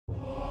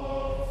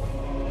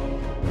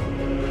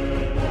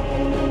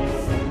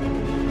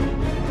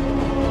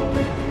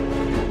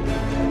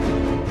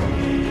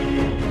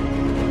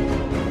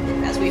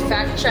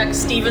check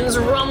Steven's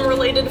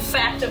rum-related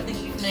fact of the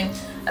evening.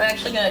 I'm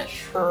actually gonna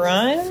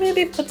try to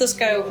maybe put this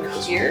guy over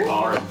here.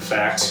 Are, in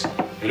fact,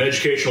 an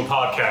educational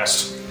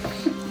podcast.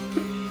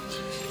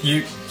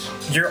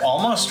 You're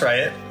almost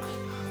right.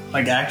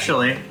 Like,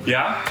 actually.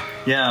 Yeah?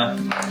 Yeah.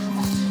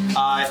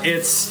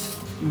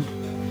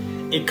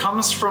 It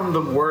comes from the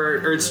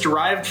word, or it's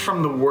derived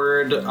from the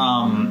word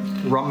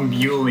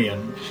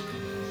rumbulian,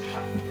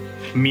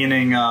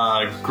 meaning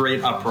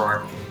great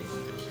uproar.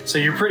 So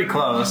you're pretty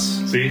close.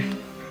 See?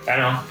 I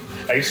know.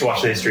 I used to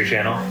watch the History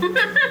Channel.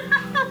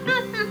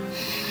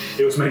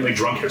 It was mainly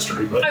drunk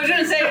history, but... I was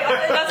gonna say,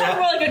 that's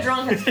more like a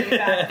drunk history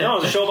fact. No,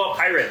 it's a show about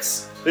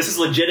pirates. This is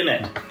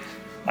legitimate.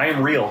 I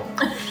am real.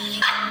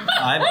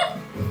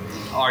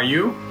 Are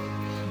you?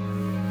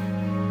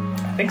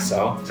 I think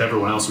so. To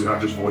everyone else, we are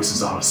just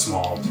voices on a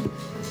small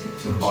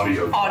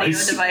audio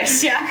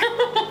device, yeah.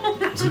 I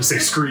was going to say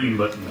screen,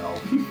 but no.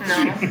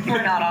 No,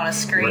 we're not on a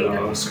screen. We're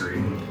not on a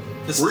screen.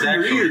 This We're is in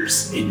your actually-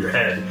 ears, in your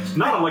head.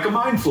 Not unlike a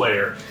mind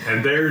flayer.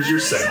 And there's your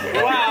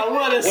segue. Wow,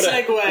 what a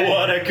segue!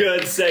 What a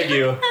good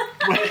segue.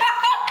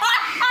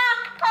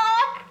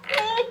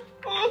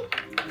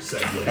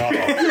 Segue.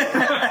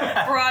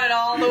 Brought it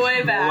all the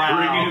way back. Wow.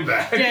 Bringing it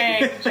back.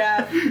 Dang,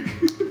 Jeff.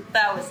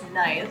 That was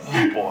nice.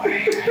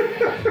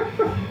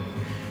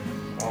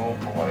 Oh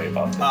boy,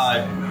 about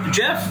this.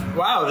 Jeff,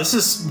 wow, this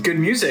is good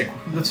music.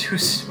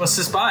 What's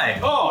this by?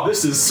 Oh,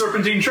 this is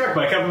Serpentine Trek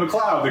by Kevin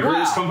MacLeod, the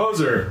greatest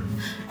composer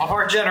Of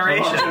our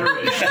generation. of our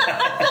generation.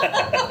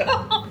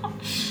 I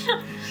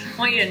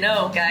want you to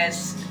know,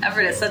 guys,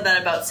 Everett has said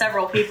that about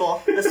several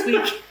people this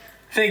week.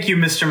 Thank you,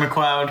 Mr.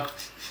 McLeod.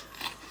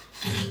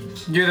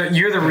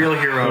 You're the real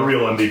hero The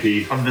real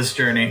MVP. of this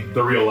journey.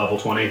 The real level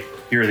 20.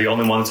 You're the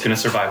only one that's going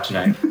to survive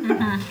tonight.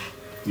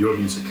 Your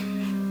music.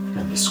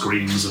 And the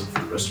screams of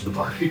the rest of the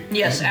party.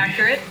 Yes,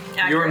 accurate.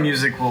 Your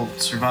music will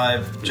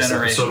survive This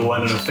generations. episode will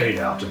end in a fade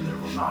out, and there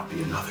will not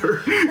be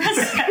another.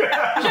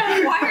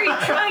 Jeff, why are you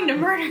trying to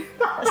murder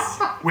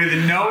us? With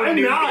no I'm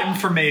new not.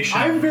 information.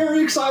 I'm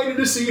very excited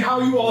to see how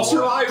you all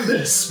survive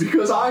this,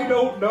 because I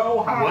don't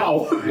know how.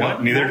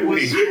 What? Neither do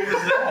we. What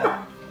was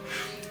that?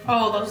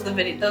 Oh, those are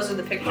the those are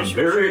the pictures. I'm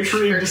very for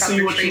intrigued to Trunk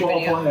see or what Treat you all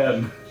video.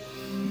 plan.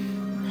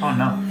 Oh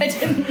no. I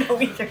didn't know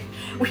either.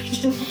 We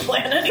didn't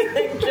plan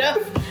anything, Jeff.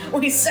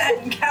 We sat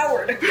and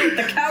cowered.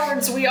 The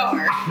cowards we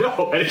are.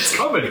 No, and it's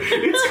coming.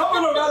 It's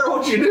coming no matter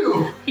what you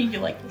do. You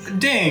like this?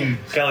 Dang.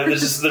 Kelly,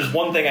 there's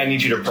one thing I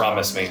need you to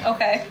promise me.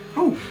 Okay.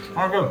 Ooh,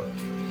 I'll go.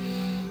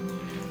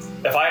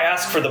 If I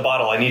ask for the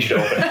bottle, I need you to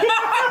open it.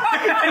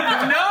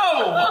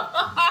 No!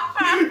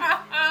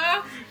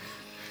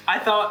 I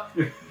thought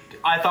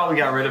we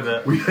got rid of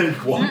it. We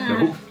had one.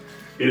 Nope.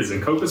 It is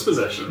in Copa's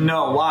possession.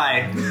 No,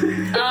 why?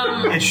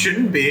 It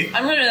shouldn't be.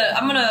 I'm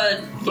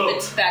gonna give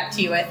it back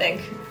to you, I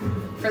think,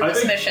 for I this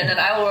think mission, and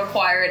I will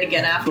require it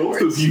again afterwards.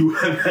 Both of you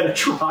have had a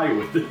try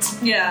with it.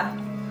 Yeah.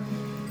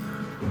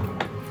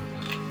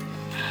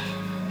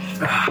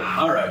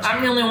 Alright.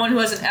 I'm the only one who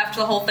hasn't effed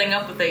the whole thing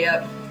up with it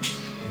yet.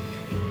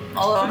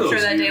 Although I'm sure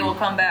that day will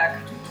come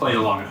back. Playing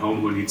along at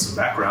home who needs some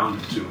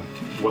background into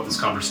what this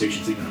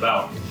conversation's even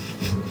about.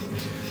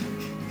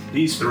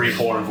 These three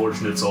poor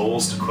unfortunate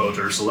souls, to quote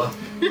Ursula,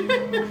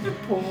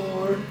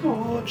 Poor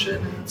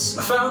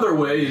unfortunates. found their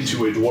way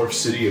into a dwarf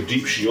city of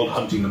Deep Shield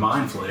hunting the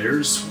Mind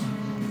Flayers,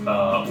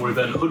 were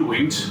then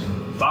hoodwinked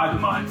by the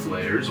Mind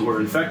Flayers,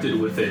 were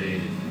infected with a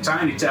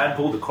tiny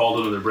tadpole that crawled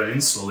into their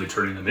brains, slowly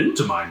turning them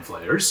into Mind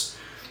Flayers,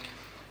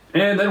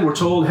 and then were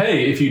told,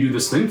 hey, if you do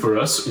this thing for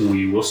us,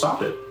 we will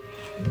stop it.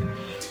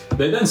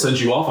 They then sent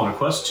you off on a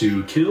quest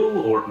to kill,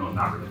 or no,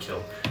 not really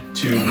kill,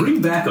 to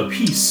bring back a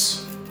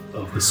piece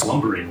of the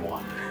Slumbering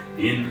One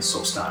in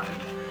Solstheim.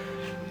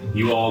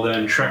 You all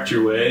then trekked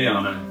your way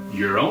on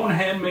your own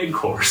handmade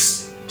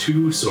course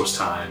to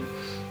Solstheim,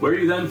 where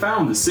you then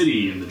found the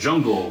city and the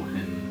jungle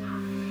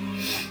and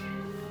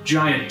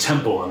giant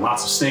temple and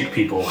lots of snake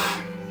people.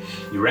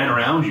 You ran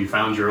around, you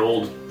found your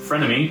old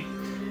frenemy,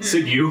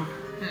 Sigyu,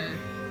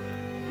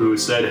 who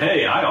said,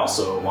 hey, I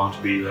also want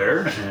to be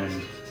there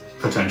and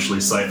potentially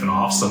siphon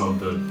off some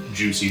of the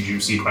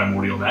juicy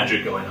primordial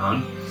magic going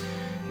on.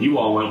 You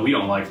all went, we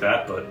don't like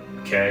that, but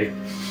okay.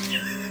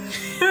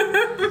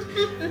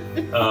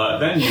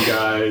 Then you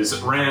guys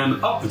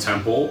ran up the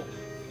temple,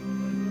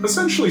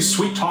 essentially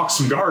sweet-talked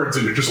some guards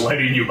into just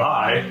letting you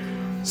by,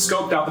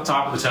 scoped out the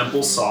top of the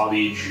temple, saw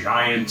the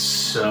giant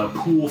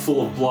pool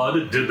full of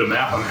blood, did the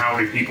math on how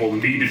many people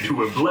needed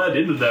to have bled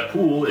into that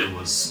pool. It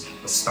was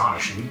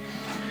astonishing.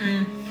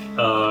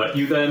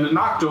 You then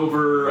knocked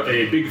over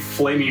a big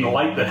flaming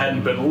light that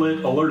hadn't been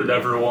lit, alerted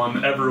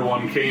everyone.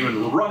 Everyone came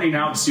and running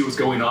out to see what's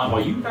going on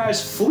while you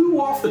guys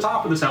flew off the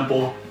top of the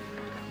temple,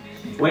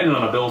 landed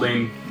on a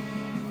building,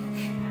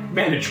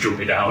 managed your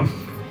way down.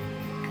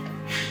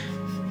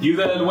 You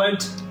then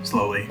went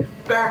Slowly.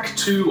 back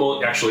to,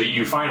 well, actually,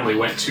 you finally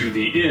went to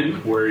the inn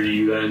where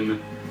you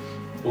then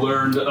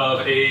learned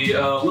of a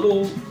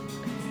little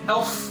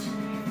elf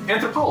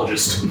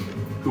anthropologist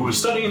who was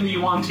studying the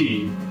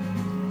Yuan-Ti.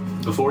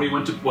 Before you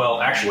went to...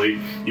 Well, actually,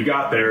 you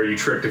got there, you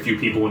tricked a few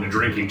people into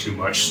drinking too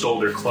much, stole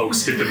their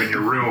cloaks, hid them in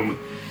your room,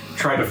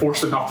 tried to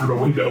force them out through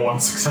a window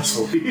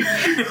unsuccessfully.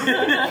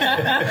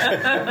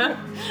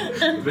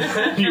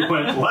 Then you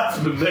went left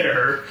from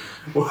there,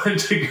 went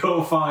to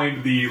go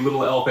find the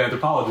little elf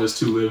anthropologist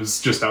who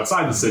lives just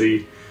outside the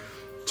city,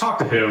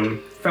 talked to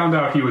him, found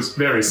out he was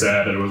very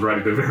sad and was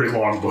writing a very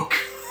long book.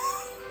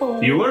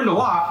 You learned a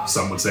lot,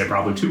 some would say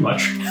probably too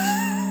much.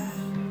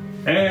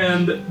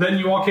 And then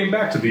you all came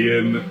back to the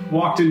inn,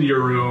 walked into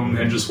your room,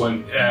 and just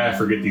went,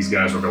 forget these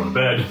guys, we're going to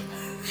bed.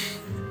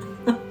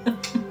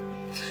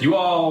 You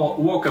all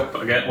woke up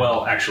again,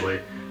 well, actually,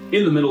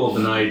 in the middle of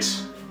the night.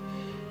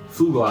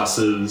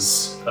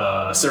 Fluglass's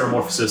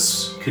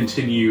Ceramorphosis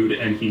continued,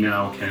 and he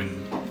now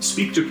can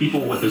speak to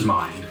people with his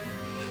mind.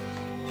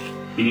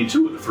 Meaning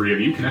 2 of the 3 of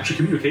you can actually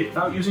communicate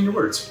without using your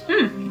words.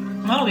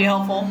 That'll be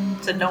helpful,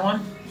 said no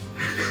one.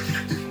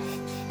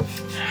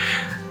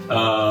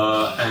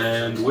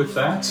 And with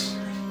that,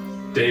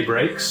 day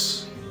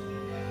breaks.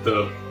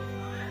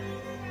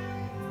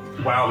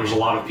 Wow, there's a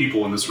lot of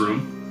people in this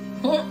room.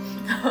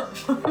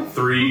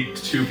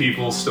 2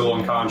 people still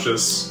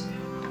unconscious,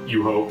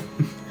 you hope.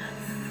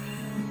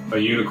 A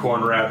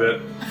unicorn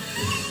rabbit,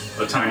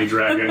 a tiny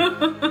dragon.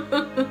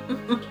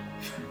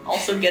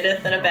 Also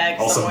getteth in a bag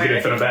Also somewhere.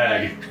 getteth in a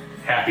bag,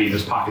 happy in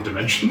his pocket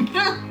dimension.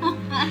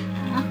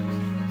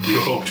 You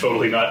hope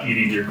totally not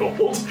eating your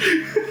gold.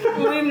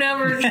 We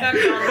never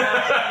checked on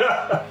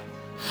that.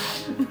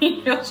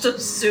 We just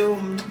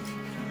assumed.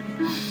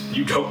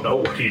 You don't know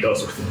what he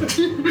does with it.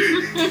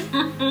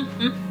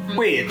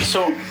 Wait,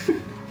 so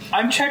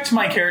I've checked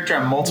my character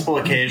on multiple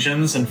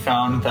occasions and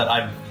found that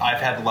I've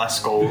had less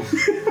gold.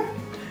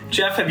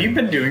 Jeff, have you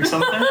been doing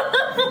something?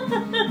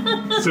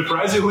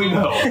 Surprisingly,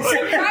 no.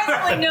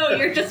 Surprisingly, no,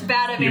 you're just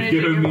bad at You've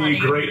managing given your me money.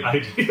 great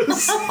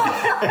ideas.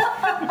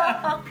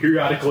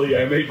 Periodically,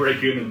 I may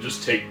break in and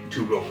just take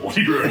 2 gold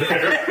here and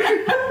there.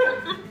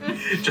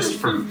 Just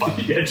for fun.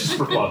 Yeah, just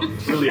for fun.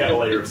 Really add a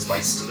layer of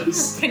spice to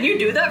this. Can you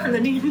do that from the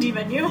D&D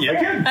menu? Yeah. I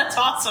can. That's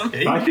awesome.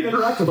 I can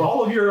interact with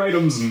all of your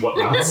items and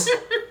whatnots.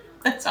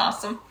 That's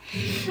awesome.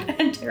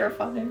 And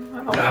terrifying.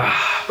 Wow.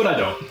 But I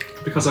don't,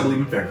 because I believe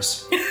in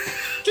fairness.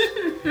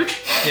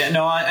 Yeah,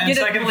 no, on You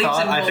don't second believe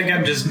thought, in I think gold.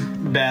 I'm just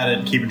bad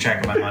at keeping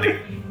track of my money.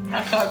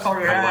 That's how I call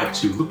your I like act.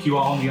 to look you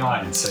all in the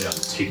eye and say I'm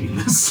taking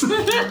this.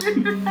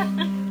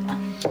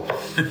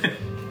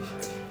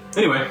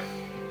 Anyway.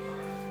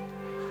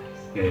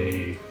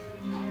 A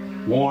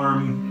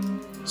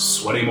warm,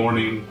 sweaty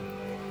morning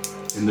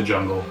in the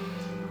jungle.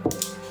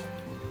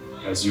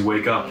 As you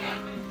wake up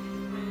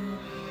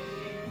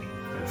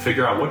and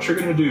figure out what you're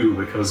gonna do,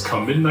 because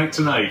come midnight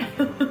tonight,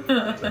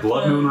 the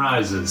blood moon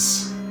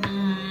rises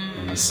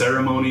and the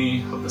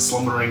ceremony of the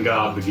slumbering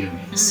god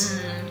begins.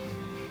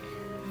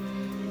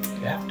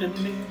 Captain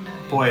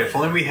Midnight. Boy, if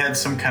only we had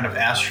some kind of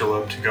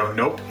astrolabe to go,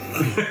 nope.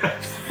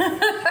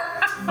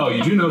 Oh,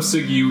 you do know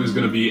Sigyu is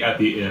going to be at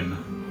the inn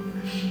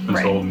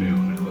until Right.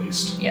 noon, at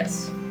least.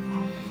 Yes.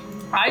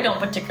 I don't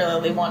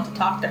particularly want to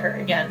talk to her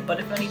again, but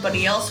if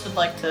anybody else would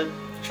like to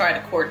try to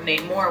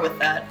coordinate more with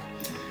that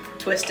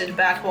twisted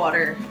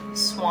backwater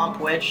swamp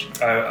witch,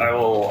 I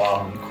will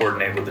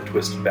coordinate with the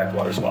Twisted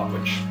Backwater Swamp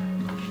Witch.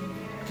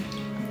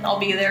 I'll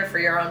be there for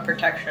your own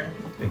protection.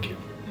 Thank you.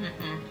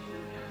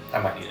 I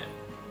might need it.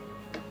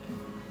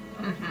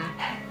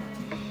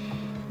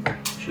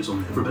 She's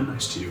only ever been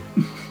nice to you.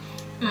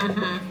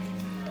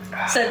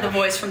 Said the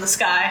voice from the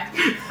sky,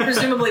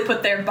 presumably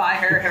put there by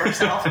her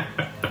herself.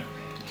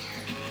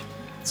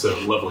 It's a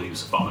lovely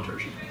use of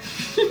thaumaturgy.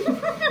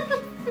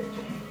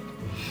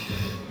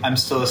 I'm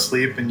still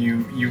asleep, and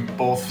you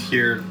both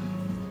hear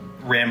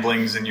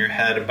ramblings in your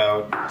head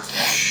about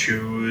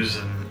shoes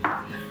and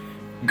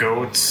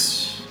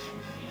goats,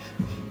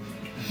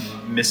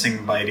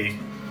 missing Bitey.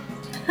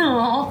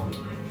 Aww.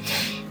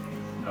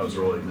 I was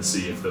rolling to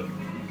see if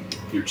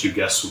your 2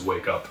 guests would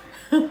wake up.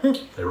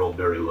 They rolled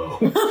very low.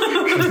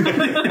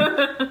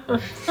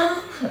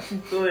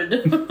 Good.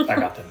 I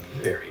got them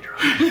very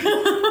drunk.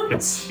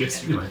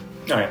 Yes, anyway.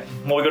 Alright,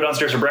 well, we go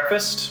downstairs for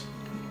breakfast.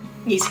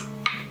 Easy.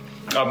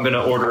 I'm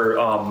gonna order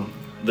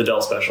the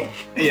Dell special.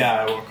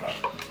 Yeah, I woke up.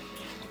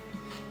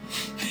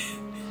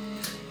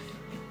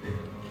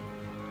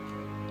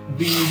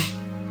 The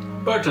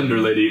bartender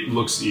lady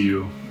looks at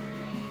you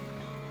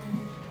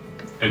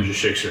and just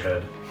shakes her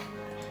head.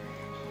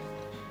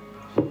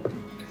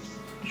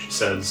 She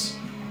says,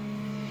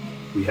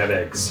 "We have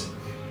eggs."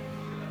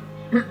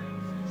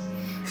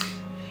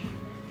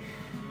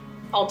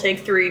 I'll take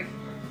 3.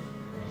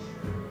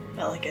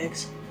 I like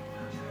eggs.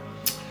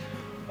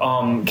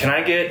 Can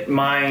I get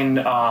mine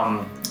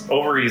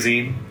over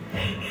easy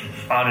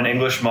on an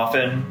English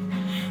muffin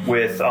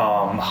with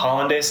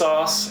hollandaise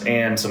sauce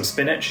and some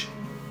spinach?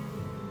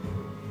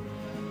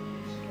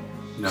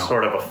 No.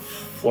 Sort of a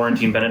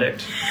Florentine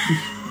Benedict.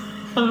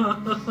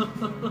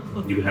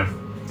 You can have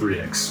 3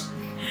 eggs.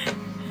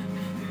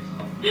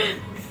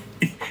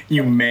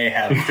 You may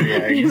have 3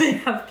 You eggs. may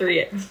have 3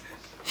 eggs.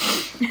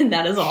 And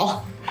that is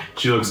all.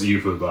 She looks at you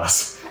for the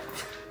glass.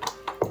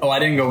 Oh, I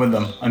didn't go with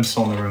them. I'm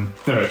still in the room.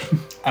 All right.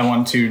 I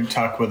want to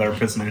talk with our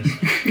prisoners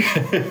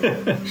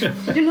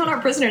They're not our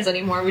prisoners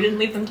anymore. We didn't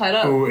leave them tied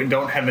up. who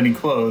don't have any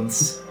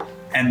clothes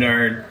and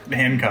are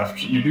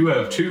handcuffed. You do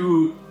have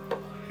 2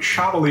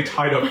 shoddily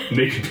tied up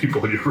naked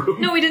people in your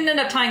room. No, we didn't end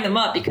up tying them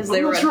up because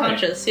they were that's right.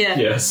 unconscious. Yeah.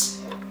 Yes.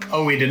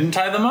 Oh, we didn't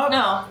tie them up?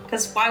 No,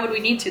 because why would we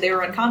need to? They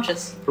were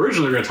unconscious.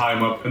 Originally, we were going to tie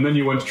them up, and then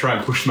you went to try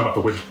and push them out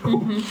the window.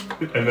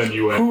 And then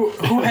you went...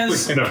 Who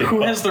has No.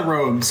 who has the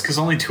robes? Because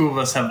only 2 of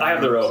us have. I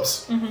have the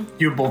ropes.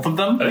 You have both of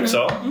them? I think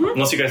so.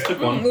 Unless you guys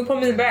took one. We put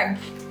them in the bag.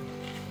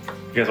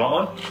 You guys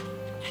want one?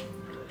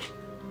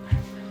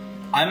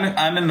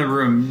 I'm in the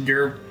room.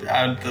 You're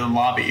at the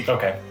lobby.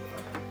 Okay.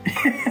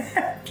 Do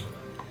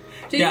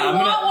Yeah, you I'm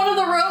want gonna- one of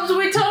the robes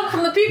we took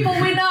from the people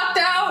we knocked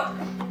out?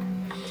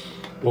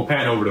 We'll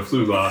pan over to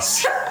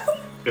Fluglass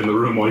in the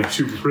room while you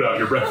 2 put out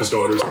your breakfast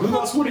orders.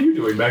 Fluglass, what are you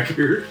doing back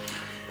here?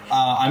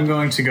 I'm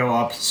going to go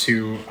up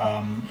to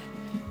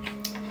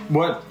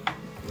what?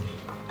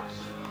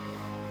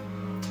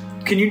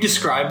 Can you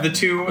describe the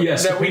 2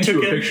 Yes, that we paint took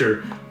you a in?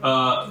 picture.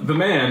 The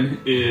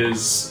man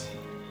is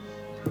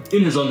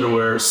in his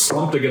underwear,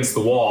 slumped against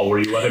the wall where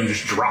you let him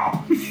just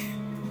drop.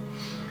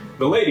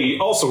 The lady,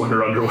 also in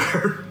her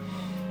underwear,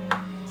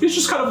 is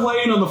just kind of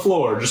laying on the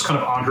floor, just kind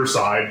of on her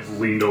side,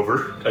 leaned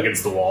over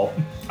against the wall.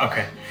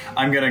 Okay,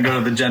 I'm gonna go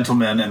to the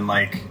gentleman and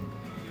like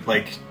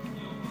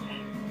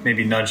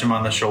maybe nudge him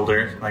on the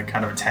shoulder, like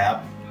kind of a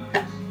tap.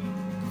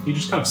 He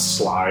just kind of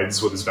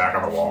slides with his back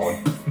on the wall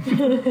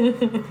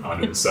and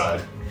onto his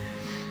side.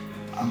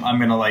 I'm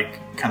gonna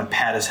like kind of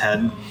pat his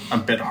head a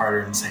bit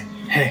harder and say,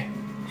 "Hey."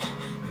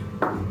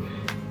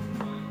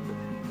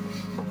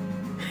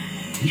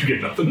 You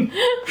get nothing.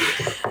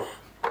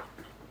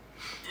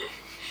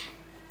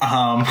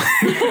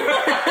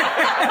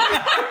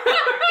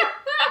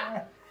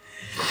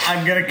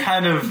 I'm gonna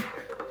kind of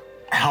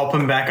help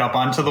him back up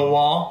onto the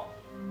wall,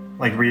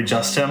 like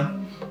readjust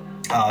him,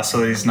 so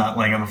that he's not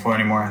laying on the floor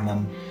anymore, and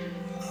then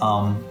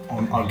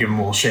I'll give him a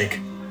little shake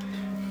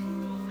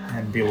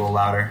and be a little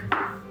louder.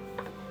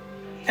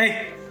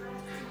 Hey!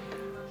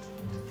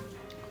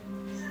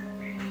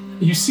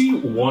 You see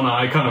one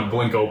eye kind of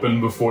blink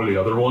open before the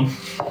other one.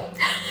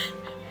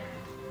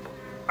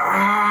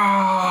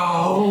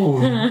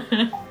 Ow!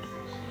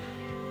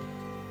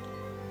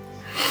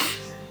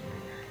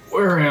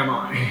 Where am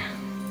I?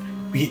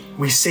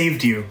 We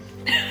saved you.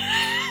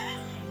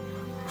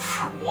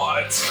 For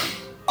what?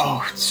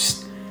 Oh, it's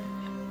just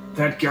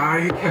That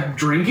guy kept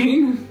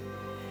drinking?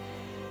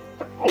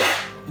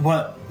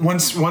 what?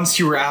 Once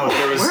you were out,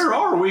 there was. Where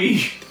are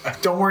we?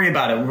 Don't worry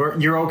about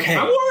it. You're okay.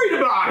 I'm worried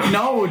about it.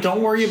 No,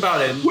 don't worry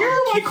about it. Where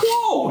are my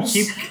clothes?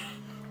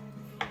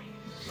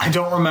 I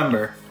don't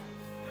remember.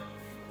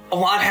 A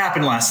lot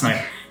happened last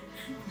night.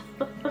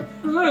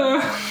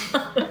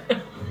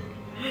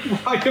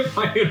 Why am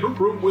I in a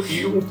room with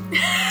you?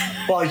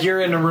 Well, you're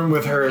in a room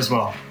with her as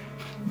well.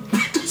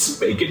 That doesn't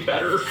make it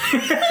better.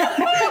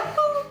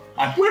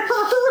 Where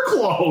are her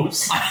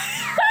clothes?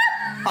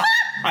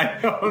 I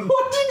don't.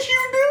 What did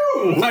you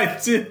do? I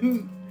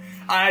didn't.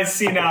 I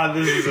see now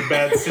this is a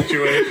bad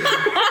situation.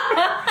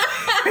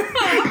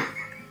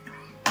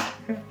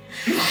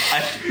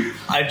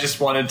 I just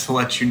wanted to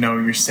let you know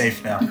you're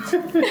safe now.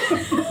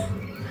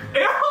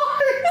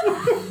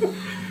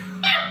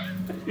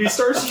 He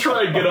starts to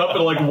try and get up,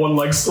 and like one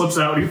leg slips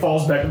out, and he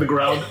falls back to the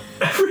ground.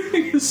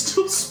 Everything is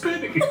still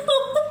spinning.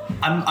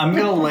 I'm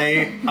gonna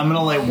lay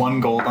 1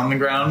 gold on the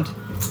ground.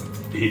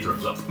 He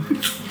throws up.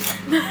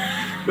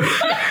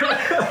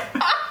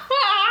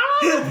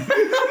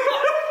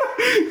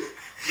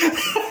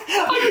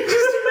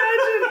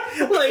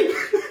 Like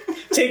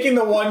taking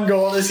the 1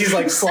 gold as he's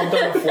like slumped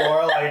on the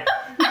floor, like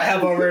I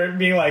have over it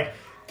being like,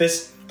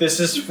 this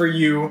is for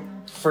you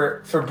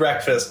for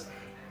breakfast.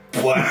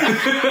 What?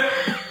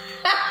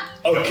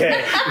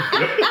 Okay.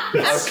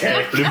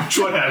 Okay. Pretty much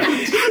what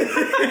happened.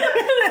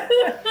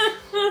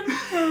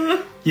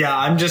 Yeah,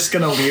 I'm just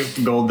gonna leave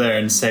the gold there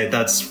and say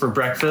that's for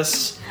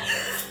breakfast.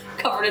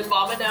 Covered in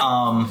vomit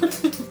now.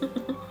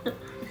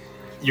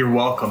 You're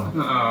welcome. He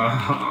just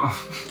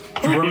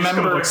kind of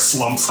Remember, like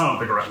slumps on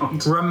the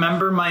ground.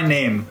 remember my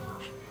name,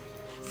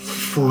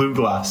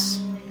 Fluglass.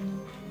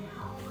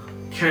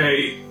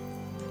 Okay.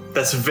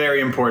 That's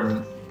very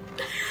important.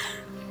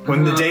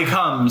 When the day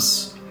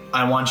comes,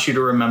 I want you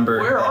to remember.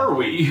 Where that. are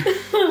we?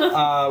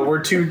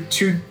 We're two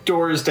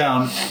doors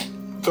down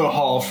the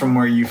hall from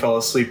where you fell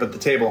asleep at the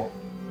table.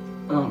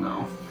 Oh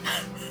no.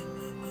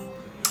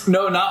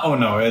 No, not oh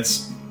no.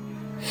 It's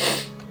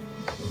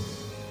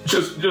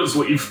Just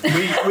leave.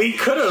 we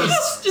could have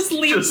Just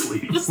leave. Just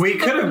leave. we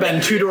could have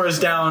been 2 doors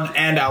down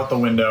and out the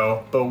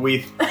window, but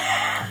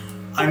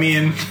I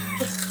mean,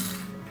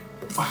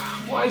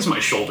 Why is my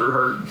shoulder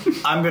hurt?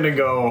 I'm gonna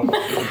go.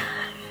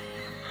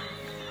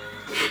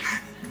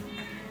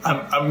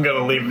 I'm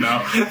gonna leave now.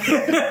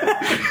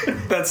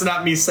 That's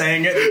not me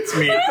saying it. It's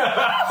me.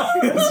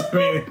 It's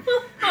me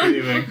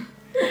leaving.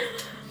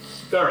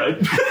 All right.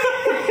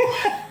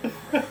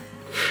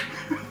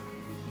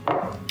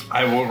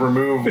 I will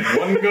remove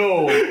 1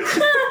 gold.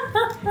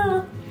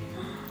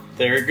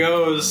 There it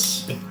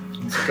goes.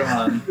 It's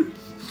gone.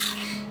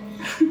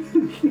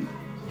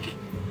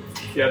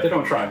 Yeah, they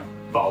don't try and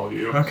follow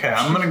you. Okay,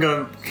 I'm gonna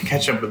go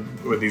catch up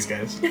with these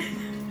guys.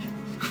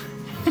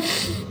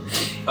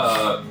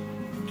 I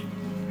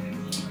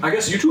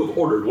guess you two have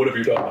ordered. What have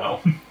you done now?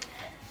 I'm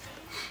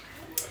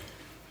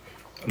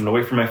gonna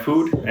wait for my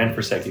food and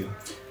for Segu.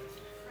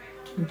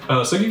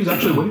 Siggy is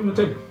actually waiting at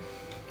the table.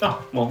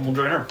 Oh, well, we'll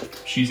join her.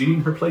 She's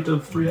eating her plate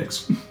of 3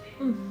 eggs.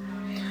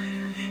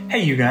 Hey,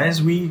 you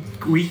guys, we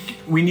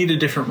need a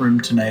different room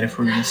tonight if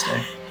we're gonna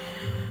stay.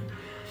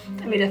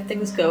 I mean, if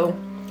things go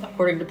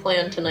according to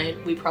plan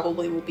tonight, we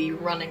probably will be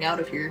running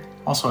out of here.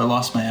 Also, I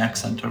lost my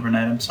accent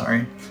overnight. I'm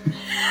sorry.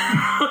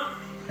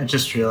 I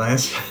just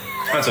realized.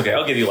 That's okay.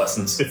 I'll give you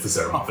lessons. It's the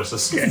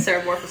Ceramorphosis. It's a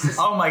Ceramorphosis.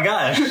 Oh my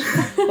gosh!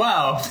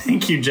 Wow,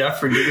 thank you, Jeff,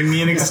 for giving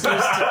me an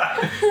excuse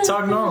to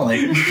talk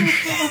normally.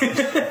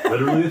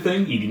 Literally a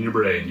thing, eating your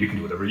brain. You can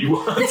do whatever you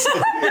want.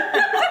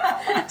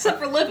 Except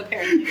for Liv,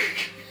 apparently.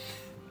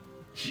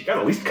 You got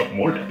at least a couple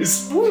more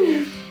days.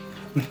 When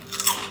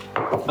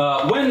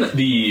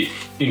the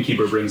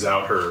innkeeper brings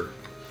out her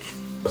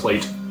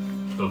plate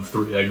of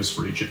 3 eggs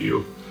for each of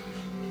you,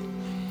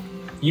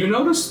 you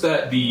notice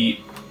that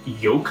the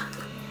yolk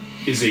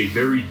is a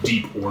very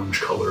deep orange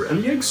color,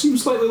 and the eggs seem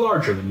slightly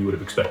larger than you would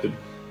have expected.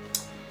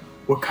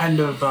 What kind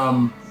of,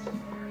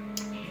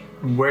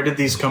 where did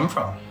these come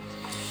from?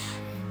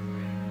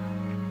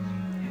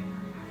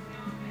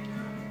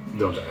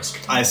 Don't ask.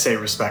 I say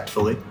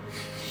respectfully.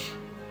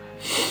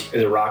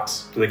 Is it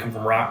rocks? Do they come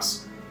from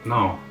rocks?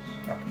 No.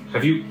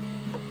 Have you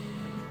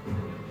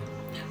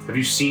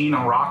seen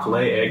a rock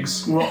lay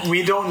eggs? Well,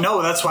 we don't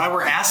know. That's why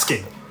we're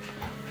asking.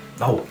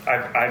 No.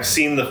 I've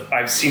seen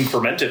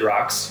fermented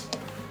rocks.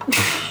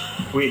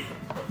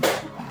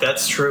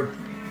 That's true.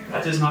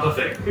 That is not a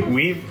thing.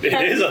 It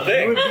is a We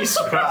thing. would be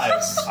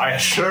surprised. I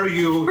assure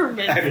you,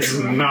 it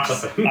is not a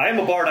thing. I am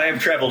a bard. I have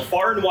traveled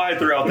far and wide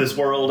throughout this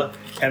world,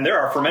 and there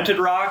are fermented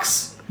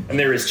rocks, and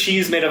there is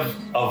cheese made of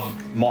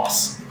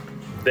moss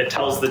that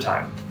tells the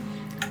time.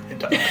 It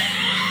does.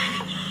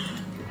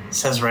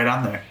 Says right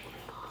on there.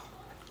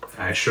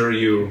 I assure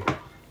you,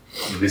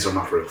 these are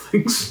not real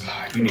things.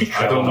 You need to I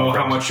travel don't know more.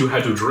 how much you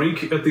had to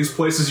drink at these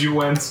places you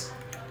went,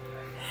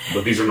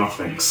 but these are not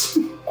things.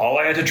 All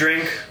I had to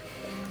drink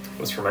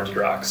was fermented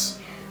rocks.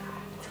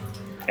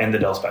 And the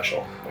Del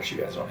Special, which you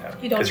guys don't have.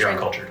 You don't Because you're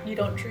drink. uncultured. You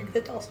don't drink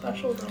the Del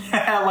Special, though.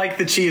 I like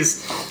the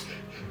cheese.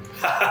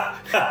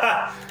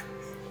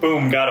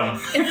 Boom, got him.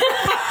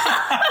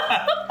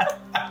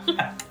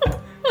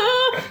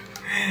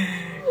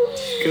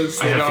 Because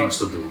I they have don't. things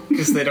to do.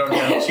 Because they don't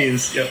have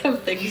cheese. Yep.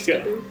 Have things Yeah.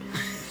 to do.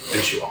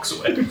 And she walks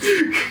away.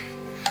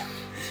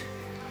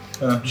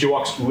 She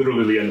walks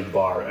literally to the end of the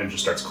bar and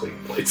just starts cleaning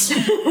plates. She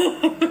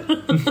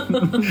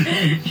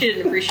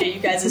didn't appreciate you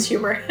guys'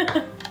 humor.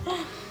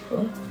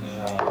 Oh,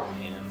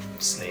 man.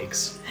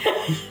 Snakes.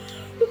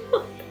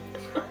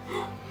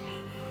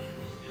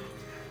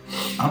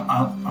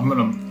 I'm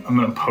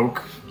gonna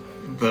poke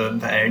the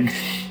egg.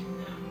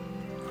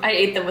 I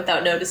ate them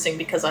without noticing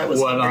because I was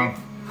What hungry.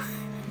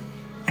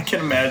 I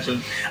can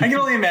imagine. I can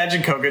only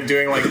imagine Koga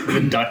doing like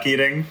the duck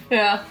eating.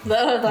 Yeah.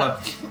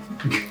 Have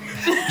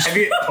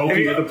you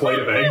Poking at the plate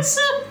of eggs.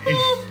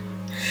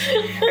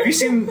 have you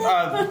seen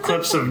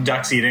clips of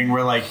ducks eating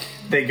where like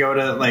they go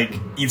to like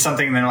eat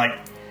something and they're like,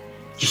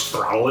 Just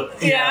throttle it.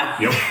 Yeah.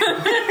 Yep.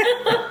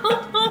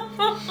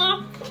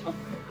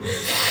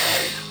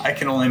 I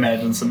can only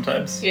imagine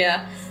sometimes.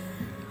 Yeah.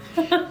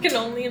 I can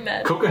only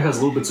imagine. Coca has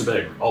little bits of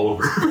egg all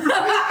over.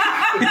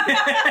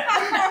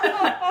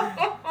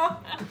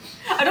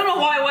 I don't know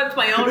why I wiped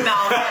my own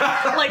mouth.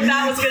 Like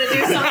that was gonna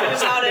do something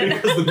about it.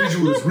 Because the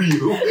visual is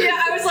real.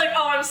 Yeah, I was like,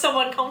 oh, I'm so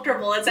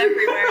uncomfortable. It's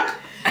everywhere.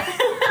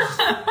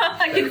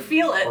 I can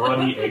feel it.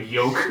 Runny egg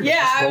yolk.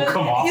 Yeah, Just I won't was-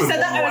 come off you in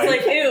said that, one I was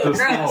bite. like, ew, Just-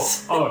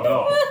 gross. Oh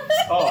no.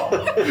 Oh.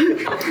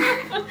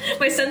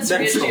 My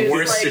sensory That's issues. the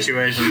worst like,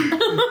 situation.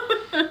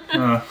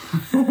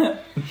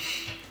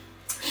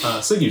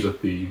 Siggy's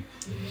at the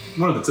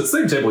one of the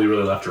same table you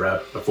really left her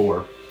at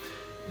before.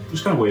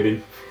 Just kind of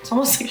waiting. It's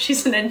almost like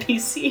she's an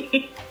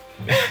NPC.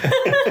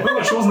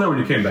 Well, she wasn't there when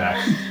you came back.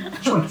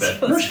 She went to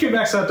bed. No, she came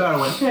back, sat down,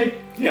 and went, "Hey."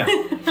 Yeah.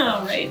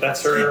 All right.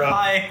 That's her.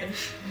 Hi.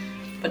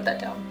 Put that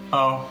down.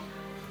 Oh.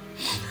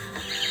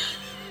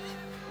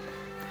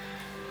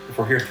 If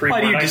we're here 3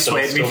 Why do more you nights, it'll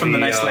dissuade me still from the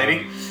be, nice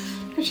lady?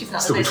 She's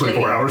not Still a be nice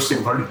 24 lady. hours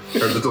till party or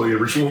until the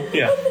ritual.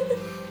 Yeah.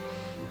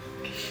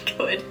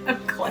 Good. I'm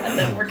glad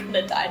that we're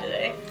gonna die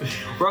today.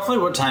 Roughly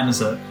what time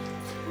is it?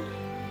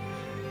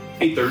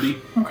 8:30,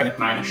 Okay.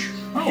 9ish.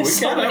 Oh, we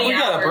So got many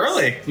up hours.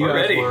 early You guys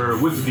already. were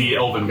with the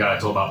elven guy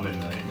till about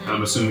midnight.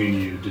 I'm assuming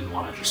you didn't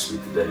want to just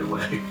sleep the day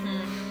away.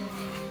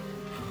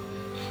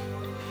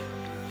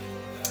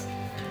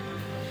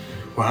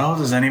 Well,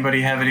 does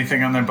anybody have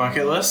anything on their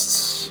bucket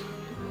lists?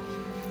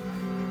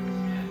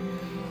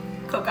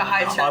 Coca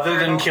hides her Other than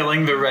journal.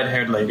 killing the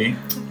red-haired lady.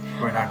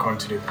 We're not going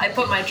to do that. I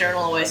put my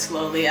journal away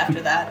slowly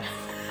after that.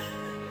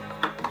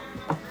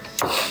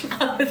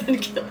 Other than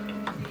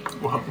killing.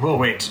 We'll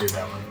wait to do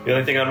that one. The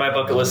only thing on my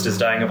bucket list is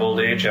dying of old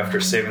age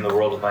after saving the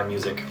world with my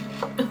music.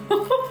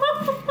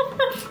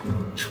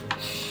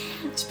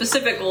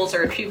 Specific goals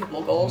are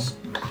achievable goals.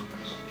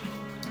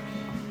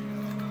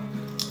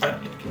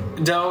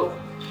 Del,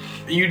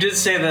 you did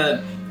say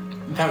that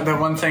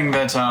one thing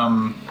that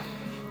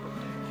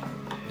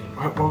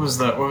what was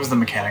the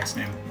mechanic's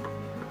name?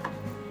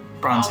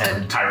 Bronze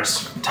Hammer.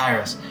 Tyrus.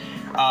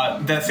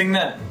 The thing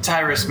that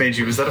Tyrus made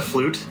you, was that a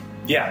flute?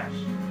 Yeah.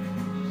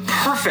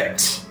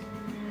 Perfect.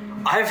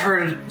 I've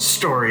heard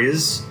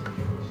stories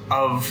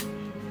of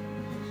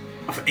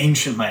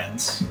ancient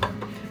lands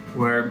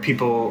where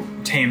people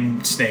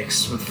tamed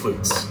snakes with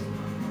flutes.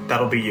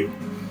 That'll be you.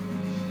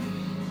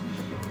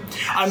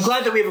 I'm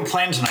glad that we have a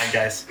plan tonight,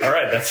 guys. All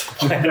right, that's the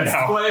plan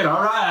now. All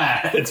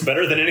right. It's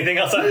better than anything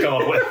else I've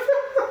come up with.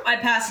 I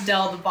passed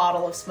Del the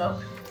bottle of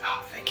smoke.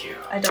 Oh, thank you.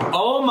 I don't.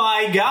 Oh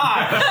my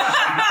god!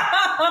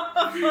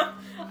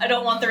 I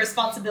don't want the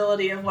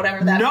responsibility of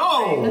whatever that.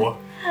 No.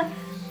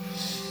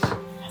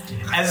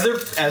 As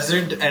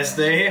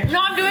they.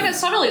 No, I'm doing it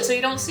subtly so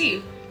you don't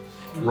see.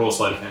 Roll a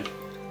sleight of hand.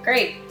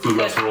 Great. Who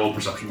got to roll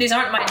perception? These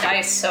aren't my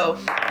dice, so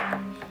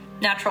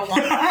natural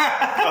one.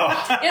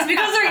 It's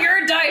because they're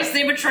your dice.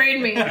 They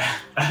betrayed me.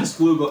 As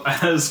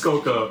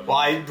Coca Well,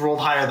 I rolled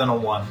higher than a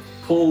 1.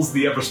 pulls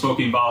the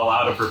ever-smoking bottle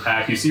out of her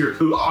pack, you see her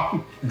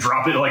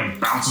drop it, like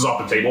bounces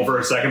off the table for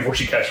a second before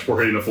she catches before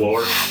hitting the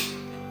floor.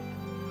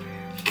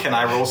 Can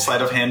I roll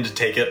sleight of hand to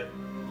take it?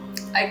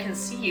 I can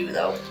see you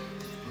though.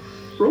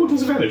 Roll with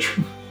disadvantage.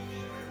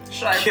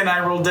 Should I? Can I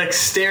roll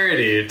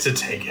dexterity to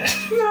take it?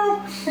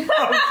 No. Okay.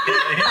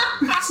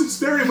 This is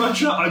very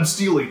much I'm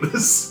stealing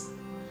this.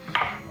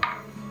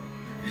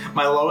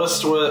 My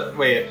lowest was...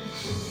 Wait.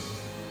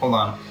 Hold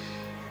on.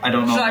 I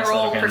don't know. Should my I sleight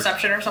roll of hand.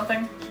 perception or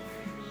something?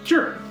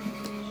 Sure.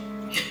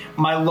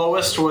 My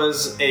lowest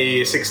was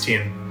a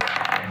 16.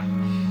 I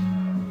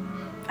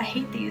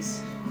hate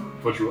these.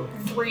 What'd you roll?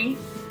 3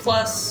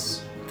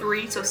 plus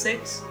 3, so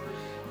 6.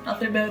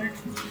 Nothing better.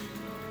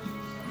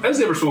 As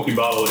the ever-smoking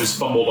bottle is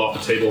fumbled off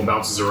the table and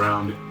bounces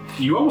around,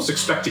 you almost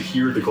expect to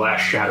hear the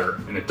glass shatter,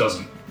 and it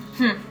doesn't.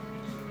 And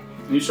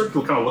you start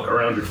to kind of look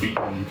around your feet,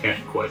 and you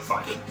can't quite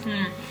find it.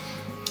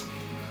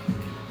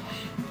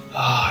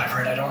 Oh,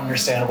 Everett, I don't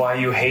understand why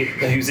you hate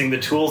using the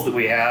tools that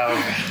we have.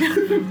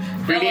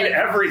 We need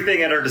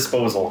everything at our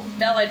disposal.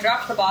 Del, I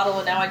dropped the bottle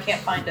and now I can't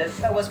find it.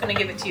 I was going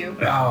to give it to you.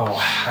 Oh,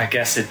 I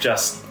guess it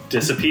just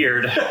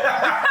disappeared.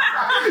 Had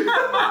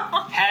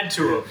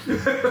to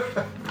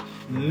have.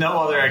 No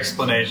other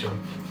explanation.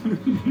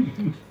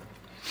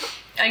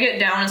 I get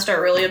down and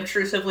start really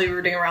obtrusively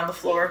rooting around the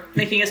floor,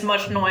 making as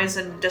much noise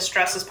and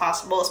distress as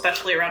possible,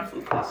 especially around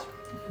food plots.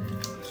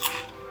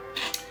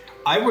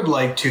 I would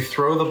like to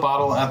throw the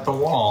bottle at the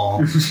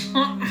wall.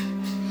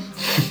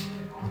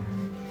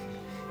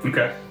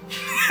 Okay.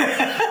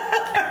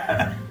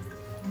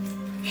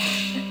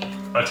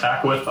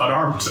 Attack with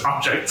unarmed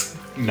object.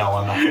 No,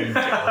 I'm not going to do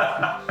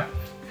it.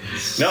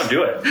 No,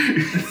 do it.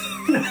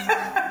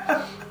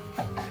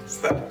 Is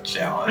that a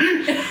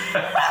challenge?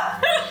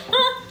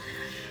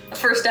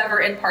 First ever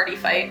in-party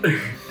fight.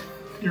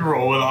 You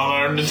roll with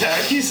unarmed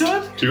attack, you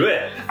said? Do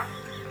it.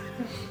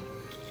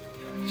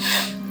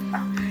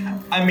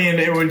 I mean,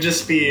 it would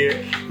just be...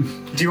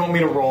 Do you want me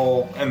to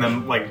roll and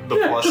then, like, the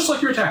plus... Just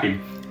like you're attacking.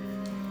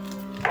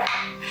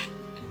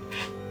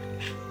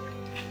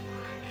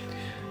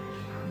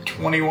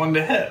 $21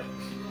 to hit.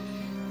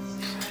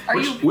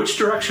 Which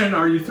direction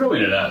are you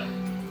throwing it at?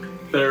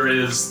 There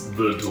is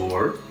the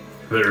door.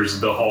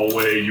 There's the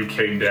hallway you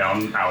came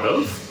down out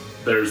of.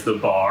 There's the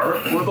bar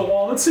or the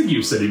wall that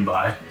Siggy's sitting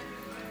by.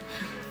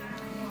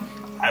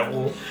 I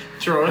will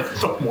throw it at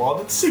the wall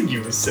that Siggy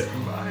was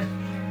sitting by.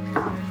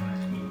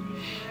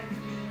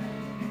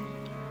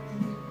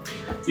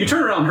 You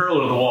turn around,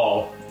 hurl it at the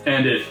wall,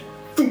 and it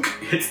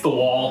hits the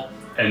wall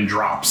and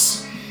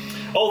drops.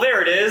 Oh, there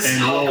it is.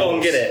 And I'll go and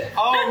rolls. get it.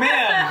 Oh,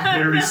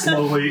 man! Very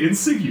slowly in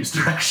Siggy's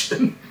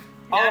direction.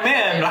 Oh,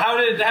 man, how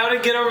did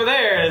it get over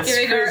there? It's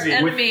Giving our crazy.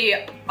 enemy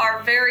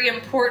our very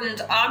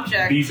important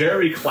object. The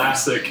very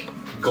classic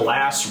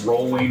glass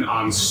rolling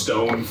on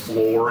stone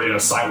floor in a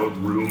silent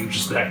room,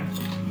 just that.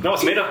 No,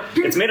 it's made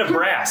of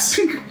brass.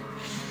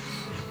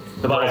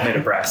 The bottle's made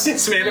of brass.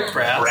 It's made of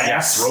brass.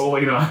 Brass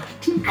rolling on.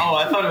 Oh,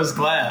 I thought it was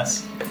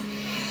glass.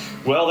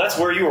 Well, that's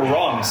where you were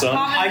wrong, son.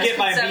 I get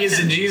my B's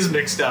and G's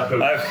mixed up.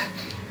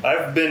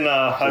 I've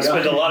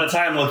spent a lot of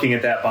time looking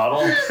at that bottle.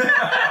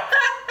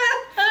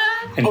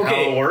 And how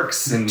it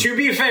works, and To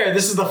be fair,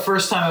 this is the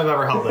first time I've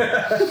ever held it.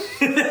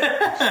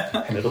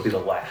 and it'll be the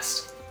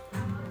last.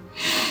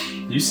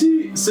 You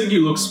see,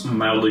 Siggy looks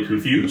mildly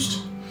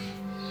confused.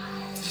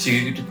 So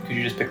could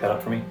you just pick that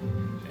up for me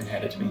and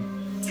hand it to me?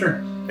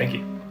 Sure. Thank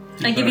you.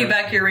 I give you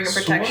back your ring of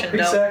protection, So what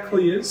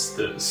exactly is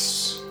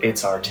this?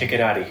 It's our ticket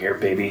out of here,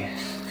 baby.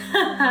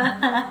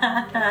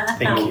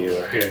 Thank you.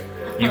 Okay.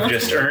 You've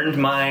just earned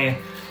my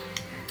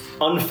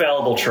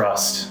unfallible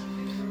trust.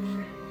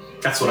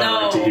 That's what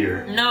I like to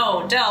hear.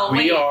 No, Del, We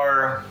wait.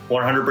 are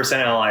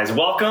 100% allies.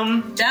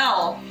 Welcome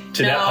Del.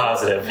 to no, Net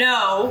Positive.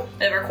 No,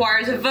 it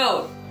requires a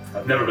vote.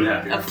 I've never been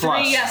happier. Of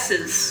 3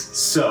 yeses.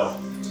 So,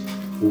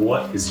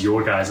 what is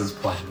your guys'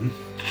 plan?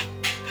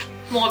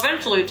 Well,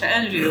 eventually to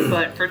end you,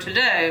 but for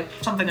today,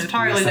 something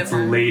entirely That's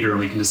different. later, and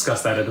we can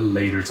discuss that at a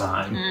later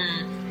time.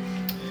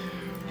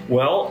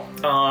 Well,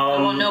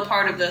 I want no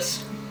part of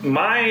this.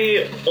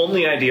 my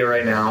only idea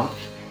right now,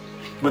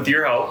 with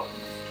your help,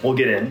 we'll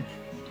get in.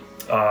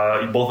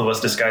 Both of us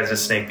disguised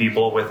as snake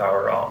people with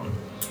our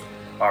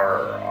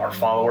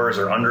followers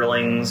or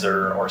underlings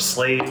or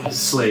slaves.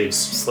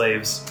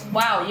 Slaves.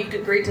 Wow, you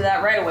agreed to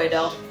that right away,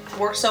 Del.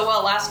 Worked so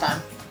well last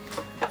time.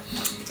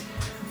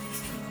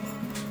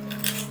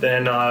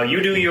 Then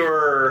you do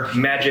your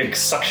magic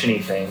suction-y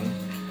thing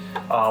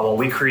while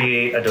we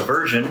create a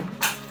diversion.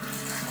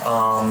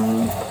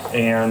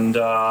 And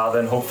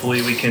then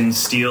hopefully we can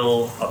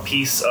steal a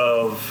piece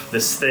of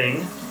this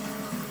thing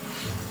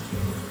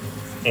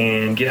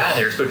and get out of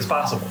there as quick as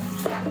possible.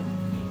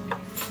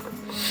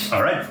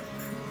 All right.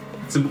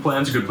 Simple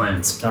plans are good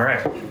plans. All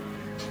right.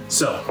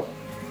 So,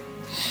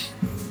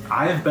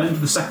 I have been to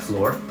the second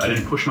floor. I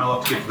didn't push my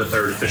luck to get to the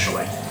third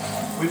officially.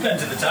 We've been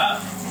to the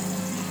top.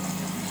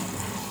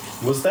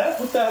 Was that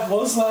what that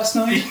was last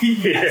night?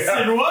 Yes,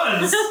 it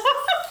was.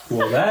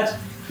 Well, that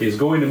is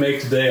going to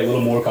make today a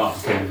little more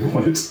complicated,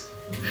 won't it?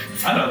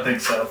 I don't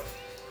think so.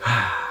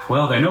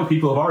 Well, they know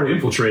people have already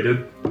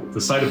infiltrated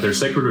the site of their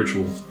sacred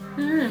ritual.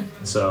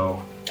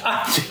 So,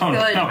 I don't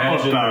Good. know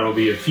imagine there will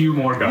be a few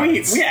more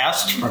guys. We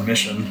asked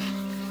permission.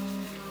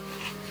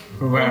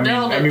 no,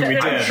 I mean, we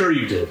I'm did. I'm sure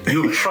you did.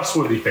 You have a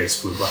trustworthy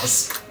face, Blue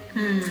Glass.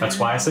 That's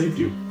why I saved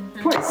you.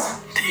 Twice.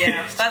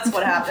 Yeah, that's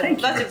what happened.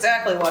 That's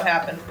exactly what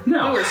happened.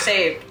 No. We were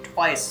saved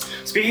twice.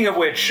 Speaking of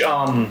which, you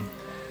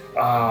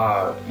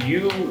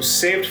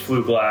saved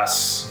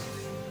Fluglass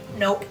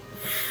Nope.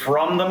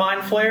 from the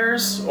Mind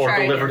Flayers or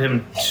Tried delivered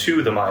him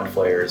to the Mind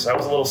Flayers? I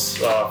was a little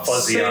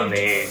fuzzy on the...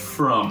 Saved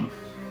from.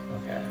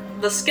 Okay.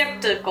 The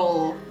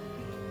skeptical.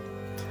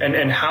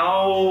 And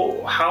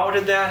how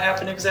did that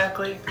happen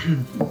exactly?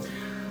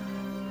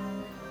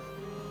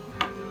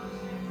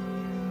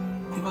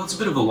 Well, it's a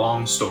bit of a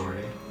long story.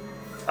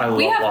 I love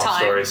We have long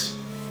time. stories.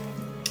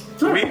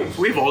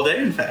 We've all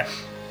day, in fact.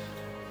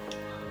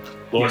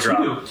 Lord Yes, we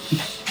Drop.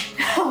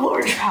 do.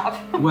 Lord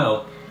drop.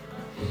 Well,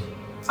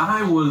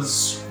 I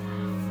was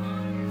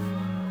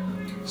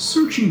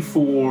searching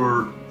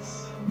for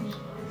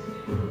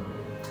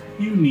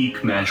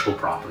unique magical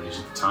properties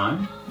at the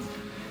time,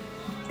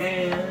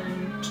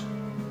 and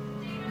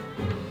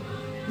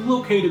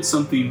located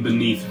something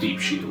beneath Deep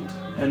Shield.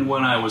 And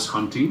when I was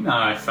hunting,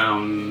 I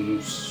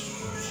found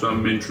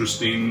some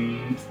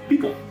interesting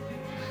people.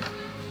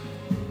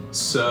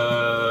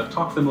 So,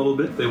 talked to them a little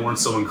bit. They weren't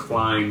so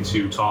inclined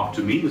to talk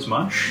to me as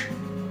much.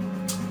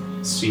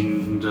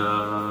 Seemed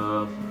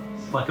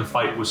like a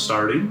fight was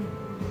starting.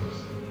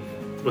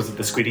 Was it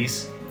the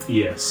Squiddies?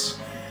 Yes.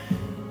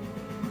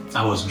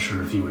 I wasn't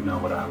sure if you would know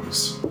what I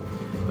was,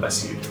 but I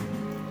see you do.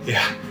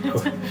 Yeah.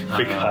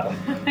 We got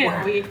him.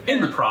 Yeah, we.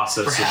 In the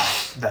process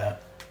of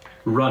That.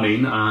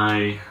 running,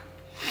 I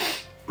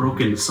broke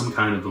into some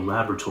kind of a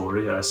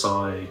laboratory. I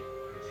saw a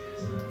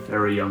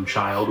very young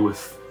child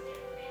with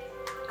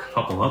a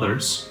couple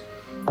others.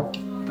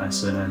 I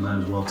said I might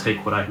as well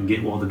take what I can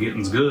get while the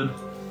getting's good.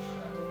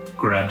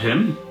 Grabbed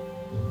him,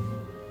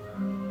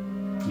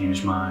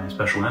 used my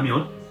special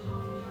amulet,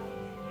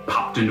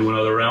 popped into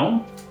another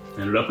realm,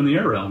 ended up in the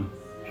air realm.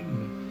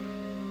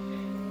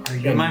 Are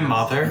you my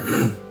mother?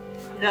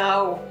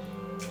 No.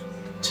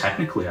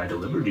 Technically, I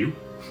delivered you.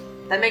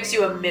 That makes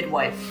you a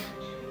midwife.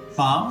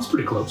 Mom? It's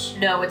pretty close.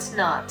 No, it's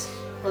not.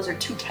 Those are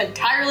two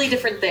entirely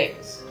different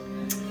things.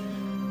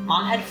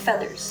 Mom had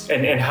feathers.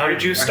 And how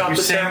did you stop Are you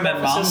the saying that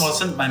mom metamorphosis?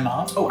 wasn't my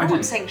mom? Oh, I I'm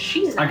didn't. saying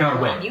she's not I got your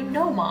away. mom. You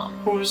know Mom.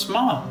 Who's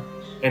mom?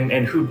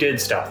 And who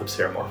did stop the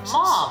metamorphosis?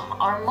 Mom,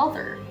 our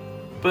mother.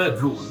 But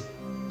Who?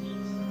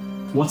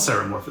 What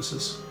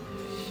Ceramorphosis?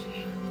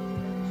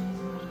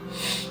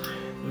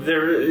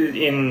 There,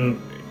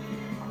 in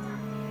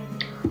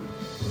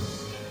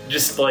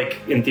just like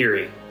in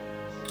theory,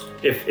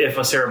 if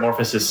a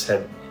ceramorphosis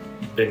had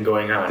been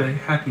going on, They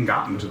hadn't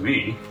gotten to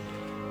me.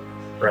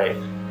 right?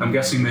 I'm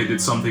guessing they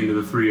did something to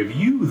the three of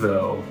you,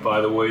 though,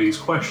 by the way these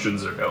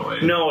questions are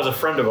going. No, it was a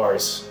friend of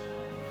ours.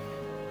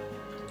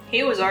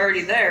 He was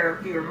already there,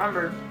 if you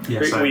remember.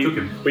 Yes, I took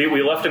him.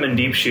 We left him in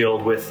Deep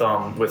Shield with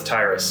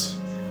Tyrus,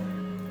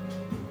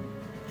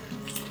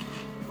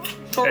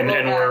 and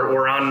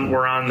we're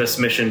on this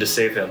mission to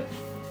save him.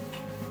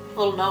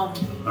 Little gnome.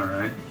 All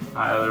right.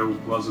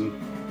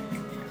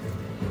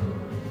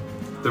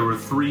 There were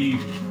three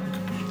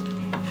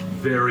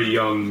very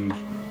young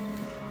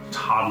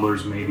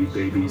toddlers, maybe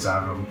babies.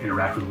 I don't know.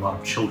 Interact with a lot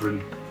of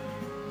children.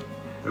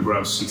 They're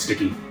gross and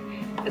sticky.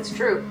 It's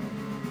true.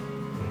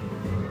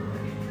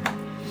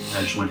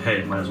 I just went,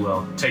 hey, might as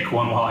well take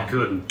one while I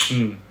could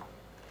and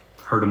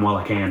hurt him while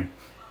I can.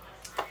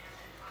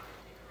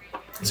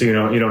 So you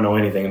don't know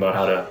anything about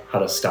how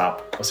to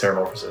stop a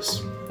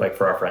ceramorphosis, like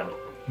for our friend.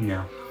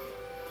 Yeah.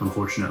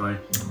 Unfortunately.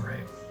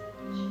 Right.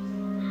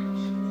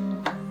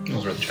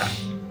 Those worth a chat.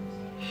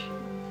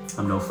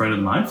 I'm no friend of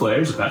the Mind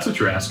Flayers, if that's what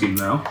you're asking,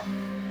 though.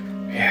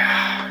 Yeah.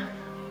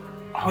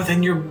 Oh,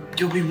 then you'll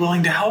be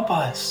willing to help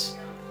us.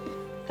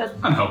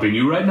 I'm helping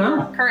you right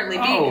now. Currently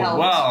being held.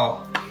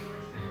 Wow.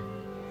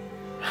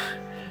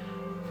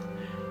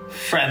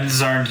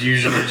 Friends aren't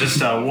usually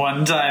just a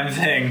one-time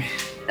thing.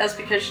 That's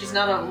because she's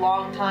not a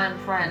long-time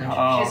friend.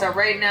 Oh. She's a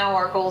right now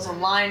our goals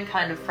align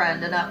kind of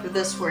friend, and after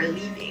this we're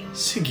leaving.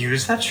 Sigyu,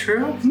 is that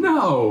true?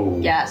 No.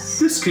 Yes.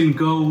 This can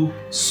go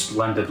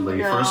splendidly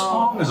for as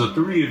long as the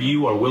three of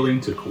you are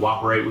willing to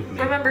cooperate with me.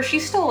 Remember, she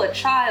stole a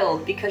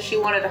child because she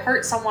wanted to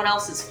hurt someone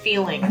else's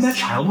feelings. And that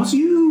child was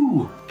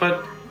you.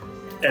 But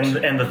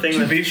And the thing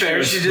that be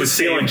fair, she just was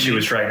feeling saved she me.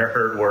 was trying to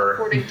hurt were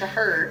According to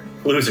her.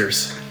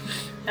 losers.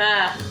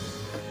 Yeah.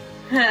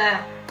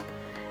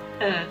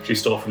 She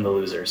stole from the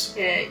losers.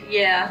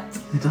 Yeah.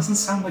 It doesn't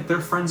sound like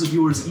they're friends of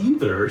yours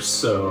either,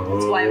 so...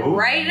 That's why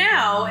right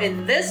now,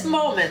 in this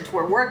moment,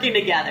 we're working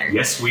together.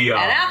 Yes, we are.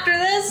 And after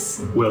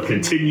this, We'll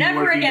continue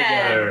never working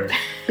again.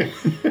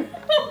 together.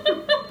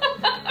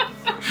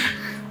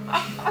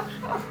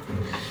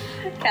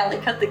 Callie,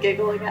 cut the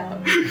giggling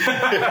out.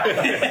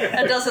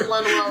 That doesn't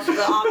lend well to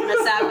the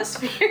ominous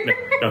atmosphere.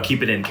 No,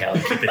 keep it in,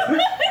 Callie. Keep it in.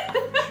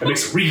 It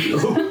makes it real.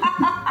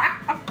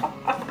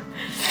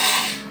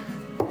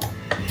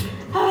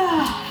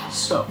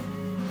 So,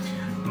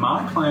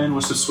 my plan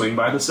was to swing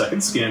by the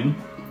second skin,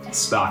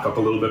 stock up a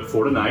little bit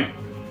for tonight,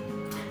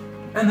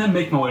 and then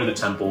make my way to the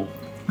temple,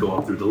 go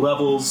up through the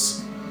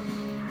levels,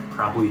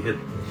 probably hit,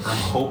 I'm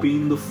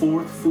hoping, the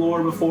 4th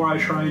floor before I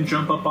try and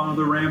jump up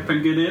onto the ramp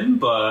and get in,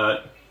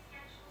 but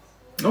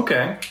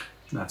Okay.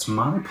 that's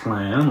my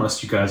plan,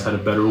 unless you guys had a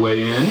better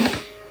way in.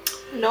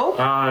 Nope.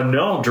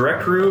 No,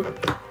 direct route.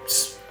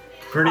 It's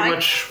pretty I-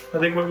 much, I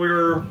think, what we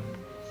were.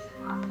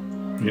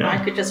 I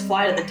Yeah. could just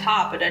fly to the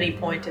top at any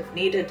point if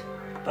needed,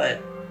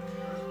 but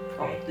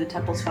the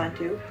temple's fine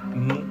too.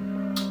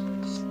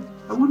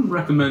 I wouldn't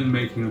recommend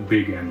making a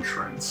big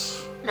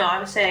entrance. No,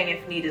 I'm saying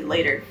if needed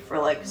later for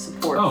like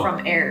support Oh.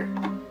 from air.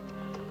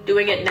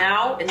 Doing it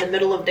now in the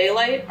middle of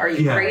daylight? Are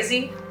you Yeah.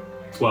 crazy?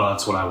 Well,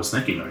 that's what I was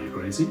thinking. Are you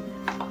crazy?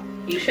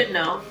 You should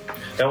know.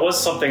 That was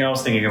something I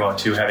was thinking about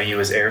too, having you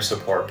as air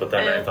support, but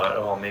then I Yeah. thought,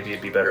 oh, maybe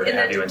it'd be better to In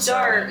have you the inside.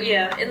 dark,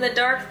 yeah. In the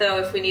dark, though,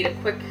 if we need a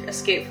quick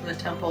escape from the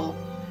temple,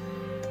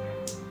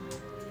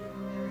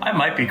 I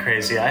might be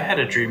crazy. I had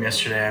a dream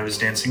yesterday I was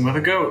dancing with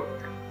a goat.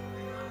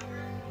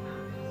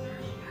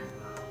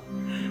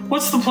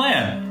 What's the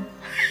plan?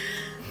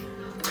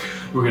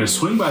 We're gonna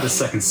swing by the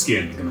second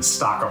skin, gonna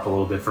stock up a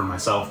little bit for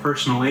myself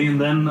personally, and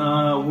then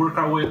work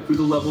our way up through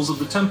the levels of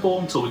the temple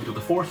until we get to the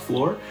 4th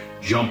floor,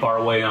 jump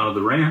our way onto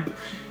the ramp,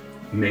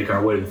 make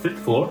our way to the 5th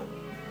floor,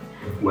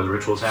 where the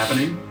ritual's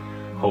happening,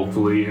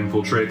 hopefully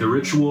infiltrate the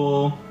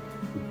ritual,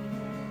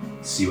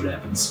 see what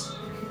happens.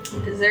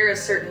 is there a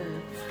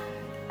certain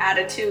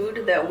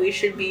attitude that we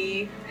should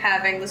be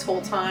having this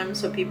whole time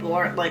so people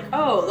aren't like,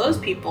 oh, those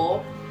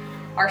people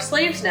are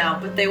slaves now,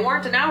 but they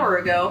weren't an hour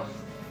ago?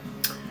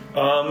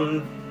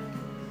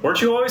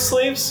 Weren't you always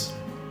slaves?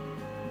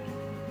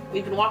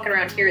 We've been walking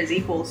around here as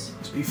equals.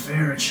 To be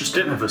fair, it's just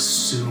kind of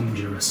assumed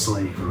you're a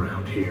slave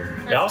around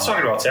here. Yeah, I was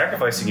talking about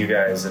sacrificing you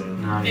guys,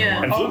 and Not Yeah.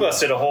 anymore. and Fluglass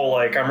did a whole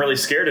like, I'm really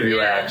scared of you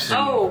Yeah. act. and-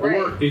 Oh, right.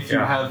 Or if you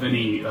Yeah. have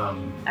any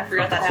I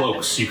forgot of the that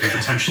cloaks, you can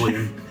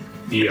potentially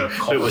be a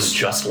cult. It was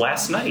just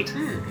last night.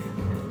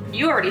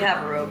 You already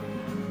have a robe.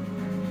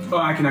 Oh,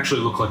 I can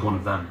actually look like one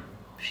of them.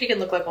 She can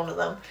look like one of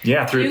them.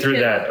 Yeah, through You can-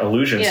 that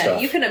illusion Yeah,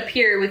 stuff. you can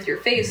appear with your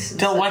face. and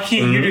Del, why such.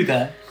 can't you do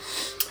that?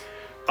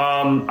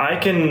 I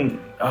can.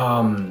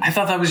 I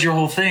thought that was your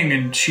whole thing,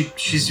 and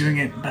she's doing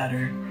it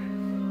better.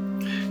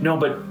 No,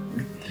 but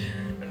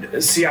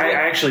see, I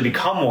actually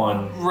become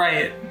one,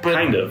 Right, but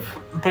kind of.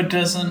 But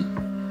doesn't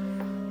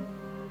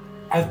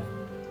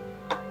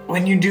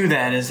when you do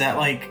that, is that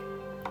like?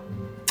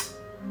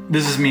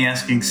 This is me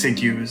asking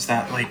Sigyu. Is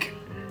that like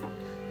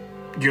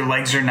your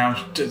legs are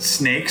now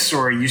snakes,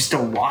 or are you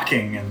still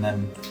walking and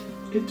then?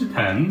 It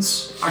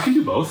depends. I can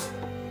do both.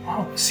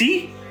 Oh,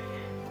 see?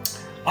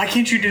 Why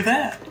can't you do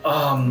that?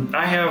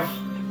 I have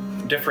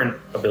different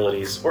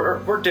abilities.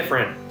 We're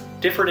different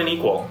and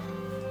equal.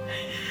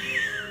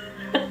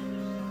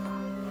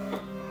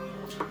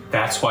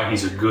 That's why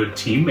he's a good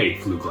teammate,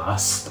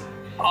 Fluglass.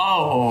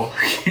 Oh,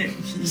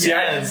 See,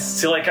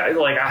 yes. like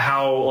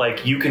how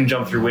like you can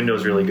jump through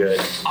windows really good.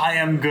 I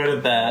am good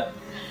at that.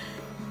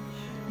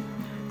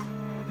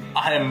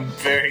 I am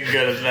very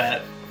good at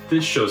that.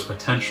 This shows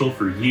potential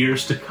for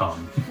years to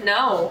come.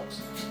 No,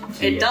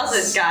 it Yes.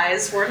 doesn't,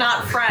 guys. We're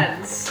not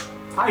friends.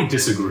 I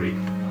disagree.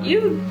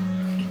 You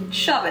can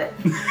shove it.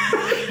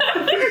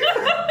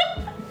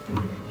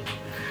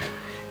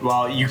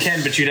 Well, you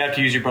can, but you'd have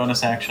to use your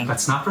bonus action.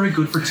 That's not very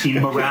good for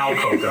team morale,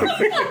 Coco.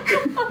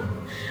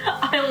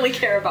 I only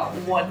care about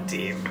one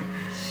team,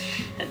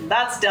 and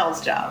that's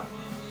Dell's job.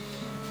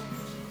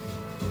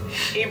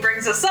 He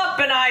brings us up,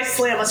 and I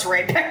slam us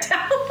right back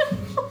down.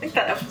 Like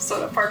that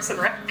episode of Parks and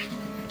Rec.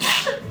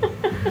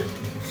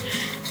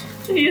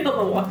 You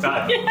know the one.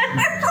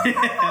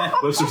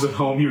 Listeners at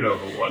home, you know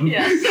the one.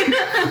 Yes.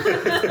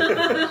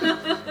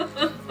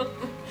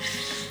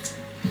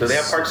 Do they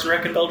have Parks and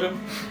Rec in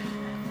Belgium?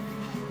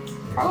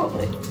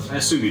 Probably. I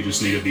assume you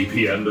just need a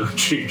VPN to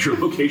change your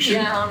location.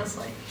 Yeah,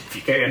 honestly. If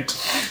you can't.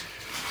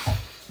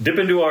 Dip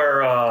into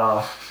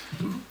our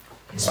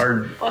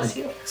Bless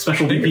you.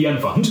 Special VPN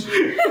fund.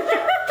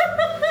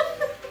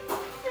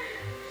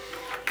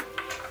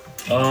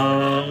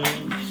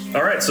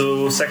 All right,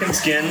 so second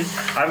skin.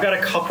 I've got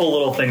a couple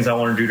little things I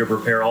want to do to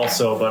prepare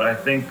also, but I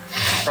think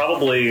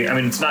probably, I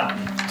mean, it's not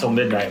till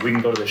midnight. We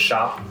can go to the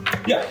shop.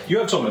 Yeah, you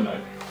have till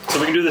midnight. So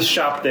we can do this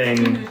shop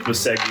thing with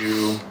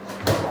Segu.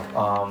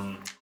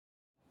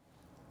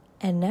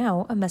 And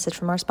now, a message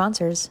from our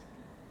sponsors.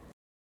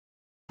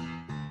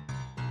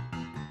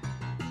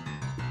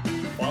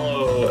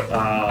 Follow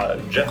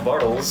Jeff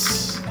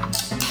Bartles.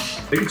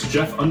 I think it's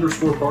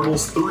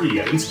Jeff_Bartles3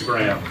 at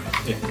Instagram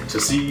to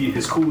see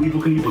his cool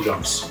Evil Knievel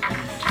jumps.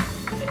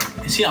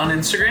 Is he on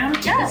Instagram?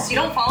 Yes, you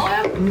don't follow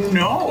him?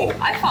 No.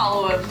 I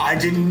follow him. I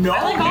didn't know.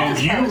 I like all And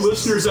his you posts.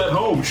 listeners at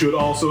home should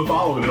also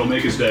follow him. It'll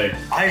make his day.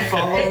 I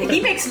follow. He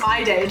makes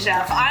my day,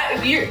 Jeff.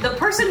 The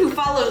person who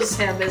follows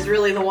him is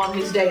really the one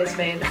whose day is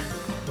made.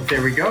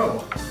 There we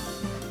go.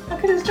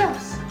 Look at his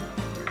jumps.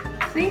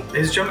 See?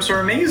 His jumps are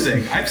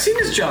amazing. I've seen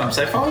his jumps.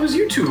 I follow his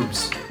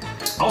YouTubes.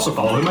 Also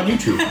follow him on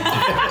YouTube.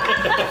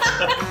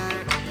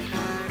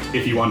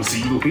 If you want to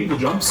see Evil Knievel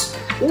jumps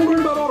or learn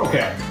about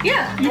AutoCAD.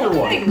 Yeah, Either all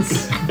one.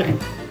 things.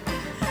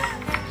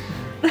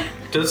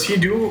 Does he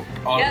do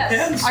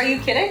Yes. AutoCADs Are you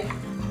kidding?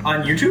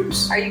 on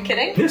YouTubes? Are you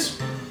kidding? Yes.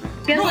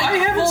 He has No, I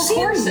haven't full seen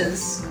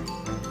courses.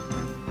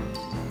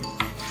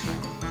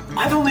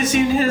 I've only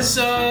seen his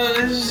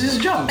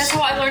jumps. That's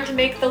how I learned to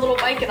make the little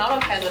bike in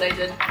AutoCAD that I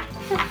did.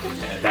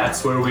 And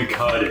that's where we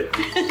cut it.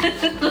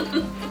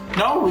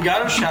 No, we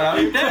gotta shout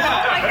out your Oh my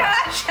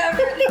dad. gosh,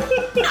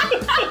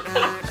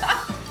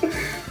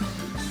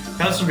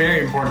 That's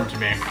very important to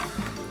me.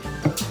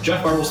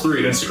 Jeff Bartles3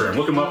 at Instagram.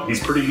 Look him up. He's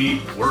pretty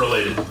neat. We're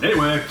related.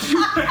 Anyway.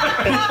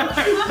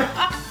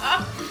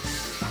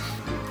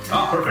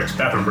 Ah, perfect.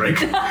 Bathroom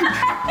break.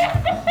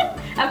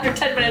 After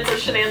 10 minutes of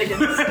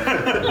shenanigans.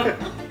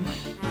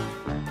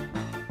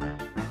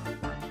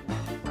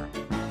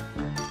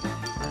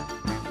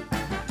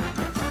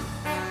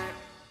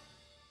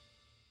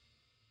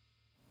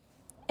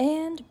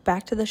 And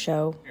back to the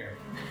show.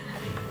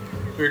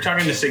 We were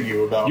talking to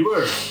Sigu about. You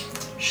were.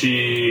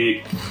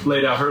 She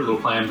laid out her little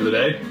plan for the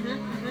day.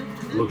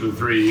 Looked at the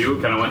three of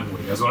you, kind of went, what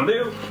do you guys want to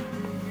do?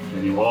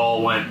 And you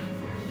all went,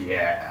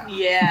 yeah.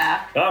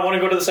 Yeah. I want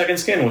to go to the second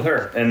skin with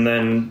her, and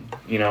then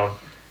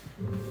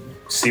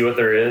see what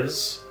there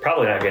is.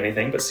 Probably not get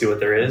anything, but see what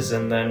there is,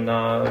 and then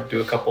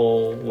do a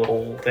couple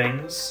little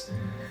things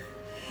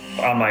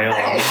on my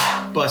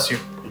own, Bless you.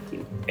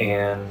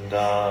 and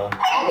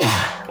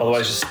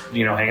otherwise just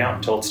hang out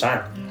until it's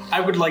time. I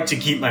would like to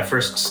keep my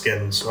first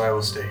skin, so I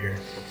will stay here.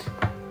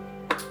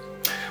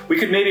 We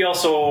could maybe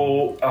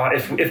also,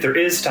 if there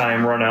is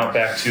time, run out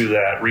back to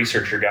that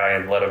researcher guy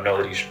and let him know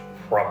that he should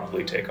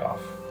probably take off.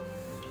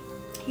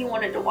 He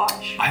wanted to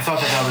watch. I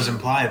thought that was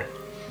implied.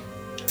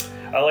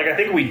 I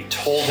think we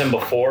told him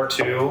before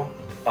too,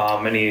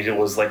 and he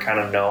was kind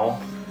of no.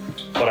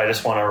 But I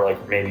just want to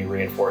maybe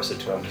reinforce it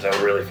to him because I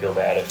would really feel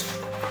bad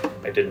if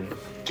I didn't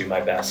do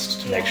my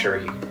best to make sure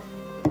he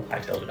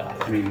hightailed it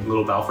out. I mean,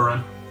 little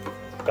Balforin?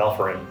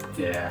 Belferin.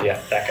 Yeah. Yeah,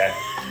 that guy.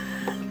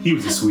 He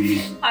was a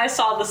sweetie. I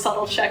saw the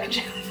subtle check,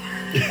 Jeff.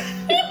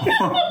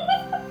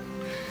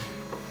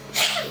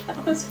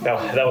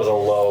 That was a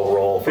low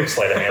roll for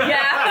sleight of hand. Yeah.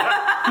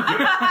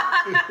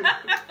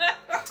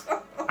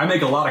 I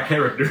make a lot of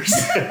characters.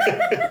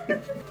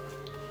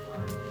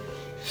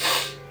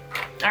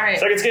 All right.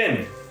 Second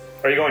skin.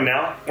 Are you going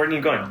now? Where are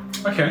you going?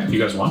 Okay, you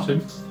guys want to.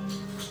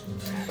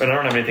 I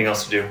don't have anything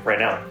else to do right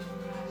now.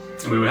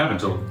 I mean, we have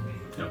until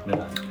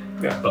midnight.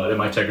 Yeah. But it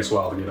might take us a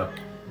while to get up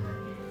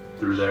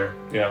through there.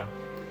 Yeah.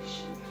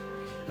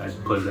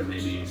 I'd put it at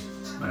maybe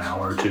an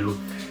hour or two.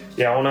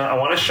 Yeah, I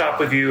wanna shop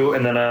with you,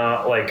 and then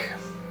not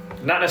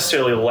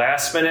necessarily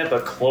last minute,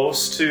 but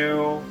close-ish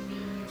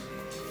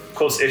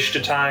to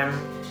time.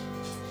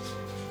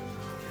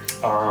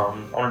 I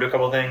want to do a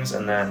couple of things,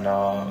 and then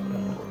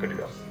we're good to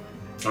go.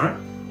 All right.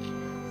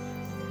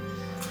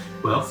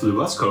 Well, through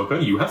Let's Coca,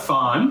 you have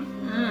fun.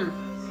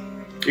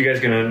 You guys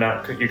gonna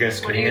not? You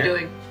guys What are can you hear?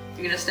 doing?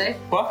 You gonna stay?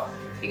 What?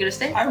 You gonna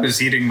stay? I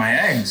was eating my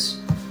eggs.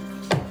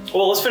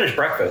 Well, let's finish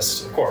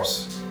breakfast, of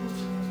course.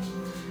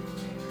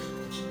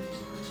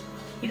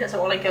 He doesn't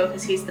want to go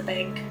because he's the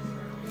bank.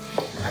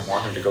 I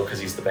want him to go because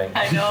he's the bank.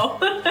 I know.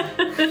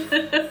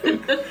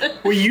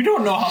 Well, you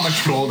don't know how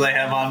much gold I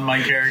have on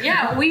my character.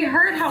 Yeah, we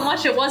heard how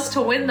much it was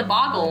to win the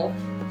boggle.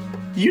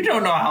 You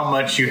don't know how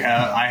much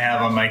I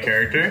have on my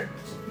character.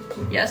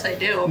 Yes, I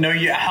do. No,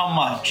 how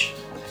much?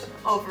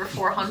 Over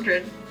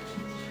 400.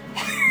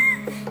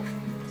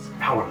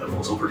 Power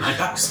levels over 9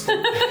 bucks. The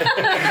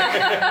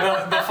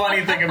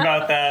funny thing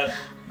about that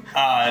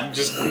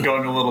Just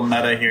going a little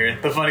meta here.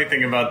 The funny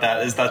thing about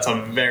that is that's a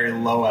very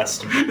low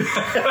estimate. Is it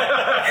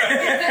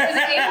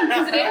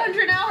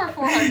 800 now or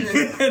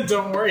 400?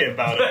 Don't worry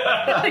about it.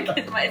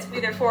 It's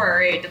either 4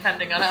 or 8,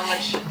 depending on how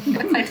much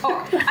I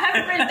talk. I have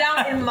it written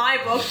down in my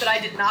book that I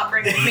did not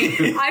bring with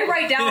me. I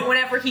write down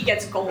whenever he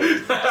gets gold,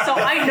 so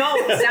I know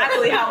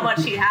exactly how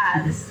much he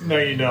has. No,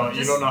 you don't.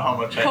 You don't know how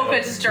much I Coca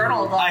have. just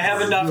journaled. I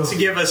have enough to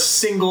give a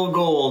single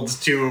gold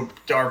to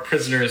our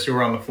prisoners who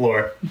were on the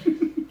floor.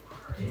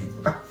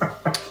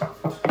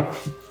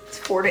 It's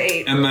 4 to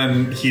 8. And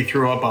then he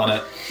threw up on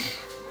it.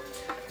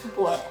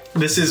 Blood.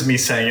 This is me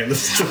saying it.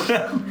 This is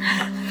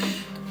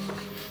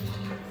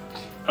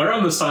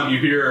Around this time, you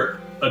hear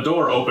a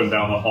door open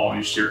down the hall, and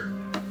you just hear,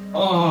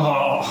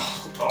 oh.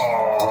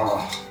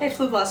 Hey,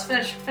 Fluglass,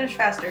 finish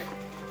faster.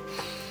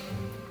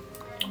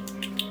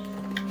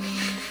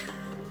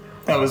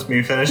 That was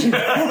me finishing.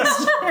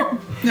 That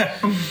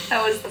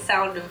was the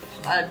sound of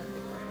a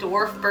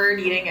dwarf bird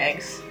eating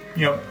eggs.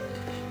 Yep.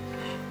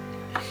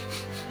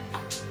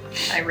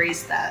 I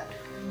raised that.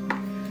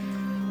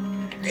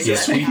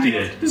 Yes, we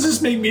did. Does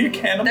this make me a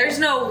cannibal? There's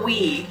no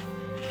we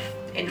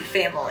in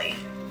family.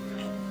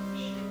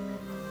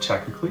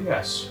 Technically,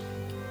 yes.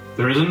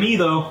 There is a me,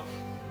 though.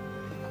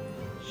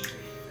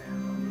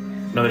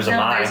 No, there's a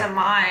my. There's a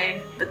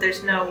my, but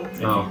there's no.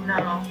 Oh.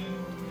 No.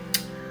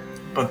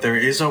 But there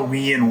is a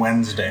we in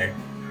Wednesday,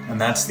 and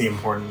that's the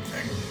important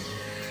thing.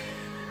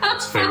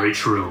 It's very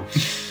true.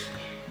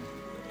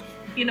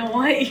 You know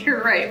what?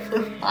 You're right,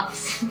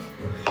 Fluglass.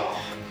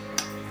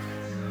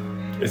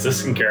 Is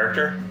this in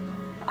character?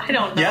 I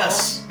don't know.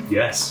 Yes.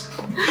 Yes.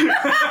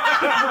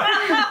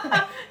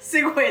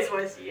 Sigway's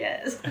voice,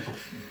 yes.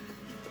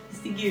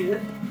 Sigu.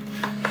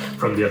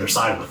 From the other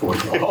side of the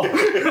fourth wall.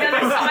 The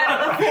other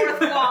side of the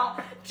fourth wall.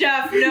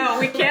 Jeff, no,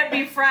 we can't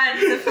be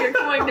friends if you're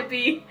going to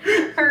be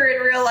her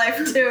in real life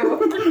too.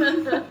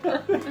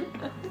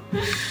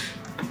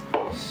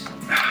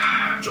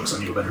 Joke's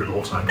on you, I've been here the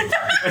whole time.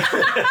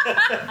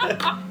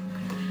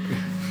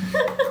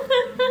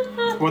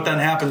 What then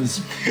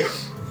happens,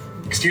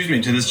 excuse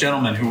me, to this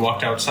gentleman who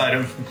walked outside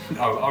of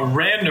a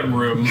random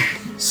room,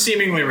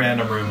 seemingly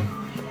random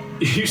room?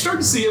 You start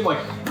to see him, like,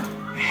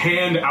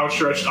 hand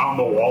outstretched on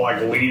the wall,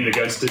 like, leaning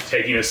against it,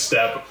 taking a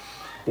step,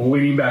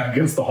 leaning back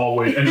against the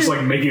hallway, and just,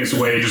 like, making his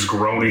way, just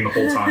groaning the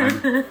whole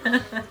time.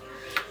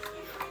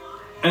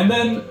 And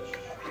then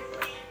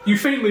you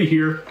faintly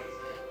hear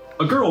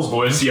a girl's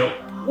voice yell,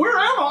 "Where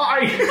am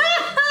I?"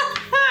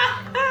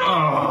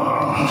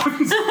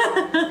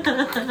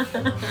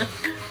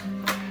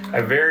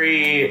 I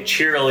very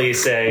cheerily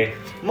say,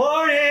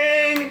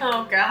 "Morning!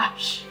 Oh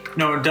gosh.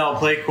 No, Del,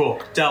 play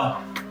cool.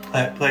 Del,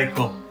 play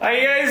cool. How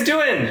you guys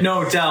doing?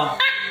 No, Del.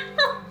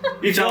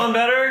 You feeling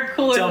better?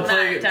 Cooler Don't than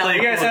play- that, Del. play-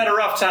 You guys had a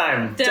rough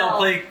time. Del,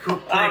 play cool.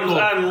 Play cool.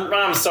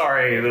 I'm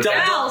sorry.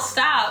 Del,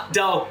 stop.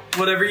 Del,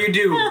 whatever you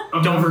do,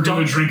 I'm never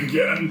gonna drink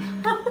again.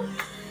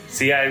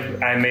 See,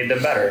 I made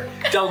them better.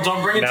 Del,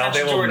 don't bring Now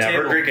they attention to will our never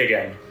table. drink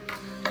again.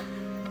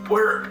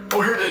 Where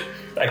did...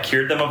 I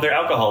cured them of their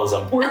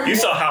alcoholism. You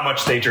saw how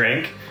much they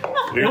drank.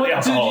 They're the What did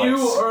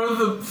alcoholics. you or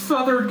the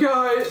feathered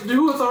guy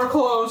do with our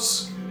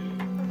clothes?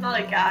 I'm not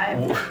a guy,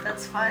 but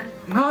that's fine.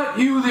 Not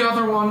you, the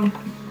other one.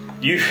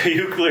 You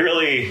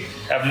clearly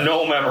have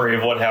no memory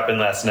of what happened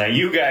last night.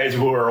 You guys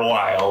were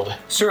wild.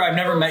 Sir, I've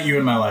never met you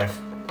in my life.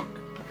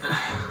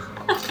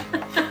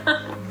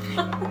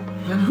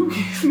 Then who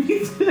gave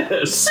me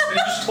this? And he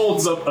just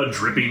holds up a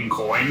dripping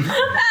coin.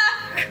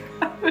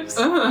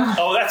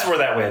 Oh, that's where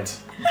that went.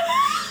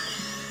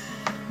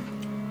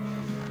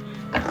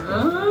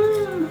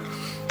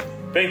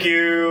 Thank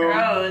you.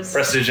 Gross.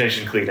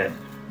 Prestidigitation cleated.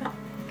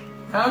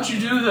 How'd you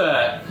do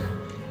that?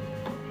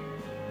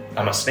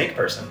 I'm a snake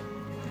person.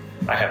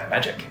 I have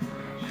magic.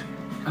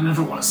 I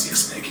never want to see a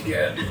snake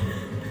again.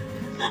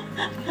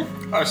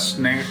 A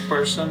snake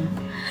person?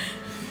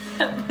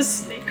 A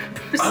snake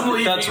person. I'm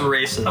leaving. That's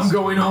racist. I'm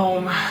going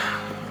home.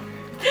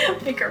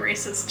 Make a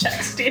racist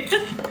check,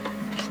 Steven.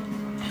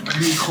 I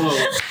need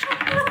clothes.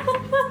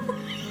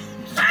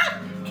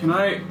 Can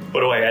I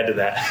What do I add to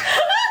that?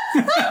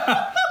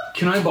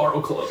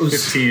 borrow clothes?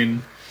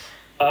 15.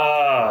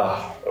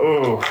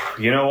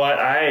 You know what?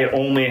 I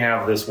only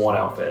have this one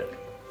outfit.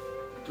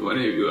 Do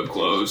any of you have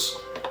clothes?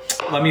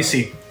 Let me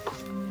see.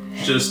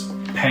 Just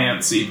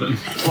pants, even.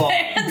 Well,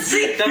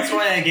 Fancy. that's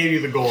why I gave you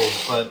the gold,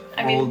 but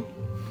I mean-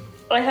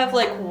 I have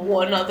like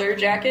one other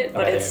jacket,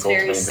 but Okay, it's gold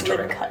very plain slim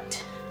inventory.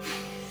 cut.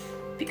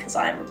 Because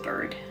I'm a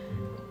bird.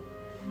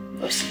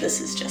 Most of this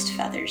is just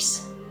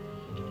feathers.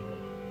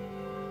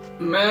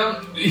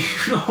 Ma'am, you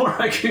know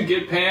where I can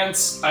get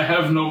pants? I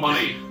have no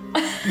money.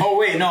 oh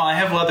wait, no, I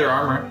have leather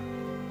armor.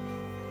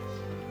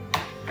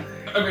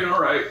 I mean,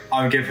 alright.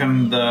 I'll give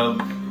him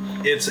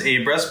it's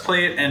a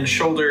breastplate and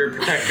shoulder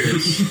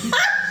protectors.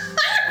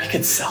 We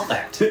could sell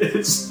that.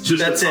 It's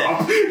just That's a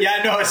top. it.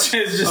 Yeah, no, it's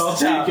just I'll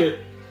the top. take it.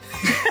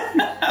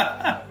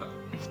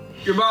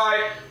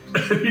 Goodbye.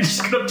 He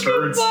just kind of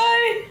turns.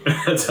 Bye!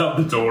 Heads out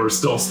the door,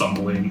 still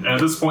stumbling. And at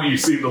this point, you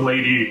see the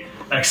lady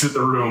exit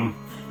the room.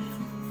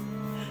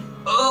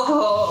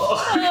 Oh.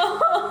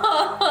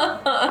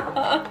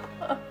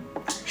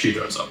 She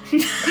throws up.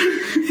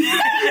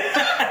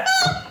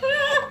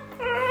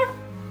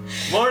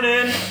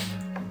 Morning.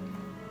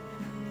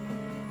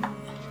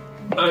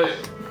 I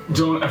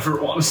don't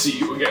ever want to see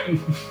you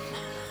again.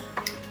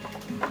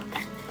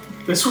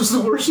 This was the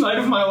worst night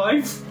of my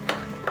life.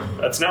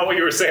 That's not what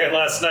you were saying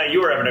last night.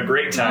 You were having a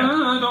great time.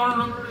 I don't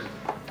remember it.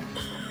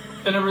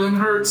 And everything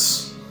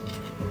hurts.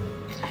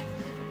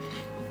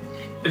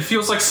 It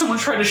feels like someone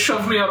tried to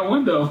shove me out a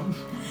window.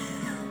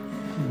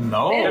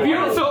 No. Have you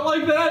ever felt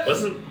like that?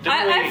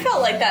 I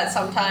felt like that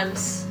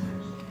sometimes.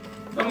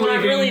 I'm When I'm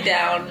leaving. really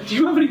down. Do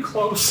you have any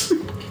clothes?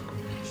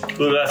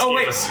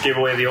 Ludas gave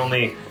away the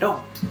only...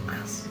 No.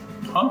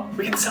 Huh?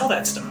 We can sell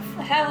that stuff.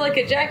 I have like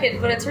a jacket,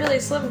 but it's really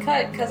slim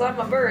cut because I'm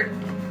a bird.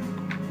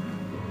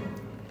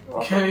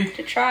 Welcome Okay.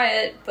 to try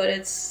it, but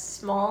it's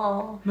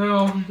small.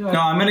 No. No,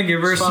 I'm gonna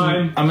give her It's some.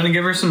 fine. I'm gonna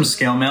give her some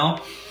scale mail.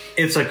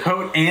 It's a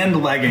coat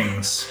and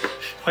leggings.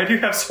 Why do you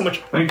have so much...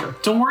 Thank you.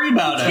 Don't worry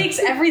about It it. takes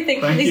everything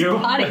from Thank these you.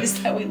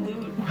 bodies that we loot.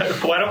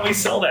 Why don't we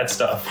sell that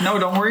stuff? No,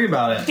 don't worry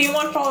about Do it. you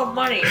want all the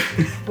money?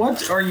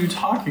 What are you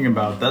talking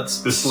about?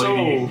 That's This so...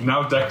 lady,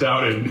 now decked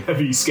out in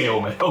heavy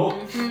scale mail.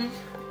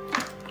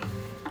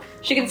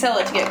 She can sell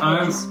it to get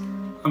clothes.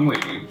 I'm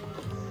leaving.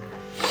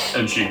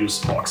 And she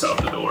just walks out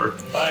the door.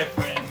 Bye,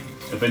 friend.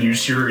 And then you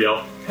just hear her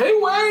yell, "Hey,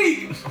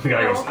 wait!" The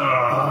guy goes,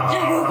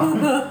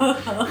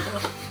 "Ah."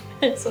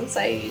 It's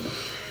insane.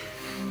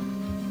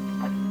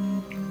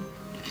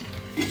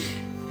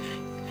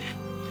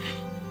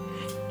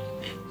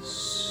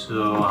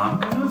 So I'm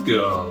gonna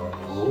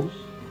go.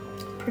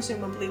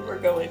 Presumably we're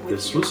going with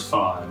This you. was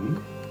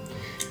fun.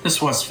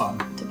 This was fun.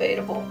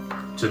 Debatable.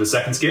 To the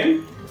second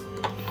skin.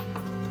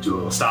 Do a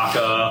little stock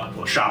up, a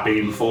little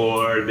shopping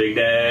before, big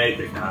day,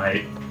 big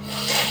night.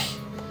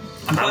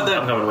 I'm glad I'm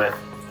that going with.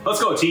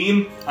 Let's go,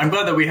 team.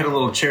 we had a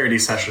little charity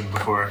session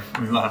before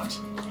we left.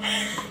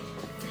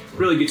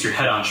 Really gets your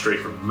head on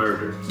straight from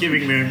murder.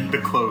 Giving me the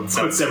clothes.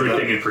 Puts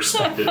everything in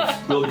perspective.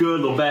 Little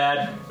good, little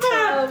bad.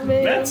 Oh,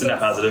 man. That's a net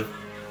positive.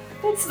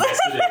 That's Yes,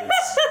 it is.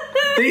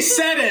 They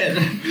said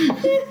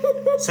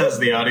it! Says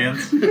the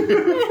audience.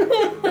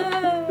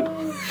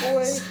 Oh,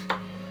 boy.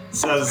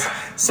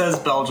 Says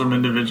Belgium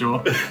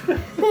individual.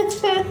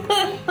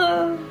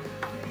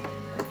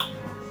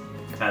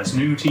 As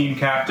new team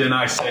captain,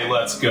 I say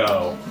let's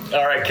go.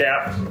 All right,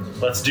 Cap.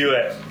 Let's do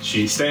it.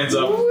 She stands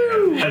up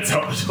and heads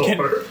out the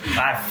door.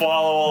 I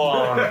follow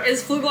along.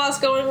 Is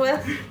Fluglass going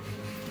with?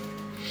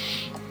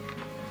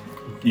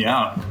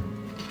 Yeah.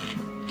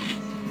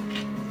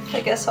 I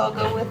guess I'll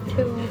go with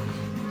too.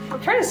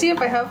 I'm trying to see if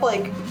I have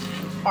like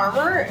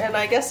armor, and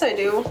I guess I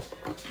do.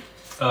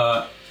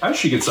 As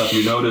she gets up,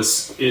 you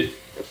notice it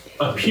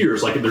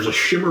appears like there's a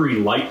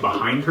shimmering light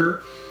behind her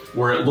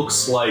where it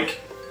looks like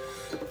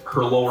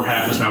her lower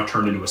half is now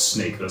turned into a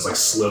snake that's like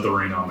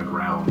slithering on the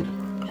ground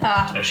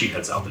Ah, as she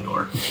heads out the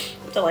door.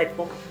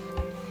 delightful.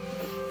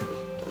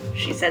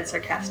 She said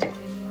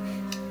sarcastically.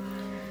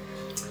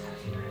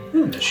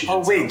 As she Oh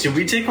heads wait, out. did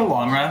we take a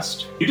long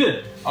rest? You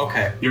did.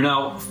 Okay. You're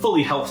now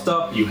fully healthed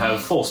up. You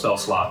have full spell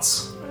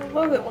slots. I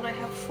love it when I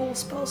have full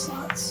spell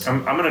slots.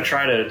 I'm gonna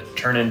try to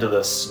turn into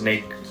the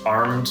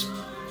snake-armed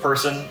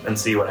person and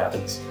see what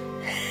happens.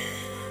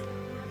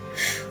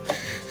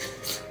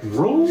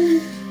 Roll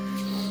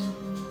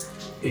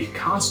a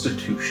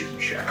Constitution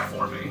check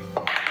for me.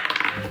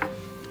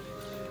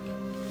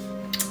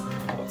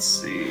 Let's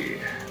see.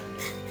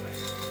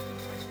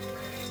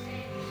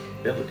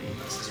 Abilities.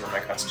 This is where my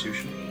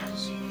Constitution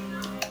is.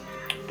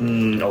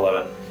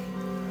 11.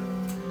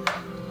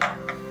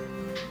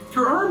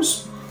 Your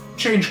arms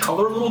change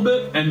color a little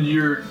bit, and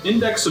your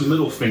index and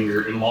middle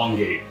finger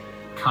elongate,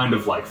 kind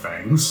of like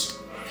fangs.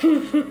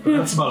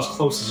 That's about as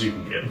close as you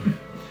can get.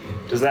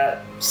 Does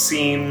that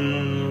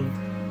seem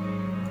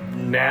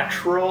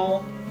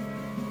natural?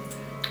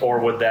 Or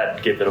would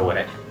that give it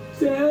away?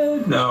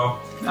 No.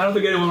 I don't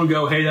think anyone would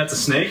go, "Hey, that's a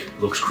snake.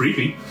 Looks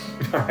creepy."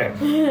 Alright.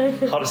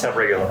 I'll just have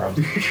regular arms.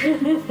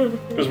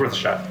 It was worth a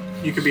shot.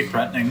 You could be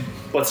threatening.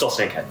 But still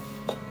snakehead.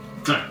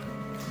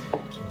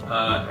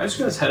 Alright. As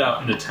you guys head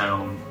out into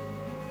town,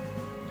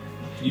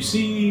 you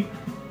see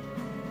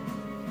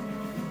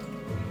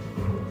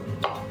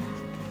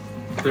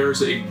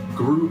there's a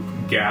group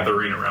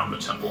gathering around the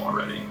temple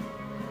already.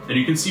 And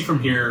you can see from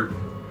here,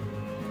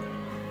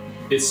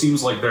 it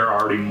seems like there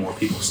are already more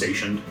people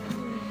stationed.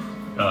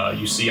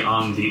 You see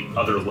on the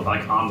other,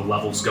 like on the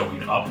levels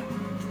going up,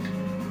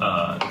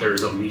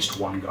 there's at least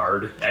one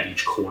guard at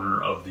each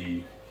corner of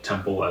the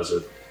temple as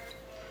it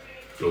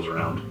goes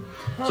around.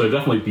 So they've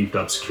definitely beefed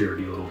up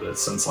security a little bit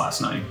since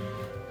last night.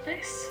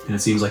 Nice. And it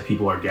seems like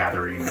people are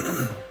gathering,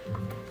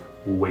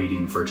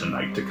 waiting for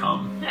tonight to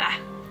come. Ah.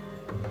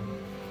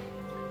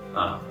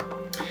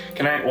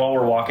 Can I, while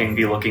we're walking,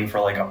 be looking for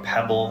like a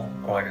pebble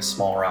or like a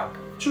small rock?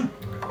 Sure.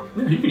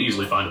 Yeah, you can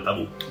easily find a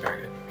pebble.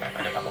 Very good. I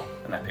find a pebble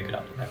and I pick it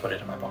up and I put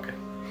it in my pocket.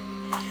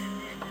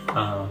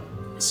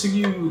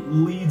 Sigu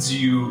leads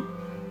you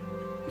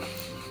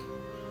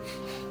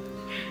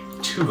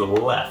to the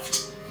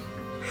left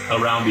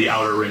around the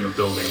outer ring of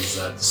buildings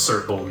that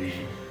circle the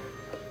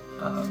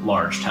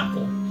large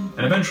temple. And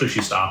And eventually she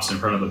stops in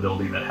front of a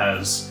building that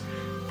has...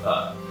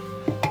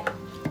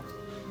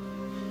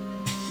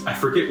 I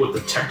forget what the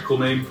technical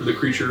name for the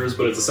creature is,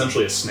 but it's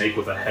essentially a snake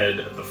with a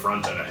head at the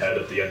front and a head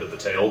at the end of the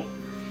tail.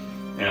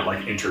 And it,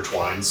 like,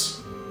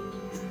 intertwines.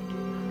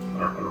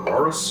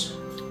 Ouroboros?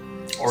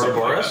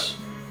 Ouroboros?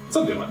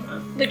 Something like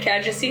that. The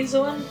Caducee's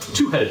the one?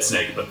 Two-headed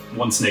snake, but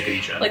one snake at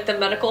each end. Like the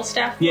medical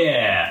staff?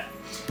 Yeah.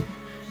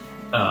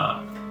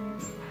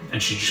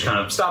 And she just kind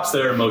of stops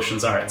there,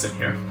 motions, all right, it's in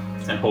here,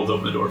 and holds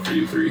open the door for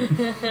you three.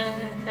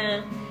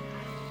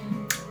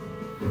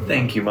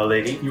 Thank you, my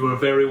lady. You are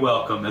very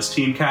welcome. As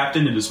team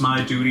captain, it is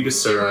my duty to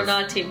serve. We're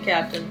not team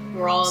captain.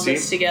 We're all in See?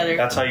 this together.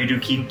 That's how you do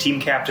team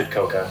captain,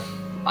 Coca.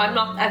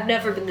 I've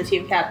never been the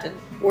team captain.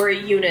 We're a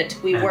unit.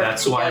 We And work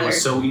that's together. why it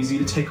was so easy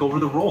to take over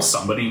the role.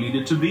 Somebody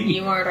needed to be.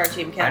 You aren't our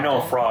team captain. I know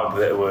a frog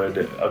that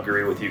would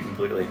agree with you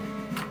completely.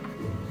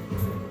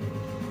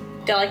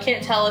 Del, I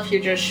can't tell if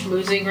you're just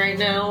schmoozing right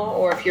now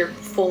or if you're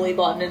fully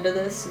bought into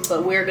this,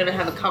 but we're gonna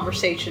have a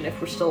conversation if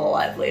we're still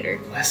alive later.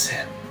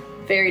 Listen.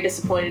 Very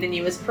disappointed in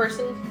you as a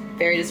person.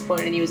 Very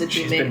disappointed in you as a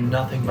She's teammate. been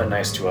nothing but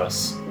nice to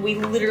us. We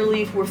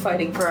literally were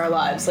fighting for our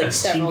lives like As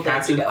several team days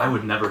captain, ago. I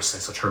would never say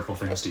such hurtful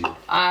things to you.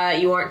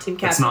 You aren't team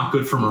captain. It's not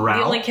good for morale.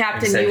 The only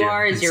captain Except you you.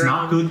 are is It's your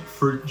not own. good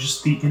for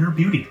just the inner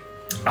beauty.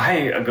 I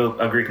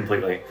agree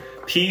completely.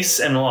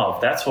 Peace and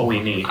love, that's what we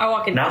need. I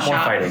walk into Not the more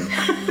shop.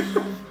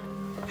 fighting.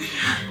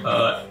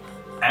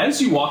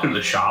 As you walk into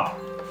the shop,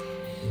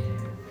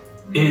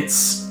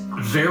 it's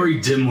very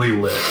dimly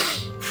lit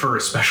for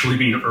especially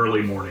being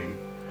early morning.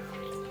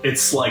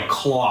 It's like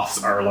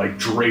cloths are like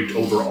draped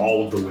over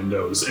all of the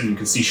windows and you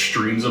can see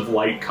streams of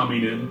light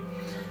coming in.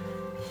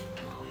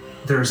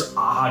 There's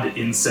odd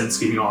incense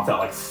giving off that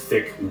like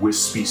thick,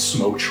 wispy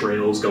smoke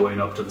trails going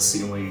up to the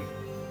ceiling.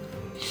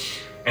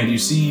 And you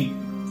see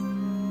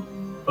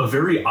a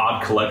very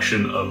odd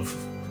collection of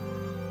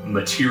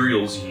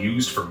materials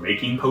used for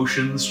making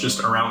potions just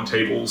around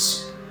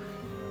tables.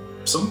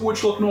 Some of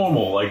which look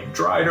normal, like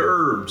dried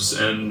herbs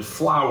and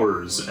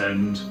flowers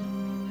and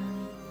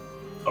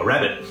a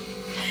rabbit.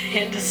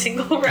 And a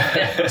single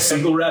rabbit. A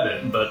single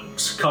rabbit, but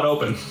cut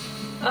open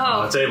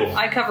on a table.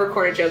 I cover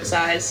Quarter Joke's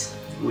eyes.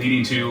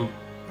 Leading to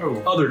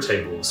other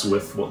tables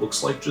with what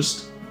looks like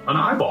just an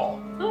eyeball.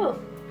 Oh.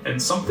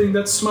 And something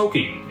that's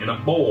smoking in a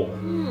bowl.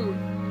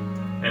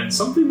 And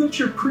something that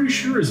you're pretty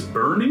sure is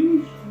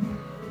burning,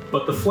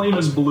 but the flame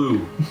is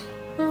blue.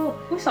 Oh,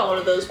 we saw one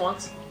of those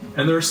once.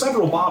 And there are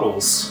several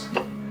bottles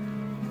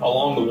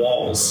along the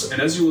walls.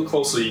 And as you look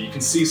closely, you can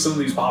see some of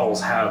these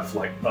bottles have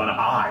like an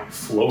eye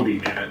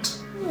floating in it.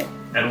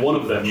 And one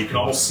of them, you can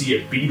almost see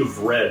a bead of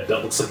red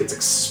that looks like it's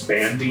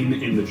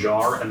expanding in the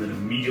jar, and then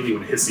immediately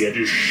when it hits the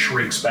edges,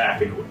 shrinks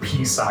back into a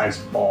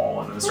pea-sized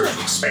ball, and then it starts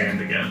to expand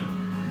again.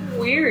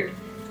 Weird.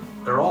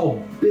 They're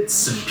all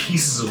bits and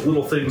pieces of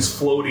little things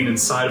floating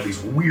inside of these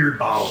weird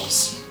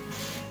bottles.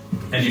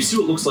 And you see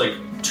what looks like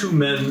two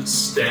men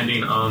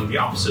standing on the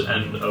opposite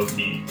end of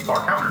the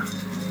bar counter.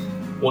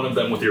 One of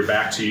them with your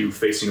back to you,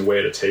 facing away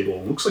at a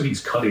table. Looks like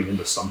he's cutting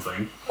into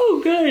something. Oh,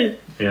 good.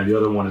 And the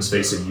other one is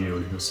facing you,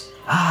 and he goes,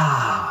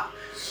 "Ah,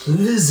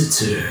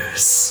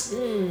 visitors.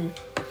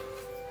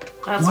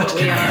 That's What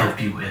we can I are.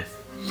 help you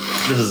with?"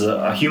 This is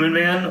a human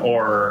man,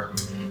 or...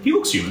 He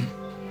looks human,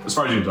 as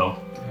far as you can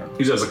tell.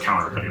 He just has a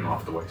counter cutting him off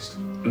at the waist.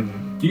 You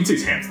can see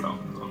his hands, though.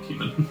 They look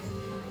human.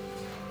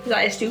 His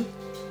eyes too.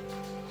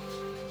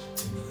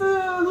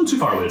 A little too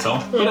far away to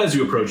tell, but as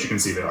you approach, you can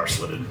see they are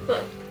slitted.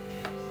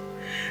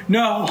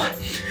 No!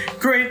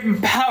 Great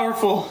and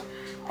powerful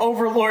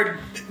Overlord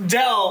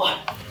Del!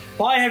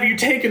 Why have you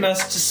taken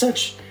us to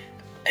such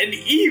an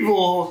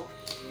evil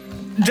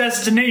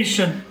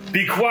destination?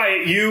 Be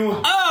quiet, you!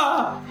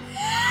 Ah!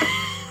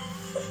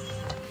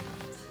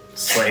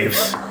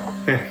 Slaves.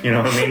 You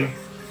know what I mean?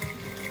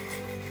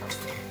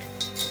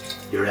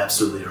 You're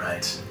absolutely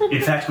right.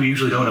 In fact, we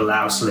usually don't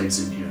allow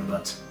slaves in here,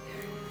 but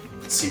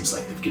it seems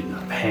like they've given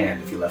up a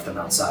hand if you left them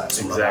outside,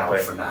 so we'll allow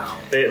it for now.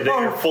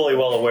 They're fully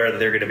well aware that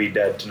they're going to be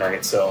dead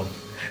tonight, so...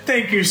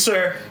 Thank you,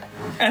 sir.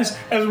 As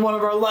one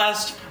of our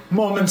last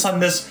moments on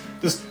this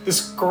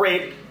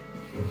great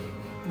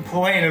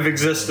plane of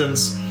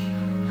existence,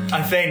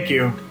 I thank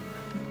you.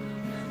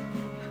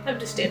 I'm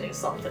just standing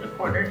slumped in a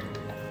corner.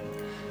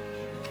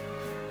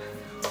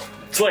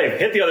 Slave,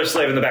 hit the other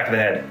slave in the back of the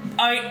head.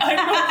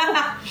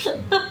 I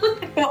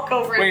Walk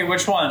over. Wait,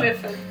 which one?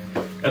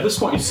 At this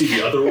point, you see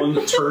the other one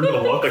turn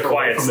to look The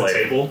quiet from the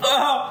slave.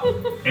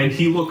 table, and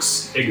he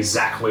looks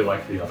exactly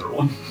like the other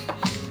one.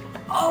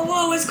 Oh,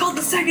 whoa, it's called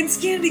the second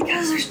skin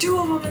because there's two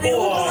of them and they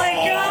look like,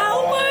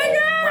 oh my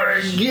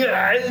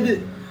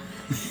god!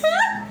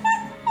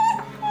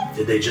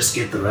 Did they just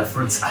get the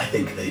reference? I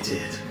think they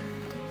did.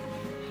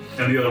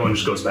 And the other one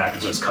just goes back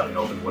and starts cutting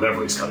open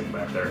whatever he's cutting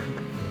back there.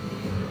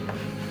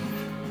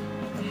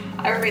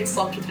 I remain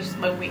slumped with just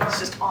my wings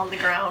just on the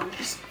ground,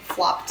 just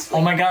flopped.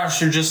 Oh my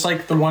gosh, you're just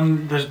like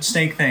the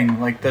snake thing,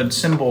 like the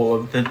symbol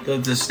of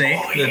the snake,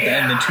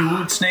 and the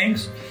two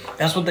snakes.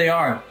 That's what they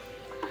are.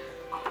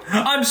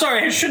 I'm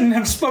sorry, I shouldn't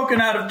have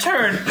spoken out of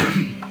turn.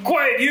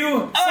 Quiet,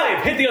 you!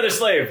 Slave, hit the other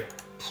slave!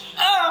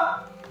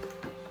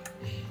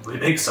 we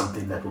make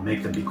something that will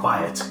make them be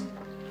quiet.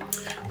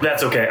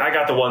 That's okay. I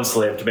got the one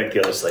slave to make the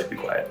other slave be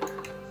quiet.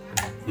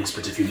 Yes,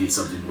 but if you need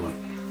something more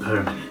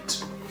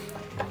permanent,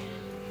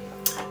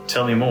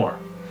 Tell me more.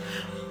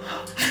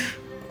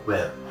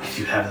 well, if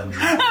you have them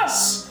drink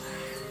this,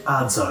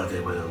 odds are they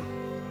will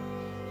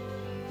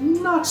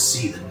not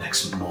see the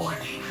next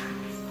morning.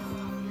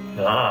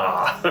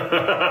 Ah.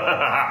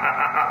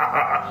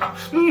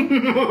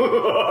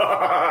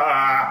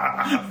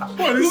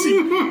 What is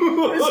he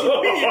mean?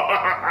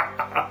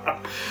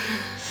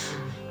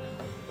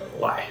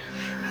 Why?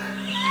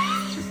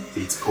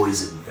 It's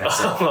poison. That's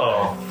it.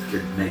 Oh.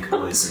 Can make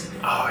poison.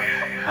 Oh,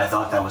 yeah. I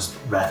thought that was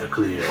rather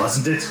clear,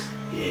 wasn't it?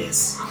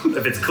 Yes.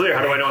 If it's clear,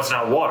 how do I know it's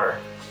not water?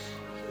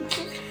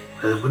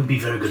 It wouldn't be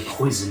very good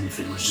poison if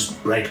it was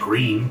just bright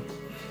green.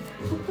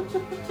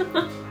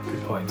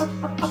 Good point.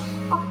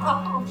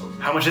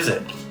 How much is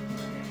it?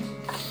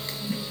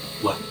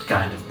 What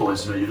kind of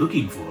poison are you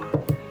looking for?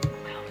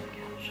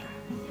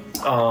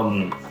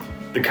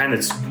 The kind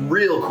that's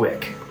real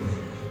quick.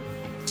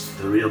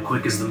 The real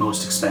quick is the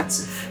most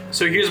expensive.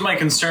 So here's my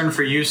concern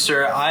for you,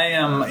 sir. I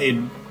am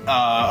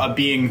a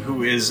being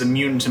who is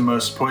immune to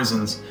most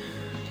poisons.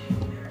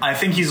 I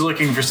think he's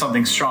looking for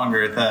something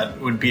stronger that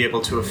would be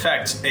able to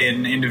affect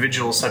an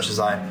individual such as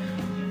I.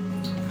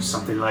 For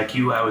something like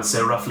you, I would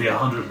say roughly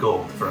 100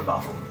 gold for a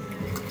bottle.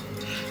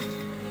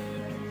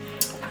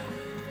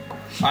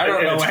 I don't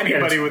And know it's-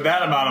 anybody with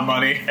that amount of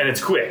money. And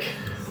it's quick.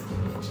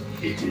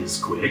 It is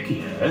quick,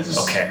 yes.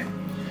 Okay.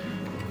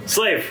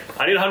 Slave,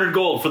 I need 100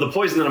 gold for the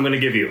poison that I'm going to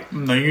give you.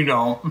 No, you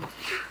don't.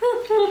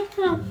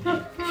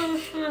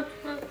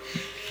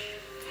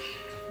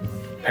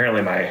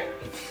 Apparently my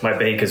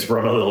bank has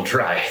run a little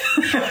dry.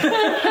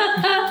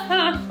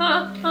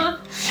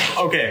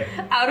 Okay.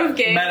 Out of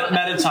game.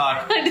 Meta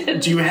talk.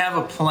 Do you have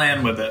a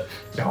plan with it?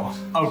 No.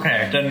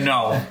 Okay, then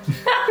no.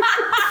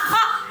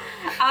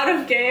 Out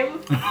of game.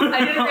 I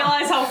didn't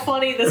realize how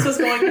funny this was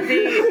going to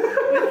be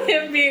with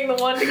him being the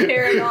one to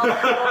carry all the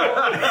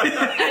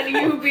gold and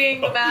you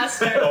being the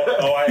master.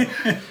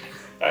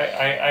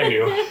 I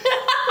knew.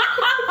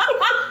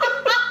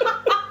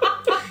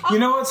 You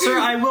know what, sir?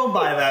 I will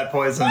buy that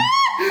poison.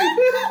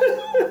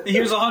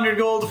 Here's 100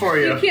 gold for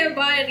You you. can't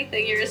buy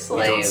anything, you're a We don't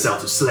slave. sell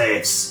to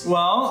slaves.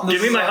 Well,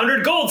 Give me my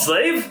 100 gold,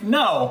 slave!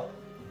 No.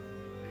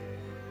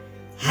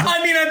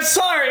 I mean, I'm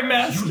sorry,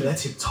 man. You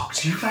let him talk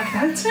to you like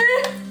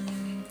that?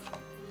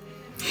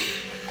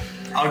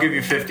 I'll give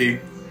you 50.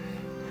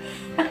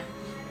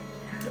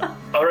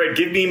 Alright,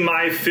 give me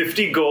my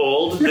 50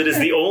 gold. That is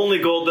the only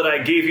gold that I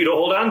gave you to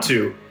hold on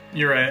to.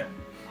 You're right.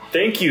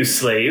 Thank you,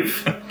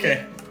 slave.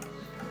 Okay.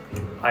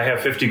 I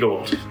have 50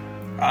 gold.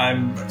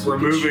 I'm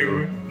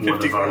removing One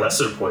 50 of our gold.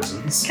 lesser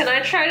poisons. Can I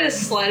try to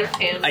sleight of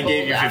hand? I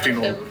gave you gold out 50 of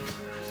gold. him?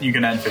 You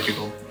can add 50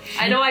 gold.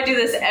 I know I do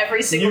this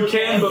every single You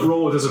can, day. but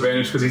roll with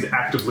disadvantage because he's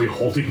actively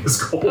holding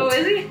his gold. Oh,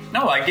 is he?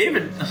 No, I gave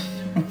it.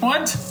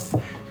 What?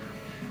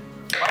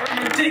 Why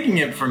are you taking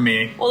it from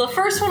me? Well, the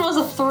first one was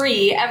a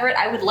 3. Everett,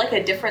 I would like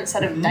a different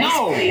set of dice,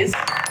 No. please.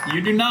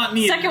 You do not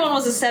need. Second one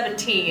was a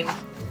 17.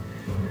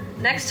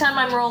 Next time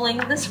I'm rolling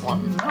this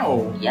one.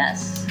 No.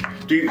 Yes.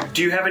 Do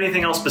you have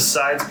anything else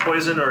besides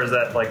poison, or is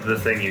that like the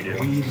thing you do?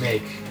 We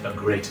make a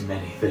great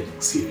many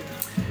things here.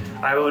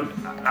 I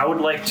would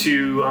like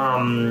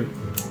to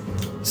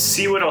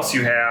see what else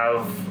you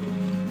have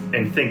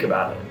and think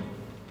about it.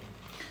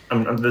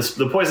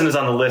 The poison is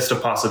on the list of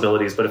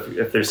possibilities, but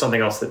if there's something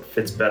else that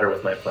fits better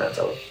with my plans,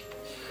 I would.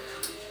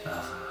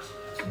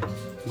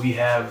 We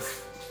have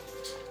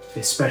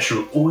a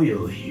special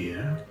oil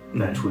here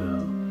that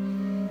will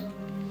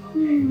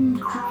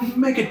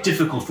make it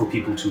difficult for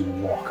people to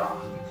walk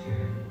on.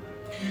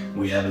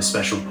 We have a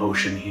special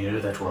potion here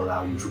that will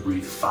allow you to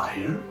breathe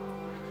fire.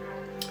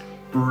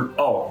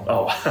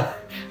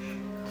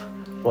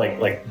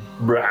 like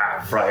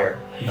fryer.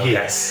 Okay.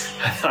 Yes.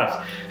 I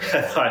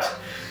thought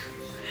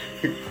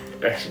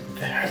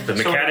the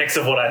mechanics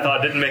of what I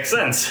thought didn't make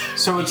sense.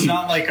 So it's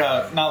not like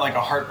a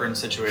heartburn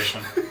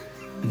situation.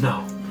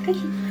 No.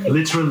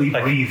 Literally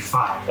breathe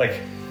fire.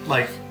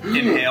 Like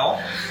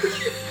Inhale.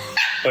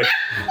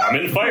 I'm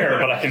in fire,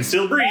 but I can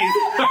still breathe.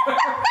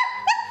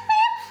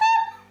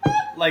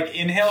 Like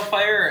inhale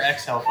fire or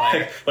exhale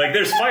fire? Like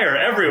there's fire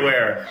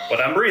everywhere, but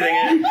I'm breathing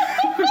it.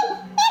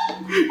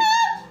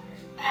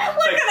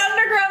 Like an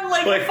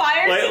underground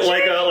fire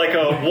like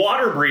a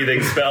water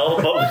breathing spell,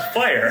 but with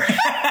fire.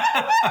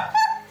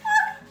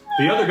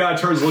 The other guy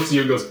turns, looks at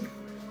you, and goes,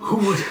 "Who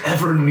would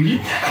ever need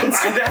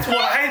that?" That's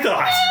what I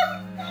thought.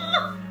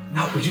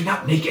 No, we do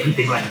not make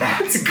anything like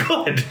that. It's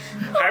good.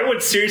 I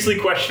would seriously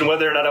question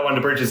whether or not I wanted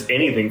to purchase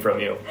anything from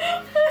you.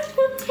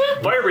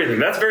 Fire breathing,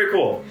 that's very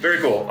cool. Very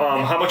cool.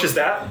 How much is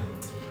that?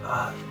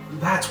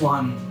 That's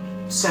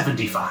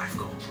 175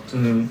 gold.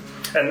 Mm-hmm.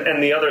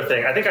 And the other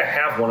thing, I think I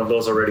have one of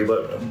those already,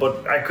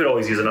 but I could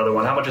always use another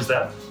one. How much is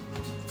that?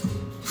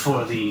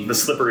 For the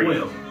slippery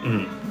oil,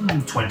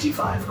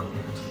 25 gold.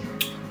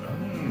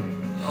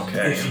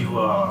 Okay. If you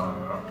are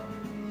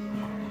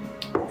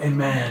a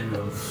man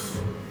of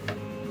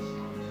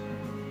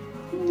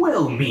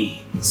well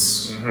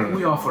means.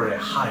 We offer a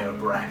higher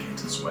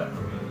bracket as well.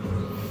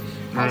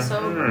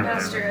 Also,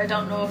 Master, I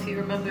don't know if you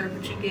remember,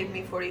 but you gave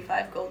me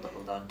 45 gold to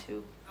hold on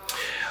to.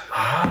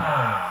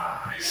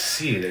 Ah, I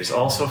see. There's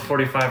also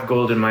 45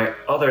 gold in my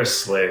other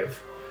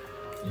slave.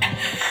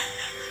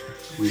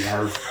 We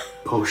have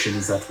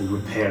potions that will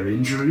repair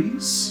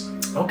injuries.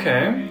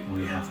 Okay.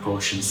 We have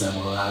potions that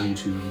will allow you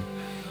to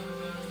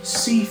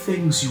see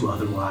things you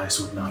otherwise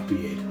would not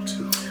be able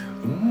to.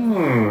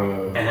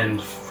 Ooh.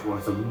 And for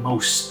the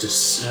most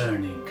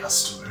discerning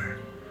customer,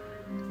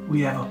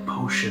 we have a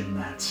potion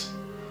that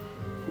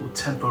will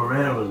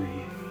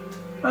temporarily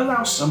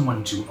allow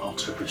someone to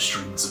alter the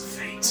strings of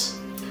fate.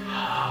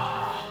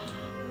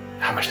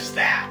 How much is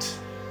that?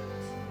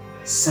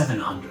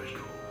 700 gold.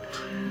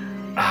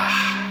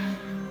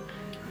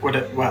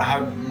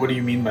 What do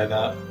you mean by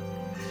that?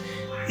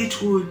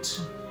 It would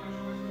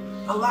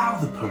allow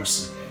the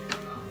person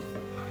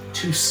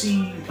to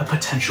see a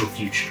potential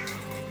future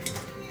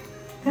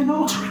and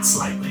alter it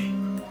slightly.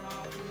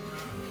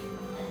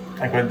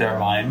 Like with their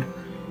mind?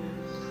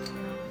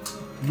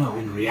 No,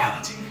 in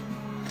reality.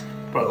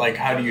 But like,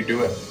 how do you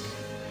do it?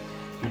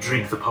 You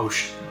drink the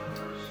potion.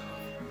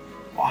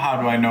 Well,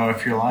 how do I know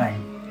if you're lying?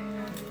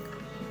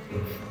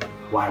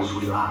 Why would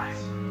we lie?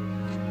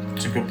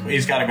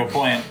 He's got a good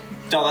point.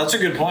 Del, that's a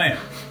good point.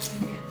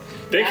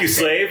 Thank you,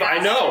 slave. I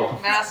know.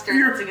 Master,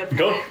 that's a good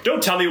point.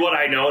 Don't tell me what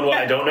I know and what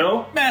I don't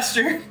know.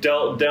 Master!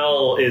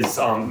 Del is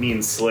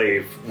means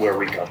slave where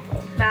we come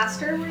from.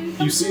 Master, where you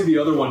You see the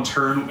other one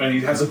turn, and he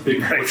has a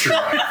big butcher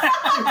knife.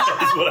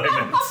 That's what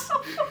I meant.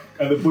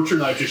 And the butcher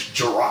knife just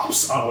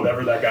drops on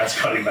whatever that guy's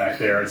cutting back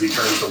there as he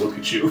turns to look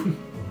at you.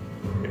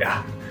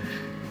 Yeah.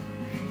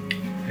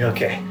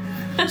 Okay.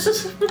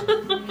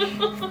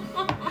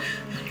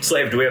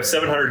 Slave, do we have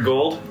 700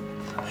 gold?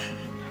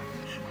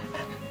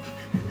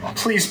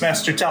 Please,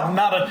 Master Del,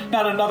 not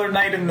another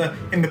night in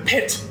the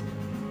pit.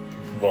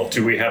 Well,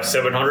 do we have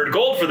 700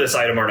 gold for this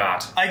item or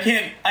not? I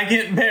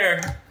can't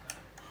bear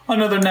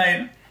another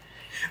night.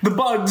 The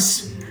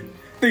bugs,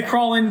 they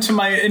crawl into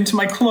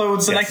my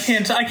clothes, and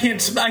Yes.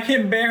 I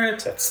can't bear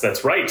it.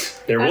 That's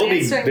right. There will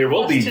be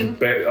Question.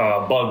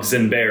 bugs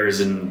and bears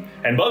and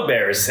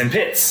bugbears and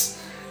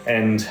pits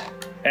and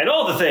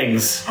all the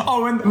things.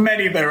 Oh, and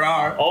many there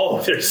are.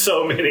 Oh, there's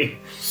so many.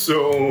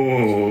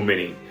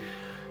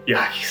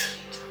 Yikes.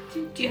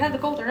 Do you have the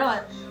gold or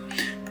not?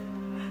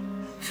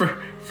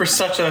 For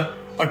such a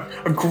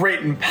great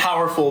and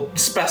powerful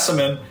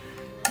specimen.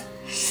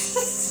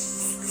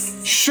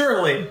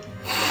 Surely.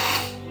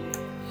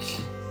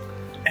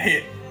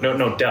 Hey,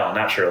 No, Del,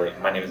 not Shirley.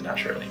 My name is not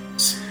Shirley.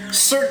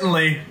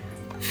 certainly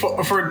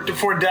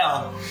for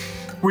Del,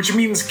 which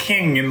means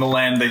king in the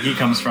land that he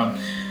comes from.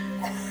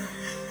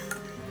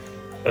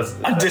 That's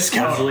A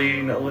discount.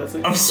 Leslie, no,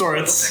 Leslie? Of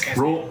sorts.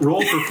 Roll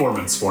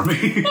performance for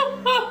me.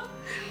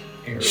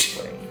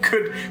 Airplane.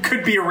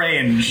 Could be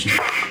arranged.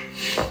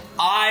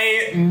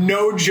 I,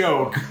 no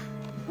joke,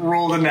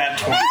 rolled a nat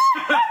 20.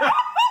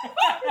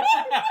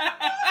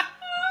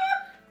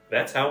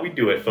 That's how we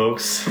do it,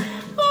 folks.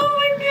 Oh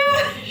my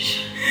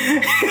gosh.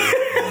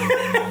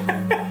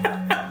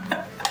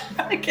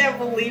 I can't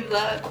believe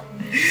that.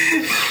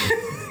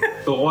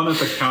 The one at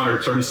the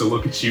counter turns to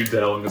look at you,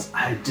 Del, and goes,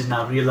 I did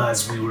not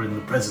realize we were in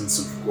the presence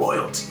of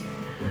royalty.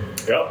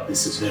 Yep.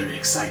 This is very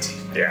exciting.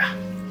 Yeah.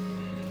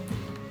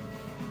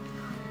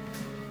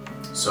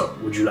 So,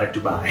 would you like to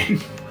buy?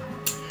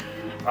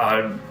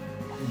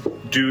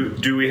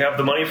 Do we have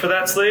the money for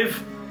that,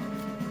 slave?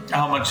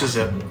 How much is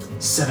it?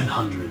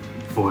 700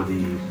 for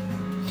the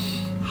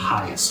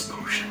highest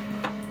potion.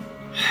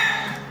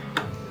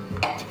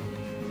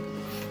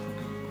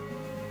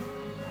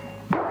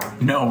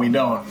 No, we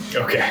don't.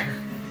 Okay.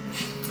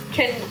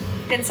 Can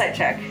insight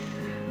check.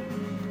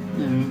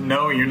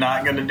 No, you're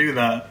not gonna do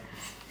that.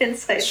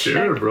 Insight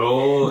Sure, check.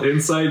 roll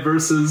insight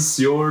versus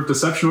your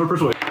deception or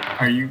persuasion.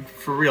 Are you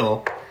for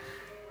real?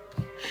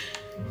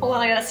 Hold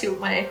on, I gotta see what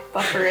my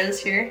buffer is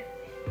here.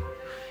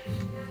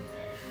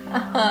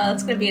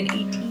 It's gonna be an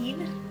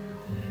 18.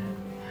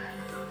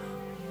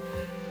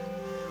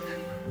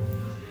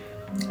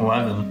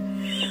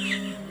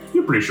 11.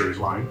 You're pretty sure he's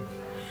lying.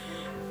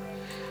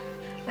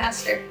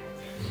 Master,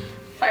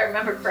 if I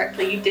remember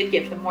correctly, you did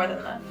give him more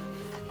than that.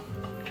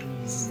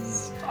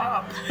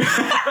 Stop.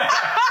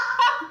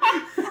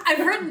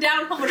 I've written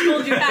down how much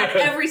gold you had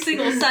every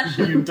single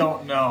session. You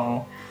don't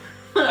know.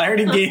 I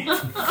already gave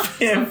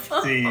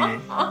 50.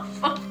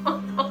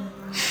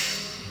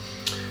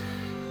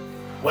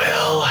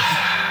 Well,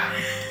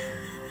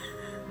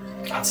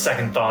 on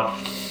second thought,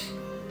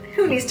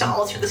 Who needs to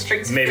alter the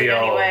strings of Maybe food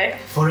I'll- anyway?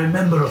 For a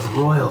member of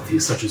royalty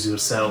such as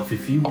yourself,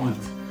 if you would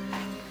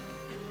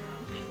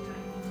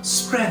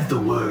spread the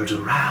word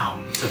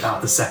around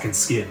about the second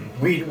skin.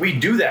 we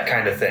do that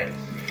kind of thing.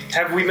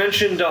 Have we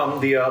mentioned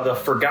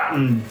the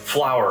forgotten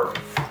flower,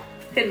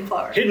 Hidden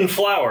flower. hidden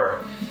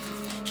flower,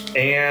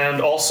 and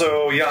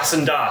also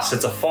Yasendas?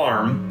 It's a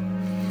farm.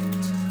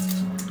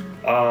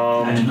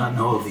 I do not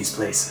know of these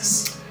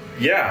places.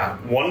 Yeah,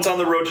 one's on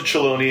the road to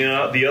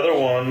Chelonia. The other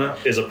one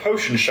is a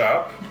potion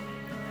shop.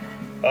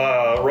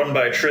 run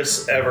by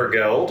Triss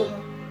Evergeld.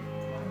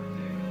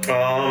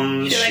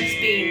 She likes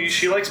beans.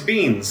 She likes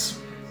beans.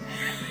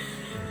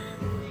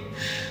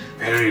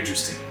 Very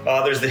interesting.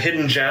 There's the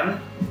Hidden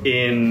Gem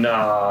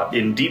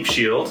in Deep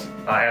Shield.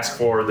 I asked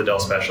for the Dell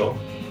Special.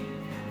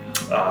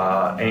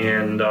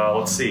 And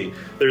let's see.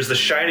 There's the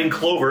Shining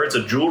Clover. It's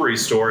a jewelry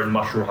store in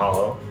Mushroom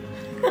Hollow.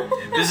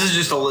 This is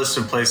just a list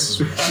of places.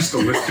 Just a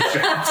list of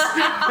shops.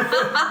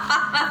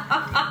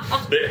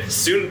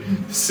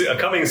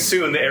 Coming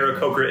soon, the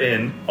Aarakocra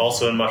Inn,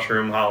 also in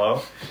Mushroom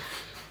Hollow.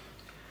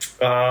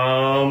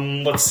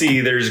 Let's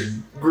see. There's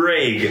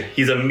Greg.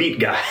 He's a meat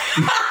guy.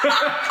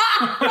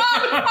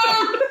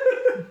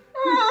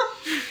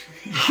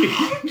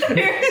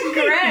 There's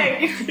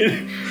Greg.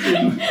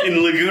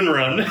 in Lagoon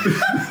Run. The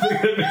thing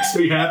that makes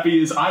me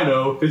happy is I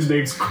know his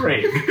name's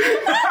Craig.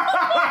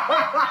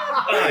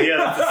 Yeah,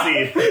 that's a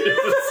C.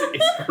 It's a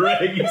C.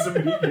 Craig, he's a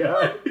meat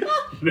guy.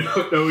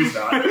 No, he's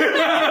not.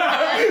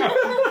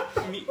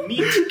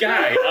 Meat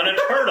guy on a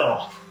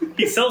turtle.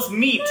 He sells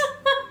meat.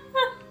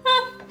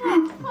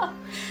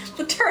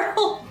 The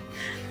turtle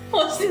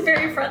wasn't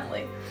very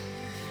friendly.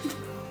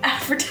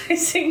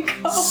 Advertising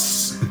go.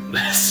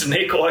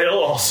 Snake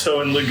oil,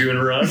 also in Lagoon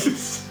Run.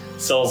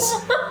 Sells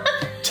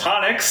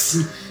tonics.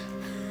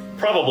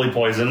 Probably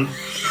poison.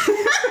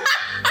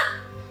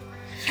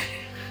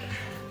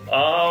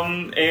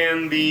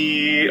 And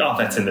the... Oh,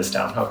 that's in this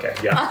town. Okay,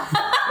 yeah.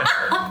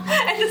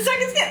 And the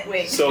second skin.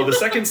 Wait. So the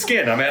second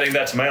skin, I'm adding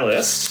that to my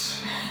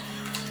list.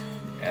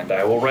 And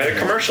I will write a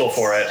commercial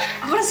for it.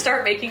 I'm gonna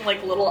start making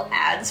like little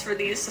ads for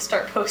these to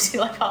start posting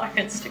like on our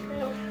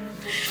Instagram.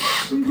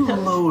 We will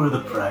lower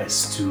the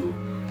price to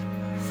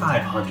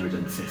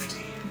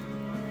 $550.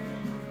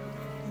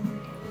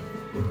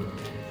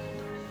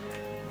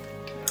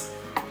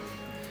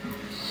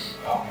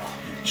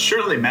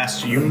 Surely,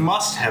 Master, you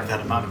must have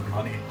that amount of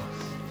money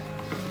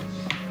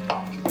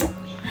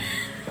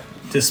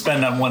to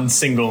spend on one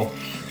single,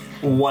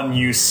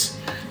 one-use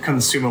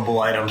consumable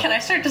item. Can I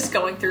start just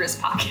going through his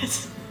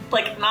pockets?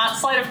 Like, not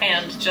sleight of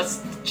hand,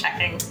 just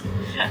checking.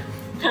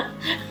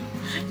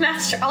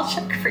 Master, I'll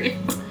check for you.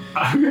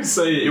 I'm going to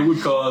say it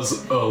would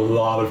cause a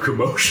lot of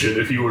commotion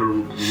if you were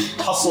to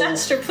hustle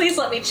Master, please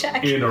let me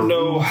check. in a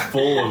room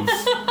full of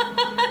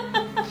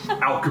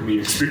alchemy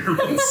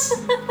experiments.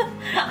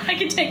 I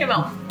can take him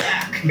out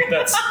back.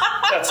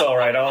 That's all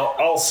right.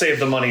 I'll save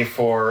the money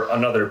for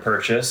another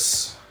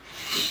purchase.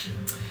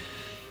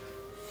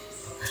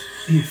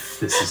 If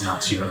this is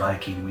not to your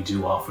liking, we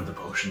do offer the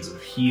potions of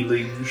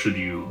healing should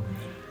you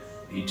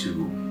need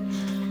to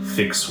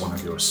fix one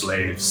of your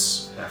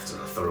slaves after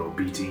a thorough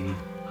beating.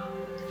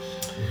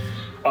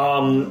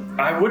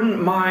 I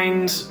wouldn't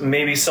mind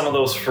maybe some of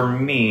those for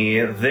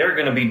me. They're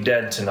gonna be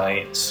dead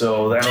tonight,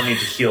 so I don't need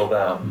to heal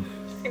them.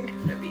 They're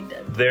gonna be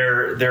dead.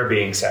 They're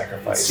being It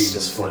sacrificed.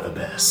 seems for the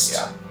best.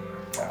 Yeah.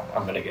 Well,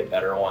 I'm gonna get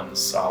better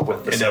ones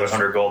with the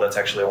 700 gold. That's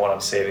actually what I'm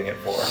saving it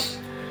for.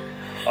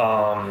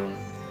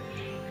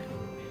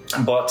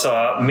 But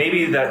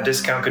maybe that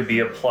discount could be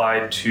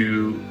applied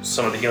to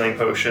some of the healing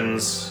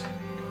potions.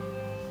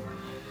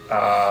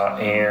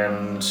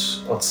 And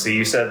let's see,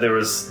 you said there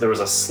was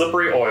a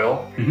slippery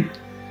oil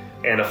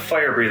and a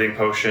fire breathing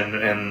potion.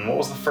 And what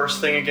was the first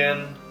thing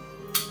again?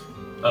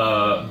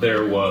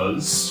 There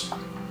was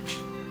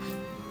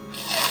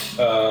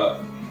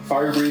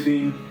fire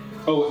breathing.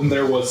 Oh, and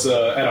there was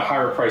at a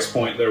higher price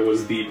point. There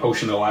was the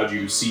potion that allowed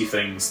you to see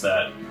things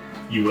that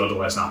you would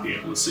otherwise not be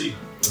able to see.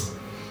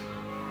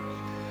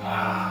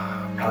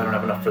 Probably don't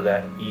have enough for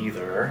that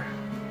either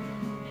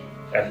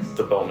at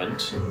the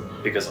moment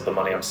because of the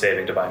money I'm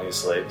saving to buy new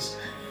slaves.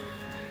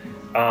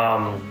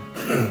 My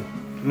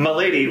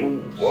lady,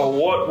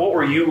 what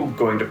were you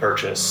going to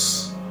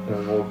purchase?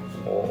 And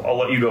I'll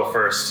let you go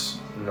first,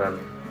 and then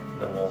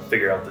we'll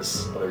figure out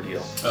this other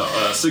deal.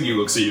 Siggy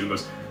looks at you and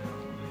goes,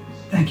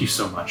 "Thank you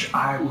so much.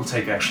 I will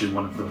take actually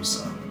one of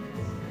those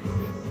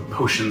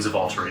potions of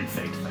altering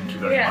fate. Thank you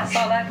very Yeah, I much.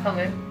 saw that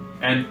coming.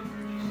 And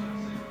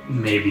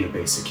maybe a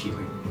basic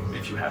healing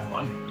if you have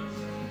one."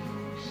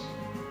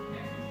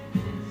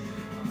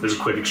 There's a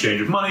quick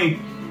exchange of money.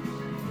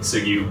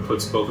 Siggy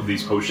puts both of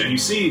these potions, and you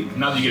see,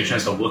 now that you get a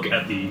chance to look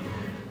at the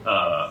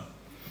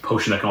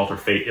potion that can alter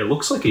fate, it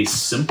looks like a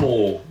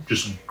simple,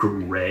 just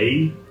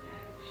gray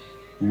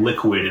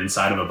liquid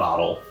inside of a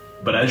bottle.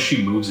 But as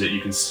she moves it,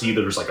 you can see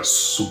that there's like a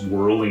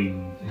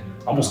swirling,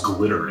 almost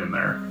glitter in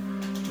there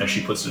as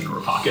she puts it into her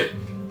pocket.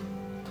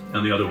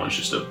 And the other one's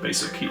just a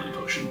basic healing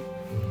potion.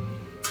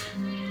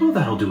 Well,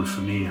 that'll do it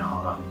for me.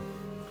 I'll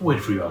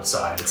wait for you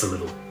outside. It's a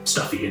little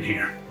stuffy in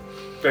here.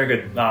 Very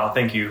good.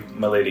 Thank you,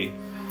 my lady.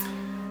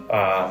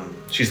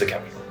 She's the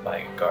captain of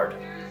my guard.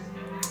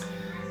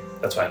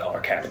 That's why I call her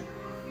Cap.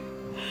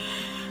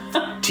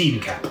 Team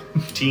Cap.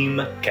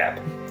 Team Cap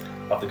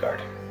of the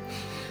guard.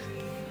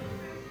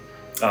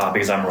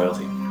 Because I'm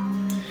royalty.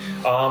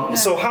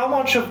 So how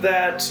much of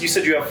that, you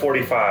said you have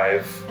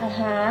 45.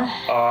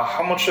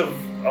 How much of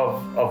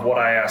what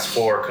I asked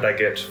for could I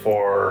get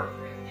for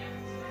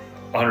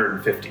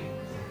 150?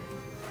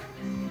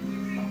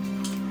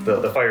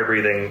 the fire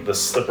breathing, the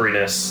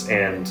slipperiness,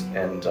 and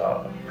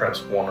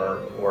perhaps one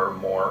or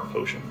more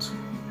potions.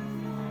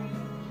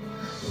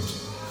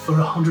 For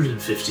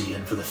 150,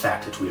 and for the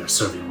fact that we are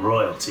serving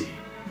royalty,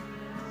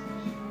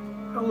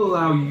 I will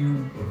allow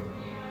you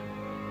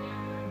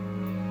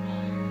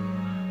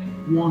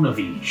one of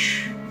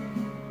each.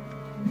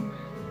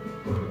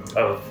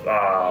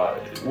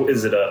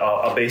 Is it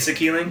a basic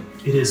healing?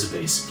 It is a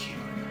basic healing.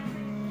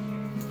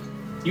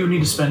 You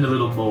need to spend a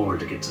little more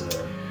to get to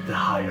the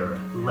higher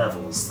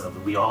levels that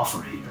we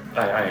offer here.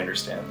 I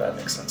understand. That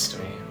makes sense to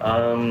me.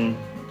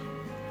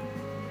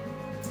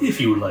 If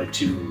you would like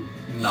to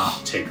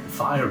not take the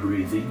fire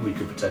breathing, we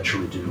could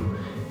potentially do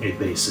a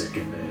basic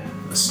and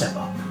a step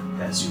up,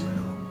 as you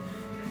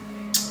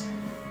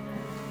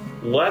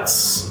will.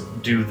 Let's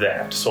do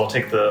that. So I'll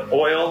take the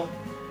oil,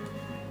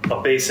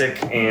 a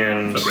basic,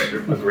 and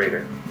A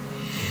greater.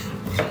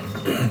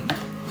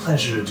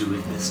 Pleasure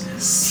doing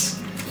business.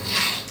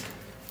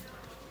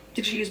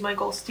 Did you use my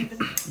gold, Stephen?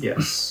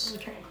 Yes.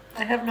 Okay.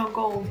 I have no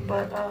gold,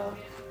 but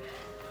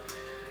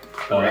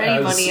or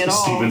any money at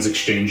all. Steven's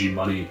exchanging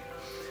money.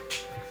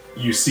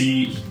 You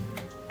see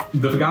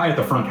the guy at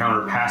the front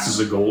counter passes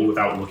a gold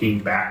without looking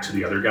back to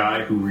the other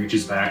guy, who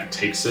reaches back,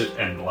 takes it,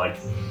 and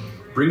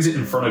brings it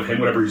in front of him,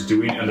 whatever he's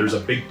doing, and there's a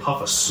big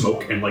puff of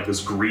smoke, and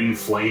this green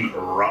flame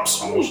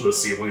erupts almost to the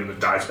ceiling and it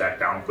dives back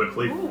down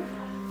quickly. Ooh.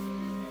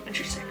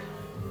 Interesting.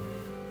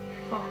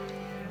 Oh.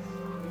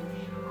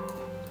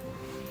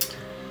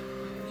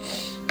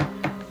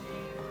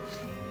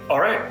 All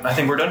right, I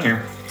think we're done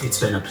here.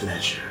 It's been a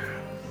pleasure.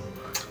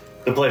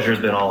 The pleasure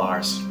has been all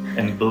ours.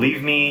 And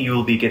believe me, you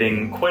will be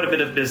getting quite a bit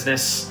of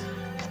business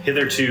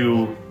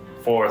hitherto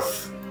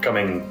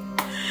forthcoming.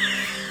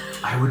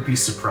 I would be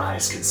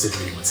surprised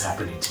considering what's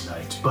happening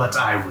tonight, but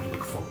I would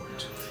look forward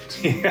to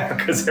it. Yeah,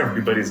 because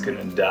everybody's going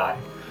to die.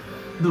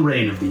 The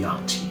reign of the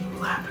young team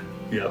will happen.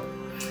 Yep.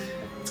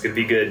 It's going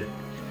to be good.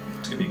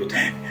 It's going to be a good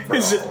time.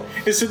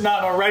 Is it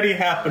not already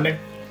happening?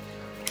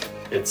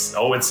 It's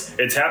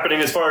happening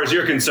as far as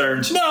you're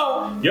concerned.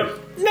 No! Yep.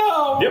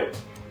 No! Yep.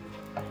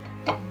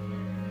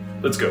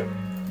 Let's go.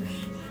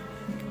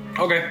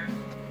 Okay.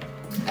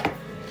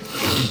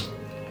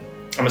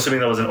 I'm assuming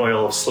that was an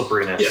oil of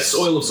slipperiness. Yes,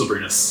 oil of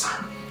slipperiness.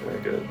 Very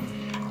good.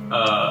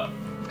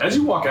 As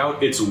you walk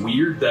out, it's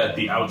weird that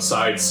the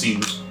outside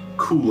seems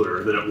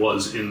cooler than it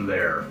was in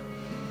there.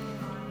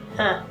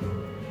 Huh.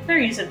 They're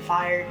using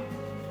fire.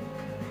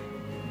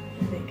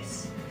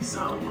 Makes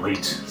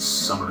Late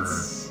summer,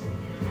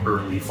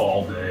 early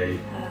fall day,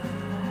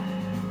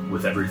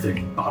 with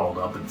everything bottled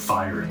up in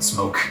fire and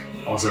smoke.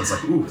 All of a sudden it's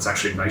like, ooh, it's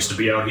actually nice to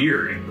be out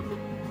here in the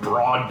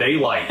broad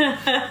daylight.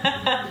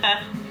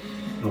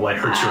 The light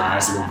hurts your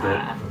eyes a little bit.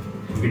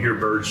 You can hear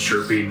birds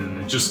chirping,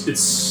 and it's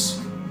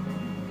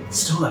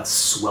still that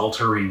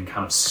sweltering,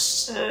 kind of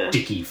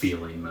sticky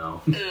feeling,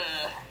 though.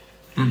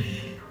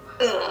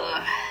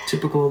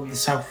 Typical of the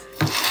South.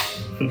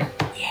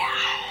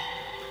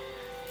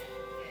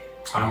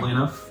 Oddly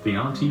enough, the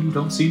auntie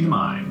don't seem to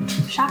mind.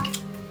 shocking.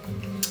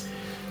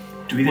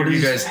 Do either of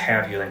you guys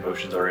have healing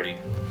potions already?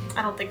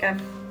 I don't think I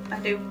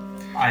do.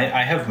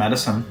 I have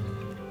medicine.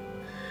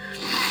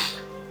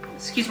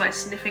 Excuse my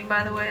sniffing,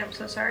 by the way. I'm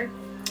so sorry.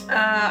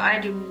 I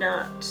do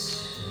not.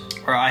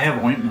 Or I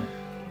have ointment.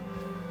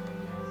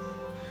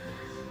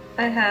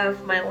 I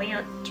have my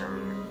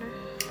lantern.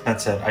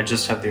 That's it. I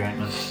just have the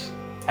ointment.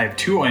 I have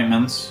 2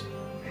 ointments,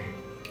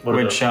 What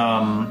are which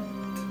those?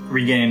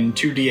 regain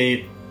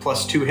 2d8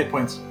 plus 2 hit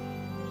points.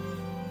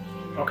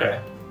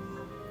 Okay.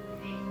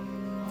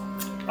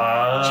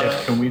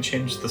 Jeff, can we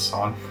change the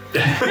song?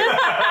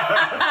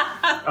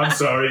 I'm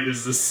sorry,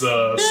 is this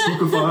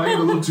spookifying a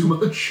little too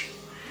much?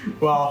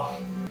 Well,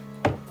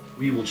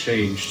 We will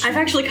change. I've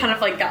actually kind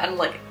of gotten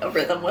a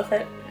rhythm with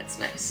it. It's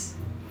nice.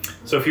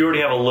 So if you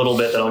already have a little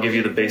bit, then I'll give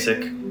you the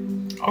basic,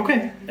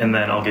 okay. and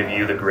then I'll give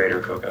you the greater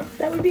coca.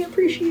 That would be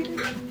appreciated.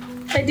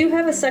 I do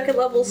have a 2nd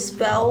level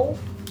spell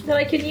that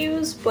I can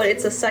use, but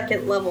it's a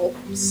 2nd level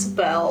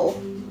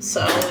spell,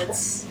 so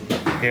it's...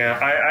 Yeah,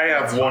 I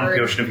have That's one hard.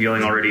 potion of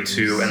healing already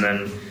too, and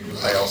then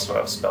I also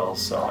have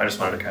spells, so I just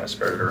wanted to kind of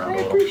spread it around I a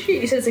little.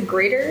 appreciate you said it's a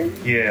greater.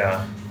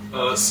 Yeah.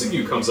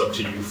 Signu comes up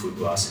to you,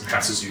 Fluglass, and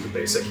passes you the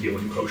basic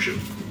healing potion.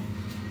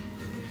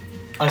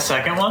 A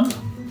second one?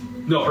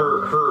 No,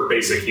 her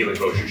basic healing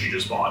potion she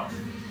just bought.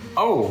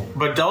 Oh,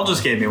 but Del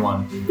just gave me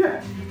one.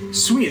 Yeah.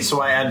 Sweet,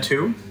 so I add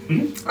 2?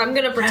 I'm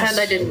gonna pretend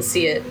I didn't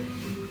see it.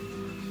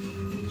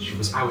 She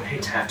goes, I would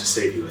hate to have to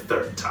save you a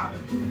 3rd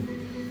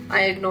time.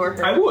 I ignore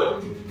her. I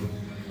would.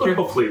 But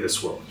hopefully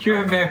this will.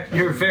 You're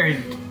a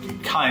very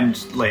kind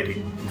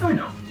lady. I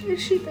know. Is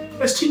she there?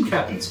 As team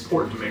captain, it's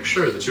important to make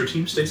sure that your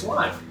team stays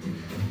alive.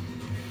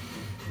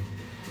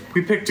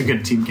 We picked a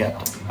good team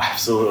captain.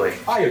 Absolutely.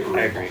 I agree.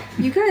 I agree.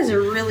 You guys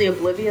are really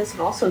oblivious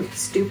and also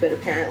stupid,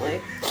 apparently.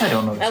 I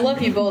don't know. I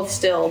love you both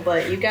still,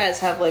 but you guys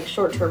have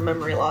short-term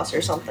memory loss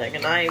or something,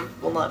 and I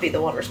will not be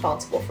the one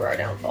responsible for our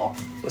downfall.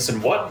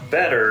 Listen, what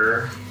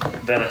better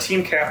than a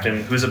team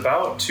captain who's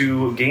about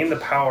to gain the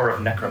power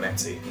of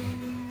necromancy?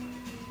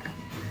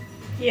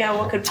 Yeah,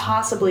 what could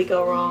possibly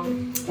go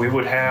wrong? We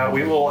will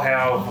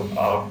have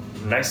a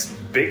nice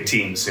big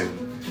team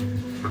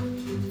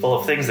soon, full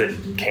of things that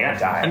can't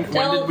die. And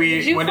Del,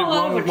 did you fall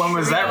out of a when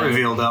was that tree?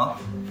 revealed, Del?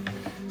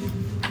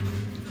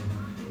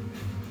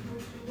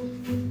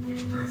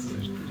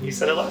 You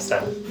said it last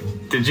time.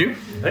 Did you?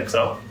 I think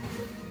so.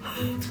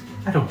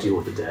 I don't deal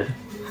with the dead.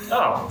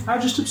 Oh. I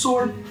just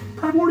absorb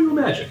primordial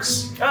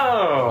magics.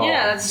 Oh.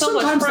 Yeah, that's so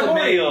much Sometimes that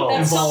may primordial.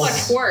 That's so involve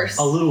much worse.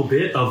 a little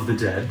bit of the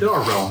dead. There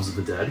are realms of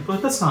the dead,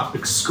 but that's not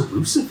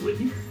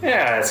exclusively.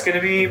 Yeah, it's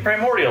gonna be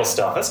primordial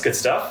stuff. That's good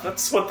stuff.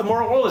 That's what the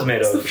moral world is made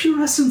It's the of. pure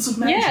essence of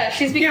magic. Yeah,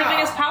 she's becoming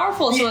Yeah. as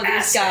powerful as some of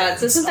these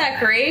gods. Isn't that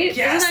great?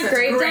 Yes, Isn't that that's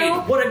great, great. though?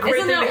 What a great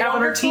Isn't thing that to have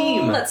on our wonderful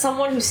team. That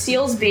someone who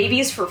steals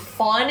babies for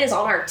fun is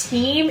on our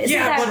team. Isn't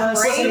Yeah, that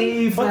but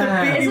great? But the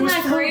baby Isn't was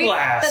that full great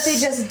glass. that they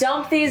just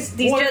dump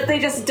they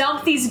just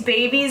dump these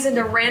babies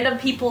into random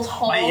people's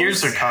homes My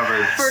ears are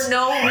covered. for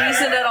no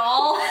reason at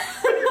all?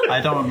 I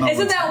don't know.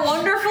 Isn't that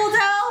wonderful,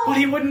 Del? But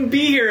he wouldn't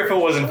be here if it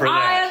wasn't for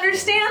I that.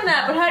 understand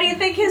that, but how do you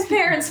think his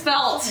parents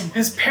felt?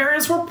 His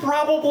parents were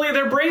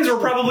their brains were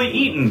probably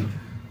eaten.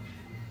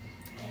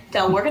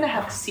 Del, we're gonna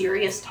have a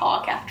serious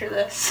talk after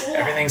this.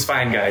 Everything's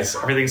fine, guys.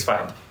 Everything's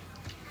fine.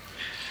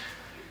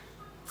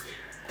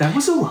 That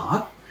was a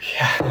lot.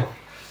 Yeah.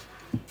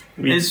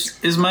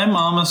 Is my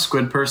mom a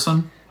squid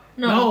person?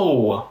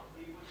 No.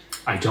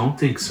 I don't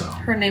think so.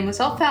 Her name was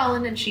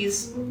Fallon, and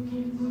she's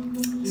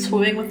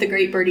swimming with the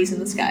great birdies in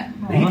the sky.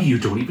 Maybe you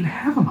don't even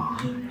have a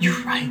mom. You're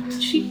right.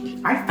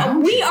 I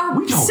found We you. are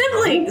We don't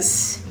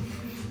siblings.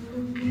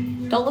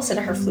 Don't listen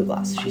to her flue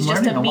glass. She's just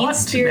learning a a lot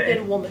mean-spirited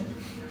today. woman.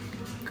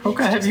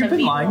 Coca, have just you a been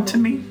mean lying to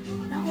me?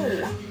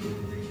 No,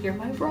 you're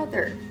my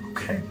brother.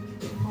 Okay.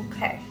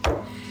 Okay.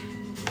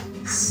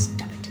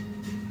 Stop it.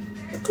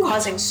 You're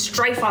causing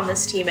strife on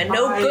this team, and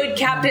no I good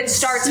captain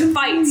starts simply-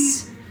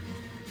 fights.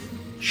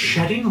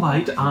 Shedding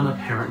light on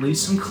apparently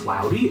some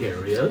cloudy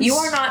areas. You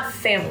are not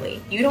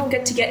family. You don't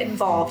get to get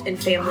involved in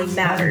family I've been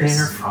there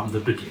matters. from the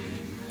beginning.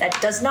 That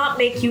does not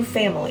make you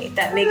family.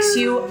 That makes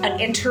you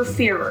an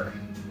interferer.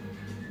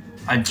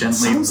 I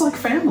Sounds like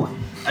family.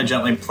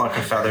 gently pluck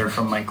a feather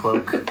from my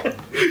cloak,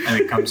 and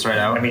it comes right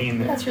out. I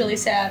mean, That's really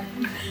sad.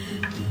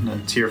 and a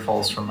tear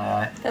falls from my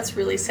eye. That's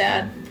really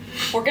sad.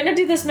 We're gonna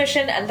do this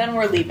mission and then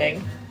we're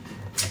leaving.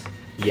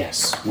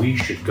 Yes, we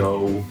should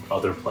go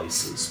other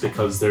places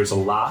because there's a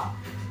lot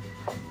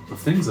of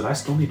things that I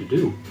still need to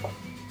do.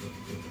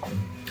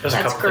 there's a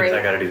That's couple great. things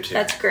I gotta do too.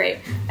 That's great.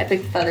 I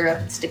pick the feather up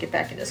and stick it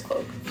back in his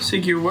cloak.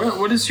 Siggy,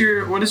 what is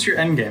your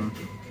end game?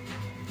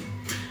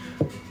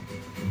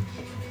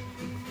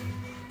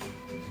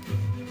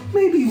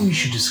 Maybe we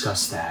should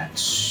discuss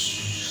that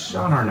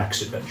on our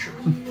next adventure.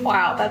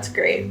 Wow, that's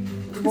great.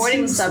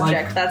 Avoiding the seems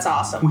subject, like- that's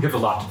awesome. We have a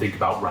lot to think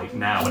about right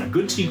now, and a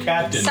good team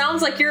captain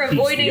Sounds like you're keeps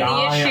avoiding the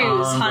eye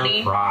issues, on honey.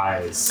 the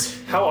prize.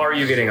 How are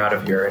you getting out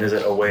of here? And is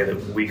it a way that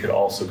we could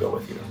also go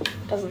with you?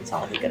 Doesn't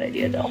sound like a good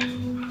idea, Dill.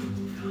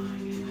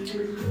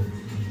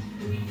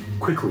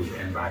 Quickly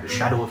and by the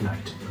shadow of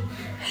night.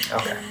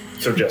 Okay.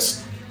 So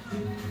just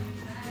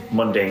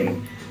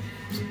mundane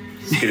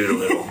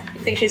skidoodle-doodle. You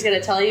think she's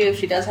gonna tell you if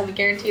she does have a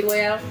guaranteed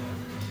way out?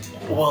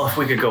 Well, if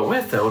we could go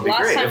with, that would be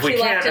Last great. time If we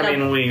she can't, left in I a-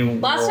 mean, we.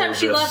 Last time will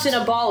she just- left in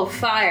a ball of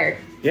fire.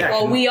 Yeah.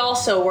 Well, can- we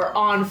also were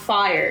on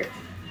fire.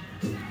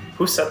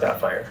 Who set that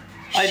fire?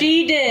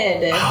 She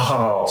did.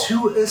 Oh.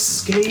 To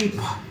escape.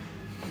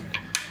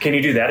 Can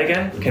you do that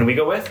again? Can we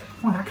go with?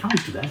 Well, I can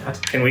always do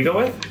that. Can we go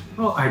with?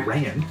 Well, I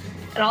ran.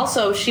 And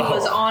also, she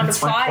was Oh, on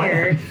that's my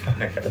fire.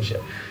 I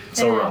gotcha.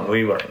 So Yeah. run.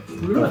 We run.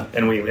 Run.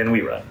 And we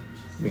run.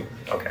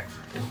 Okay.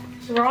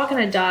 We're all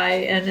gonna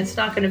die, and it's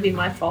not gonna be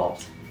my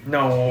fault.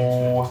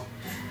 No.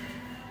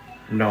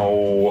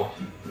 No.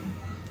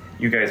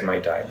 You guys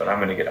might die, but I'm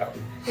gonna get out.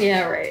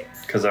 Yeah, right.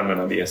 Because I'm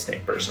gonna be a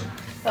snake person.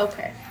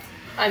 Okay.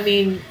 I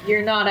mean,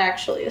 you're not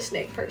actually a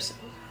snake person,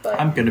 but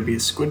I'm gonna be a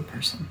squid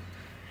person,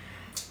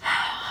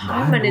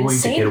 I'm an going to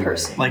insane get away.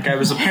 person. like I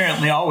was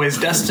apparently always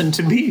destined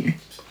to be.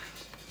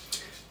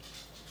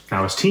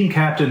 Now, as team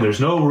captain,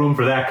 there's no room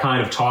for that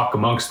kind of talk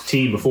amongst the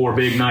team before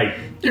big night.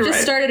 You You're just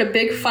right. started a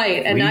big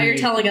fight, and now you're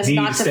telling us need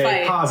not to to stay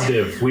fight.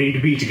 positive. We need to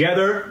be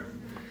together,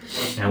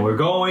 and we're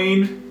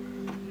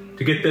going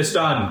to get this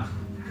done.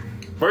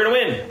 We're gonna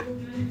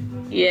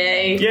win!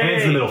 Yay. Yay!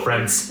 Hands in the middle,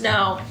 friends.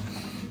 No.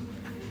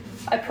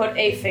 I put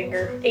a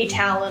finger, a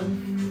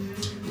talon.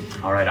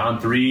 All right, on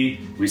three,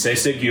 we say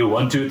sig you.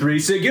 1, 2, 3,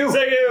 sig you.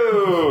 Thank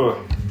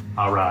you!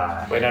 All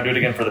right. Wait, now do it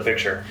again for the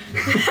picture.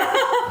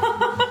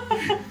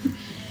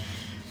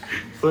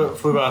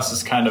 Flubas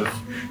is kind of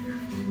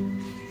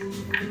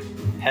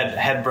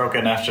head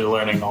broken after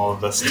learning all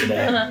of this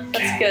today.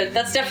 That's good.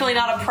 That's definitely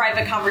not a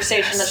private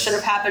conversation that should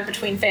have happened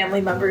between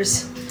family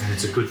members. And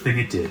it's a good thing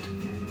it did.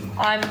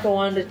 I'm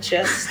going to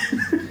just...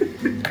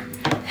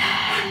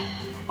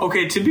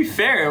 Okay, to be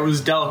fair, it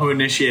was Del who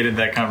initiated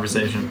that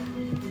conversation.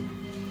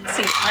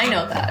 See, I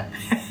know that.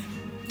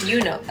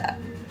 You know that.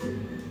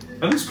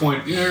 At this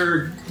point,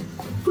 you're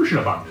pushing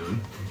up on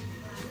noon.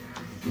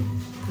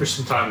 There's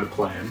some time to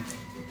plan.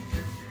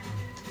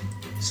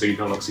 So you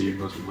don't look, so you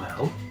goes,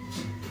 well,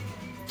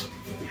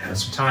 have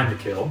some time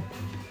to kill.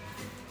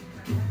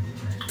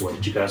 What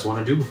did you guys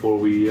want to do before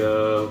we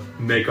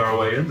make our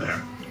way in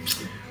there?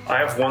 I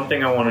have one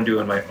thing I want to do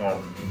on my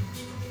own.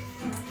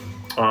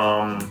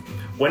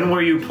 When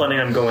were you planning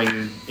on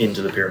going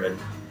into the pyramid?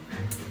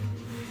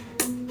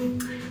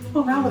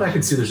 Well, now that I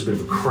can see there's a bit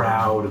of a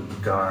crowd in the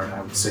guard,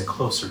 I would say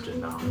closer to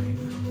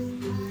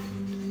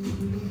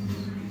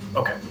 9.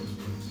 Okay.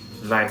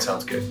 9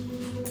 sounds good.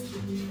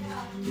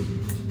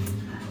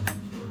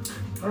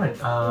 Alright,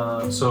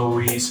 so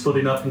we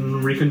splitting up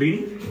and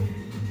reconvening?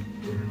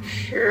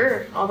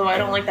 Sure. Although I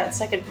don't like that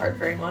second part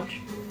very much.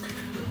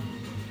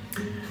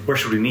 Where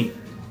should we meet?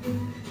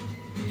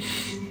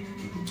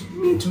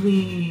 Meet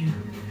me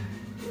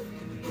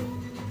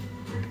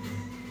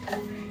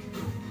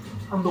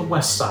on the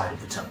west side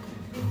of the temple.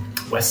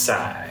 West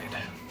side.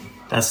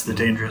 That's the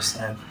dangerous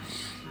side.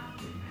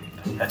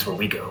 That's where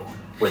we go.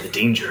 Where the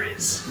danger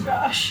is.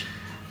 Gosh.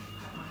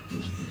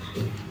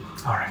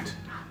 Alright.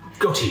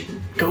 Go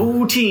team.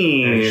 Go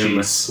team! And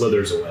she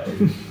slithers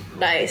away.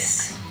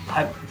 Nice.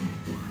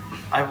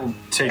 I will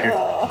take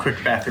a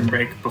quick bathroom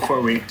break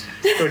before we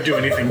go do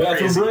anything Bathroom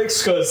crazy.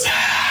 breaks, because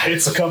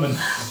it's a coming.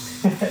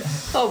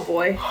 Oh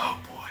boy. Oh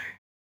boy.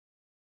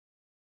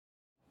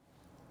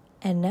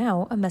 And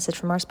now, a message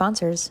from our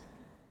sponsors.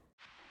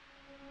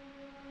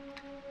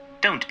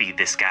 Don't be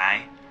this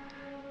guy.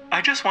 I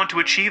just want to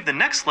achieve the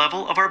next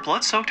level of our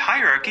blood-soaked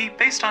hierarchy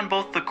based on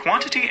both the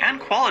quantity and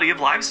quality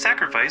of lives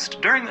sacrificed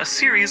during a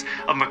series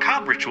of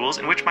macabre rituals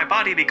in which my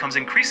body becomes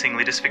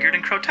increasingly disfigured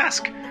and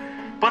grotesque.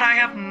 But I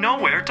have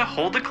nowhere to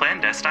hold the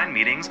clandestine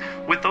meetings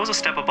with those a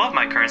step above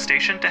my current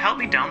station to help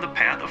me down the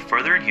path of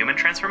further inhuman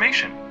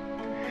transformation.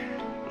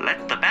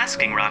 Let the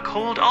Basking Rock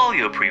hold all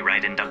your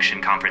pre-rite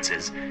induction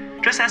conferences.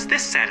 Just ask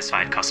this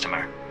satisfied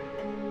customer.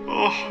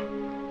 Oh,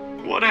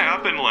 what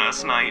happened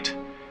last night?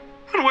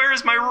 And where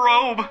is my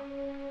robe?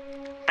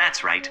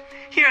 That's right.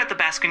 Here at the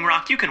Basking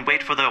Rock, you can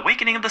wait for the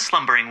awakening of the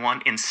Slumbering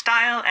One in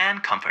style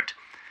and comfort.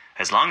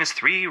 As long as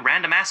 3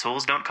 random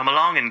assholes don't come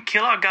along and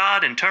kill our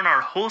god and turn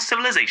our whole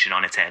civilization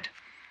on its head.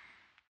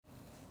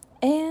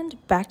 And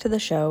back to the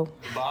show.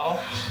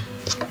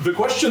 The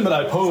question that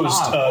I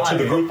posed to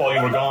the group while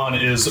you were gone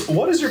is,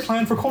 what is your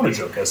plan for Corner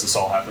Joke as this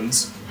all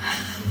happens?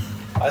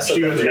 I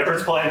said that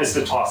Jeffer's plan is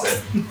to toss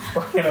it.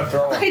 We're gonna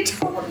throw him. I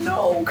don't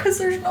know, because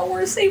there's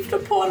nowhere safe to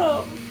put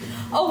him.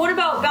 Oh, what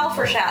about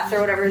Balforshath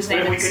or whatever his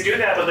name We is? could do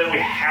that, but then we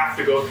have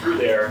to go through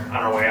there on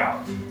our way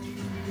out.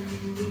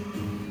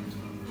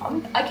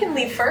 I can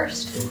leave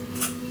first.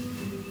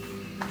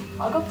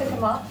 I'll go pick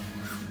him up.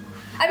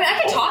 I mean, I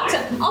can talk to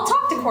him. I'll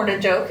talk to Corner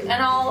Joke, and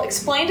I'll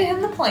explain to him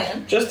the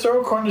plan. Just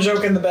throw a corner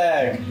joke in the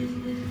bag.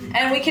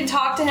 And we can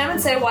talk to him and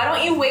say, why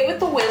don't you wait with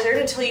the wizard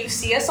until you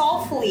see us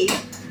all flee?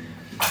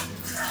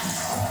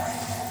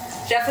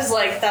 Jeff is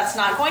like, that's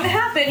not going to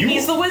happen.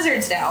 He's the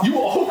wizards now. You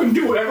all can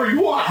do whatever you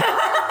want.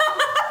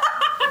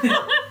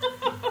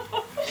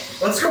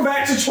 Let's go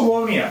back to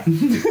Chelonia.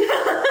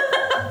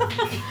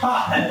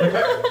 I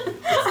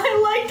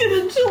liked it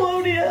in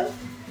Chelonia.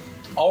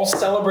 I'll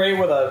celebrate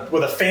with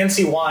a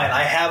fancy wine.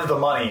 I have the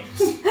money.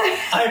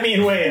 I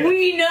mean, wait.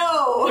 We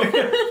know.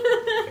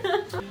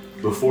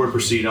 Before we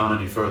proceed on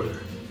any further,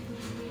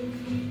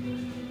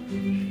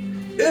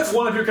 if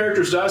one of your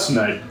characters dies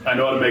tonight, I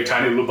know how to make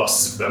tiny little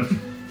busts of them.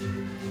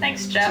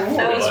 Thanks, Jeff. Oh,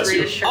 That was bless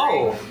you.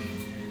 reassuring.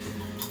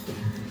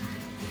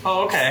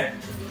 Oh, okay.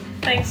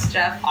 Thanks,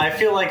 Jeff. I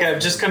feel like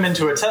I've just come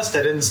into a test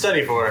I didn't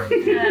study for.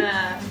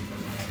 I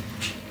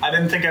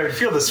didn't think I would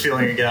feel this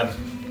feeling again.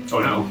 Oh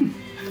no.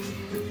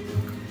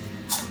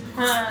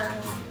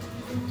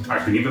 I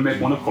can even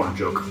make one a Corner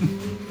Joke.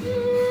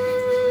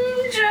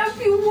 Jeff,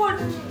 you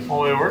wouldn't.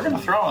 Well, we were gonna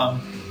throw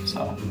him,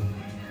 so.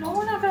 No,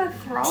 we're not gonna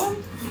throw him.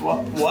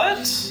 What?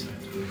 What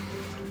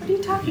are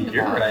you talking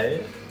You're about?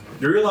 right.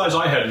 You realize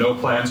I had no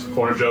plans for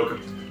Corner Joke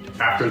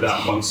after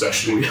that one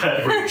session we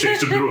had where we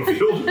chased him through a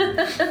field.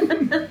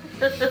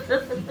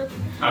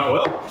 Oh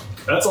well,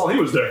 that's all he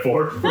was there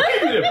for.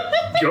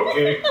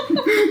 Okay.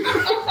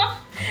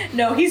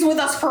 No, he's with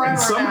us forever And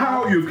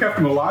somehow now. you've kept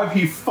him alive.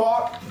 He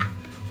fought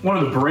one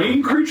of the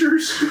brain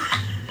creatures.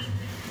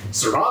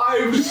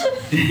 Survived.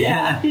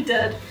 Yeah, he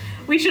did.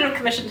 We should have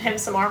commissioned him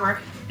some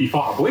armor. He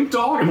fought a blink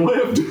dog and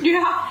lived.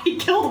 Yeah, he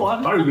killed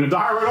one. Thought he was gonna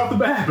die right off the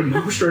bat, but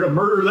no, straight up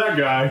murdered that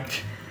guy.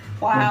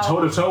 Wow. Went toe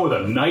to toe with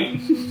a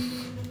knight.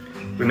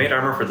 We made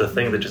armor for the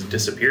thing that just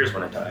disappears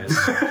when it dies.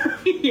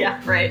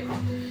 Yeah, right.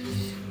 Oh,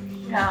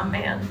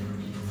 man.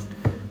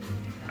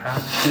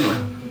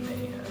 Anyway,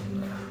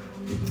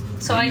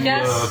 So I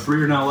guess...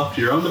 3 are now left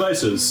to your own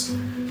devices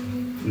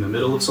in the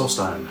middle of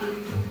Solstheim.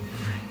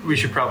 We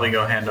should probably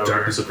go hand over.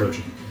 Darkness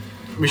approaching.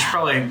 We should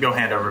probably go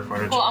hand over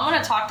corner joke. Well, I'm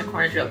gonna talk to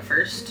Corner Joke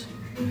first.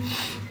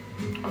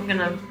 I'm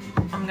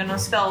gonna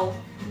spell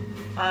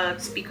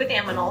speak with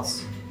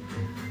aminals,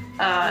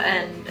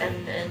 and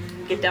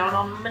get down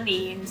on my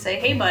knee and say,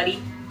 "Hey,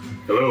 buddy."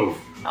 Hello.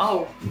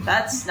 Oh,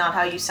 that's not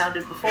how you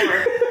sounded before.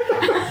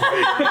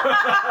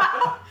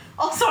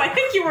 Also, I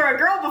think you were a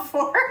girl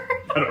before.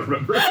 I don't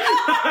remember.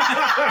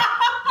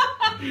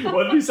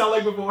 What did he sound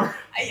like before?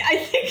 I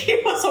think he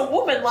was a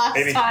woman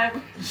last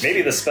time.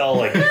 Maybe the spell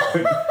like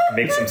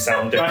makes him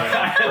sound different.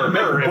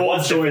 Or it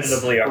was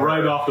definitively a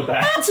right off the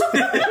bat.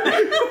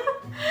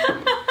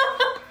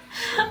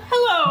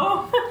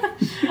 Hello.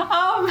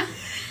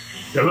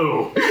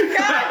 Hello.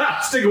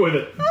 Stick with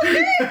it.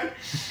 Okay.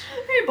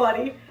 Hey,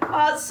 buddy.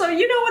 So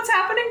you know what's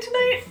happening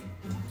tonight?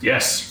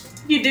 Yes.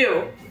 You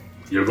do.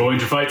 You're going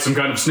to fight some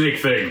kind of snake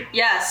thing.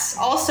 Yes.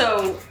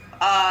 Also,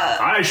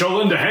 I shall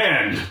lend a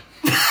hand.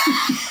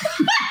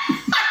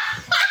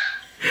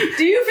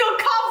 do you feel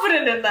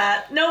confident in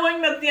that,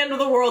 knowing that the end of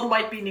the world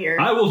might be near?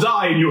 I will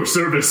die in your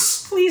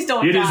service. Please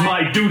don't It die. is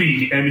my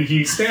duty. And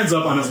he stands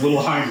up on his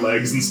little hind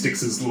legs and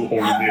sticks his little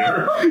horn in the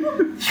air.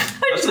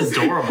 That's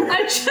adorable.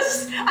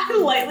 I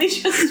lightly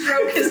just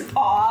stroke his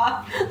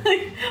paw.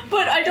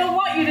 But I don't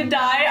want you to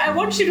die. I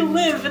want you to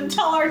live and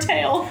tell our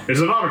tale. It's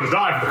an honor to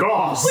die for the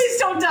cause. Please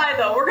don't die,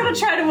 though. We're going to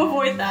try to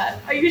avoid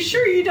that. Are you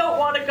sure you don't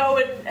want to go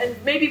and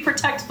maybe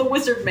protect the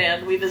wizard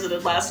man we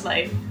visited last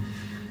night?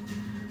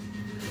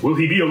 Will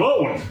he be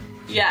alone?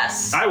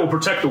 Yes. I will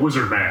protect the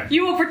wizard man.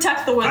 You will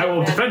protect the wizard I will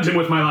man. defend him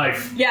with my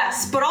life.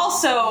 Yes, but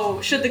also,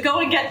 should the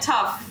going get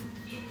tough,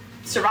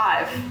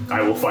 survive.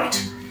 I will fight.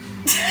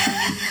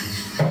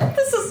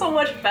 This is so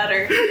much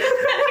better than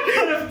it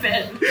could have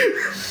been.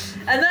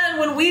 And then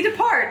when we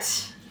depart,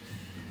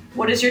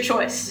 what is your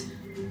choice?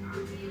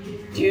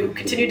 Do you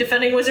continue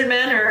defending Wizard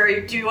Man,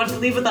 or do you want to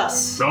leave with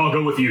us? I'll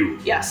go with you.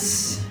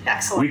 Yes.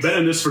 Excellent. We've been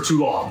in this for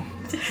too long.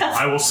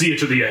 I will see it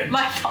to the end.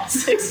 My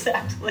thoughts,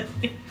 exactly.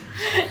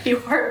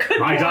 You are a good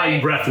My boy.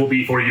 dying breath will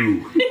be for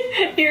you.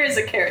 Here is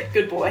a carrot.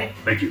 Good boy.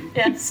 Thank you.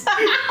 Yes.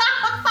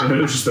 And then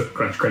there's just a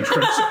crunch, crunch,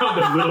 crunch sound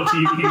of little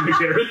teeth eating the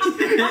carrot.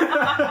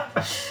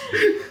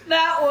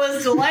 That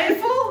was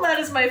delightful. That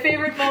is my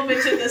favorite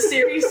moment in this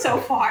series so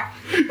far.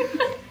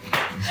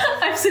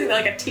 I'm sitting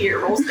there like a tear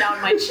rolls down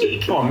my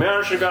cheek. Oh man,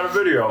 I should have got a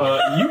video.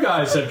 You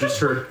guys have just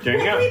heard Dang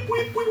it. weep,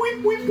 weep,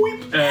 weep, weep, weep,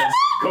 weep, as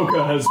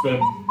Coca has been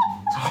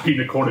talking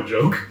to Corn a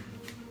Joke.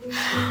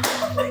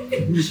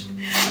 I'm just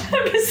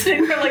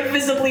sitting there like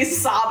visibly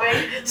sobbing,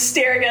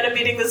 staring at him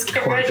eating this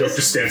Corn a carrot. Joke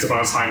just stands up on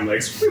his hind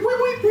legs. Weep, weep,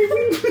 weep, weep,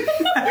 weep.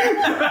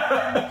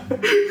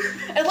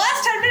 It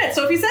lasts 10 minutes,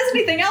 so if he says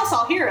anything else,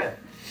 I'll hear it.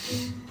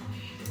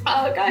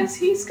 Guys,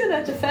 he's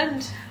gonna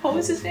defend. What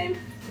was his name?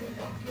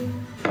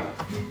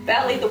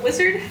 Bally the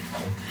Wizard?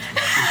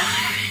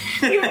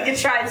 You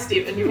tried,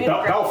 Stephen. You made it.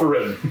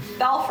 Balforin.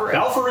 Balforin.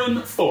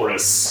 Balforin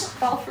Thoris.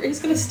 Balforin. He's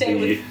gonna stay The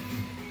with.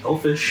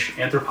 elfish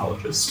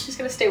anthropologist. He's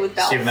gonna stay with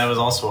Balforin. Stephen, that was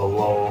also a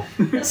low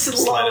Slow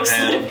sleight of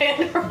sleight of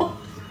hand. hand roll.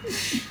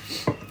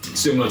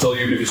 See, I'm going to tell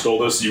you, even if you stole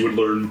this, you would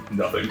learn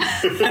nothing.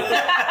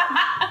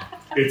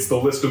 It's the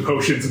list of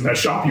potions in that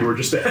shop you were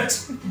just at.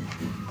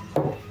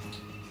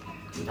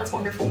 That's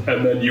wonderful.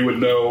 And then you would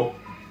know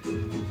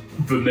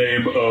the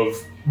name of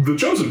the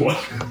Chosen One.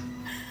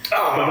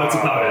 But that's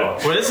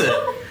about it. What is it?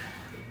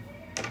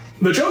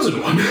 The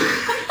Chosen One.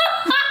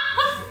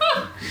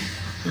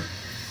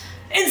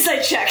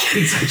 Insight check.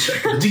 Inside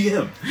check. The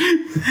DM.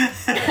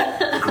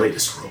 The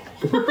greatest roll.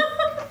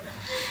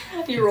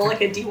 You roll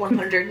like a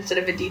D100 instead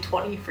of a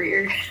D20 for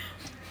your.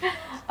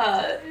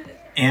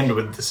 And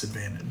with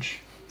disadvantage.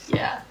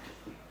 Yeah.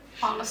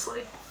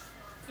 Honestly.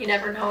 You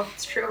never know if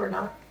it's true or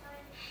not.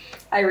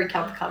 I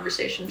recount the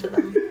conversation to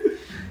them.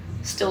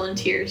 Still in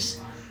tears.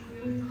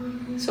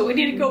 So we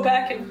need to go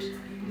back and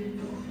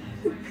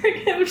bring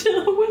him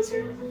to the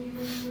wizard.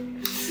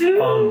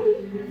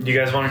 Do you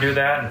guys want to do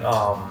that?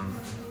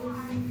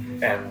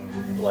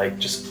 And like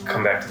just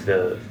come back to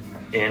the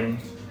inn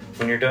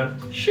when you're done?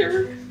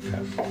 Sure.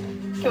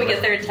 Can we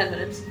get there in 10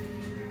 minutes?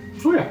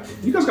 Oh yeah,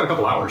 you guys got a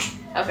couple hours.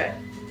 Okay.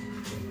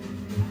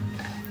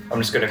 I'm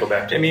just gonna go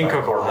back to Me and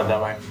Coco will head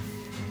that way.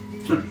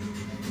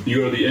 You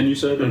go to the inn, you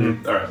said?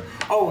 Mhm. Alright.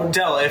 Oh,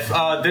 Del, if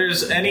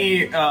there's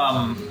any...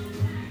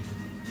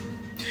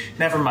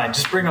 Never mind,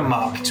 just bring a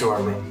mop to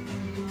our room.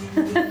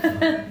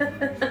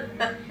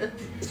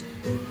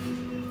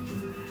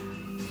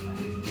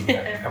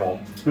 I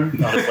won't.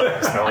 Not as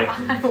like smelly.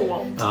 I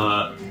won't.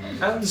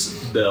 As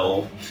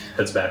Belle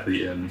heads back to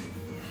the inn,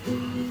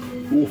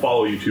 we'll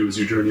follow you two as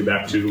you journey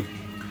back to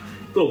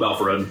Little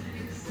Balforin.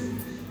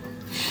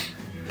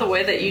 The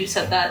way that you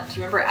said that, do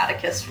you remember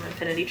Atticus from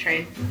Infinity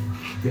Train?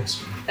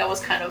 Yes. That was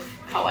kind of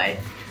how I...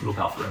 Little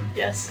Balforin.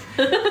 Yes.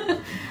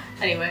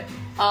 Anyway,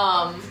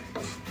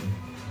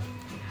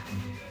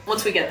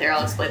 once we get there,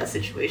 I'll explain the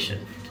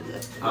situation to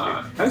the...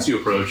 As you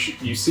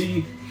approach, you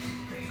see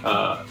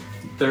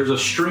there's a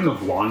string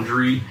of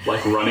laundry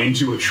like running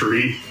to a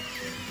tree.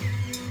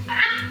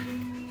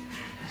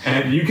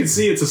 And you can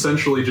see it's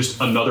essentially just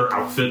another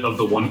outfit of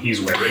the one he's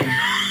wearing.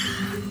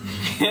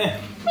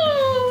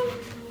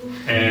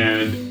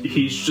 And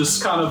he's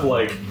just kind of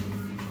like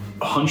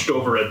hunched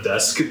over a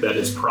desk that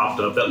is propped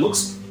up that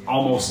looks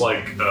almost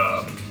like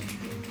a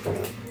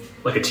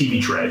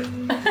TV tray.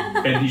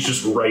 And he's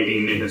just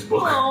writing in his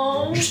book,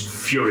 Aww. just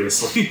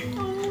furiously.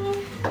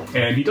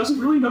 And he doesn't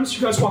really notice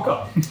you guys walk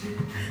up.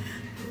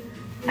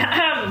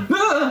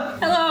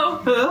 Hello.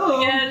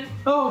 Hello. Again.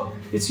 Oh,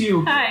 it's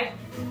you. Hi.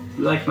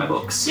 You liked my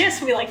books.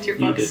 Yes, we liked your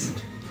You books.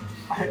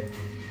 didn't.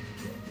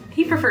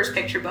 He prefers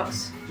picture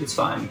books. It's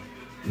fine.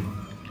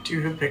 Do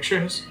you have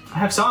pictures? I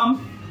have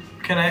some.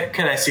 Can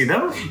I see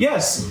them?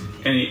 Yes.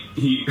 And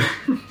he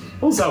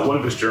pulls out one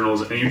of his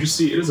journals, and you just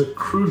see it is a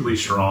crudely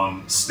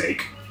drawn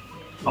snake,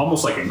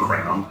 almost like in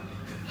crayon.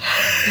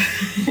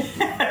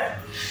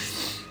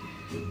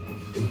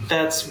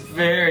 That's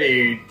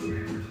very...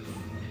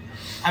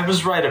 I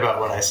was right about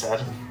what I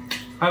said.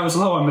 I was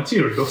low on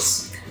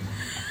materials.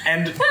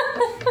 And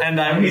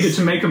I needed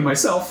to make them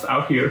myself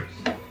out here.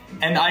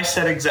 And I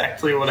said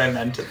exactly what I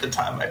meant at the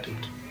time I did.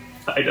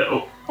 I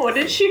know. What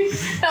did she?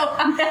 Oh,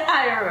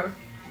 I remember.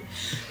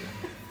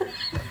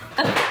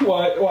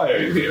 Why are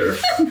you here?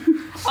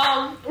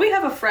 We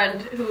have a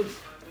friend who,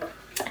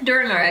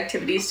 during our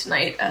activities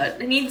tonight,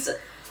 needs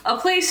a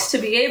place to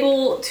be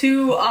able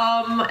to,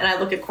 and I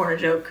look at Corner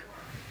Joke,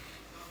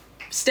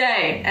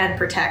 stay and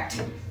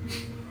protect.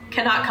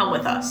 Cannot come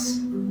with us.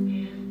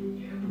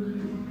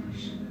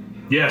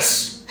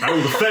 Yes, I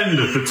will defend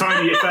the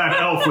tiny fat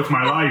elf with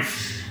my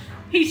life.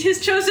 He has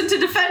chosen to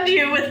defend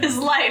you with his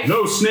life.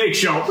 No snake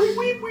shall.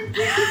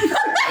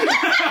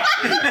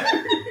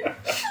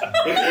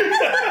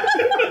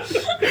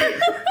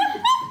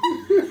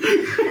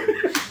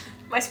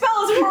 My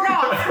spell is worn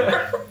off,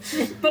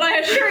 but I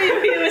assure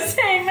you, he was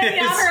saying many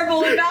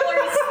honorable and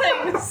valorous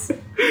things.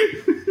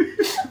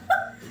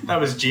 That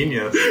was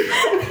genius.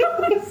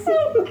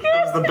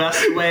 That was the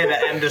best way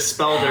to end a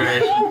spell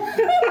duration.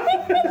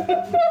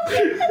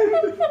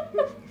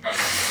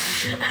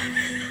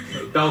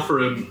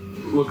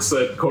 Balforin looks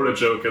at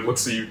Joke and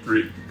looks at you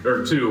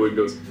two and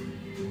goes,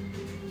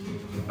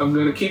 I'm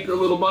gonna keep the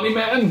little bunny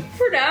man.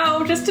 For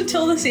now, just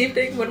until this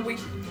evening when we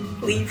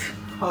leave.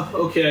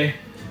 Okay.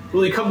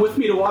 Will he come with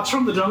me to watch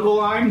from the jungle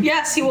line?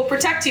 Yes, he will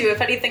protect you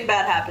if anything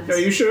bad happens. Are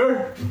you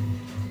sure?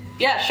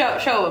 Yeah,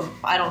 show him.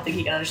 I don't think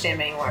he can understand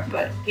me anymore,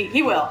 but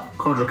he will.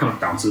 Joke kind of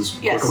bounces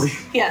Yes. quickly.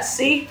 Yes,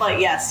 see?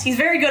 Yes. He's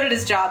very good at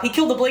his job. He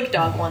killed a blink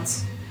dog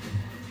once.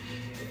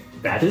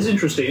 That is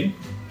interesting.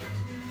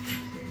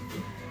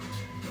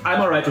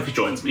 I'm alright if he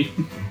joins me.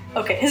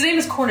 Okay, his name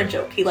is Corner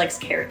Joke. He likes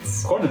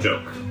carrots.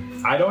 Joke.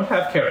 I don't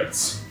have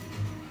carrots.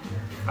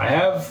 I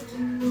have...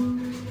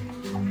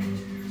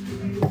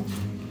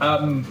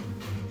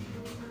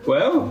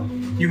 Well...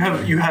 You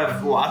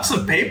have lots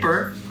of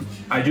paper.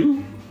 I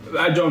do.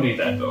 I don't eat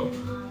that, though.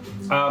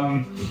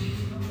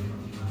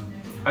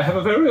 I have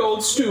a very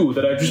old stew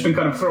that I've just been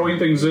kind of throwing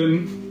things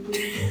in.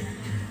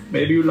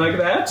 Maybe you'd like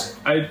that?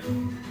 I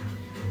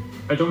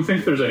don't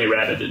think there's any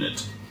rabbit in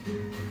it.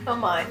 Oh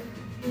my.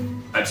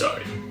 I'm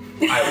sorry.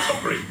 I was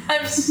hungry.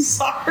 I'm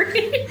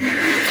sorry.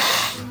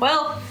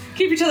 Well,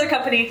 keep each other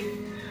company.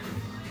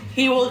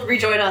 He will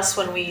rejoin us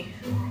when we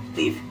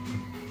leave.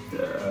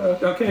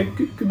 Okay,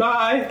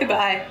 goodbye.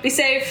 Goodbye. Be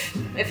safe.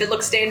 If it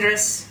looks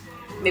dangerous,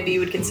 maybe you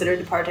would consider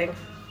departing.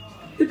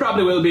 It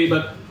probably will be,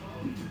 but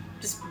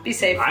Just be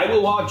safe. I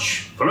will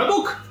watch for my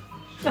book.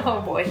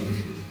 Oh boy.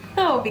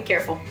 Oh, be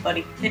careful,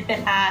 buddy.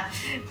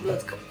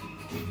 Let's go.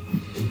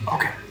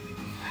 Okay.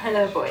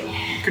 Hello, boy.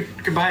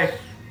 Goodbye.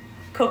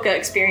 Coca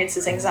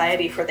experiences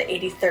anxiety for the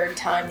 83rd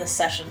time this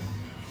session.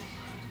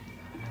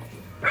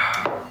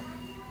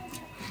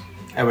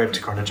 I wave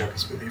to Corner Joke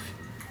as we leave.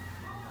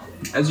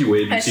 As you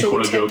wave, I you see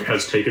salute Corner Joke him.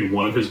 has taken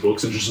one of his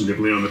books and just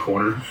nibbling on the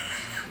corner.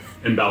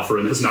 And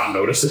Balforin has not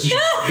noticed as you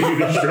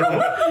read his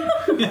journal.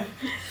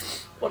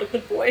 What a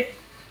good boy.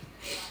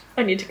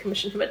 I need to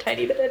commission him a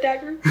tiny bit of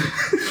dagger.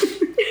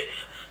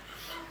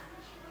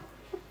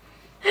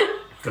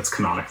 That's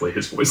canonically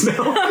his voice now.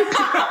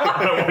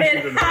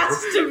 It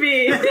has to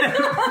be.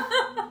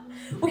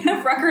 We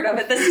have record of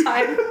it this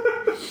time.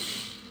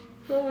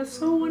 That was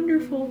so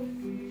wonderful.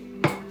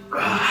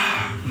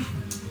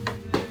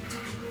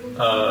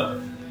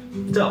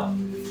 Del,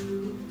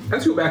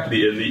 as you go back to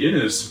the inn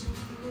is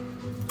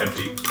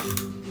empty.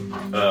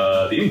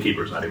 The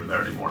innkeeper's not even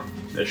there anymore,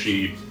 as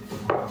she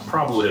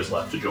probably has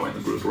left to join the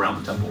group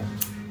around the temple.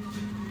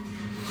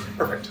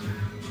 Perfect.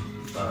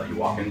 You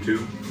walk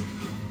into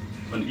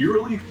an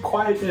eerily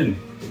quiet inn.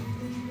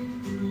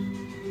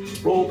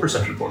 Roll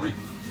perception for me.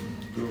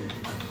 Ooh.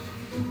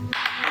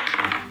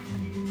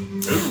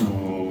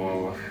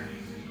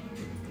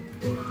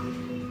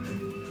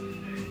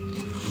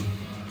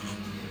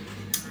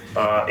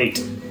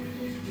 8.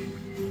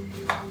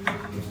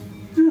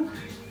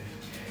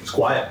 It's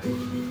quiet. A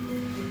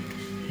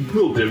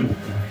little dim.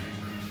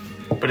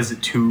 But is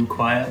it too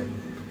quiet?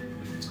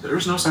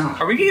 There's no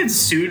sound. Are we gonna get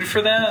sued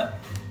for that?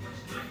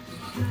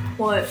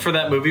 What? For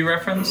that movie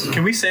reference?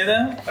 Can we say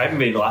that? I've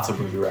made lots of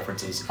movie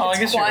references. Oh, I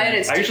guess you're quiet, right.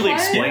 it's I too usually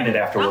quiet? explain it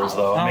afterwards,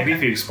 though. Oh, Maybe okay.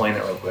 if you explain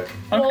it real quick.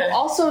 Okay. Well,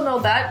 also know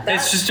that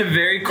It's just a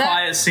very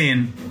quiet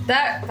scene.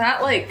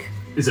 that like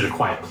Is it a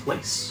quiet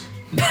place?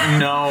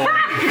 No.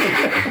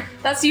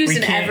 that's used We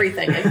in can't-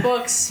 everything, like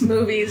books,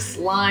 movies,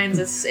 lines.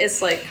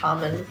 It's like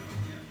common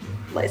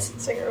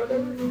licensing or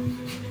whatever.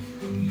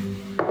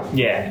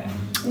 Yeah.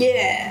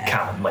 Yeah.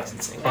 Common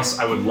licensing. Plus,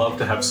 I would love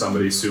to have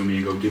somebody sue me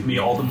and go, give me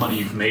all the money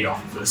you've made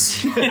off of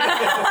this.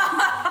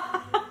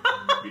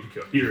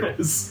 Here it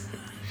is.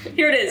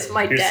 Here it is,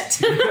 my debt.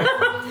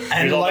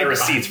 Here's all my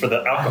receipts for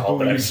the alcohol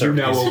that I've You served.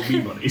 now owe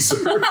me money,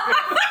 sir.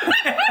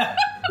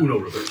 Uno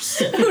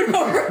reverse.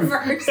 Uno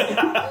reverse.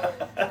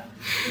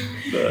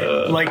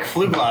 Like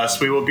Fluglass,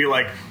 we will be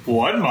like,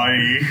 what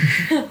money?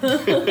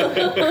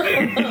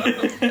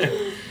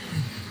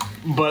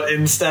 But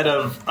instead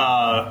of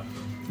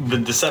the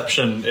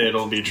deception,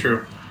 it'll be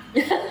true.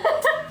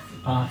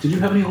 Did you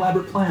have any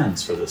elaborate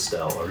plans for this,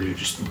 Del? Or are you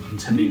just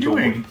intending to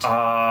wait?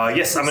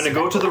 Yes, I'm going to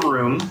go to the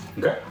room,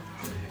 Okay.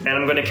 and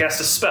I'm going to cast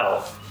a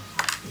spell.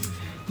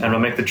 And I'm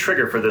going to make the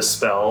trigger for this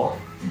spell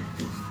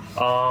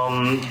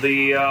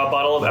the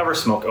bottle of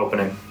Eversmoke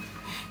opening.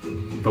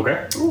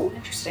 Okay. Ooh,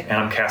 interesting. And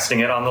I'm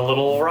casting it on the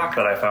little rock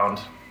that I found.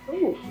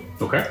 Ooh.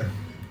 Okay.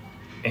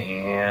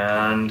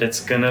 And it's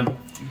going to...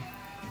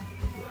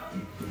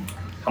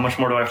 How much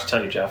more do I have to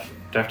tell you, Jeff?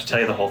 Do I have to tell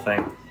you the whole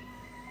thing?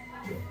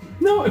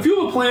 No, if you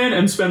have a plan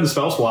and spend the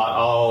spell slot,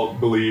 I'll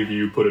believe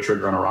you put a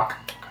trigger on a rock.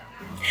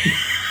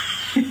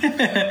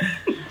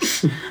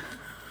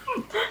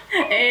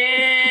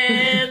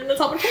 And that's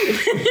all I'm telling you.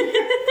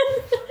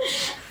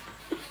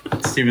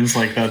 Steven's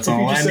like, that's all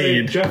You I just say,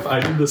 need. Jeff, I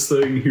did this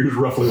thing. Here's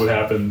roughly what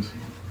happened.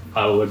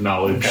 I will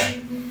acknowledge.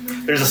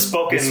 There's a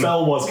spoken... The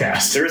spell was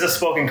cast. There is a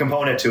spoken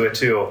component to it,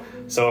 too.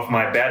 So if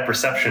my bad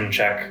perception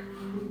check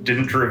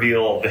didn't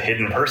reveal the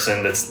hidden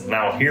person that's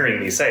now hearing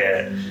me say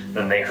it,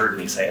 then they heard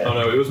me say it. Oh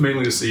no, it was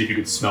mainly to see if you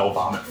could smell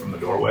vomit from the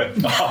doorway.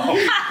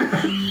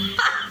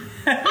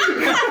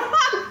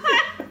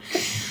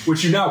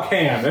 Which you now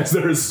can, as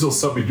there is still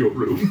some in your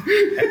room.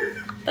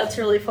 That's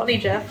really funny,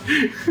 Jeff.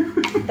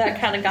 That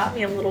kind of got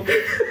me a little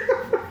bit.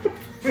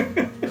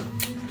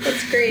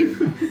 That's great.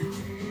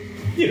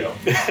 You know.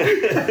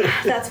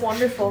 That's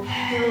wonderful.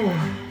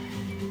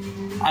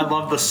 I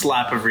love the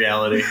slap of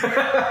reality.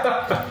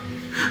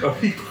 A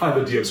peek behind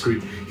the DM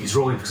screen. He's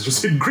rolling because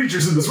there's hidden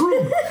creatures in this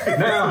room.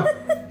 Now.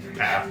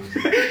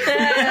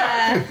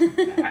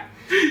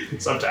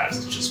 Sometimes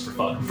it's just for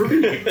fun for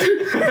me.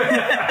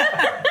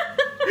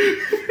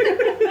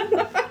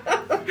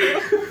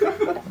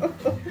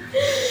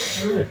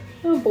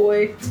 Oh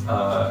boy.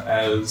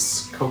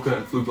 As Coca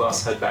and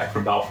Fluglass head back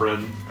from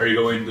Balfrin, are you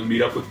going to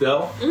meet up with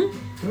Del?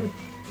 Mm-hmm.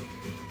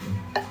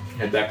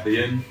 Head back to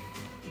the inn.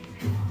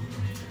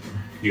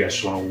 You guys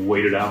just want to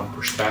wait it out and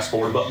push the fast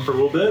forward button for a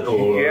little bit?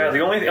 Or? Yeah, the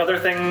only other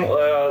thing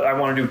I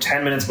want to do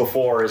 10 minutes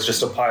before is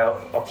just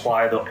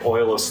apply the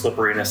oil of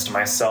slipperiness to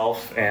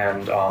myself,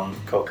 and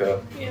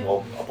Coca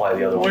will apply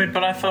the other one. Wait,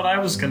 but I thought I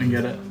was gonna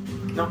get it.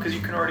 No, because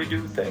you can already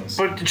do things.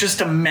 But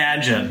just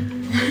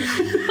imagine.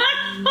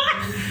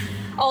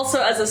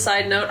 Also, as a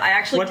side note, I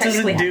actually What does it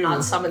technically do? have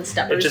not summoned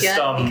Steppers It just, yet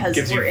because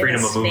gives you we're in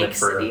freedom a of movement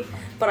snake for city.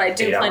 But I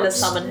do 8 plan to hours.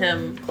 summon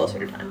him closer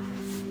to time.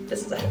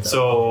 Just as a heads up.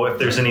 So if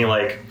there's any,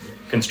 like,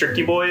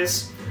 constricty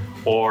boys,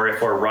 or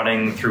if we're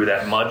running through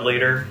that mud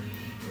later,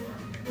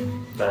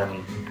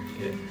 then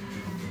it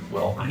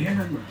will I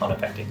am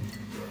unaffecting.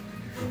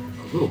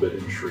 a little bit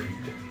intrigued.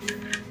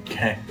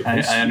 Okay, I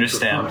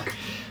understand. Draconic.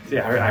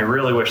 Yeah, I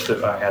really wish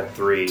that I had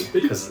 3,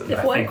 because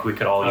I what? think we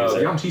could all use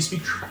it. Young T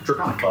speak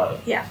Draconic.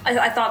 But Yeah,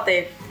 I thought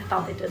they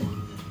did.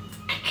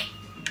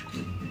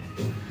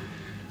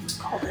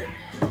 Called it.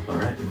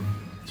 Alright.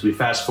 So we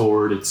fast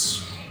forward,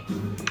 it's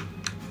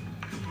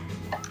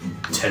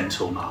 10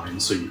 till 9,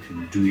 so you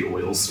can do the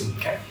oils.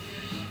 okay.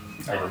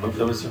 I remove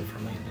those from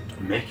my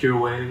inventory. Make your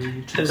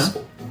way to the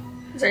temple.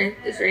 Is there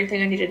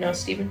anything I need to know,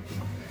 Steven?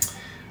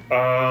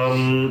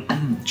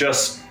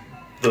 Just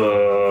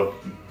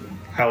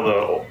how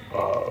the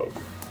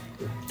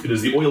It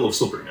is the oil of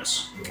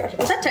slipperiness. Gotcha.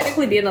 Does that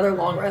technically be another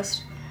long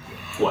rest?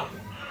 What?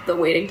 The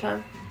waiting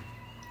time?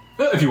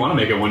 If you want to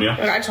make it one, yeah.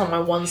 I just want my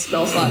one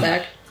spell slot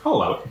back. I'll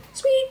allow it.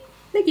 Sweet.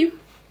 Thank you.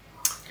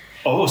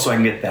 oh, so I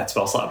can get that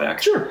spell slot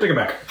back. Sure, take it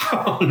back.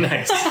 Oh,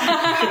 nice.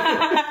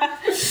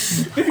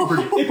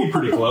 It'd be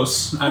pretty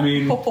close. I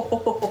mean,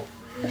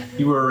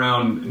 you were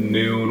around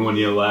noon when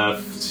you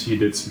left. You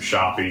did some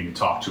shopping, you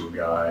talked to a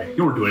guy.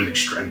 You weren't doing anything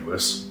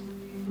strenuous.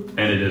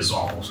 And it is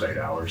almost 8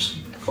 hours.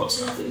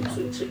 Close enough.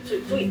 Sweet.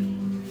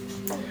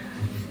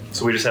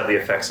 So we just have the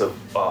effects of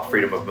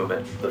freedom of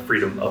movement, the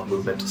freedom of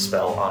movement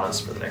spell on us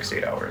for the next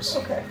 8 hours.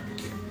 Okay.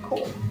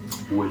 Cool.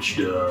 Which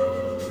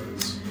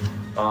does...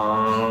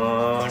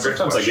 Great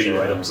Sometimes I give you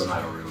question. items and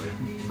I don't really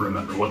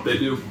remember what they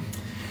do.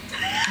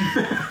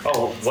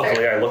 Oh,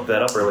 luckily I looked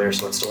that up earlier,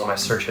 so it's still in my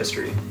search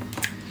history.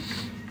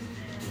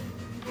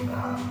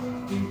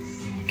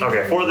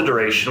 Okay, for the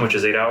duration, which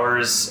is 8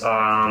 hours,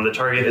 the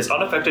target is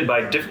unaffected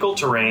by difficult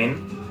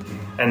terrain,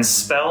 and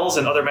spells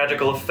and other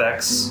magical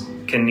effects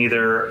can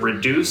neither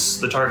reduce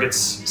the target's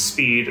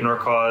speed nor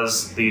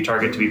cause the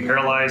target to be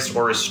paralyzed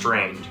or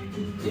restrained.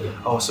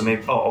 Oh, so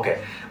maybe... Oh,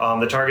 okay.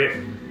 The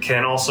target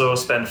can also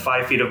spend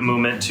 5 feet of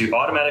movement to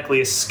automatically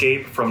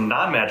escape from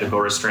non-magical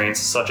restraints,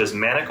 such as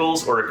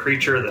manacles or a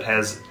creature that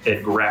has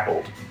it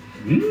grappled.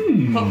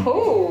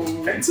 Oh.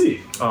 Fancy.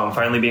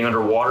 Finally, being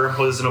underwater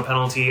imposes no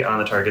penalty on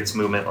the target's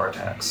movement or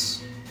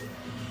attacks.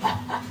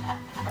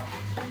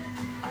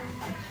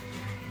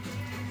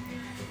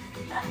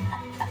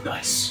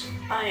 Nice.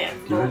 I am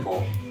Good.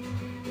 mobile.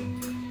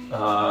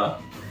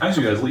 As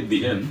you guys leave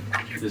the inn,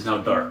 it is now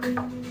dark,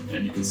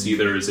 and you can see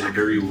there is a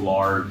very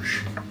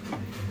large,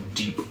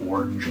 deep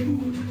orange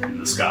moon in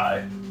the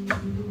sky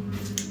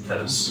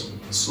that is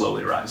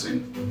slowly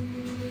rising.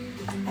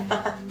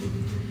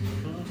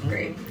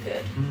 Great,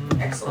 good,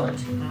 excellent.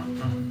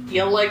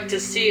 You like to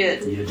see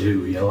it. You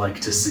do, you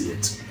like to see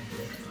it.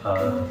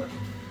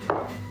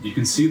 You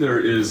can see there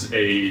is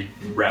a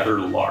rather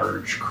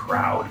large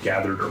crowd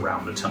gathered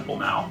around the temple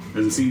now,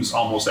 as it seems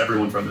almost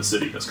everyone from the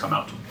city has come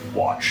out to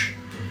watch.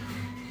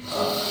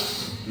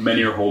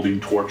 Many are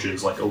holding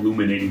torches, like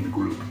illuminating the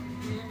group.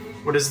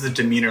 What is the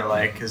demeanor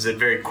like? Is it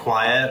very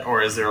quiet,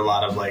 or is there a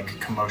lot of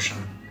commotion?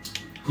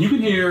 You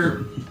can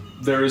hear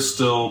there is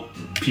still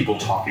people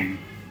talking.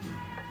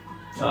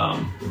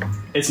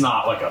 It's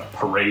not like a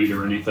parade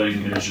or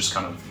anything. It is just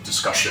kind of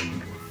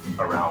discussion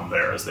around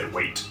there as they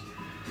wait.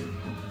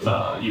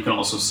 You can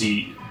also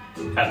see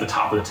at the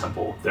top of the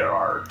temple there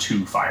are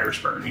 2 fires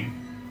burning.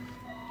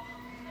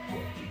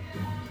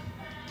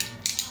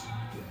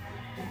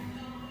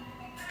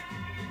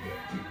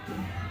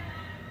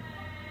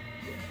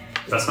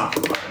 That's not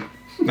for fun.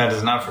 That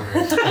is not for me.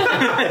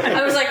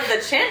 I was like,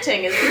 the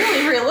chanting is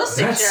really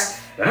realistic,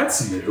 Jeff.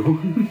 That's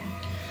new.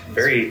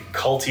 Very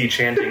culty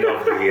chanting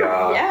of the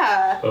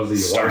Yeah. Of the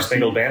Star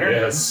Spangled Banner?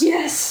 Yes.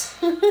 Yes.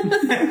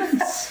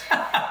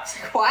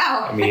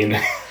 Wow. I mean,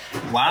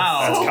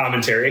 Wow. that's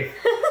commentary.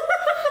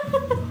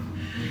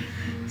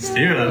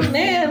 Steven,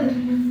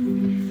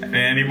 Man.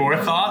 any more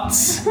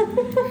thoughts?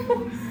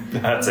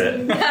 That's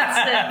it. That's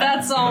it.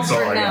 That's all That's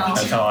for all I now. got.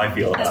 That's how I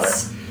feel about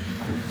it.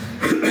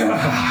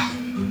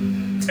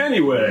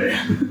 Anyway,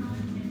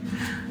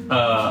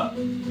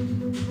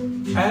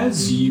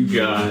 as you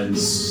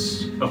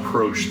guys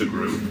approach the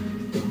group,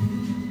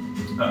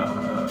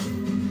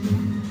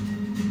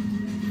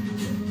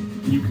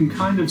 you can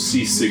kind of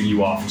see Siggy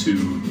off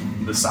to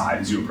the side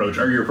as you approach,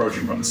 or you're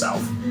approaching from the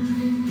south.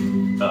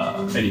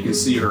 And you can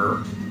see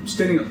her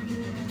standing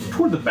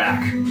toward the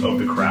back of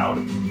the crowd,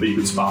 but you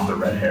can spot the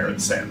red hair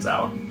that stands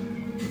out.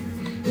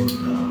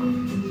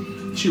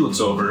 She looks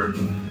over,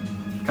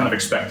 kind of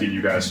expecting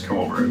you guys to come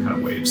over, and kind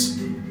of waves.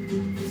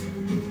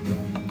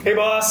 Hey,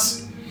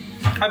 boss.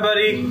 Hi,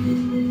 buddy.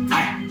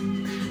 Hi.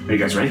 Are you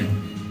guys ready?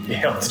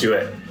 Yeah, let's do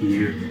it.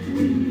 Here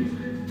we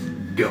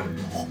go.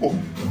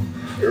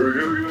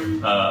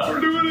 We're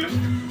doing it.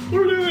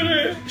 We're doing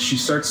it. She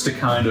starts to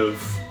kind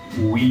of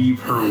weave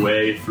her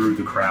way through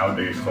the crowd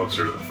to get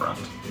closer to the front.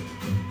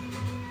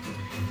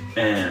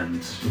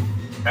 And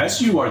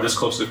as you are this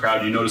close to the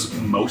crowd, you notice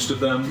most of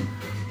them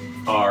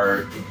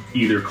are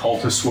either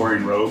cultists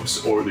wearing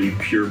robes or the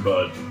pure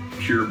blood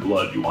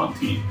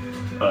Yuan-Ti.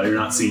 You're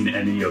not seeing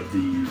any of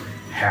the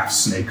half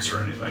snakes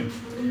or anything.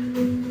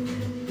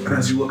 And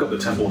as you look up the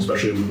temple,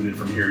 especially illuminated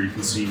from here, you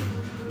can see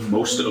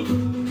most of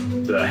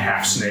the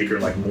half snake or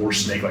more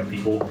snake-like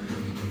people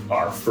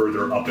are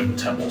further up in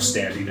the temple,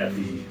 standing at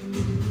the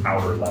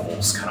outer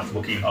levels, kind of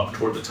looking up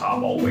toward the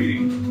top, all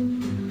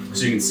waiting.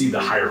 So you can see the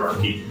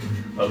hierarchy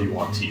of the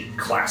Yuan-Ti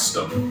class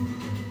system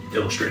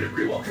illustrated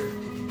pretty well here.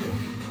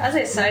 As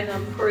a side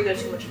note, before we go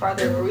too much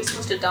farther, were we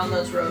supposed to don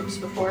those robes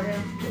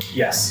beforehand?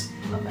 Yes.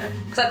 Okay.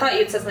 Because I thought you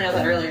had said something about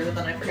that earlier, but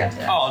then I forgot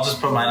to. Oh, I'll just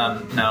put mine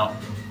on now.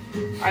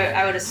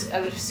 I would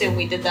assume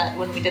we did that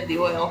when we did the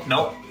oil.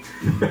 Nope.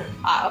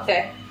 Ah,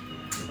 okay.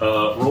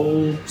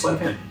 Roll sleight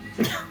of hand.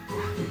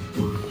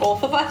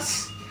 Both of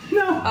us?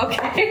 No.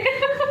 Okay.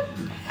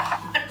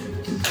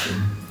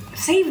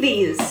 Save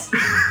these.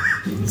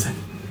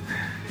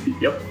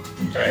 Yep.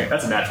 Alright.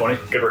 That's a nat 20.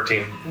 Good work,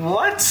 team.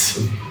 What?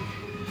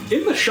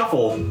 In the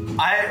shuffle,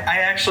 I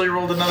actually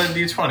rolled another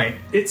d20.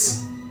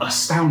 it's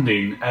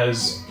astounding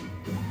as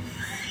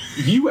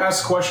you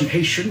ask the question,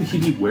 hey, shouldn't he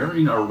be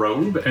wearing a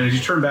robe? And as you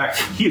turn back,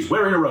 he is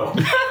wearing a robe.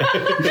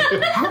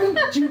 How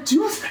did you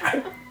do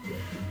that?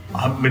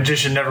 A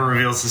magician never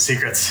reveals his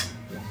secrets.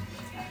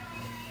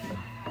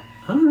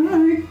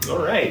 Alright. All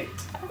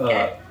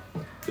right.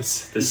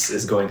 This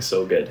is going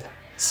so good.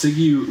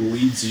 Siggy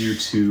leads you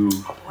to...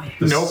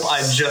 Nope,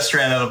 I just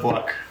ran out of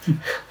luck.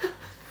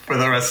 For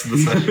the rest of the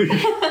session.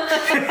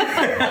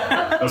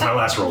 That was my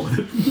last roll.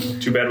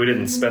 Too bad we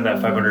didn't spend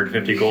that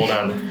 550 gold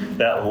on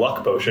that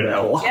luck potion.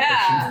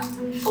 Yeah.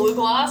 Blue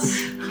gloss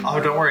Oh,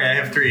 don't worry, I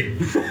have 3.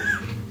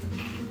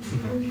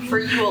 for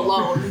you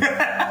alone.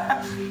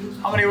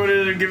 How many would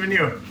it have given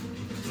you?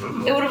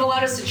 It would have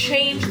allowed us to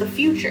change the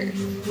future.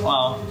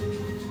 Well,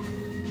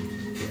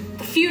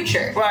 The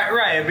future.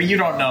 right, but you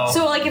don't know.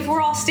 So, if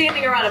we're all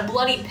standing around a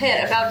bloody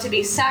pit about to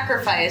be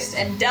sacrificed,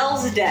 and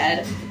Dell's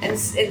dead, and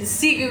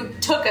Sigu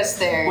took us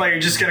there. You're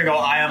just gonna go,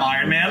 I am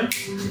Iron Man?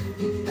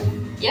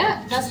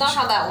 Yeah, that's not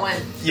how that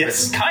went.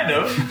 Yes, kind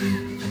of.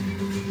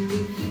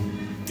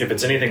 If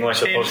it's anything like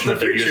the Change potion the that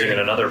they're future. using in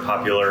another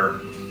popular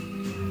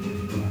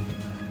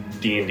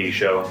D&D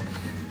show,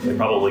 it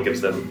probably gives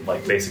them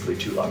basically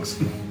 2 lucks.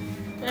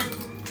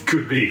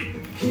 Could be.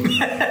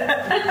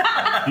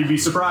 You'd be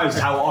surprised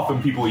how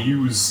often people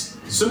use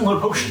similar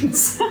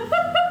potions.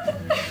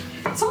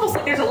 It's almost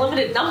like there's a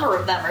limited number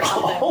of them or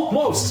something.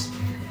 Almost.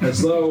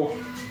 As though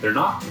They're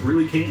not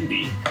really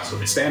candy, so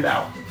they stand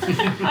out.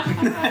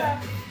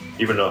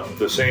 Even though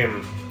the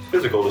same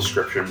physical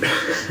description.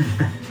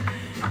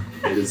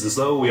 It is as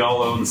though we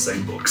all own the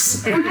same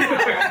books.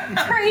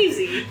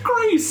 Crazy.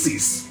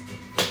 Crazies!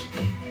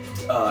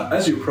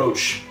 As you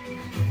approach,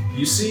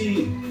 you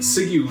see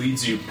Sigu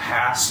leads you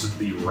past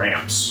the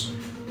ramps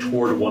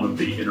toward one of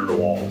the inner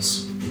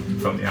walls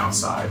from the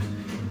outside.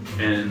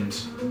 And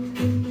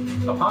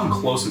upon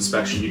close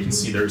inspection, you can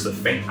see there's a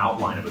faint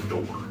outline of a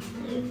door.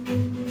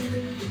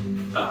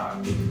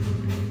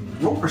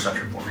 Roll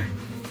perception for me.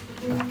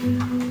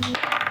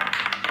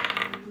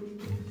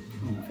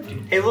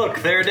 Hey, look,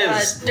 there it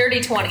is.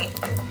 Dirty 20.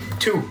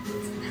 2.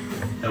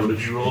 And what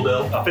did you roll,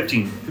 Del?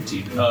 15.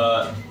 15.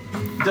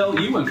 Del,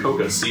 you and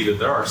Coca see that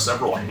there are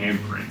several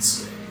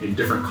handprints in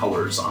different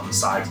colors on the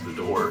sides of the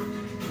door.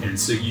 And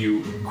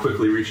Sigu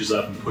quickly reaches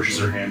up and pushes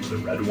her hand to the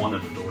red one,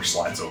 and the door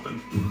slides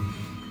open.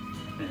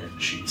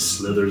 And she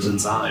slithers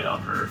inside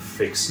on her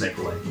fake snake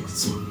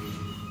legs.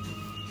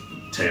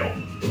 Tail.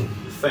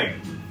 Thing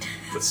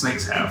that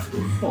snakes have.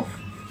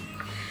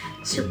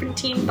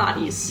 Serpentine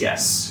bodies.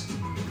 Yes.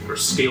 They're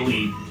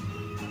scaly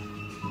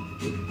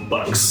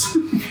bugs.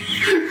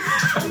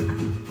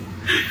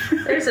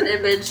 There's an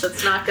image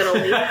that's not gonna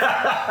leave.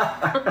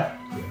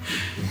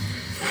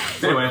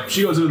 Anyway,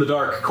 she goes into the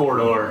dark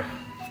corridor.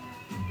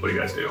 What do you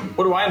guys do?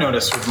 What do I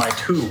notice with my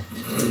 2?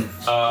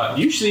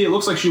 Usually it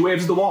looks like she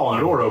waves at the wall and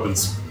a door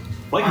opens.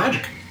 Like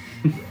magic.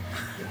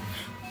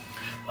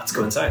 Let's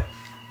go inside.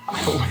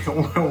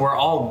 We're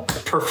all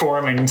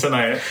performing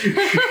tonight.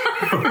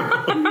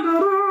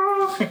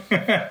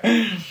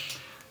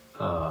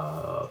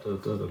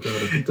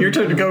 Your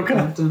turn to go,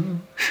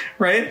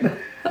 right?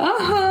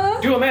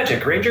 Do a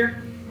magic, Ranger.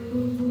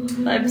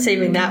 I'm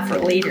saving that for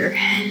later.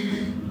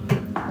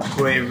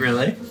 Wait,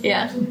 really?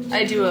 Yeah,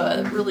 I do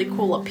a really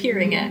cool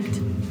appearing act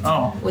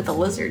Oh. with a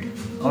lizard.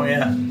 Oh,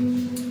 yeah.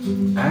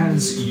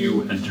 As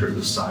you enter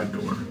the side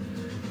door,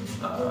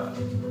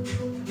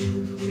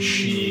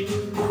 she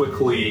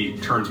quickly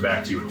turns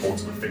back to you and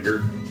holds up a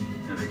finger,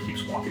 and then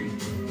keeps walking.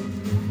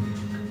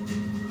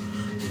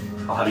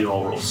 I'll have you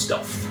all roll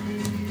stealth.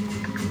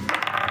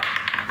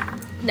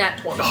 Nat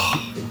 20.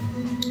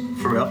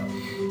 For real?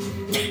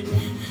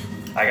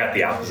 I got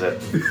the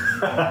opposite.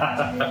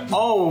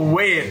 Oh,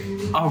 wait.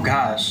 Oh,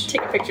 gosh.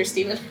 Take a picture,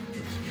 Steven.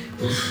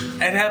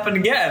 It happened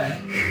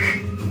again.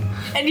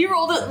 And you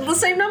rolled the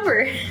same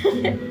number.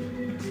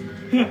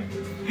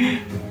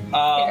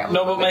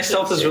 No, but my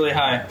stealth is really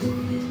high.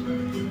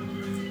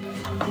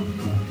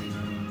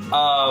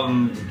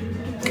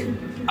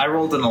 I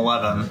rolled an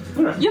 11.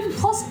 You have a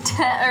plus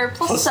 10 or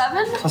plus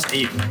 7? Plus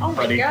 8. Oh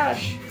buddy. my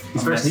gosh.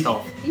 He's very sneaky.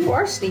 You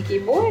are sneaky,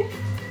 boy.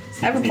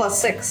 I have a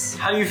plus 6.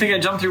 How do you think I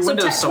jumped through So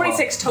windows so well?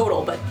 26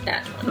 total, but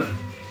nat 20.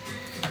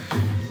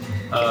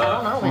 I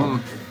don't know,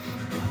 man.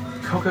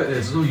 Coca,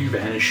 as though you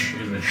vanish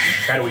in the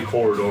shadowy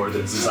corridor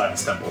that's inside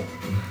this temple.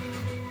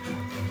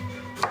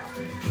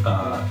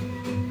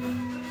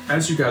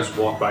 As you guys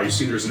walk by, you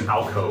see there's an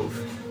alcove,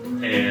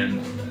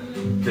 and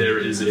there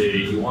is a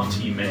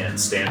Yuan-Ti man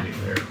standing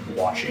there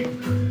watching.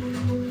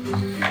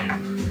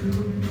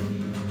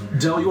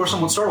 And Del, you are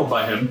somewhat startled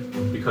by him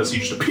because he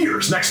just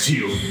appears next to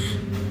you,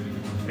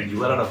 and you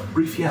let out a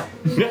brief yell.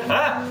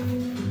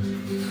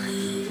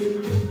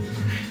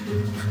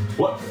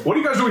 What are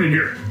you guys doing in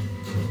here?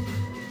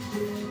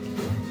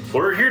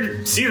 We're here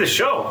to see the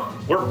show.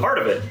 We're part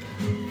of it.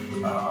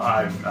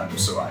 I'm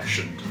so I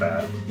shouldn't.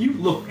 You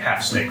look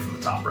half snake from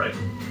the top, right?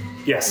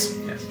 Yes.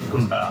 Yes.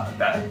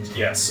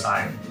 Yes.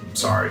 I'm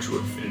sorry to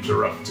have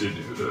interrupted.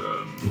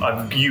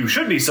 You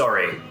should be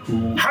sorry.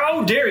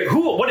 How dare you?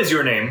 What is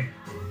your name?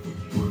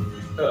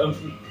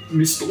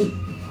 Mistle.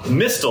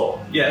 Mistle.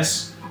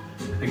 Yes.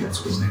 I think that's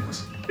what his name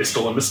was.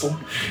 Mistle and Mistle.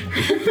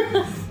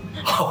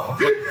 Oh.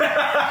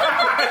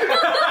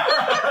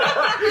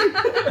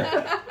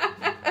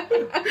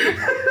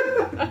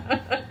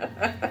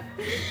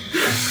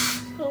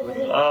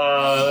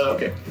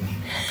 Okay.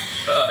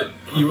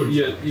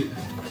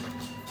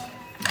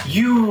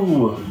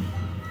 You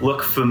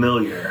look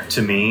familiar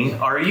to me.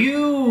 Are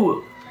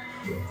you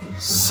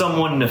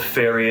someone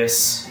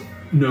nefarious?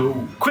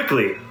 No.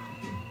 Quickly,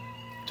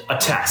 a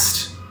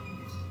test.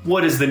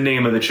 What is the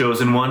name of the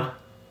chosen one?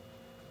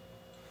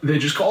 They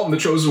just call him the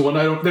chosen one.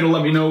 They don't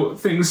let me know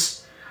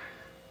things.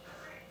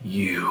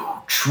 You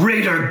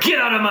traitor! Get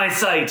out of my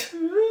sight!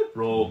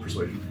 Roll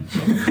persuasion.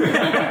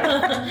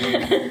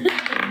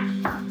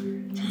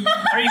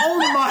 Oh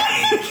my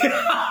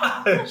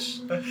gosh!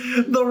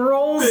 The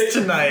rolls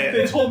tonight.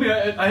 They told me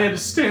I had to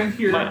stand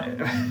here. I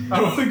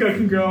don't think I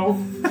can go.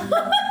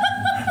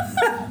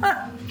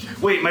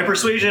 Wait, my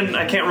persuasion,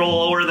 I can't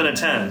roll lower than a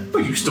 10.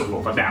 But you still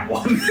rolled on that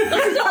one.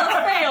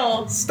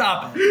 Fail.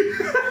 Stop it.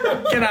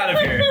 Get out of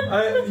here.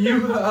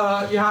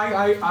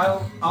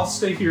 I'll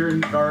stay here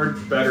and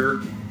guard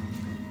better.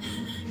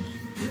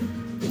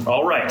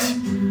 All right,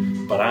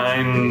 but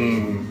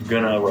I'm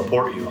gonna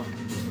report you.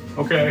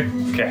 Okay.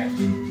 Okay.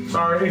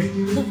 Sorry.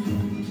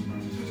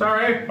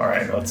 All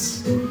right,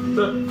 let's.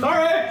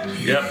 Sorry.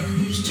 Yep.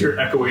 Just hear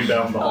echoing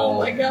down the hall. Oh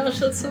my gosh,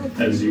 that's so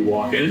funny. As you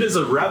walk in. It is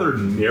a rather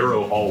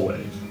narrow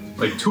hallway.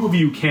 Like, two of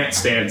you can't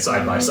stand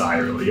side by side,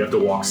 really. You have to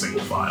walk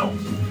single file.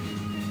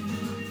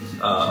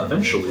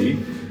 Eventually,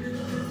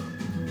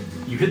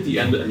 you hit the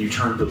end and you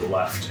turn to the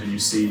left, and you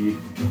see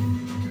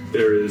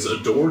there is a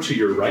door to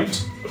your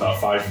right, about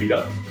 5 feet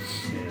up,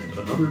 and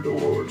another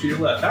door to your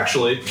left.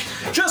 Actually,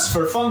 just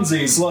for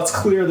funsies, let's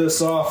clear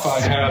this off. I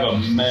have a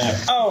map.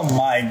 Oh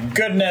my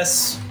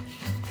goodness.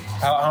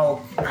 How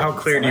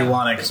clear do you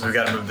want it? Because we've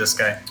got to move this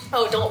guy.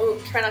 Oh, don't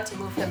move. Try not to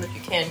move him if you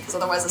can, because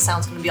otherwise the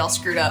sound's going to be all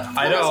screwed up.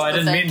 I know, I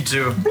didn't mean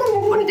to.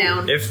 Put it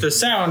down. If the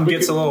sound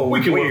gets a little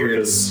we can work with weird.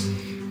 this.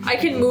 I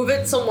can move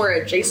it somewhere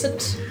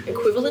adjacent,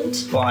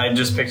 equivalent. Well, I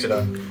just picked it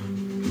up.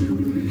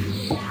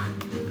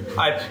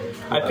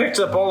 I picked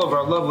up all of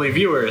our lovely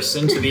viewers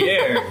into the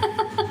air,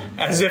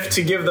 as if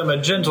to give them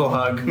a gentle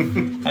hug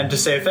and to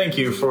say thank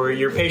you for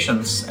your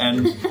patience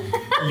and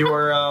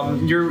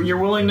your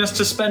willingness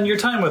to spend your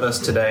time with us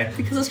today.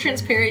 Because it's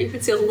transparent, you can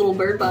see all the little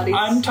bird bodies.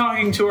 I'm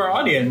talking to our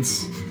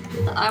audience.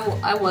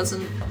 I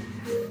wasn't.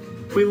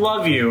 We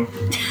love you,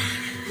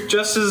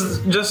 just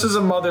as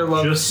a mother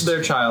loves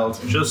their child.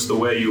 Just the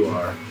way you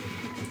are.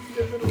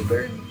 The little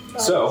bird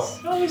bodies. So,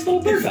 Oh, there's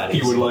little bird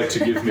bodies. you would like to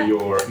give me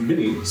your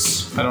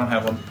minis. I don't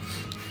have one.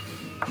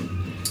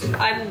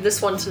 I'm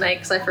this one tonight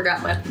because I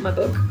forgot my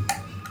book.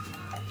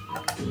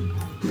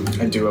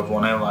 I do have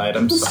one. I lied.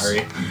 I'm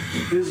sorry.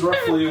 Is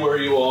roughly where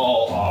you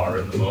all are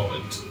at the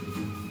moment.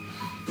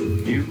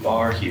 You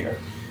are here.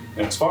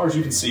 And as far as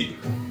you can see,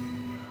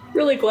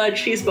 Really glad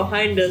she's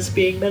behind us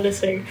being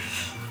menacing.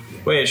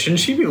 Wait, shouldn't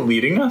she be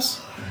leading us?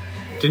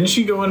 Didn't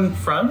she go in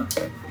front?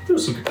 there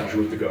was some confusion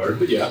with the guard,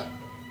 but yeah.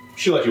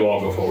 She let you all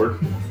go forward.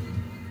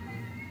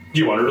 Do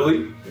you want her to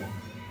lead?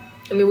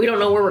 I mean, we don't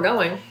know where we're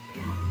going. You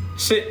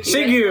guys know where we're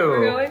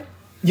Sigu! going?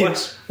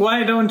 Yes.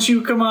 Why don't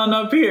you come on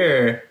up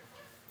here?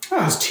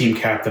 As team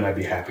captain, I'd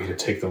be happy to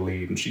take the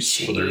lead, and she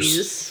slithers.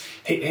 Jeez.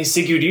 Hey,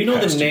 Sigu, do you know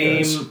Past the you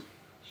guys. name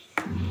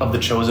of the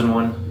Chosen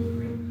One?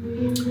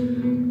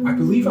 I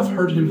believe I've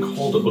heard him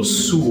called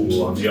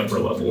Osul on the upper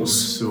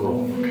levels.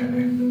 Sewell, okay.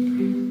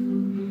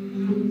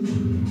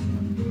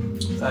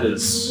 That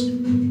is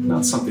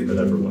not something that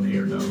everyone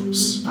here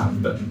knows.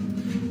 I've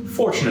been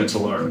fortunate to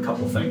learn a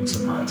couple things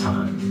in my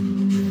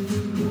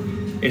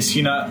time. Is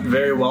he not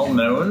very well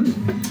known?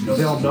 No,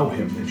 they all know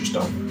him. They just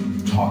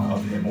don't talk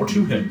of him or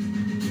to him.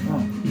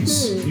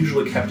 He's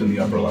usually kept in the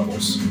upper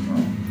levels.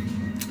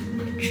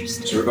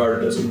 He's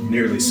regarded as a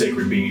nearly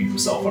sacred being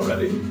himself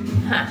already.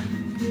 Huh.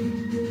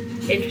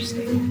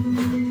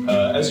 Interesting.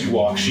 As you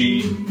walk,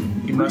 she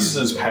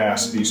breezes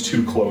past these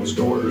two closed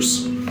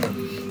doors.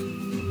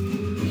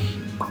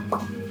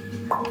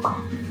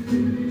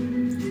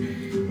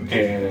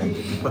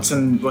 And What's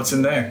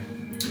in there?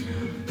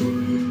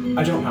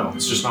 I don't know.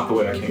 It's just not the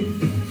way I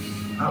came.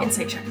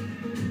 Insight check.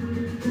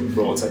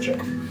 Roll inside check.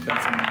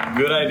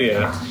 Good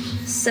idea.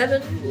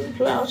 7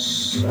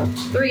 plus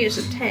 3 is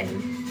a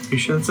 10. You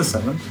sure it's a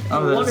 7?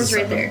 Oh, One that's is a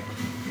right 7. there.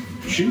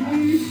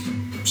 She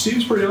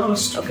seems pretty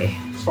honest. Okay.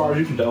 As far as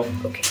you can tell.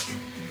 Okay.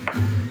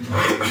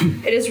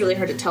 It is really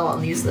hard to tell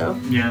on these though.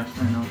 Yeah,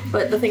 I know.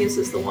 But the thing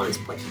is the one is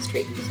pointing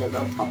straight, so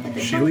they'll tell that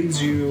they She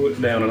leads you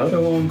down another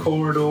long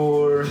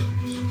corridor,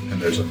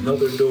 and there's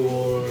another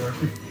door.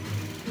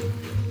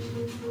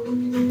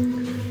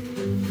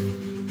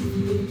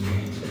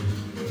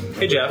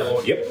 Hey,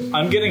 Jeff. Yep.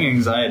 I'm getting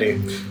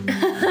anxiety.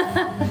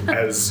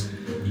 As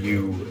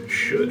you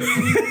should.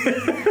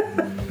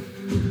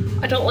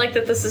 I don't like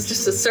that this is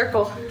just a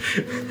circle.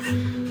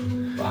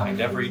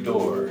 Behind every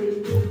door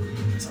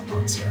is a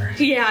monster.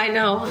 Yeah, I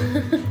know.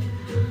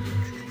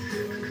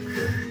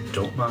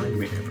 Don't mind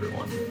me,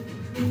 everyone.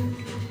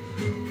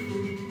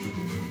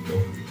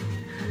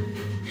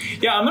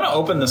 Yeah, I'm gonna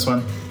open this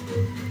one.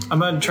 I'm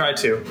gonna try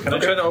to. Can I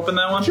try to open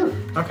that one? Sure.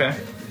 Okay.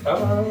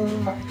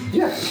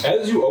 Yeah.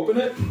 As you open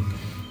it,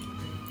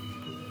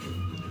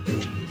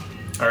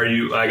 are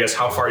you? I guess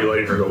how far are you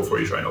letting her go before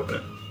you try and open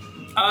it?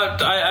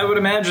 I would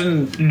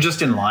imagine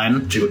just in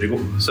line. Jiggle,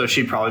 jiggle. So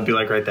she'd probably be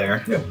like right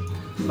there. Yeah.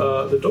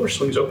 The door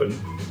swings open.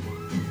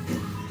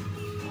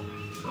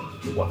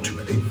 One too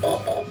many.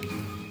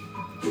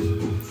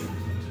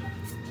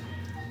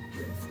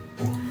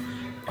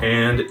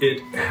 And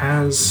it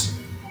has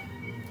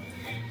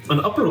an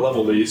upper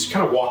level that you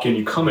kind of walk in,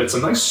 you come in, it's a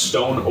nice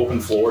stone open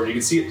floor, and you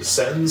can see it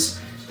descends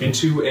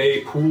into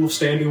a pool of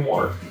standing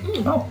water.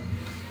 Oh.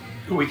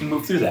 We can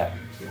move through that.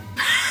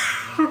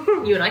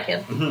 You and I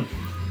can.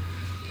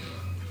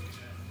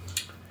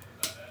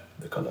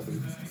 The color.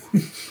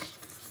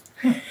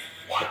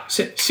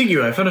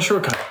 Sigu, I found a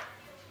shortcut.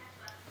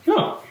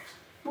 Oh,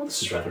 well,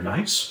 this is rather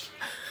nice.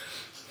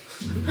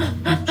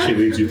 She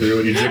leads you through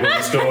and you jiggle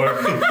this door.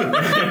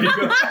 And you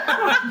go,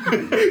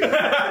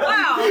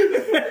 Wow!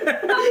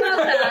 How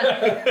about that?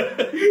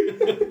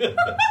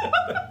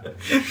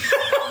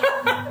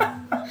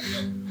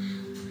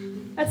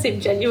 That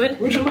seemed genuine.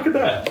 would you look at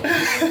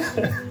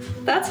that?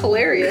 That's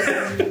hilarious.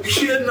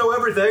 She didn't know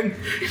everything.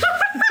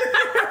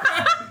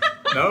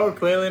 No,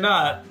 clearly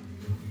not.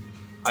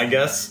 I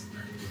guess.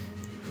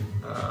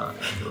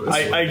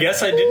 I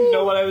guess I didn't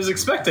know what I was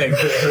expecting.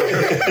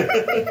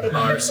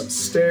 Are some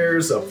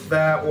stairs up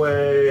that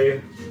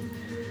way.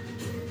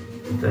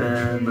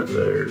 Then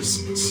there's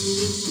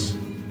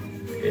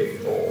a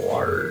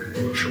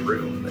large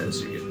room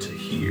as you get to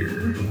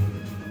here.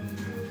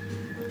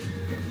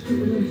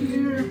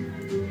 Here.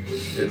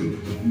 And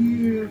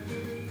here.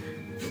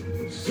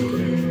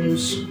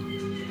 Stairs.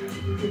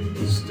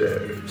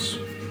 Stairs.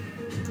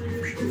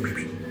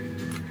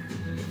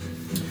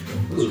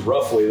 This is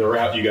roughly the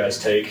route you guys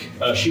take.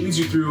 She leads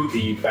you through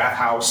the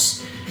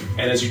bathhouse,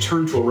 and as you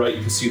turn to a right,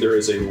 you can see there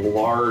is a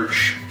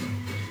large,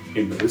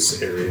 in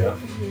this area,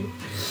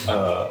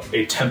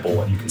 a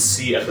temple, and you can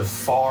see at the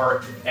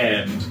far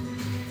end,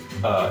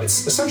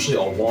 it's essentially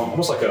a long,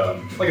 almost like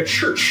a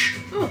church,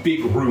 a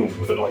big room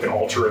with like an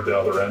altar at the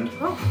other end.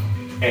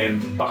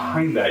 And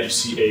behind that, you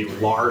see a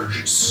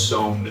large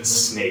stone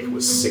snake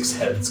with 6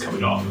 heads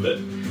coming off of it.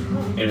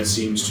 And it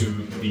seems to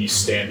be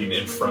standing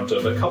in front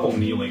of a couple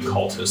kneeling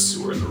cultists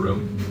who are in the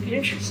room.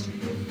 Interesting.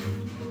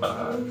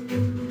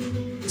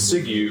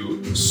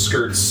 Sigu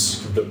skirts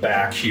the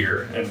back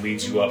here and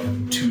leads you up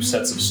 2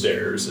 sets of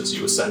stairs as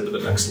you ascend to the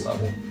next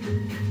level.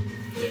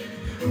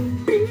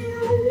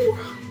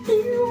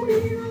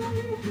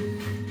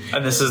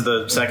 And this is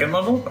the second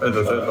level or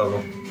the third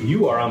level?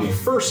 You are on the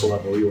first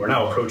level. You are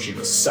now approaching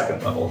the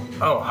second level.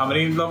 Oh, how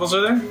many levels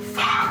are there?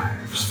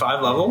 5. There's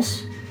 5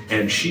 levels?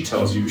 And she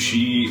tells you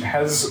she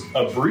has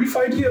a brief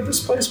idea of this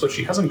place, but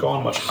she hasn't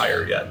gone much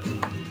higher yet.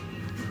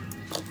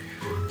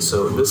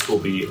 So this will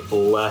be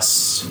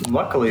less...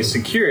 Luckily,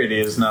 security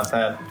is not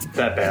that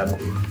bad.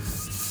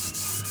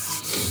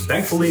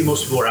 Thankfully,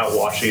 most people are out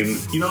watching.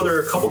 You know, there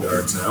are a couple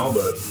guards now,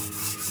 but...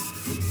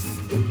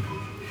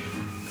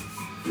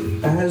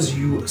 As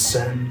you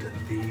ascend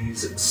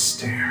these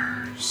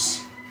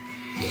stairs,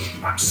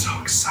 I'm so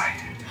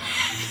excited.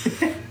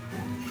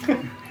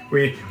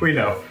 We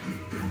know.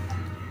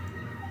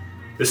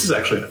 This is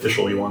actually an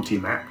official Yuan-Ti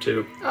map,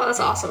 too. Oh, that's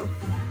awesome.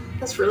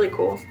 That's really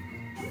cool.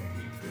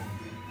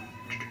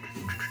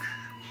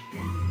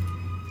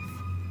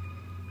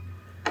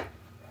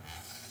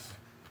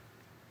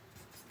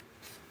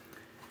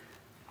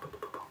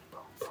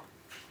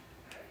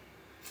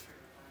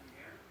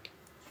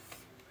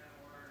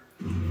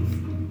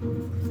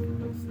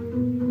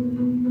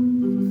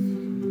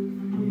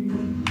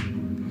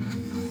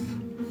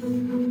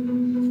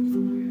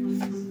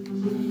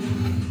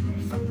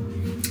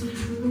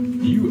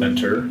 You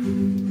enter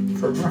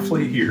from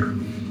roughly here.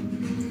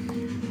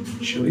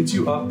 She leads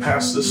you up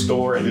past this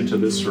door and into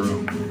this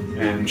room,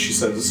 and she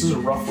says this is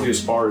roughly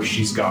as far as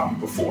she's gotten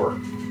before.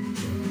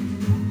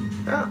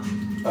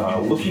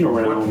 Looking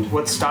around,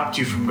 What stopped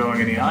you from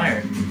going any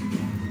higher?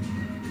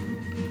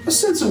 a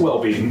sense of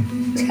well-being.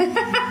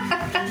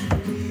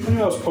 And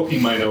I was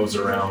poking my nose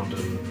around,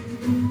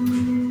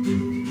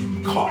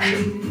 and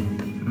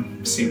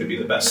caution seemed to be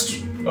the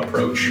best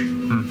approach.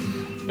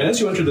 And as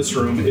you enter this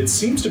room, it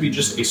seems to be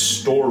just a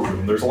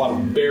storeroom. There's a lot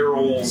of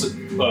barrels,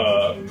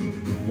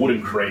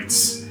 wooden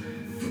crates.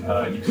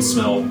 You can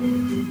smell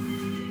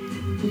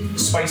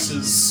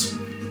spices.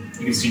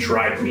 You can see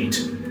dried meat.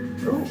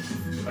 Ooh.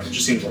 It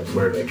just seems like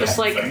where they Just kept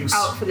like things.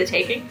 out for the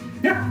taking?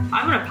 Yeah.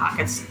 I'm gonna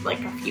pocket like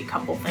a few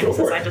couple Go things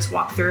for as it. I just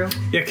walk through.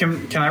 Yeah,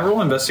 can I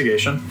roll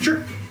investigation?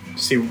 Sure.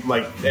 See,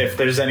 like, if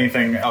there's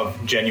anything of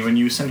genuine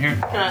use in here?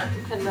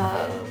 Can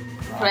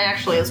I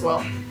actually as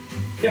well?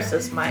 Yeah. This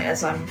is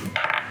as I'm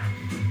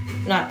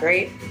not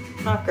great.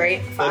 Not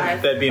great.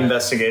 5. That'd be but-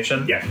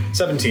 investigation? Yeah.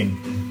 17.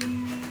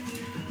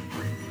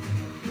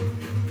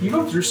 You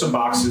go through some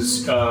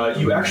boxes.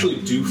 You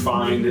actually do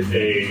find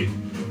a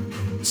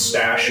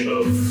stash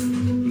of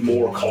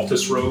more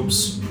cultist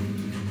robes.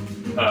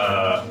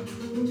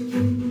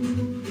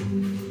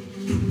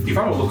 You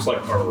find what looks like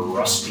a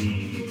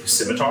rusty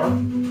scimitar.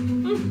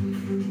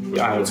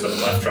 It's been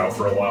left out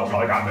for a while.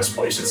 Probably got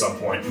misplaced at some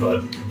point,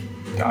 but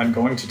I'm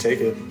going to take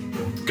it.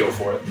 go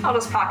for it. I'll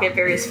just pocket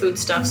various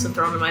foodstuffs and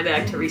throw them in my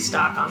bag to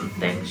restock on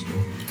things.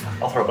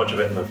 I'll throw a bunch of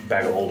it in the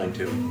bag of holding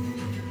too.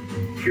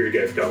 Here you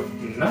guys go.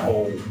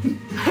 No.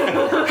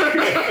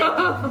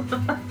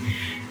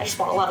 I just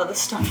want a lot of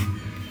this stuff.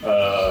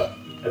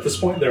 At this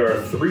point, there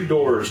are 3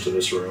 doors to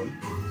this room.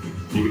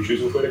 You can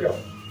choose which way to go.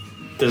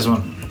 This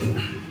one.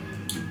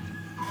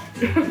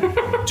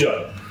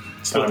 Done.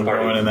 So I'm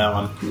going in that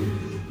one.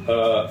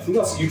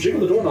 Thus, you jiggle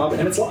the doorknob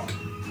and it's locked.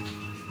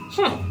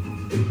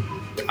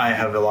 I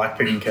have a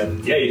lockpicking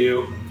kit. Yeah, you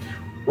do.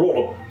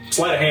 Roll a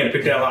sleight of hand to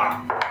pick that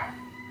lock.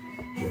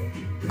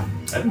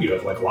 I think you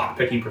have like lock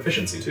picking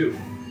proficiency too.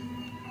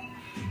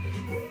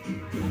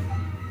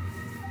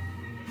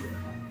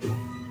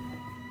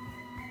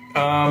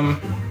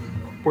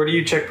 Where do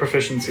you check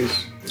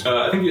proficiencies?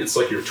 I think it's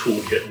like your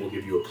toolkit will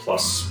give you a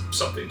plus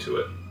something to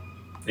it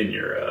in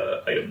your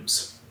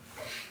items.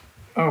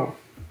 Oh.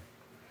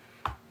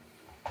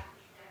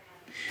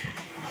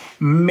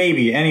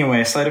 Maybe.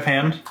 Anyway, sleight of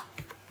hand.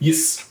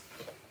 Yes.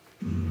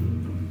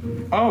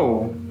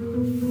 Oh.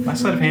 My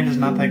sleight of hand is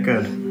not that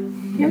good.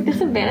 You have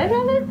disadvantage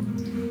on it?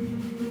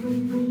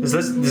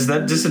 Is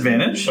that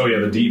disadvantage? Oh yeah,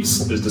 the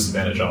deeps is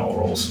disadvantage on all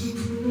rolls.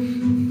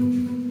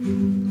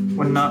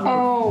 When not.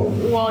 Oh,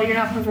 well, you're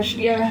not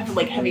proficient. You have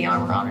like heavy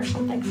armor on or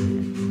something.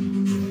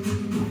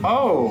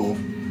 Oh.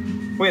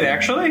 Wait,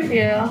 actually?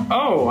 Yeah.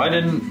 Oh, I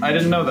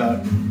didn't know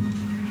that.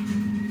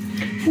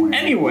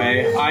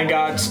 Anyway, I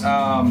got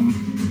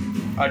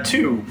a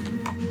 2.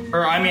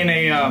 Or I mean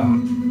a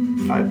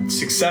 5,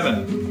 6,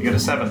 7. I got a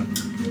 7.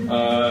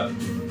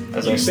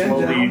 As I You bend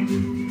slowly down,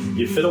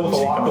 you fiddle with the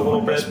lock a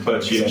little bit,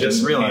 but you I just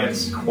didn't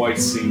realize. can't quite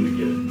seem to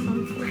get it.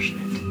 Unfortunate.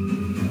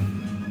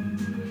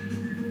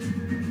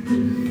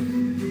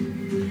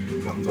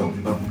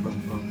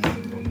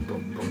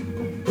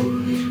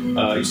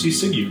 You see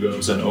Sigyu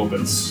goes and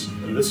opens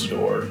this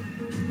door,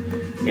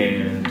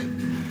 and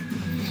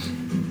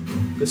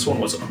this one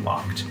was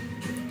unlocked.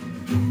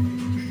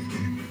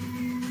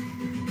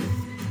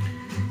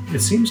 It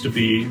seems to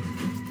be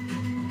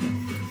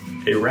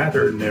a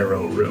rather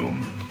narrow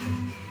room.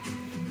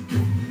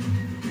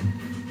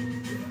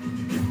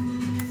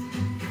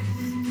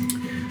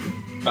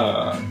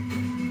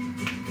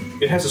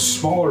 It has a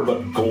smaller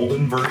but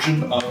golden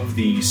version of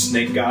the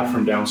snake god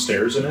from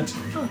downstairs in it,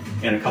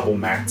 and a couple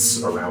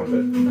mats around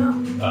it.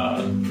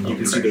 You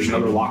can see there's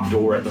another locked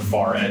door at the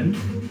far end,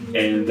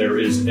 and there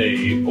is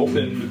a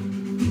open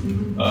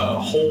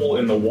hole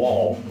in the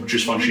wall, which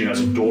is functioning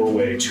as a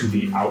doorway to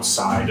the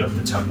outside of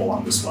the temple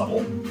on this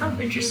level. Oh,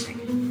 interesting.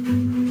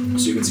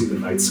 So you can see the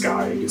night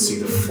sky, you can see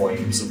the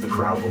flames of the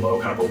crowd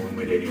below kind of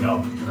illuminating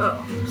up.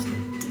 Oh.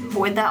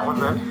 Avoid that one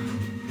then.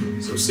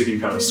 So Siggy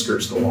kind of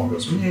skirts the wall and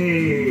goes,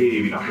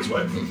 maybe not this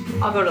way.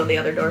 I'll go to the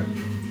other door.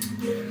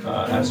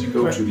 As you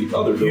go to the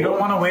other door... You don't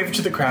want to wave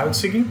to the crowd,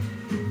 Siggy?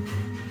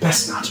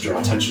 Best not to draw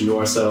attention to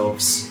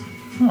ourselves.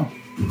 Oh.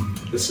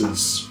 This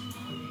is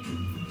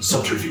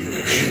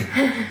subterfuge.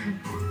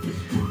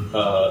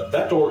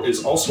 That door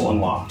is also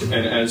unlocked, and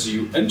as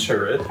you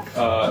enter it,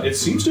 it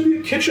seems to be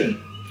a kitchen.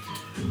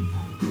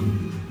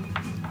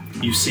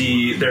 You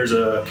see there's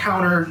a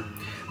counter.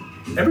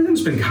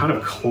 Everything's been kind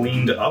of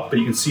cleaned up, but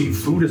you can see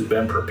food has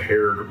been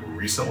prepared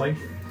recently.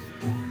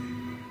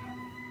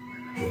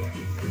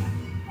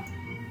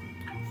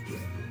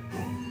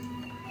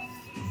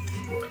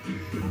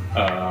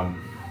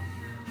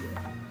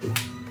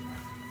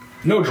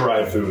 No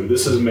dried food.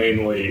 This is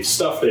mainly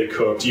stuff they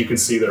cooked. You can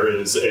see there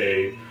is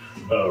a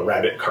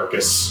rabbit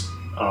carcass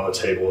on the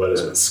table that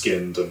has been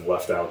skinned and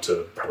left out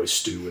to probably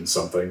stew in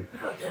something.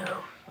 Oh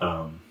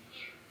no.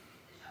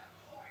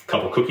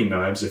 Couple cooking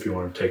knives if you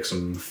want to take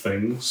some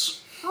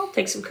things. I'll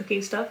take some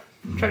cooking stuff.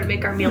 Try to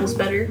make our meals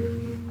better.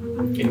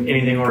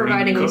 Anything already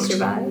Providing we cooked?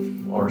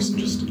 survive. Or is it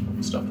just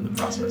stuff in the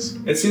process?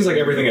 It seems like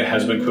everything that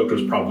has been cooked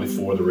was probably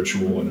for the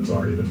ritual and has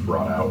already been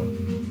brought out.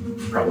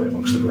 Probably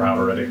amongst the crowd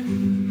already.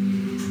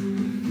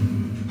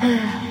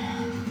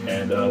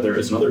 And there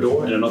is another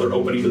door and another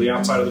opening to the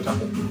outside of the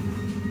temple.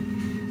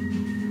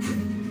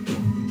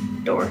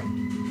 Door.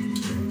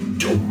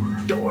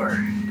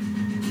 Door.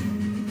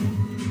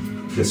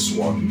 This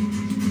one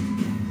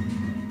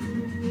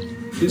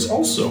is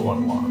also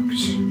unlocked.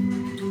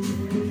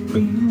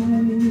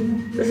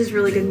 This is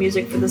really good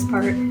music for this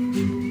part. I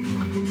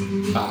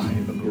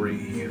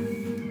agree.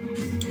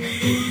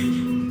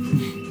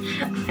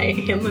 I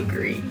am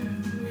agree.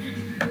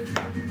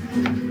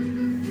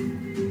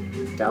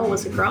 Dell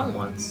was a grown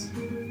once.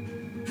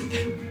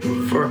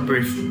 For a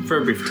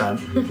brief time.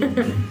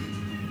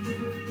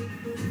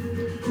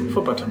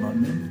 For but a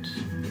moment.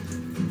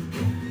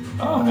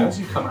 As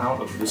you come out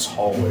of this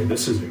hallway,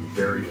 this is a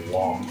very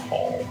long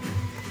hall.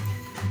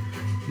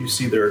 You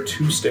see there are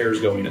 2 stairs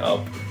going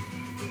up,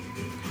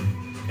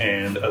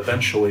 and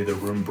eventually the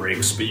room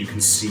breaks, but you can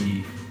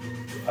see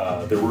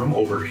the room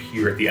over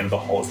here at the end of the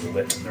hall is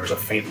lit, and there's a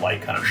faint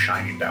light kind of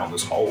shining down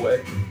this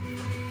hallway.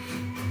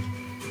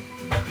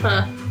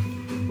 Huh.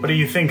 What do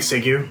you think,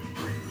 Sigyu?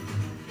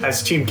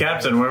 As team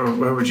captain,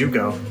 where would you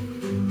go?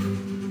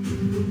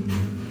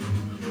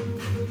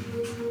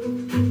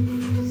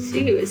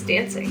 See who is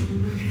dancing.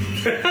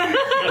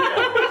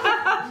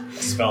 A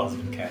spell has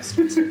been cast.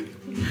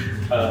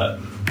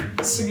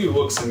 Siggy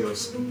looks and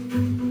goes,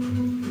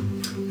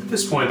 at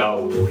this point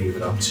I'll leave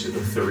it up to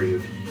the 3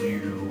 of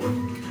you.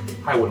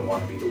 I wouldn't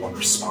want to be the one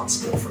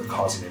responsible for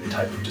causing any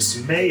type of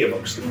dismay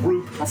amongst the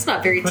group. That's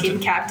not very team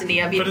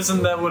captain-y of you. But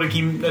isn't that what a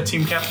team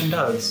captain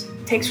does?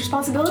 Takes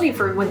responsibility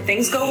for when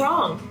things go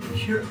wrong.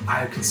 Here,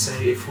 I could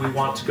say if we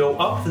want to go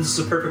up, this is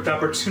a perfect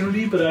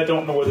opportunity, but I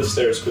don't know where the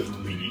stairs could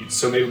lead,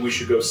 so maybe we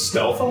should go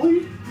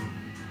stealthily?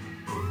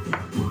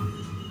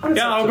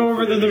 Yeah, I'll go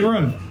over to the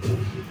room.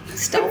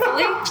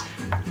 Stealthily?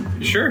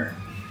 Sure.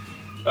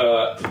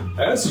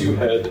 As you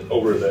head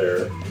over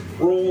there,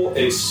 roll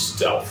a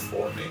stealth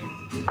for me.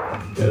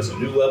 As a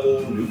new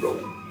level, new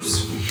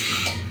rolls.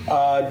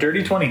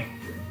 Dirty 20.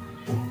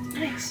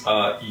 Nice.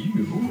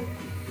 You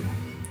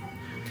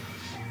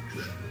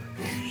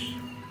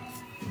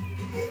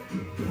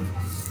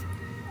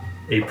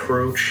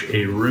approach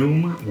a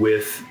room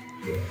with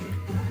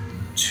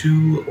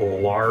 2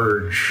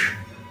 large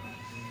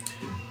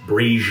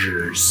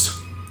braziers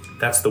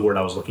That's the word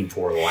I was looking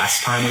for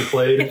last time we I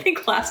played.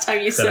 think last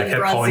time you That I said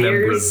kept calling them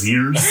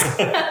braziers. braziers.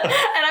 And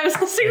I was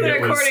listening to the And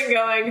it was- recording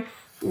going, It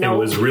no.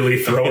 was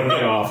really throwing me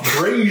off.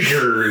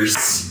 Braziers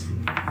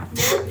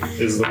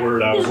is the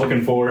word I was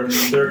looking for.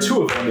 There are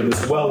two of them in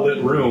this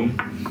well-lit room,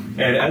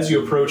 and as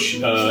you approach,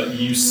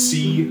 you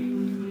see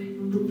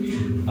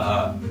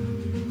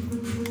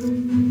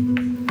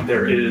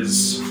there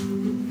is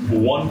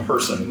one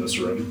person in this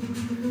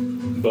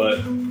room,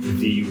 but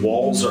the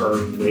walls are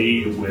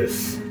laid with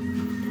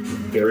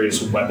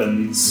various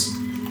weapons.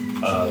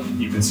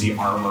 You can see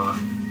armor.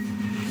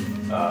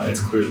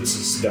 It's clear this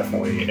is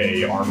definitely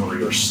a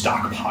armory or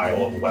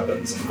stockpile of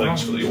weapons and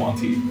things for the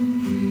Yuan-Ti.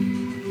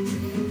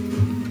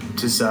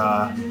 Just,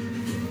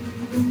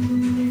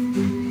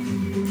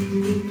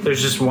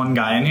 there's just one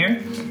guy in here?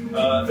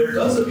 There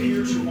does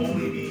appear to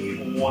only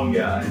be one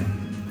guy.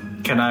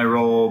 Can I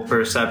roll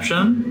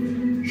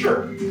perception?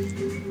 Sure.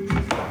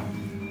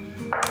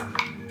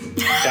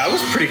 That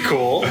was pretty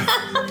cool.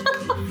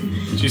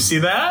 Did you see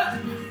that?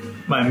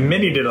 My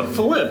mini did a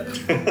flip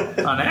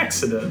on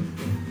accident.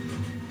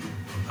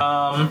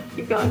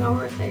 Keep going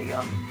over it. There you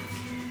go.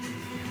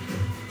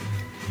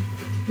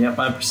 Yeah,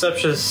 my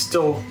perception is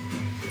still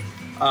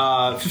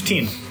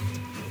 15.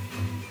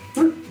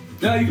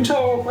 Yeah, you can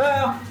tell,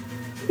 well,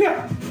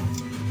 yeah.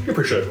 You're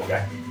pretty sure it's one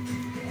guy.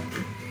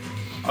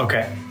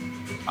 Okay.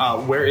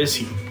 Where is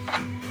he?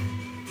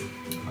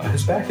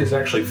 His back is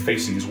actually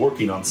facing, he's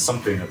working on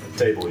something at the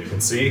table, you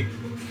can see.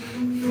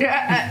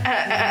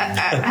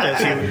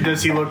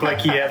 Does he look like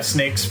he has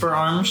snakes for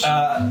arms?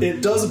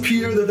 It does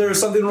appear that there is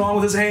something wrong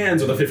with his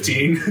hands with a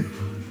 15.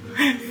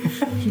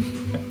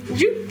 Did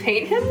you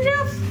paint him,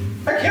 Jeff?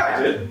 Heck yeah,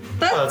 I did.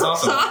 That's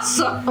awesome.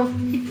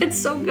 awesome. It's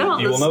so good on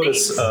You the will snakes.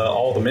 notice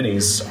all the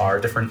minis are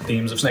different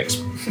themes of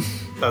snakes.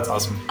 That's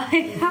awesome.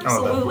 I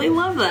absolutely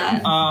love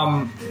that.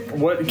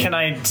 What can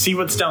I see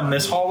what's down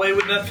this hallway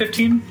with that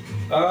 15?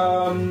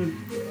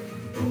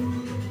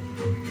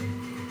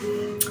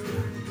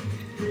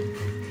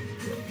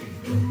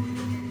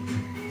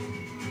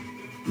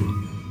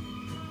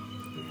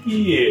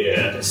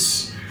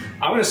 Yes.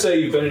 I'm going to say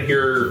you've been in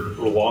here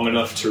long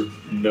enough to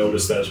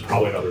notice that there's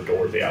probably another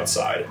door at the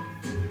outside.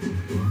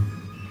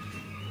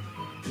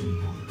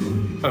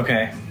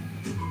 Okay.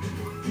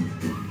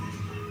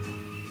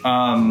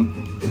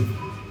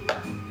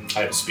 I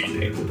have speed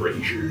paint with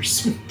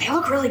braziers. They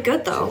look really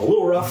good, A though.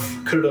 little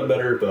rough, could have done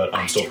better, but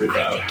I'm still pretty I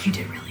proud. think you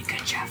did really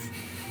good, Jeff.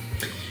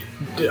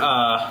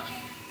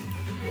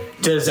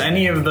 Does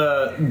any of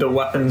the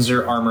weapons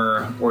or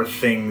armor or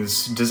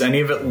things, does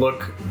any of it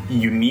look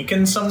unique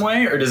in some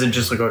way, or does it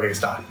just look like a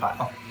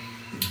stockpile?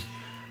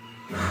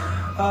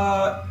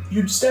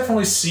 You just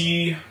definitely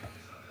see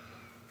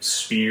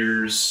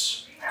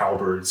spears,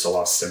 halberds, a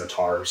lot of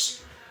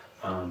scimitars.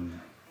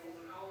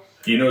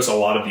 You notice a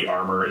lot of the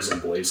armor is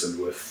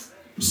emblazoned with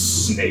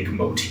snake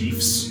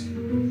motifs. It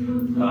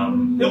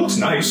looks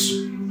nice.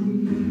 You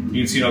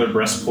can see another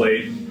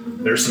breastplate.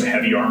 There's some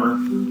heavy armor.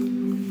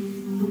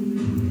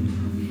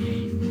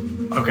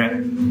 Okay.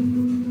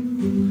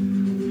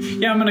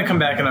 Yeah, I'm gonna come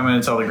back and I'm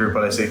gonna tell the group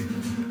what I see.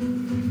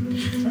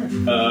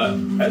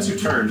 As you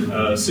turn,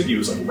 Siggy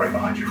was like right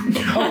behind you.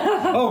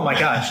 Oh my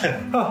gosh.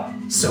 Oh,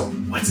 So,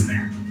 what's in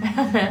there?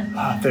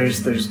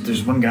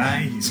 there's one guy.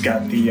 He's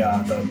got the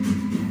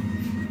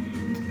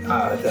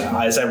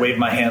as I wave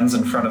my hands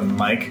in front of the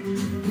mic,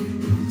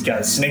 he's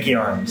got snaky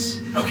arms.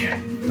 Okay.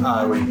 Wait,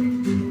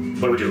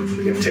 What do we do?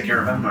 We gonna take care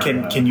of him? Or,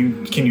 can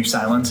you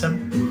silence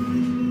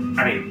him?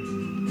 I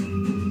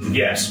mean,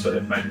 yes, but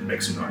it might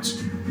make some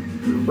noise.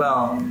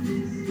 Well,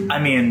 I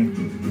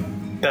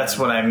mean, that's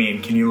what I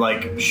mean. Can you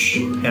like shh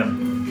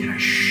him? Yeah,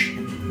 shh.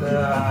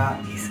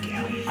 He's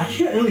scaly. I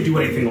can't really do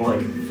anything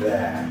like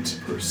that,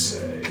 per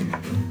se.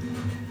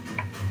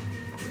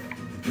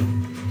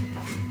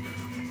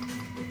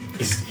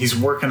 He's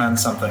working on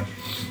something.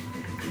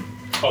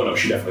 Oh no,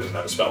 she definitely doesn't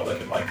have a spell that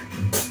can, like...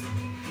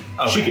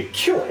 She Okay. could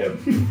kill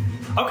him.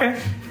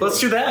 Okay, let's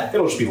do that.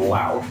 It'll just be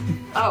loud.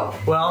 Oh,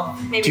 Well,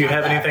 Maybe do you not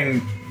have that.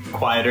 anything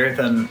quieter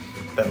than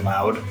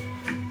loud?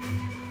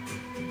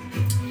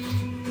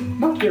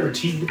 Not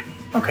guaranteed.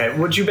 Okay,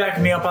 would you back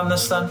me up on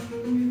this then?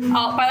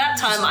 by that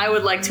time, I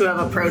would like to have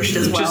approached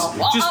as well.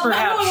 Just I'm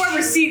perhaps- going wherever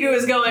Sigu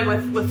is going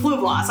with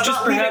Fluglass. I'm Just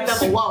not leaving perhaps-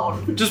 them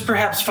alone. Just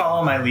perhaps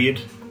follow my lead.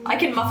 I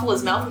can muffle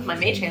his mouth with my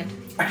mage hand.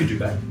 I can do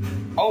that.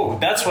 Oh,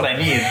 that's what I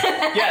need.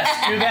 Yes,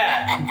 do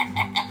that.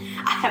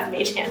 I have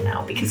mage hand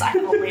now because I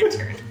have a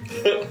lantern.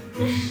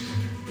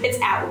 It's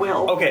at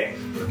will. Okay.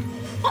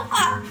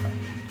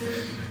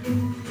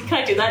 Can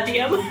I do that,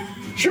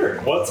 DM? Sure.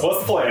 What's the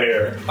plan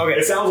here? Okay.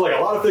 It sounds like a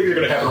lot of things are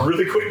going to happen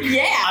really quick.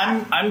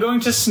 Yeah. I'm going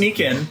to sneak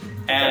in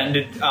and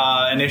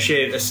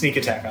initiate a sneak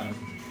attack on him.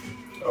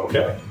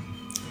 Okay.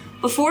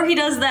 Before he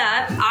does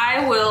that,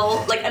 I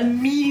will, like,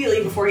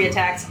 immediately before he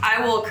attacks,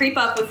 I will creep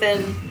up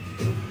within,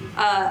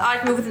 I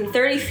can move within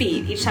 30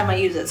 feet each time I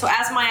use it. So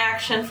as my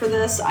action for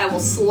this, I will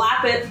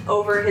slap it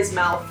over his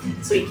mouth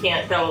so he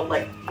can't go,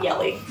 like,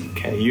 yelly.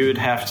 Okay, you would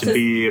have to Says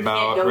be can't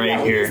about go right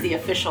yelly here. is the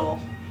official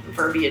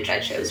verbiage I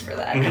chose for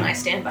that, and I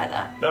stand by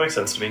that. That makes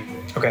sense to me.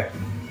 Okay.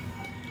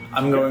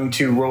 I'm going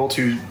to roll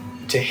to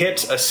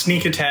hit a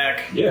sneak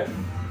attack. Yeah.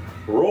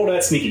 Roll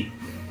that sneaky.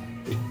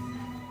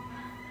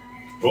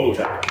 Roll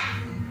attack.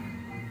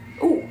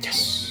 Ooh.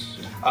 Yes.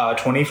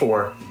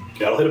 24.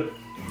 That'll hit him.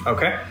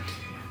 Okay.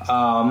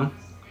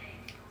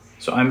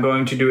 So I'm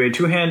going to do a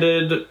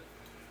two-handed...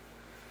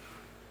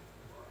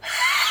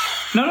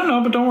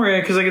 No, but don't worry,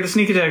 because I get the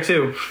sneak attack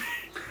too.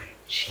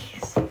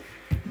 Jeez.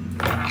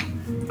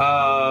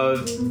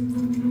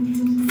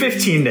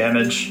 15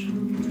 damage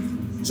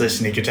as I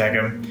sneak attack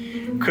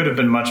him. Could have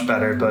been much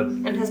better, but...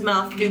 And his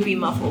mouth do be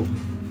muffled.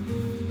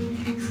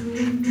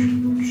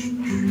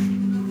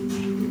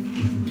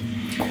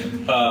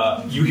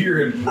 You hear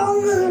him,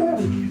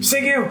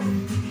 Sigu!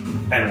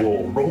 and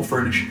we'll roll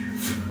for initiative.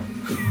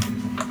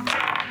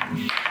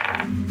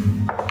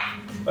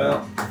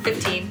 Well,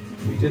 15.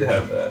 we did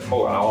have that.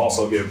 Hold on, I'll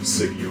also give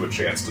Sigu a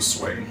chance to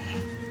swing.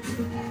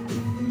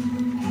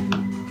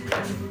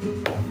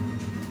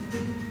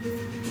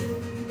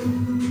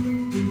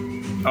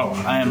 Oh,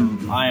 I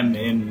am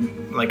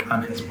in, like,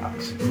 on his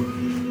box.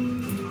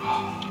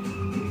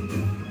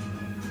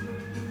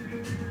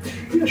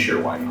 Yeah,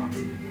 sure, why not?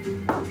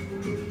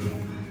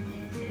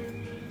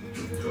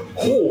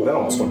 Oh, that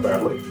almost went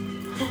badly.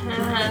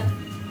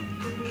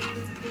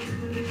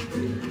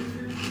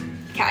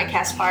 I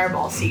cast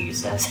Fireball, see you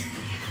says.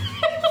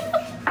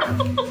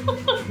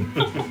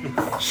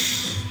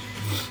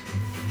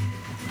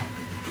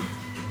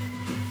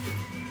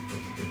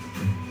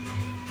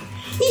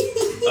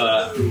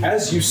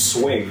 As you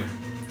swing,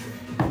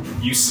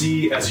 you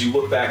see, as you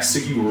look back,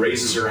 Sigu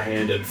raises her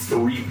hand and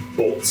 3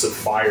 bolts of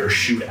fire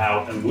shoot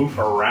out and loop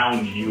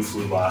around you,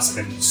 Flubas,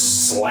 and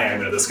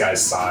slam into this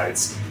guy's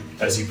sides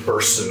as he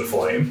bursts into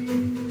flame.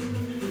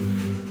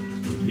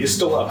 He's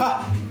still up.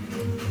 Ha!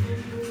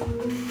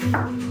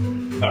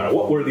 Alright,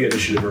 what were the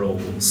initiative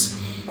rolls?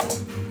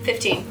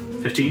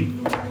 15.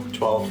 15?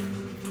 12.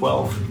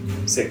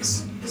 12?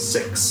 6.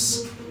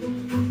 6.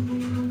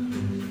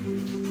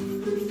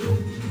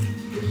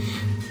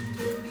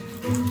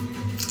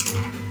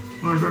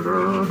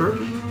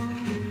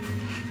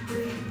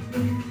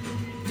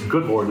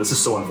 Good lord, this is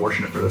so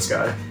unfortunate for this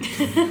guy.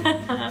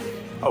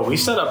 Oh, we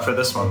set up for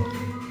this one.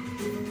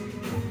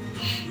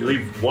 You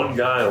leave one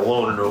guy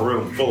alone in a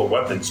room full of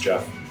weapons,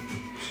 Jeff.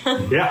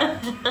 Yeah.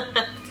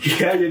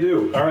 Yeah, you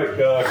do. Alright,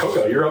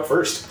 Coca, you're up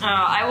first.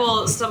 I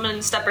will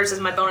summon Steppers as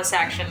my bonus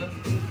action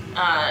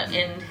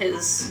in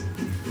his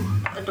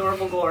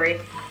adorable glory.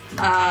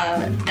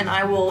 And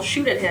I will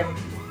shoot at him.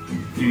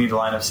 You need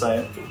line of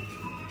sight.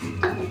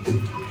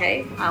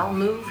 Okay, I'll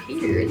move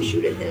here and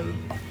shoot at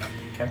him,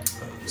 Okay.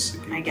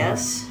 I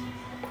guess.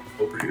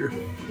 Over here.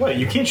 What?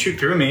 You can't shoot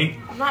through me.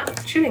 I'm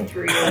not shooting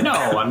through you. No,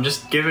 I'm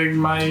just giving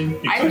my...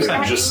 I was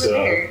not Just even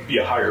there. be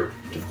a higher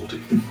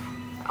difficulty.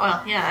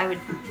 Well, yeah, I would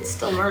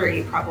still murder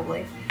you,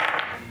 probably.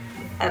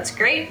 That's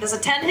great. Does a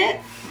 10 hit?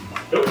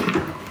 Nope.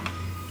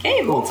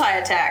 Okay,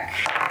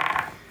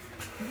 multi-attack.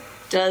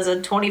 Does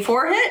a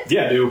 24 hit?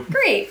 Yeah, do.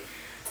 Great.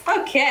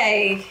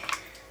 Okay.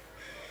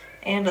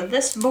 And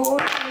this boy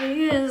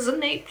is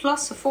an 8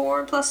 plus a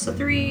 4 plus a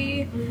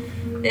 3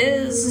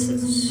 is...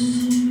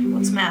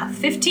 What's math?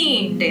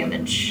 15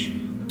 damage.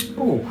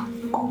 Ooh.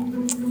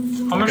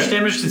 How much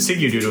damage did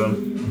Sigu do to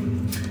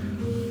him?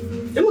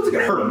 It looked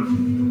like it hurt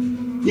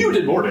him. You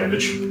did more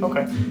damage.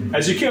 Okay.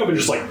 As you came up and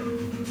just like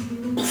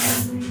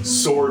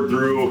sword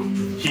through,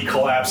 he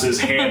collapses,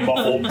 hand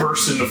muffled,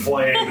 bursts into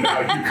flame, and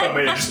now you come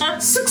in, just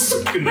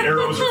and the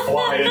arrows are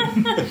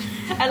flying.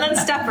 And then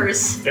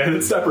Steppers. And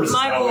then Steppers is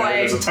My now there. boy.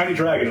 There's a tiny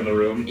dragon in the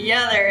room.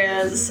 Yeah,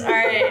 there is.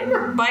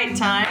 Alright, bite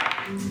time.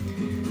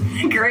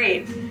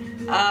 Great.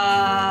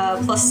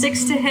 Plus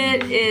 6 to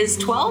hit is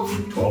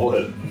 12? 12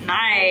 hit.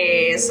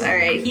 Nice.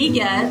 Alright, he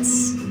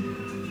gets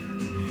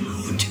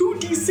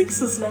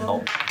 2d6s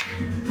now.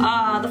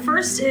 The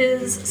first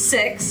is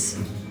 6,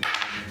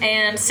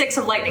 and 6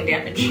 of lightning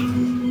damage.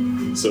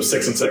 So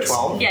 6 and 6.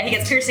 12? Yeah, he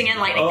gets piercing and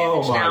lightning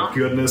Oh damage my now.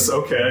 goodness,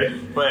 okay.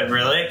 Wait,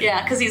 really?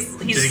 Yeah, because he's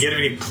Does he get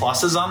any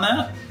pluses on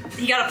that?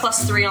 he got a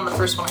plus 3 on the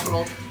first one I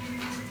rolled.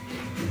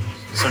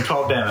 So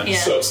 12 damage. Yeah.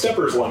 So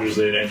Steppers lunges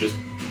in and just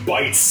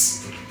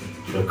bites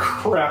the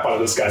crap out of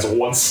this guy's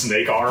one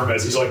snake arm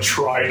as he's like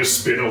trying to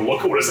spin and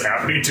look at what is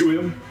happening to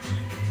him.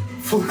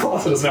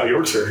 Flubas, it is now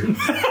your turn.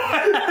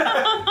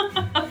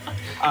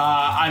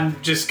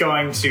 I'm just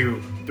going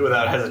to,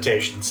 without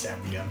hesitation, stab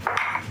again.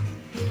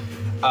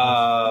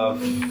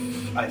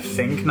 I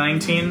think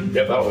 19?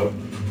 Yep, that'll hit.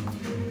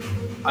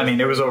 I mean,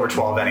 it was over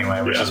 12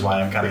 anyway, which Yeah. is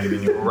why I'm kind of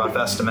giving you a rough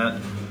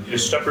estimate.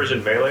 Is Steppers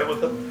in melee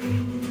with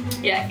him?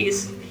 Yeah,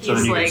 he's So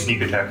then you like... get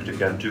sneak attacked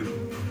again, too.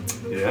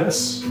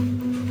 Yes.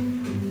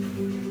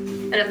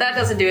 And if that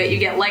doesn't do it, you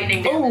get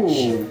lightning damage.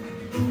 Ooh.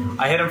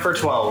 I hit him for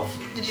 12.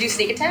 Did you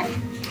sneak attack?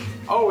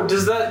 Oh,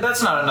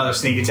 that's not another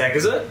sneak attack,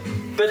 is it?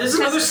 That is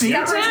another sneak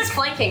Steppers attack? is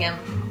flanking him.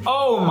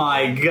 Oh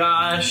my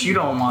gosh, you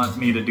don't want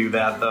me to do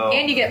that though.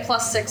 And you get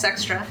 +6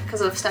 extra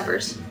because of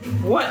Steppers.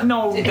 What?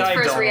 No, It's I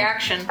for his don't.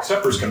 reaction.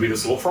 Steppers can be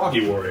this little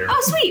froggy warrior.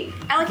 Oh, sweet.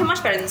 I like him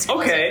much better than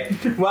Skeleton. Okay,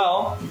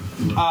 well,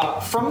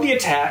 from the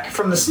attack,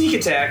 from the sneak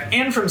attack,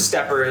 and from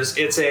Steppers,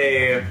 it's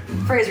a...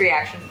 For his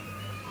reaction.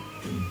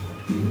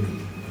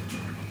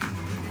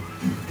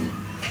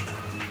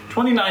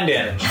 29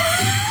 damage.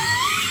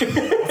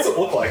 What's it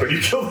look like when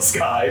you kill this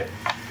guy?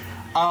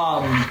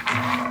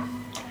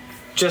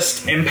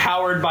 Just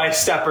empowered by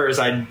Steppers,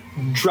 I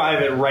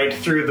drive it right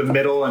through the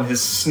middle, and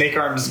his snake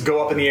arms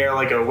go up in the air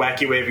like a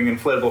wacky waving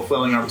inflatable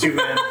flailing arm tube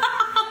man.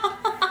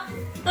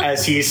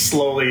 As he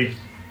slowly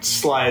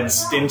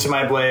slides into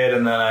my blade,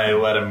 and then I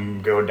let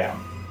him go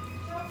down.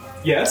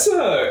 Yeah, it's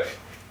a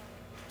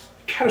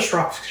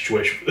catastrophic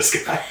situation for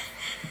this guy.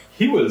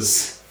 He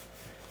was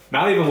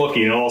not even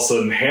looking, and all of a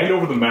sudden, hand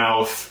over the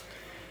mouth,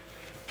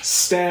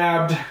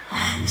 stabbed,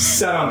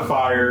 set on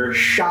fire,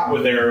 shot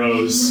with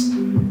arrows,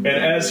 and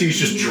as he's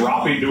just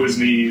dropping to his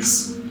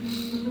knees,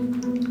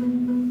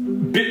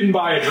 bitten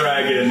by a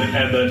dragon,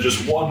 and then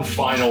just one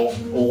final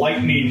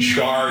lightning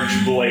charge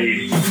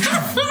blade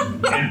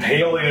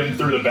impaling him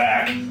through the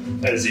back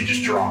as he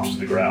just drops to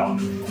the ground.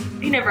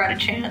 He never had a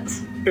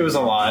chance. It was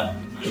a lot.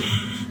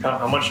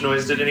 How much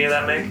noise did any of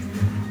that make?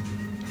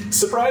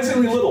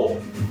 Surprisingly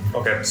little.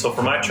 Okay, so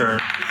for my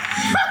turn,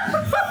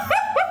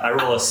 I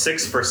roll a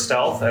 6 for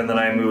stealth, and then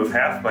I move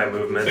half my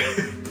movement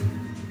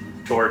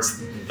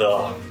towards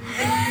the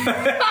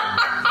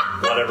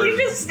whatever. You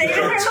just stayed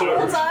there the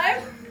whole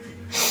time?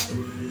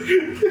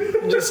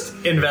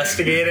 Just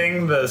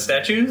investigating the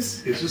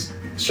statues? He's just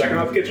checking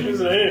out the kitchen. I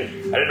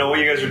didn't know what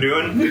you guys were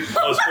doing.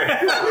 I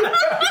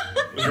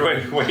was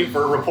waiting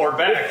for a report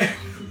back.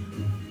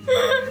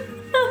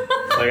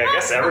 Like, I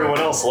guess everyone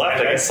else left.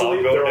 I guess I'll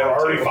Actually, go there down are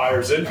already too.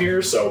 fires in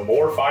here, so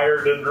more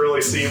fire didn't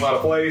really seem out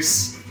of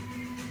place.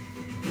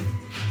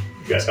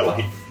 You guys got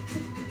lucky.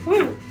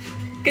 Woo.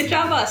 Good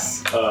job,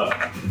 us.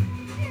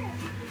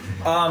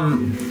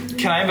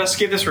 Can I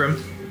investigate this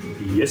room?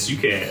 Yes, you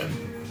can.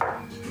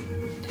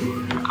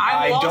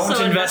 I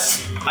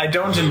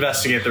don't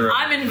investigate the room.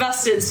 I'm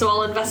invested, so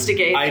I'll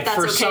investigate. If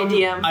that's okay,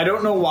 DM. I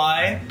don't know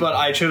why, but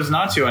I chose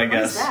not to, I What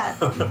is guess.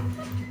 that?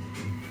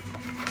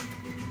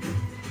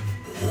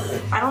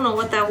 I don't know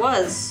what that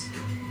was.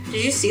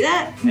 Did you see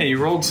that? Yeah, you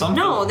rolled something.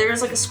 No, there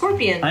was like a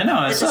scorpion. I know,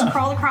 I That saw. just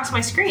crawled across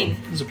my screen.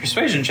 It was a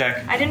persuasion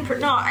check. I didn't.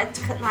 I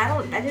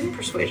didn't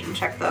persuasion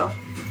check though.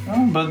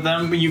 Oh, but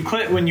then when you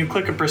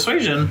click a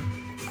persuasion,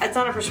 It's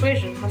not a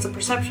persuasion. That's a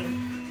perception.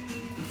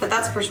 But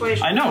that's a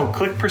persuasion. I know.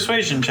 Click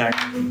persuasion check.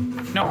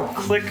 No,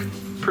 click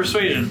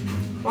persuasion.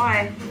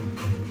 Why?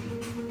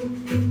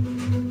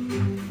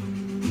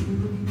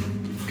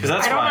 Because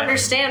that's I don't why.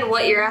 understand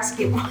what you're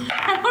asking.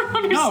 I don't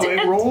No, understand.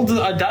 it rolled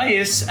a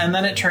dice and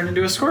then it turned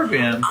into a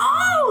scorpion.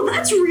 Oh,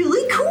 that's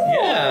really cool.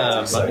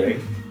 Yeah,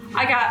 buddy.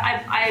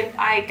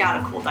 I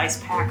got a cool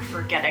dice pack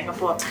for getting a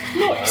book.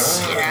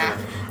 Nice. Yeah.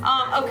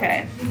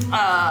 Okay.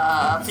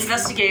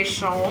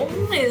 Investigation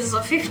is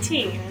a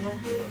 15.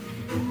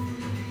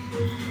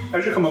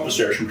 How'd you come up the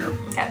stairs from here?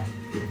 Okay.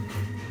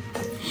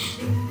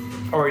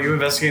 Oh, are you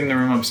investigating the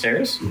room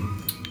upstairs?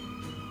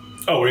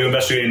 Oh, were you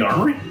investigating the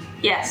armory?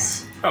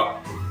 Yes. Oh,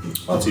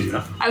 well, that's easy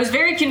enough. I was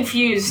very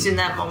confused in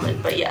that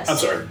moment, but yes. I'm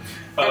sorry.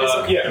 That is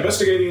okay. Yeah,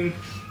 investigating.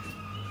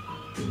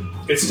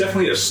 It's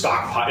definitely a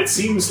stockpile. It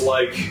seems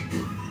like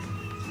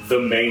the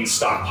main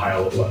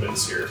stockpile of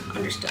weapons here.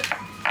 Understood.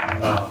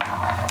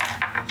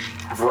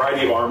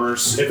 Variety of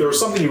armors. If there was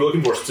something you were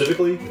looking for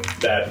specifically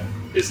that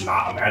is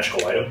not a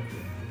magical item,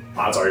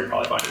 odds are you'd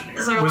probably find it in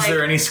Is here. there Was like,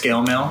 there any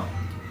scale mail?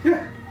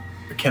 Yeah.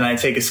 Can I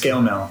take a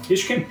scale mail?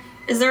 Yes, you can.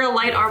 is there a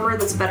light armor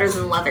that's better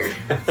than leather?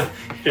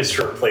 Just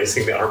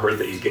replacing the armor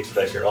that you gave to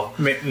that girl.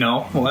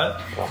 No,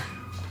 what?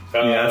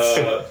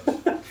 Yes.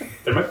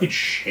 There might be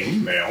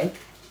chainmail.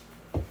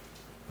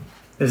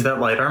 Is that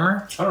light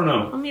armor? I don't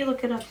know. Let me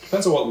look it up.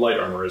 Depends on what light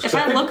armor is. If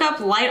I look up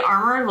light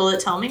armor, will it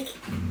tell me?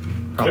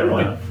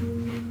 Generally.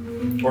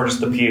 Or just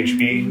the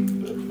PHP.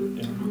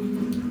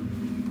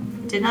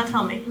 Did not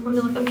tell me. Let me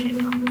look up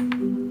chainmail.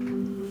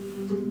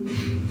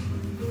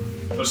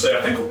 Let's say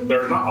I think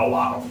there's not a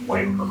lot of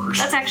light armors.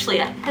 That's actually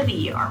a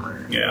heavy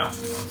armor. Yeah. I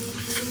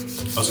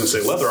was gonna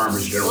say leather armor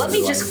is generally Let me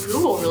like just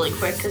Google really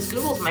quick, because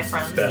Google's my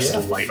friend. best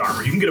light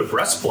armor. You can get a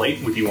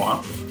breastplate if you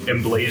want,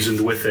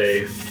 emblazoned with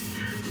a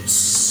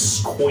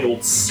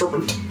coiled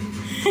serpent.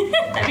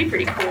 That'd be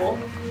pretty cool.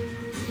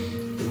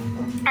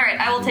 Alright,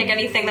 I will take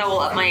anything that will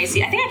up my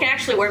AC. I think I can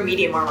actually wear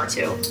medium armor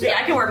too. Yeah,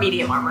 I can wear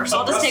medium armor, so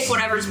I'll just take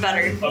whatever's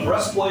better. A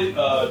breastplate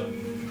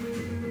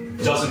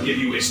doesn't give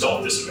you a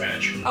stealth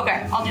disadvantage.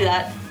 Okay, I'll do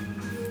that.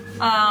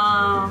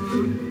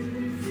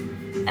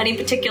 Any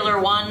particular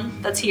one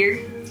that's here?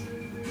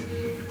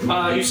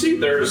 You see,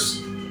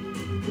 there's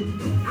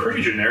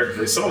pretty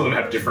generic. Some of them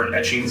have different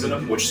etchings in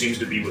them, which seems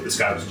to be what this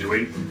guy was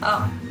doing.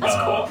 Oh, that's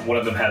cool. One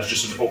of them has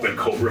just an open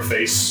cobra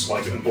face,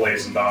 like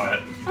emblazoned on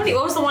it.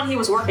 What was the one he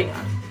was working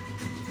on?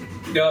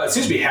 It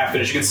seems to be half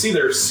finished. You can see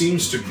there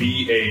seems to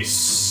be a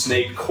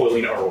snake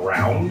coiling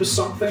around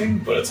something,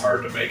 but it's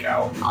hard to make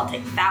out. I'll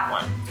take that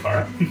one. All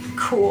right.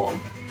 Cool.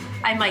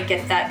 I might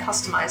get that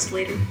customized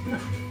later.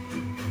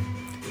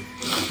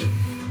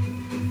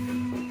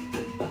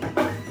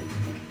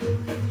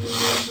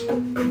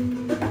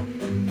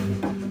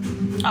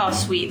 Oh,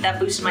 sweet. That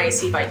boosted my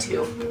AC by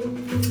 2.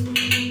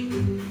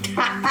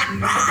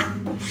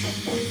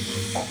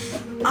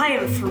 I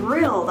am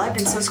thrilled. I've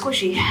been so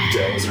squishy.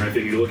 Is there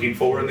anything you're looking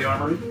for in the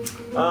armory?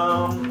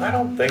 I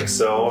don't think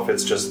so. If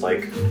it's just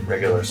like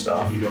regular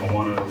stuff. You don't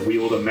want to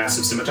wield a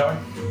massive scimitar?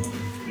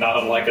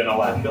 Not unlike an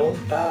Aladdin build?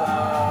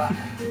 I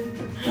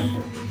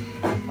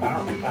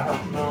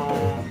don't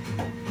know.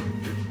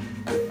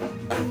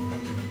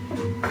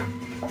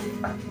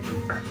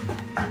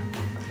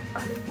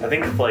 I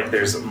think if like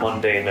there's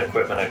mundane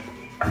equipment, I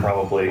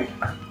probably.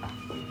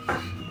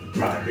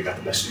 Right, we got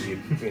the best of you.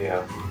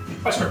 Yeah.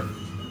 That's fair.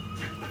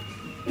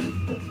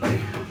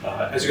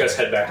 As you guys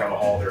head back down the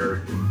hall,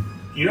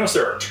 you notice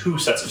there are 2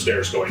 sets of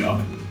stairs going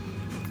up.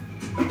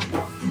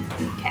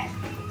 Okay.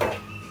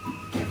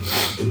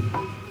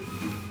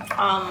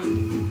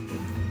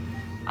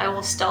 I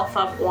will stealth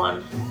up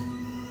one.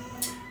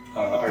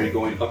 Are you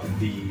going up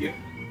the...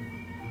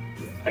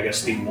 I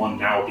guess the one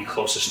now would be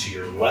closest to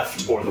your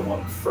left, or the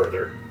one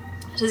further?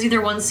 Does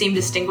either one seem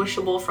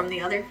distinguishable from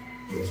the other?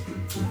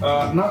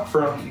 Not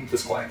from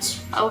this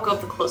glance. I will go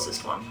up the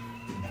closest one.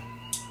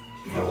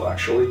 I will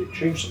actually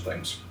change some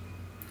things.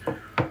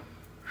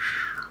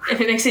 If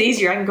it makes it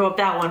easier, I can go up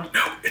that one.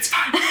 No, it's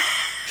fine.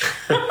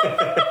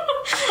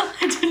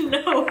 I didn't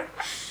know.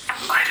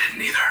 I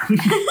didn't either.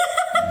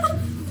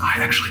 I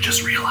actually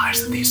just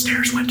realized that these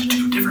stairs went to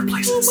 2 different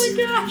places. Oh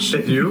my gosh.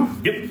 They do?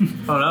 Yep.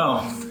 Oh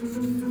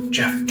no.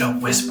 Jeff,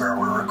 don't whisper,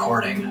 we're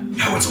recording.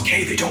 No, it's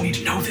okay, they don't need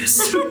to know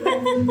this.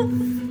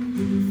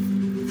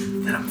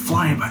 Then I'm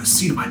flying by the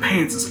seat of my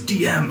pants as a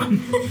DM.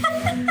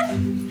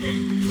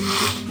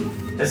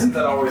 Isn't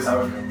that always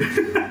how it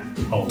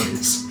goes?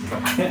 Always.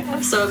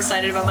 I'm so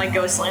excited about my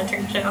ghost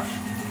lantern, Jeff.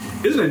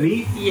 Isn't it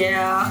neat?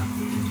 Yeah.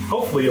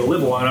 Hopefully you'll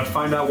live long enough to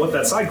find out what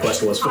that side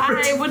quest was for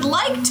it. I would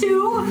like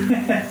to.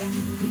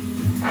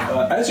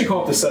 As you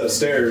go up the set of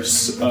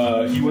stairs,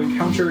 you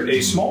encounter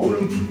a small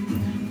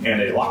room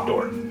and a locked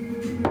door.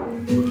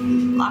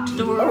 Locked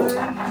door.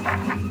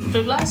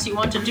 Douglas, you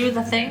want to do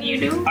the thing you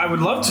do? I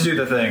would love to do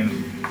the thing.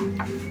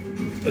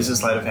 Is this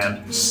sleight of hand?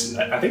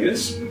 I think it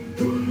is.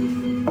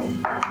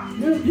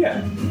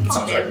 Yeah,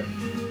 sounds right.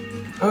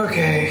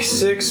 Okay,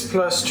 6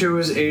 plus 2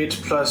 is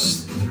 8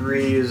 plus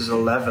 3 is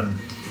 11.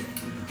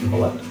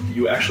 11.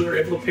 You actually are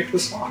able to pick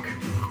this lock.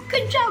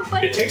 Good job,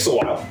 buddy. It takes a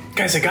while.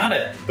 Guys, I got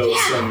it. Though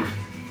some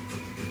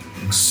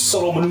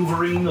subtle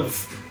maneuvering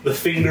of the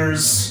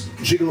fingers,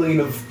 jiggling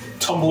of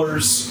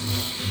tumblers,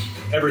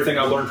 everything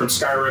I learned from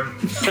Skyrim.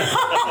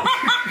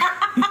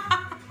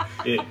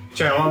 You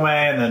turn one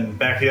way and then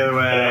back the other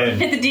way.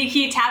 Hit the D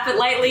key, tap it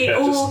lightly. Yeah,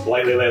 just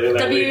lightly. W,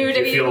 You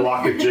W. feel the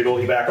locket jiggle,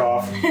 you back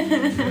off.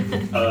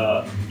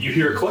 You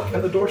hear a click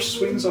and the door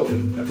swings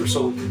open ever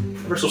so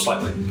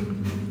slightly.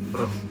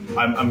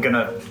 I'm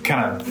gonna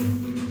kind of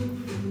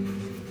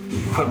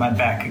put my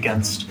back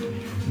against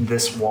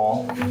this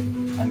wall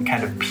and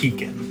kind of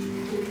peek in.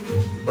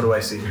 What do I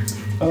see?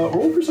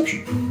 Roll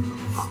perception.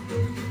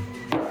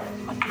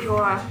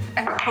 Your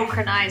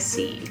poker eyes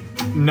see.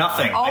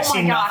 Nothing. Oh I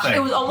see my gosh, nothing.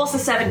 it was almost a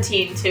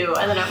 17 too,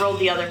 and then I rolled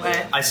the other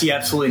way. I see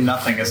absolutely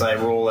nothing as I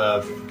roll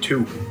a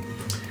 2.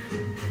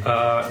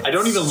 I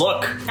don't even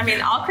look. I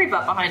mean, I'll creep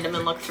up behind him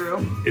and look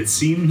through. It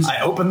seems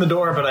I opened the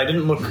door, but I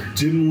didn't look.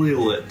 dimly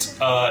lit.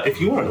 If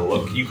you wanted to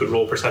look, you could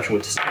roll perception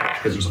with disadvantage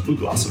because there's a blue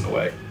gloss in the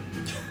way.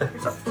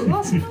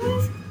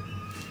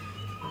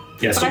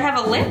 Yeah, But I have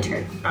a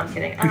lantern. No, I'm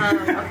kidding.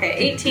 Okay,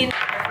 18 for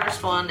my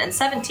first one and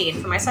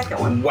 17 for my second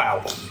one.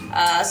 Wow.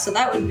 So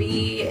that would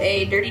be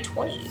a dirty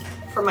 20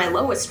 for my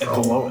lowest At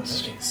roll. the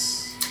lowest.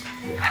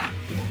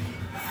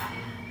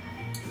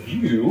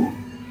 You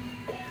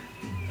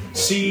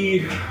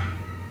see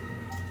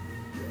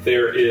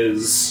there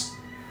is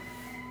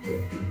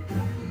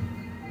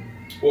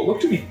what look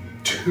to be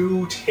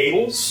 2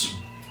 tables,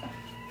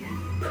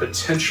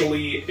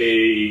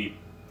 potentially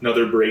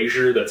another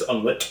brazier that's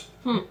unlit.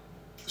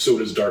 So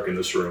it is dark in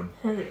this room.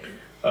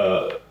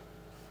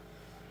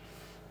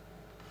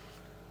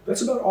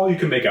 That's about all you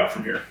can make out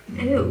from here.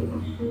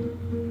 Ew.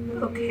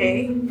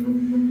 Okay.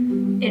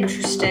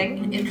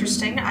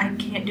 Interesting. I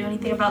can't do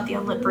anything about the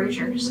unlit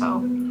brazier,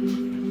 so...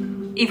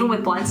 Even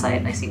with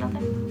blindsight, I see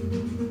nothing.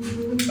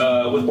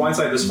 With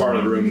blindsight this far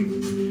in the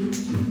room,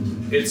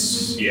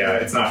 it's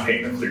not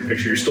painting a clear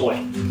picture. You're still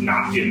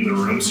not in the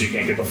room, so you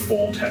can't get the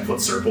full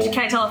 10-foot circle. Can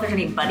I tell if there's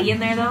anybody in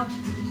there, though?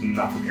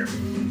 Not from here.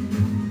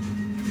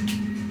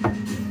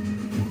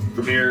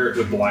 From here,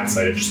 with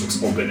blindsight, it just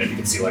looks open, and you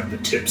can see the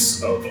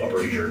tips of a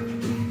brazier.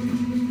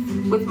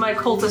 With my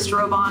cultist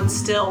robe on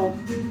still,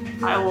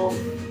 I will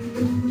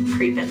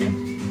creep in there.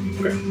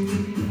 Okay.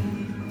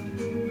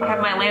 I have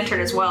my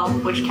lantern as well,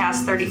 which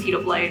casts 30 feet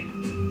of light.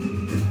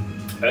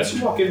 As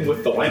you walk in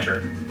with the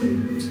lantern,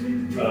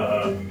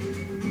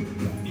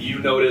 you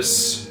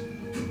notice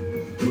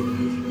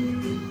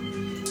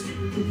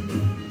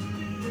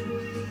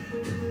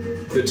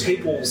the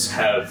tables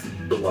have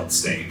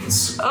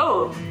bloodstains,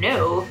 Oh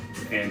no.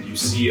 and you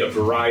see a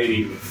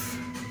variety of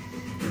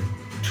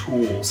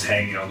tools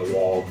hanging on the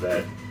wall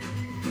that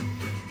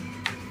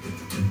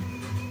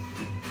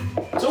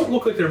don't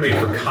look like they're made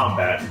for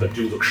combat, but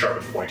do look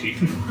sharp and pointy.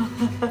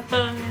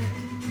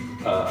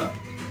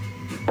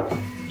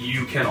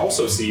 You can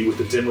also see with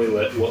the dimly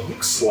lit what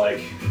looks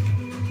like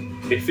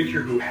a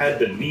figure who had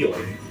been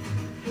kneeling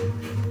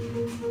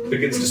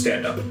begins to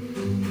stand up.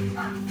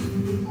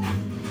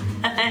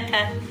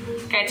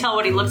 Can I tell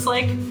what he looks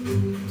like?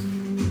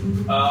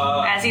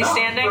 As he's not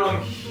standing?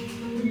 From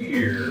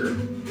here.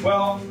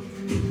 Well,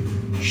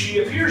 she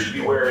appears to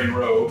be wearing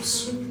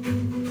robes.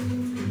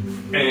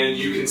 And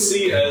you can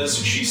see as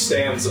she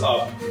stands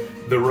up,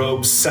 the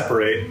robes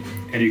separate,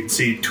 and you can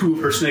see two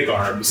of her snake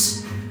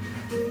arms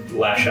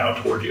lash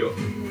out toward you.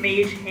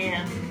 Mage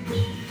hand.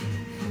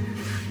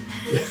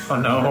 Oh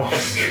no.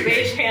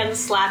 Mage hand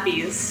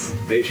slappies.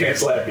 Mage hand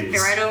slappies.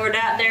 Right over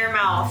that there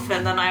mouth,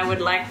 and then I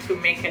would like to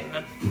make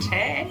an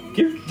attack.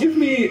 Give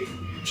me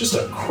just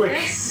a quick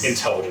Yes.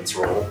 intelligence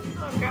roll.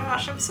 Oh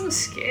gosh, I'm so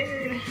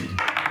scared.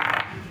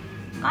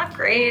 Not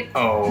great.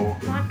 Oh.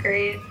 Not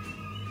great.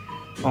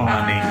 Oh,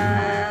 honey.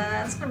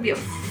 It's gonna be a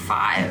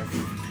 5.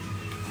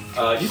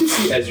 You can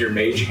see as your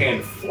mage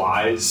hand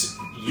flies,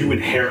 you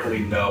inherently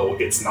know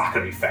it's not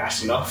going to be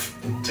fast enough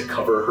to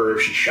cover her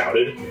if she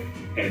shouted,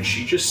 and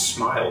she just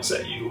smiles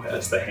at you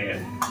as the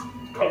hand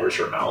covers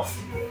her mouth.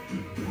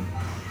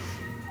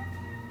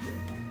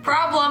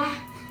 Problem.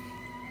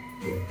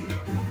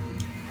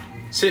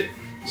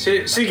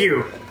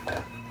 Sigu.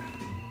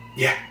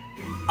 Yeah.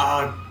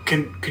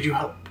 Could you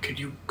help? Could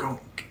you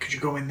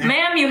go in there?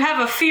 Ma'am, you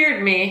have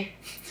afeared me.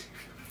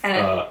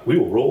 And We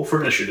will roll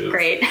for initiative.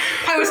 great.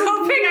 I was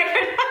hoping.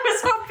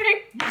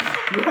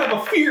 You have a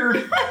feared.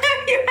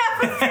 You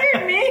have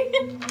afeared me.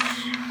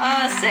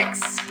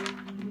 6.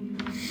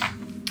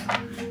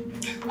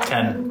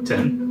 10.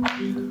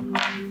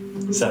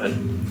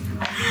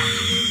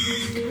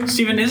 7.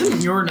 Steven,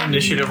 isn't your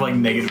initiative like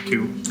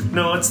 -2?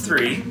 No, it's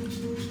 3.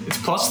 It's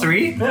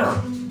 +3? Yeah.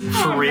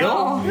 For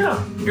real?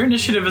 Yeah. Your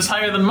initiative is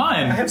higher than I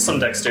mine. have some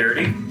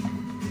dexterity.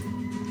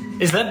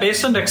 Is that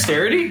based on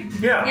dexterity?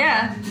 Yeah.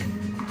 Yeah.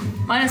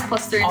 Mine is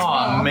 +3 as well.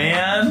 Aw,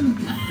 man.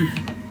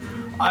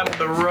 I'm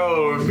the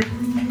rogue.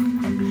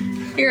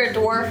 You're a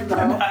dwarf,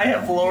 though. I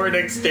have lower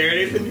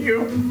dexterity than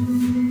you.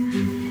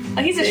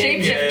 He's a Dang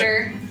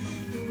shapeshifter.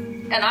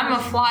 And I'm a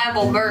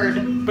flyable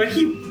bird. But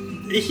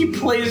he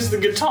plays the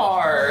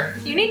guitar.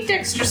 You need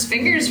dexterous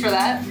fingers for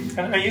that.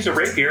 I use a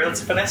rapier.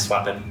 That's a finesse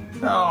weapon.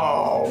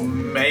 Oh,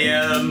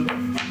 man.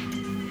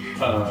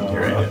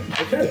 You're right.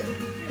 Okay.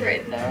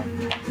 Right there.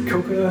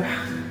 Coca,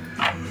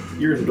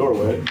 you're in the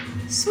doorway.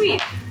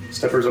 Sweet.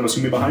 Steppers, I'm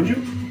assuming behind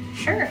you?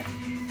 Sure.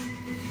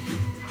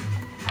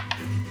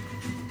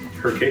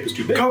 Her cape is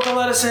too big. Coca,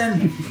 let us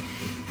in.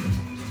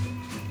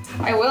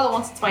 I will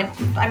once it's my...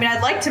 I mean,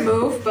 I'd like to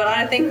move, but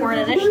I think we're in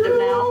initiative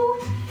now.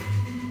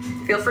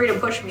 Feel free to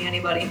push me,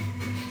 anybody.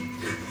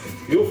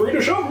 Feel free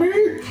to shove me!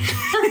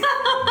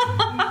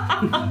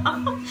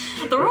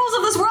 The rules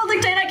of this world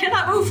dictate I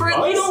cannot move for at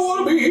I least... don't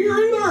want to be here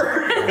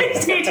either! at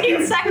least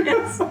 18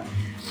 seconds.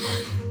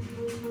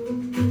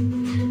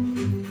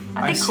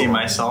 I see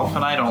myself,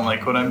 and I don't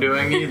like what I'm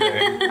doing either.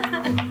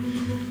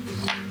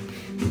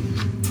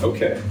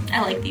 Okay.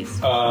 I like these.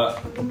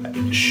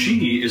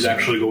 She is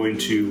actually going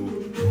to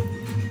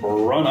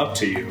run up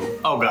to you.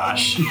 Oh,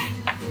 gosh.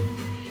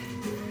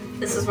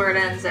 This is where it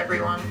ends,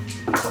 everyone.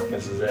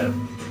 This is it.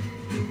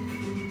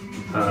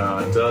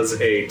 Does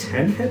a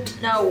 10 hit?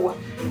 No.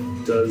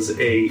 Does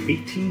a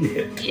 18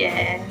 hit?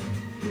 Yeah.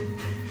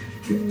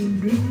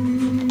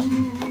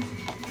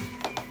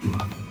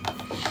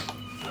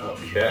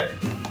 Okay.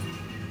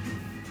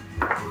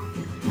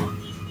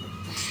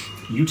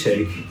 You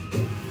take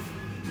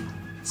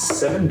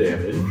 7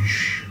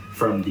 damage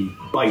from the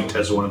bite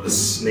as one of the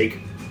snake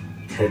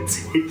heads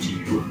hit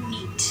you.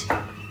 Neat.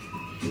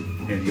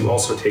 And you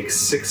also take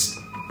 6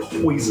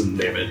 poison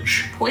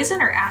damage.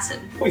 Poison or acid?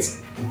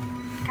 Poison.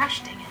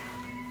 Gosh dang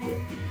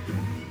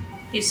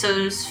it. So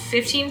there's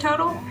 15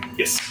 total?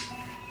 Yes.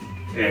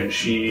 And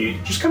she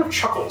just kind of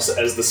chuckles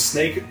as the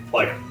snake,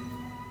 like,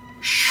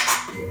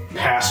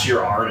 past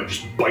your arm and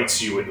just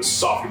bites you in the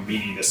soft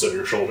meatiness of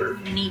your shoulder.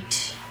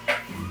 Neat.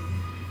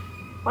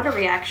 What a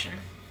reaction.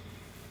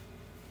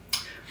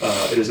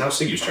 It is now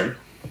Siggy's turn.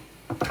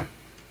 And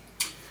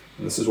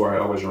this is where I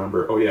always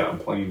remember, oh yeah, I'm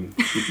playing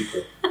 2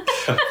 people.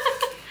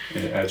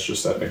 And it adds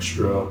just that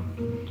extra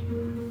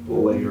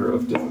layer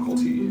of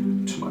difficulty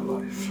to my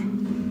life.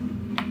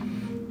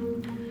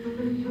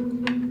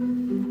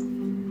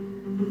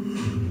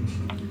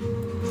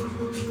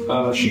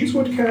 She's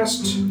going to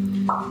cast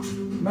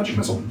Magic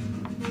Missile.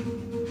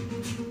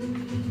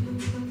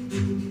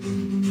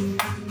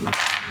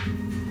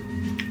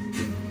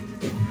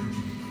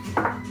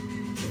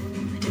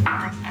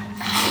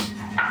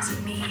 That's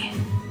me.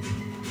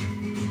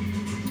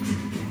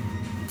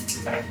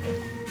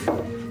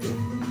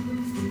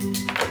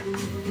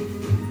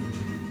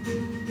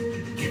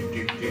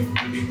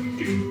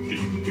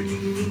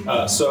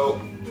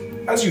 So,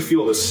 as you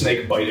feel the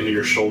snake bite into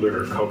your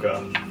shoulder,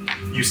 Coca,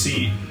 you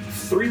see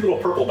 3 little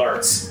purple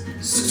darts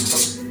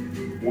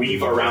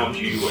weave around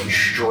you and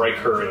strike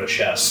her in the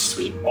chest.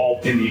 Sweet. All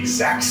in the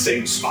exact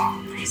same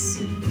spot. Nice.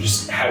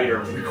 Just having her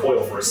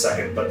recoil for a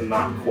second, but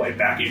not quite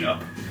backing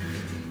up.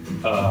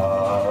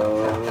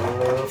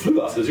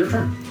 Flugas, it's your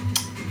turn.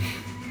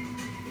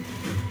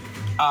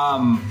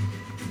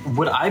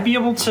 Would I be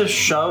able to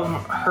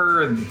shove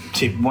her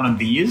to one of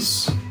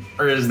these?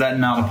 Or is that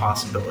not a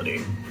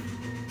possibility?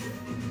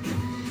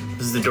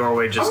 Is the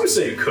doorway I was just gonna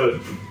say you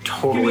could.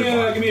 totally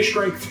blocked? Give me a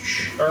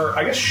strength, or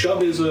I guess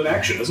shove is an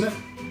action, isn't it?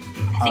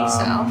 I think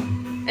so.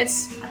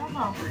 It's, I don't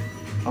know.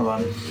 Hold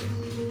on.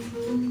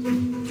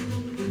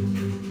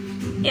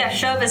 Yeah,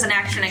 shove is an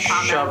action in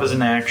combat. Shove is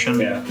an action.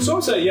 Yeah. So I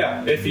would say,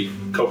 yeah, if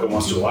Coca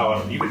wants to allow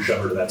it, you can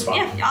shove her to that spot.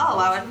 Yeah, I'll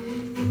allow it.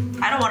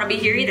 I don't want to be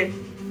here either.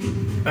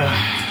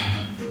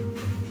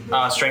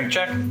 Strength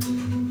check?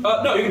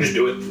 No, you can just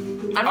do it.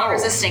 I'm not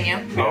resisting you.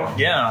 Oh,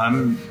 yeah,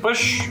 I'm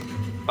push.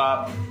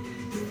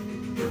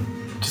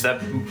 Does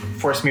that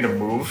force me to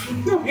move?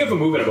 No, you have a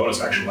move and a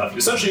bonus action left.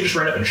 Essentially, you just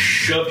ran up and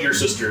shoved your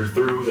sister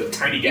through the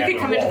tiny You gap could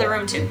in come the into wall. the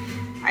room too.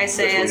 I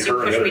say Which as you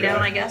would hurt push the me other down,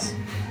 guy. I guess.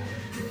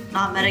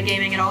 Not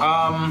metagaming at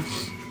all.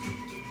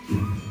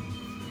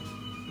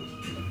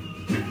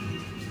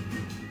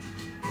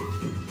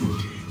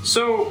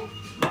 So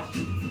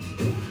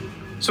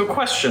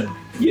question.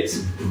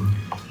 Yes.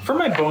 For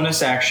my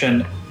bonus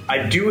action,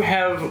 I do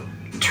have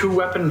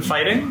 2-weapon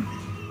fighting.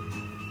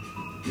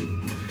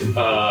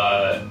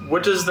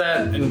 What does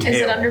that entail?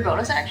 Is it under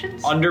bonus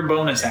actions? Under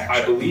bonus action.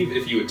 I believe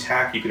if you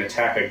attack, you can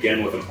attack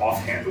again with an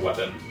offhand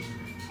weapon.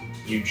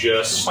 You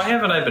just... Why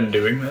haven't I been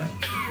doing that?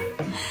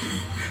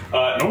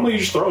 normally you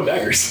just throw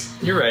daggers.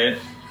 You're right.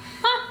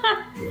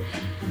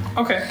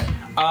 Okay.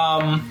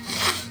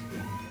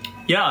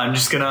 Yeah, I'm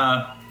just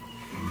gonna...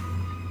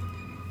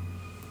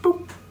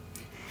 Boop.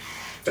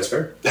 That's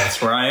fair.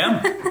 That's where I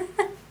am.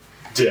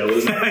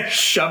 Dylan. I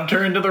shoved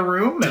her into the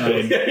room and I...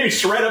 Yeah, you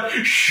just ran up,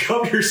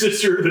 shoved your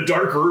sister in the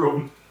dark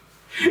room,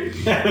 and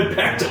then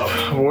backed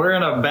up. We're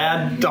in a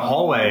bad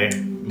hallway.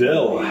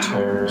 Dill.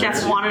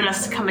 Jeff wanted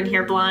us to come in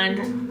here blind.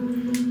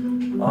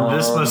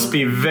 This must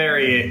be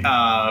very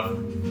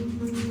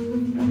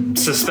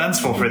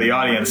suspenseful for the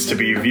audience to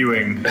be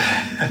viewing.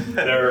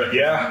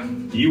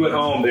 You at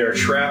home, they are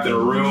trapped in a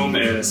room,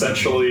 and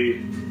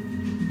essentially...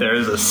 There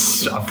is a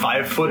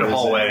 5-foot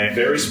hallway. A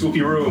very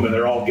spooky room, and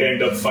they're all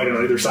ganged up fighting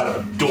on either side of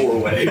a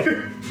doorway.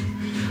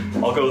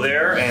 I'll go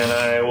there and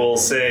I will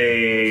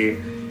say,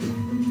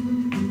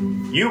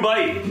 "You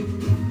bite."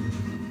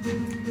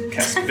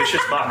 Cast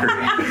vicious mockery.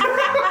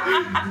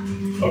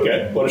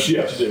 Okay, what does she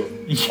have to do?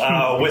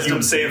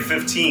 Wisdom save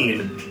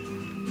 15.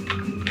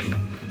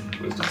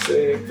 Wisdom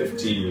save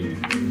 15.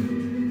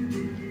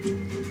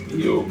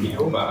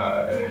 Oh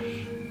my.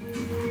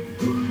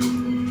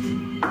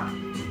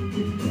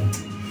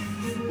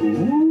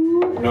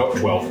 Ooh, no,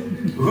 12.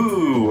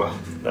 Ooh.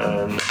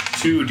 Then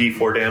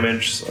 2d4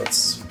 damage, so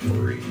that's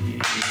 3,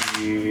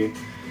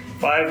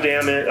 5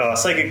 damage,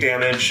 psychic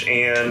damage,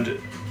 and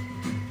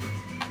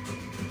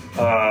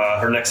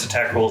her next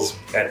attack rolls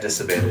at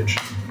disadvantage.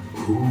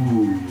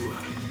 Ooh.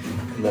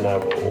 And then I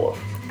will.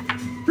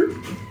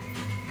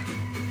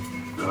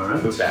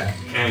 Alright, goes back.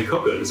 And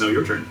Coca, it's now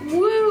your turn.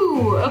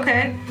 Woo!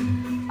 Okay.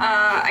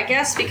 I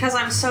guess because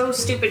I'm so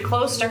stupid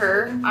close to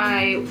her,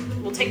 I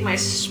will take my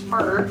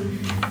spear,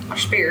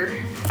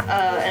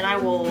 and I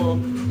will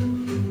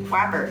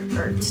whap her,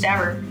 or stab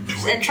her,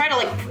 and try to,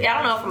 I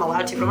don't know if I'm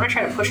allowed to, but I'm going to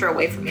try to push her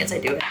away from me as I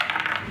do it.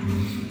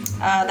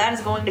 That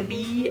is going to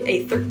be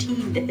a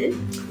 13 to hit.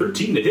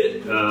 13 to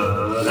hit.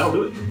 That'll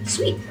do it.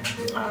 Sweet.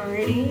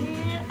 Alrighty.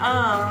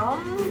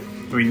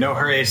 We know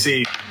her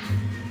AC.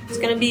 It's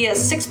going to be a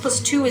 6 plus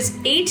 2 is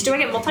 8. Do I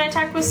get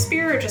multi-attack with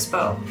spear or just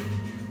bow?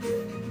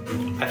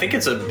 I think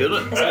it's a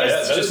ability.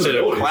 That's just an a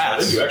ability. I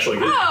class. think you actually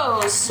get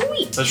Oh,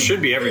 sweet. That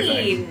should be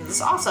everything. Beans.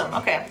 Awesome.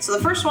 Okay, so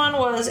the first one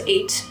was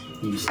 8.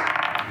 The second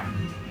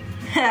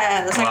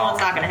one's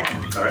not going to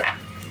hit. Alright.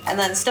 And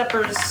then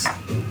steppers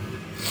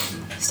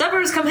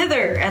come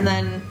hither, and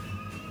then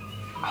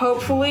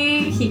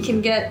hopefully he can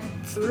get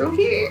through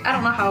here. I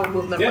don't know how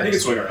movement Yeah, I think works.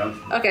 it's swing around.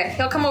 Okay,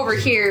 he'll come over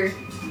here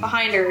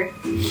behind her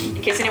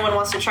in case anyone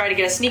wants to try to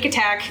get a sneak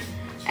attack,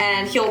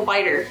 and he'll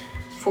bite her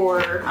for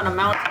an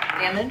amount of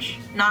damage.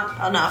 Not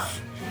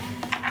enough.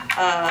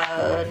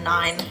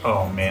 9.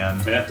 Oh,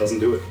 man. Yeah, doesn't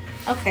do it.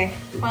 Okay,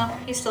 well,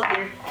 he's still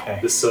here. Okay.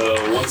 This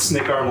one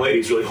snake arm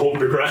lady's really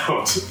holding her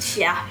ground.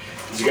 Yeah.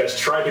 You guys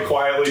tried to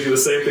quietly do the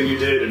same thing you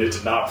did, and it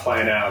did not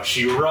plan out.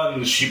 She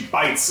runs, she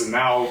bites, and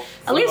now...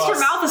 At least her Flugas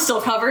mouth is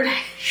still covered.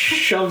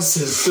 shoves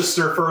his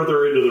sister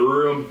further into the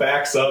room,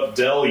 backs up,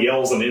 Dell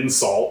yells an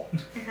insult.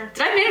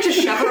 Did I manage to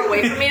shove her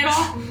away from me at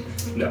all?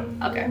 No.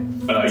 Okay.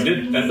 You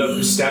did end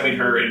up stabbing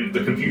her in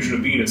the confusion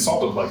of being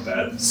insulted like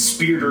that.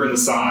 Speared her in the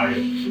side,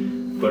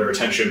 put her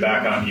attention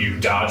back on you,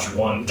 dodged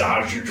one,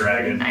 dodged your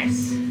dragon.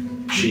 Nice.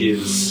 She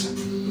is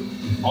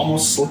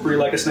almost slippery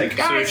like a snake.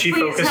 God. So Guys, she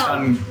please focused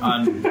help.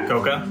 on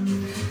Coca?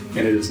 And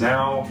it is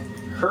now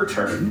her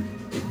turn.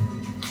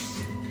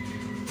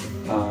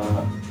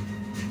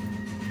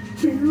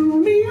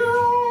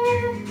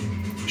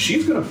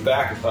 She's gonna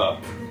back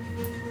up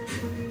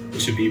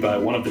to be by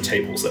one of the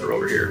tables that are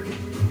over here.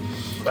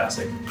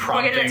 Classic. Do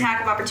I get an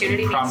attack of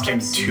opportunity? Prompting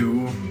next time?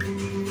 2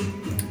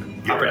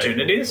 You're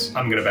opportunities.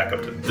 right. I'm gonna back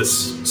up to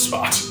this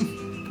spot.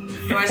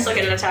 Do I still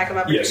get an attack of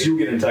opportunity? Yes, you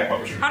get an attack of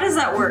opportunity. How does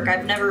that work? I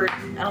don't You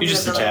think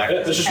just I've done attack.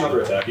 Yeah, that's just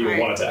another attack. You get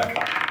Alright. one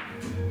attack.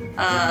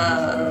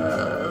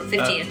 that.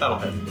 15. That'll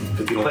hit.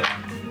 15 will hit.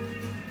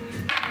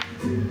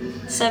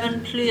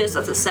 7 plus,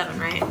 that's a 7,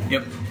 right?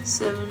 Yep.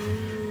 7,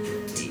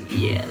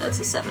 yeah, that's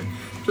a 7.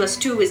 Plus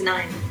 2 is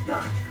 9.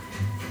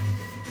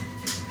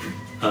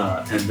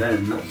 And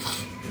then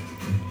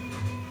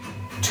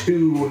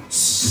 2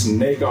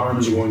 snake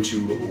arms are going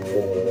to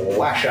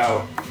lash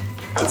out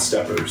at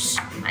Steppers.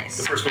 Nice.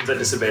 The first one's at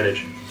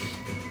disadvantage.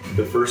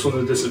 The first one's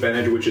a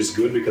disadvantage, which is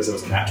good because it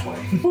was a nat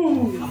 20.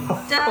 Oh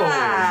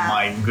Ah,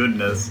 my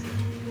goodness.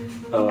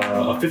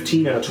 A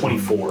 15 and a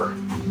 24.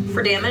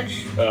 for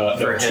damage. No,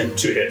 For a hit.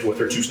 to hit with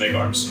her 2 snake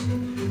arms.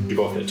 You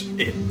both hit.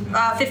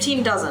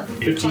 15 doesn't.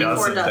 15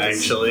 Doesn't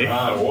actually.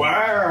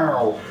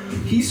 Wow!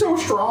 He's so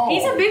strong!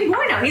 He's a big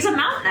boy now. He's a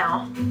mount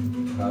now.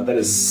 That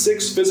is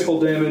 6 physical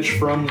damage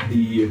from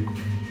the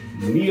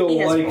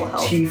needle-like full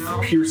health teeth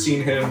now.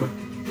 piercing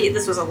him,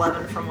 This was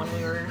 11 from when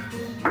we were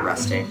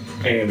resting.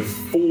 and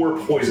 4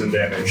 poison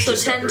damage. So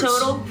to 10 Steppers.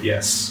 total?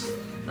 Yes.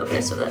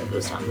 Okay, so that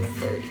goes down to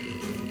 30.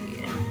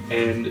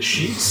 And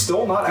she's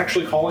still not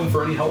actually calling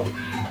for any help.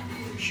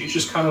 She's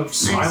just kind of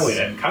smiling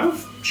and kind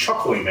of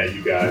chuckling at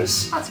you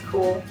guys. That's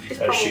cool. She's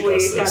As she probably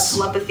does got this.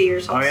 telepathy or Oh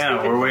something. yeah,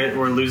 stupid.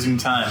 we're losing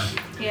time.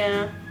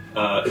 Yeah.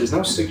 It is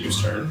now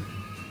Siggy's turn.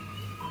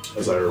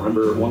 As I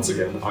remember, once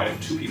again, I am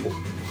 2 people.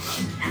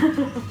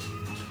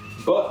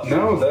 But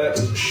now that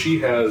she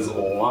has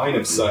line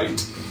of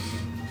sight,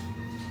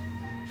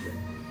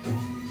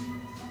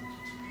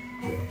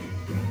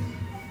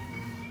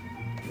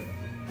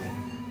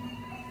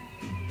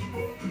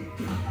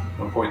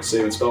 one point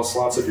saving spell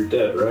slots if you're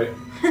dead, right?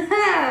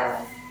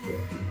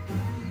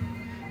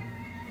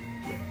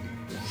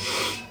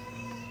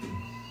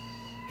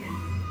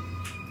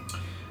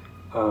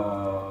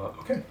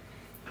 Okay.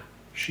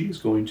 She's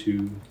going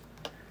to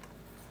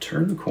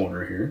turn the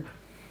corner here.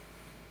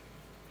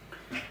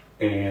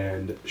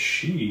 And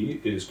she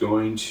is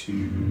going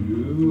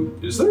to...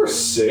 Is there a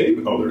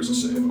save? Oh, there's a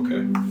save.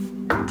 Okay.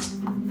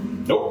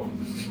 Nope.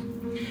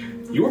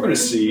 You are going to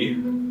see,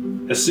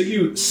 as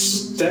Siggy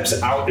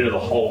steps out into the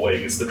hallway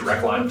against the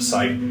direct line of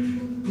sight,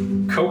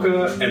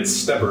 Coca and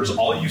Steppers,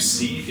 all you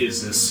see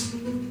is this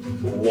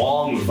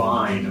long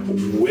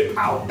vine whip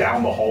out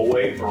down the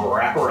hallway,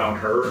 wrap around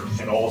her,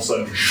 and all of a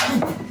sudden,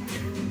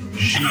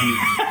 she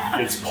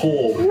is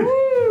pulled.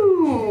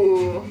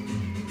 Woo!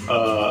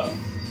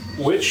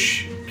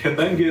 Which can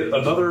then get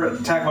another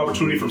attack of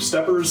opportunity from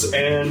Steppers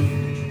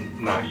and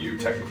not you,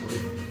 technically.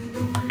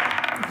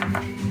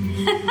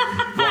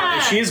 Well,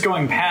 she is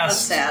going That's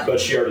past. sad. But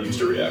she already used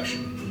her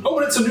reaction. Oh,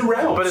 but it's a new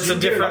round. But it's so a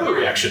you get different- another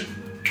reaction.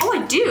 Oh,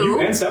 I do? You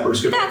and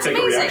Steppers could That's take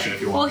amazing. a reaction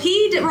if you Well, want.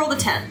 he rolled a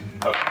 10.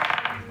 Okay.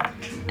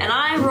 And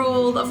I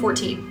rolled a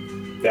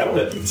 14. That'll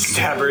hit.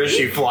 Stab her as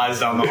she flies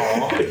down the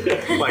hall.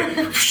 Like,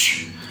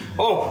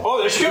 oh,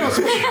 there she goes.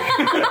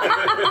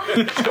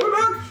 Come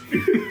back.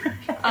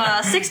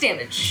 6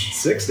 damage.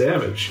 6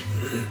 damage.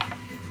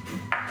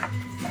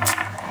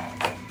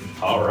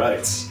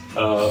 Alright.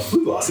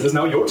 Flugloss, it is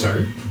now your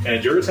turn.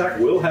 And your attack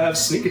will have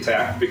sneak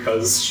attack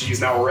because she's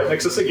now right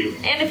next to Siggy.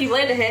 And if you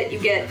land a hit, you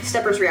get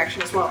Stepper's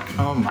reaction as well.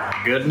 Oh my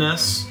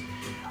goodness.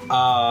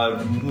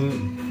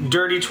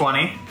 Dirty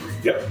 20.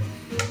 Yep.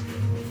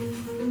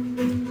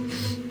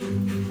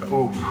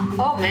 Ooh,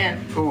 Oh,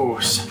 man. ooh,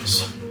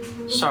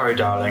 sorry,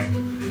 darling.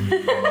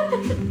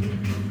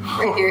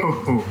 Right here.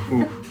 Ooh,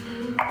 ooh,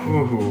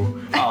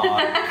 ooh. Aw.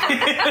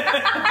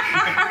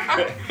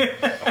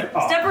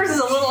 Steppers is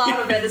a little out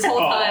of it this whole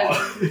time.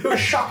 Aw, it was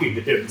shocking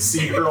to him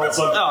seeing her all of a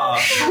sudden.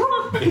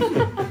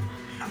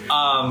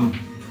 Aw.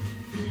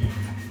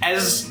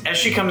 As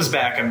she comes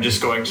back, I'm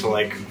just going to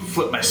like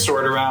flip my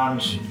sword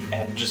around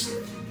and just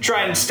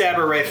try and stab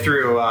her right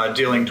through,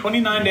 dealing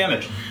 29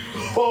 damage.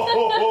 Okay.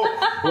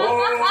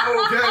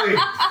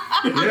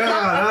 Yeah,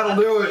 that'll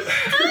do it.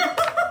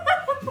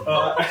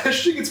 As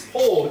she gets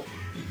pulled,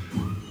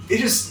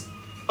 it is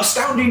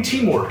astounding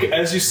teamwork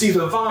as you see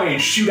the vine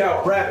shoot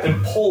out, wrap,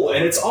 and pull,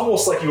 and it's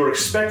almost like you were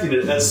expecting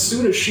it. As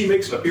soon as she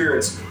makes an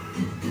appearance,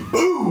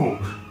 boom!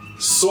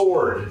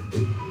 Sword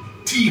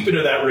deep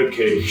into that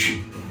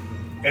ribcage.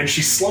 And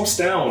she slumps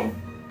down,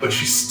 but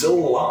she's still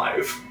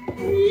alive.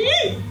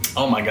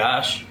 Oh my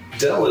gosh.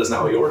 Dell, it is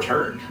now your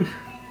turn.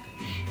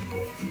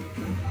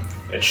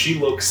 And she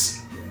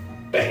looks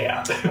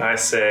bad. I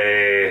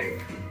say,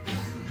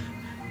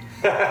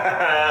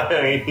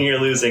 you're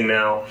losing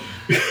now.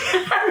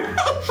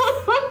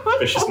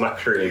 Vicious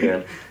mockery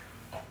again.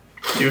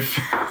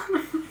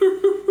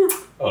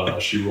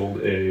 She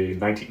rolled a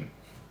 19.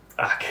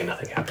 Okay,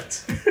 nothing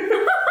happens.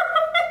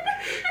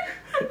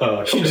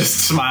 She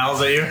just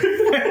smiles at you.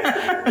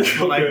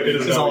 Like, it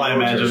is that's now all I your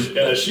imagine.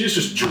 turn. She is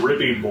just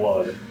dripping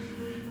blood.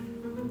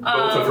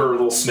 Both of her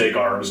little snake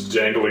arms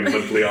dangling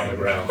limply on the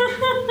ground.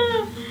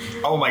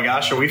 Oh my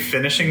gosh, are we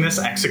finishing this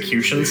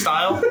execution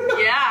style?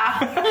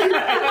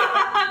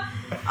 Yeah.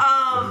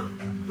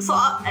 So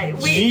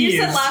you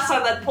said last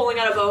time that pulling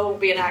out a bow will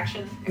be an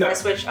action if I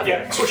switch. Okay.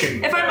 Yeah,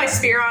 switching. If I have my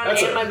spear on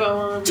That's and a my bow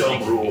on.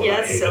 dumb rule. Yeah,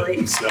 that's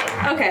silly. So.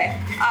 Okay.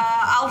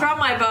 I'll drop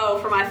my bow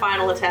for my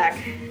final attack.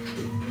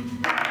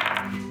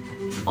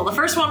 Well, the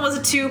first one was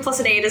a 2 plus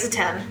an 8 is a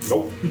 10.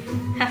 Nope.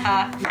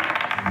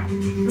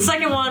 The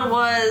second one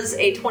was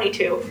a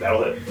 22.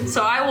 That'll hit.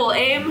 So I will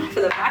aim for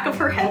the back of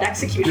her head,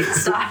 execution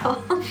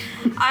style.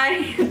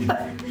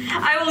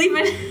 I will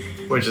even.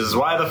 Which is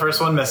why the first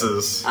one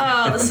misses.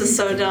 Oh, this is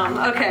so dumb.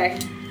 Okay.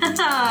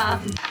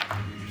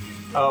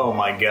 Oh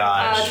my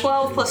gosh.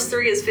 12 plus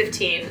 3 is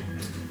 15.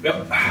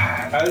 Yep.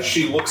 As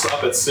she looks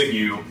up at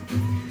Sigu,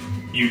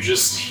 you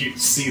just see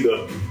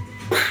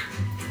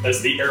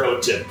as the arrow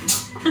tip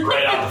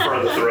right out the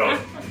front of the throat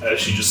as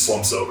she just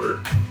slumps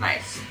over.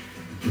 Nice.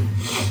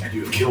 And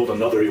you have killed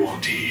another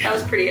Yuan-Ti. That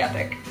was pretty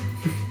epic.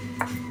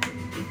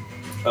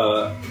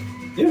 Yeah.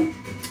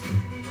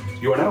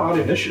 You are now out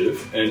of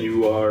initiative, and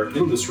you are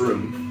in this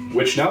room,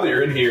 which now that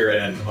you're in here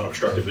and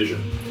unobstructed vision,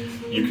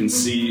 you can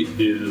see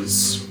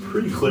is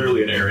pretty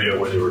clearly an area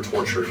where they were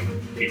torturing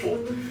people.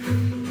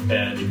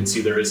 And you can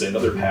see there is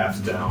another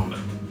path down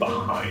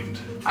behind.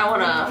 I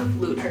want to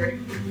loot her.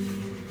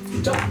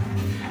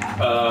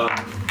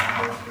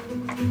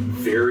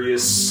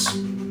 Various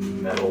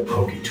metal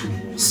pokey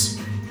tools.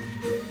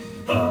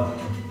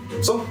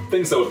 Some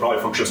things that would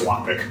probably function as a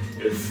lockpick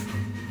if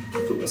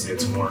Lewis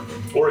needed some more.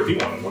 Or if you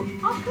wanted one.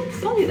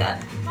 I'll do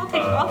that.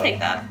 I'll take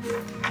that.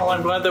 Well,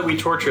 I'm glad that we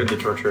tortured the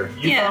torturer.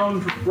 You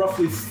found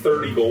roughly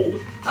 30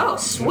 gold. Oh,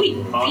 sweet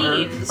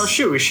beans. Oh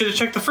shoot, we should have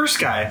checked the first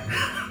guy.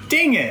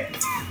 Dang it!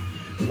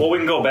 Well, we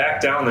can go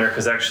back down there,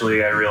 because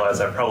actually I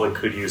realized I probably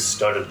could use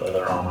studded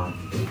leather armor.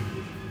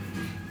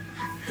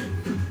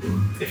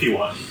 If you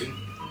want, you can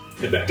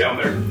head back down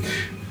there.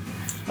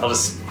 I'll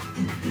just...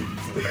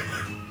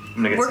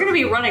 We're going to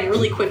be running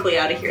really quickly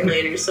out of here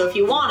later, so if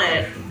you want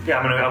it... Yeah,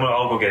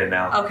 I'll go get it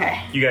now.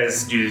 Okay. You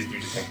guys do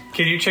your thing.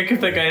 Can you check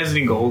if that guy has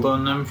any gold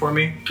on him for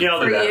me? Yeah,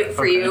 I'll do that.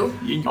 For you?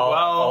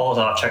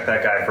 I'll check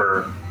that guy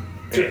for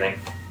anything.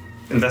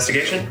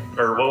 Investigation?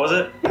 Or what was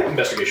it?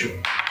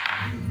 Investigation.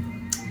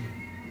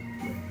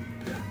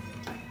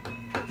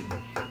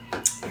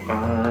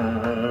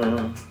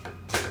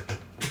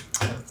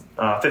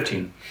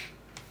 15.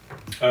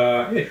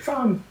 Yeah, you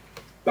found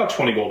about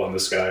 20 gold on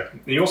this guy.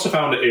 And you also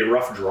found a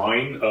rough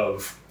drawing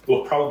of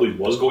what probably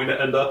was going to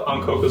end up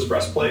on Coco's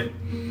breastplate.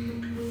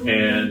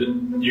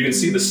 And you can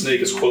see the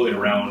snake is coiling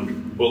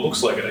around what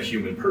looks like a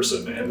human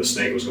person, and the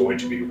snake was going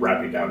to be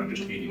wrapping down and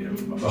just eating him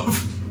from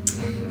above.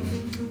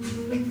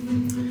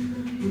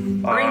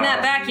 Bring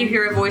that back, you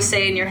hear a voice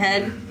say in your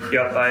head.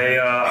 Yep,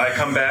 I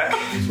come back.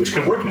 Which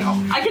can work now.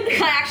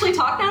 Can I actually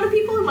talk now to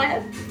people in my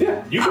head?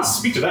 Yeah, you can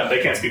speak to them.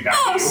 They can't speak back to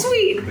you. Oh,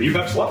 sweet. But you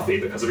have telepathy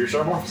because of your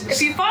Starmorphosis.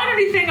 If you find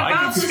anything about I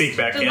can this speak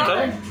back, can't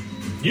design- I?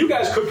 You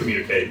guys could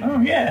communicate. Oh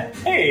yeah.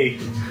 Hey,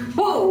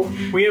 Whoa.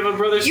 we have a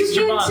brother You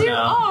sister can bond too?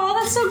 now. Oh,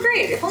 that's so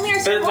great. If only our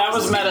That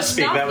was Starmorphosis meta could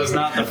speak. stop That was you.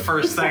 not the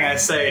first thing I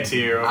say to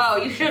you. Oh,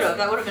 you should have.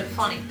 That would have been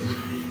funny.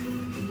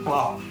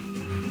 Well,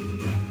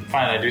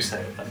 fine, I do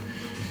say it then.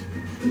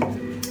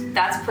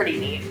 That's pretty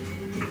neat.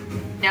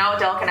 Now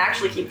Adele can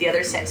actually keep the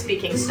other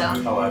speaking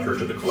stone. I'll add her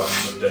to the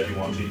collection of dead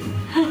Yuan-Ti.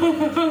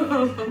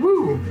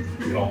 Woo!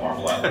 We can all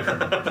marvel at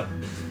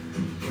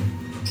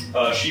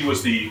her. She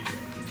was the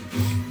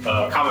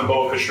common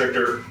boa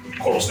constrictor,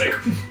 coral snake.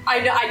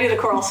 I knew the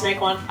coral snake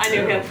one. I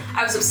knew him.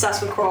 I was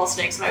obsessed with coral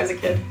snakes when I was a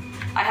kid.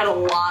 I had a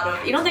lot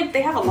of... You don't think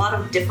they have a lot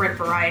of different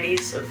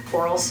varieties of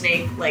coral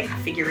snake, like,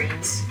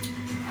 figurines?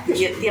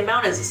 The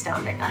amount is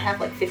astounding. I have,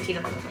 like, 15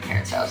 of them at my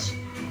parents' house.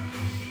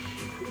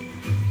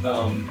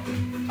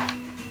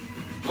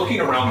 Looking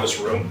around this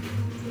room,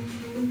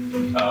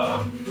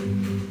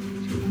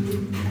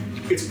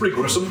 it's pretty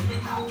gruesome.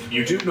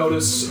 You do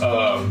notice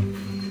on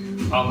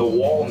the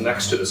wall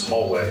next to this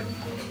hallway,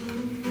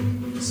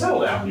 settle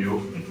down,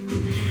 you.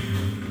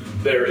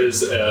 There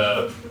is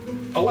a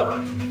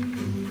lever.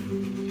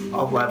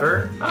 A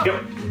lever?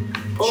 Yep.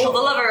 Pull the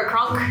lever,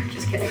 Kronk.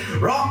 Just kidding.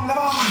 Wrong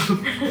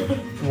lever.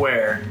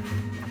 Where?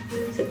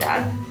 Is it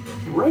that?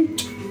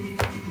 Right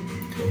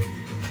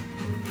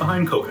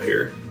behind Coca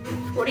here.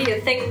 What do you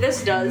think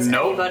this does,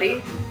 Nope.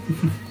 anybody?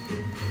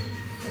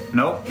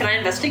 Nope. Can I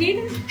investigate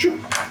it? Sure.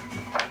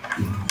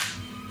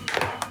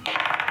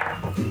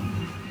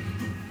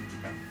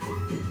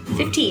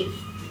 15.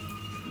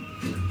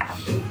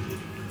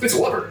 It's a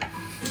lever.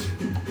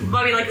 Well,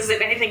 I mean, like, is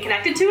it anything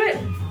connected to it?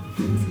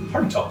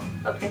 Hard to tell.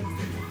 Okay.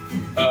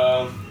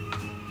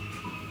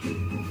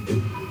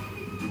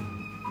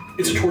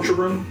 It's a torture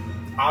room.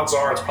 Odds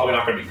are it's probably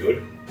not going to be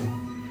good.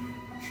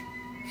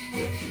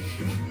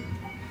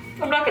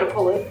 I'm not gonna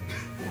pull it.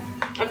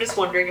 I'm just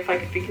wondering if I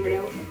could figure it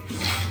out.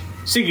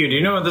 Sigu, do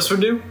you know what this would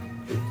do?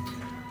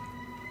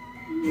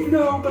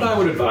 No, but I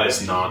would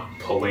advise not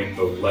pulling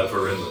the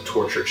lever in the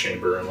torture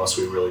chamber unless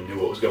we really knew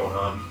what was going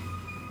on.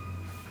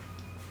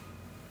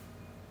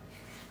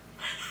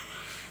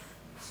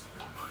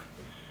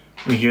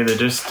 We hear the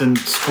distant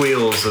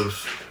squeals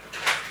of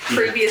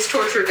Previous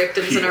torture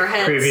victims in our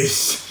heads.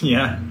 previous.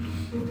 Yeah.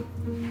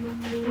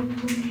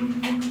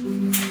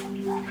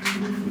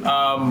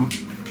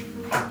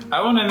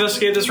 I want to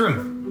investigate this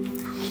room.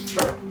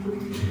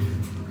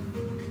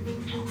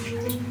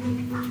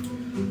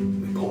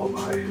 Pull up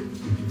my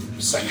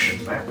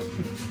sanction map.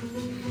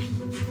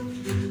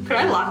 Could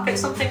I lockpick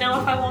something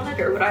now if I wanted,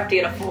 or would I have to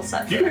get a full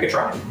set? You can make a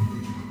try.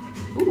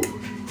 Ooh. I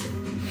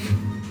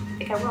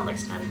think I will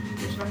next time.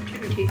 There's an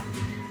opportunity.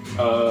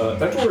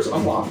 That door is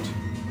unlocked.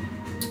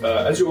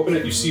 As you open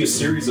it, you see a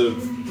series of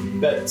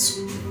beds.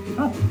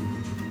 Oh.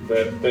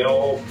 That they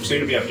all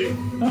seem to be empty.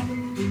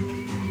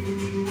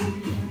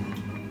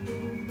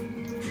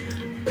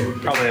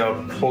 Probably a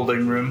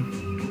holding room.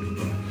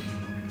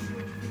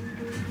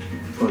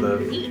 For the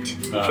Neat.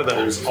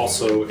 There's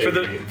also for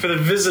the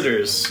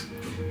visitors.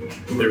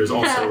 there is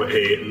also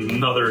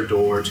another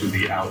door to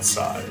the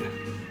outside.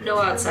 No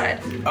outside.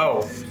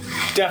 Oh,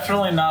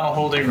 definitely not a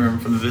holding room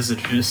for the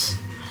visitors.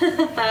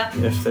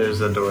 If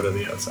there's a door to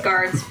the outside.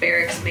 Guards,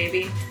 barracks,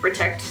 maybe.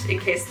 Protect in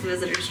case the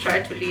visitors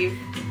try to leave.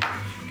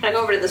 Can I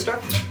go over to this door?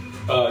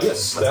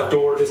 Yes, that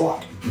door is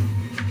locked.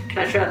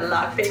 Can I try to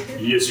lockpick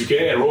it? Yes, you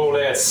can. Roll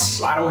that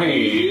sleight of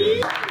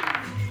hand.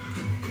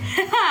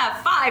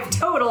 5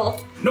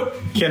 total. Nope.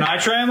 Can I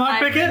try and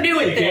lockpick it? I'm new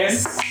at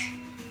this.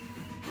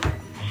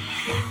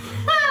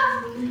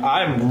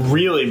 I'm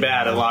really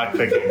bad at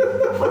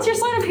lockpicking. What's your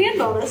sleight of hand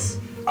bonus?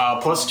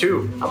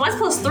 +2. Oh, mine's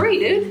 +3,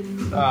 dude.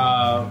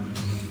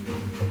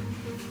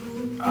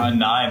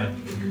 9.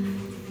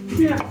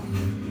 Yeah.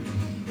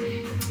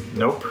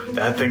 Nope,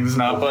 that thing's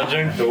not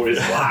budging. Door is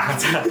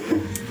locked.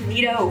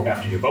 Neato.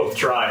 After you both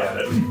try at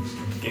it.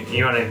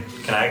 You want to?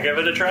 Can I give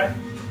it a try?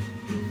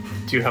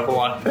 Do you have a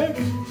lockpick?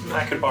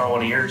 I could borrow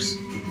one of yours.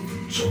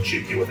 She'll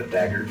shoot you with a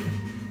dagger.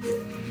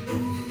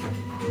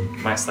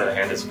 My sleight of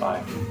hand is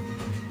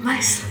 5.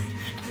 Nice.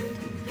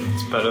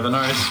 It's better than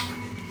ours.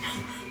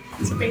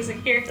 It's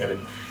amazing. Here. I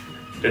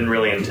didn't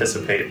really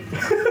anticipate.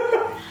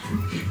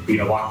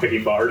 Being a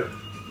lockpicking bard.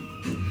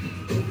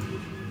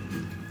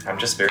 I'm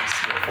just very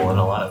skillful in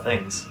a lot of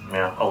things.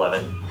 Yeah,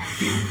 11.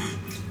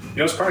 You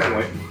know,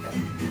 surprisingly,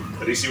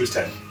 the DC was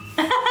 10.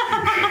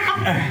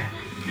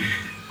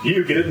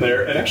 You get in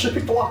there and actually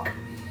pick the lock.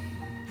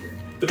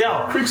 The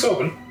door creaks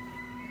open.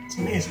 It's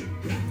amazing.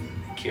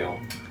 Thank you.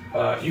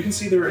 You can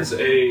see there is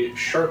a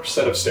sharp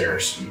set of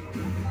stairs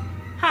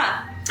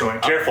Huh. Going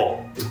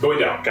careful, going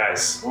down.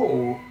 guys.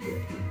 Oh.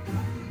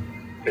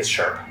 It's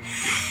sharp.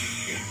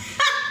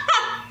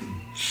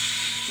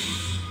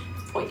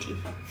 Pointy.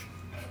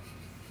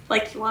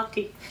 Like you want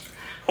to.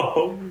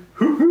 Oh.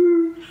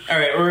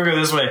 Alright, we're gonna go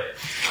this way.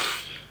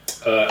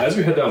 As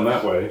you head down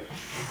that way,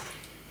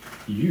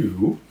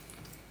 you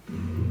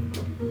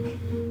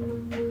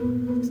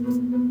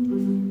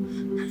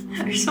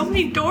There's so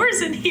many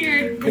doors in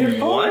here.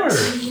 What?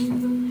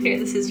 Here,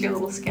 this is your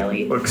little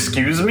skelly.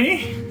 Excuse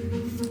me?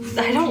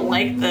 I don't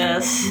like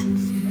this.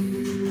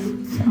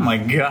 Oh my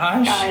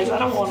gosh. Guys, I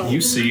don't want to. you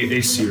see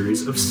a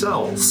series of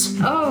cells,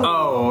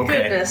 Oh,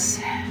 okay. Goodness.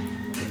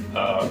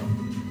 all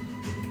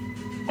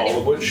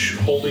of which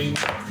holding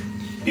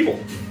people.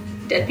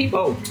 Dead people?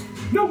 Oh.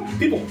 No,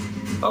 people.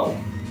 Oh.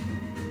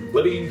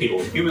 Living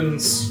people.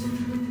 Humans,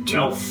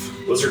 elf,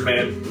 lizard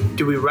man.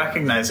 Do we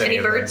recognize any Any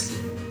of birds?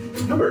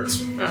 No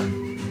birds.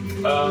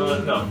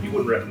 Oh. No, you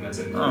wouldn't recognize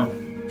it. them? Oh.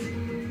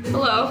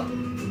 Hello.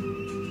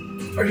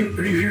 Are you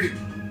here?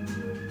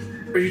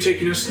 Are you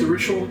taking us to the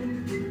ritual?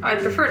 I'd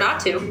prefer not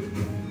to.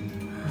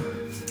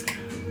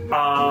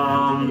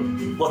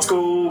 Let's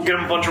go get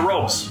him a bunch of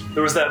ropes.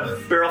 There was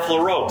that barrel full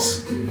of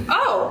ropes.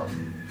 Oh.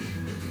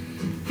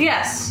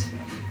 Yes.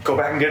 Go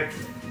back and get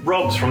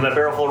ropes from that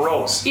barrel full of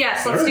ropes.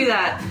 Yes, let's do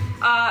that.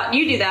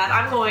 You do that.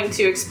 I'm going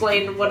to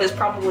explain what is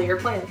probably your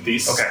plan.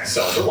 These Okay.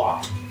 cells are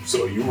locked,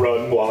 so you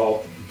run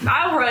while.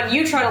 I'll run.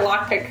 You try to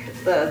lockpick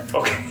the.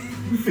 Okay.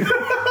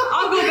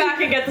 I'll go back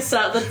and get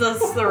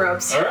the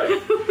ropes. All right.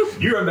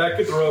 You run back,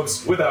 get the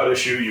ropes without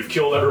issue. You've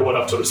killed everyone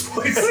up to this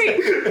place. Sweet.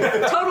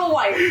 Total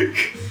wipe.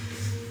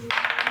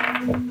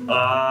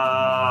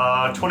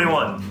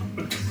 21.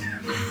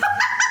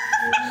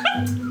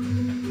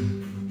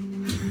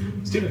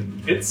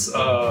 Steven, it's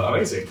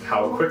amazing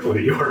how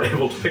quickly you are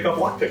able to pick up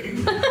lockpicking.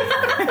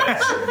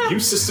 You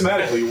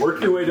systematically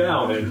work your way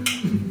down and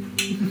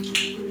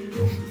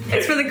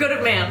It's for the good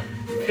of man.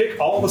 pick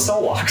all the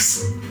cell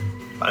locks.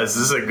 Is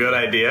this a good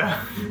idea?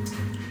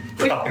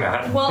 Probably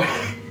not. Well,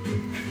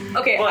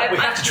 okay. Well, we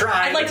have to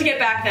try. I'd like to get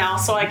back now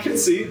so I You can. can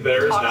see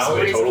there is Talk now a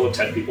stories. total of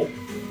 10 people.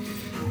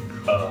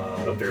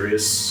 Of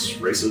various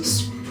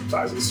races,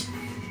 sizes.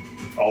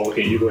 All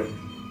looking at you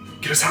going,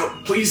 get us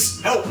out,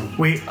 please, help!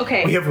 We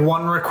Okay. have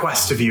one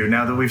request of you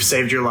now that we've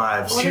saved your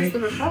lives. What is the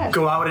request?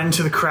 Go out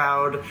into the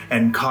crowd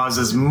and cause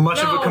as much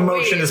of a No,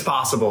 commotion wait. as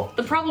possible.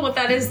 The problem with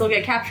that is they'll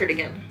get captured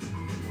again.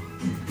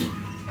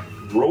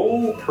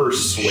 Roll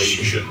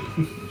persuasion.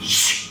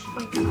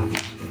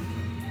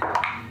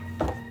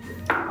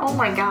 Oh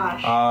my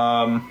gosh.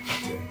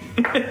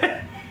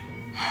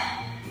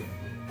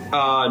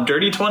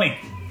 Dirty 20.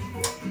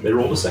 They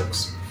rolled a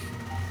 6.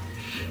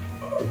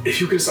 If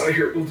you get us out of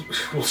here,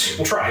 we'll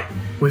try.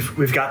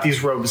 We've got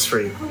these robes for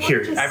you.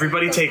 Here,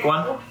 everybody take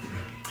one.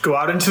 Go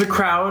out into the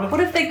crowd. What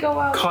if they go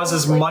out? Cause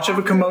as much of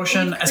a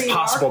commotion as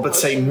possible, but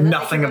say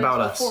nothing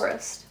about us.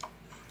 Forest.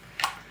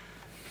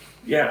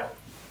 Yeah.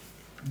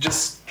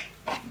 Just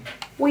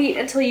Wait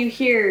until you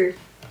hear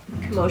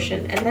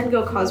commotion, and then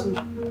go cause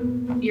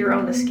your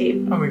own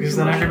escape. Oh, because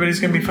then everybody's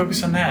gonna be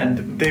focused on that,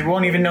 and they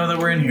won't even know that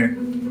we're in here.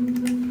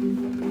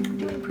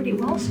 Doing pretty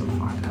well so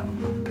far, though.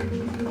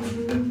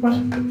 What?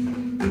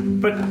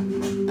 But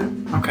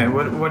okay,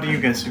 what do you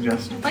guys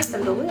suggest? I'd like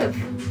them to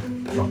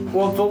live.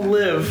 Well, they'll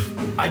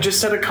live. I just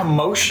said a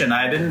commotion.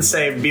 I didn't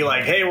say be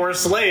like, hey, we're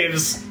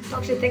slaves.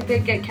 Don't you think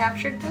they'd get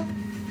captured, though?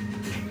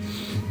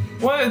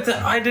 What?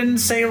 I didn't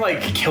say,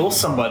 like, kill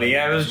somebody.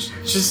 I was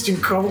just to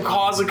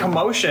cause a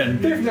commotion.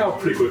 They've now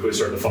pretty quickly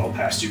started to funnel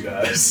past you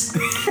guys.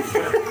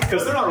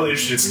 Because they're not really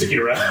interested in sticking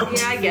around.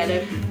 Yeah, I get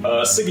it.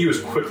 Siggy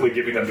was quickly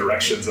giving them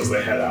directions as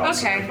they head out.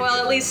 Okay, well,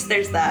 at least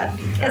there's that.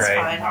 That's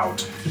Alright. fine.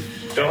 Out.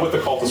 Done with the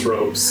cultist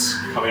robes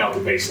coming out the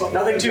base level.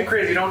 nothing too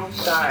crazy. Don't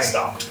die.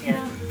 Stop.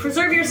 Yeah.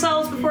 Preserve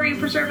yourselves before you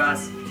preserve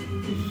us.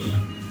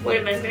 Wait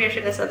a minute, maybe I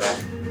shouldn't have said that.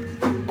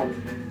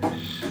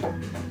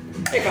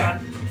 They're gone.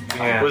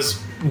 Yeah.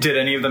 Did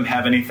any of them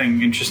have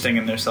anything interesting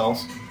in their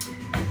cells?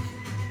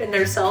 In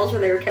their cells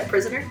where they were kept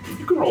prisoner?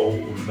 You can roll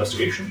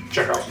investigation.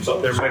 Check out some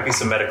stuff. There might be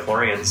some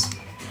metachlorians.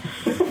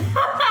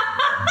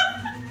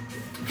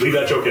 Leave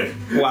that joke in.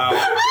 Wow.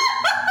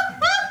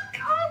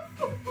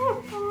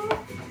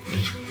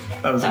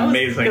 That was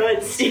amazing.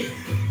 Good, Steve.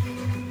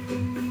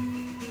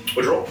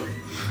 What'd you roll?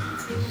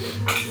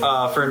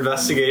 For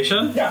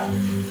investigation? Yeah.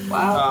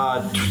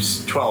 Wow.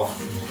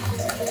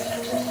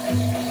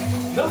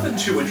 12. Nothing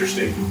too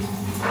interesting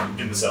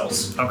in the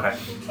cells. Okay.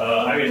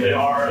 I mean, they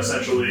are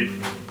essentially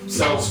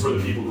cells for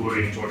the people who are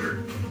being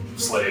tortured.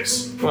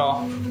 Slaves.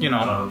 Well, you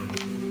know.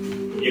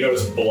 You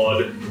notice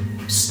blood,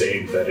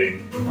 stained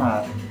bedding.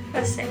 Oh,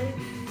 That's sad.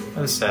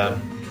 that's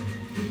sad.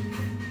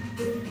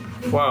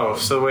 Wow,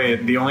 so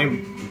wait, the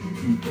only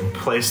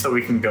place that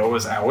we can go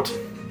is out?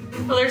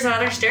 Well, there's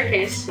another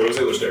staircase. Those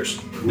are the other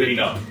stairs leading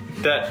up.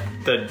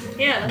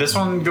 Yeah. This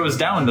one goes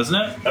down, doesn't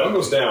it? That one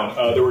goes down.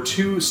 There were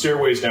two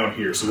stairways down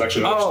here, so there's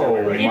actually another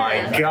stairway right my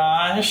Yeah.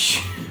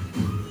 gosh.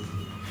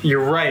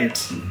 You're right.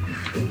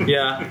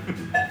 Yeah.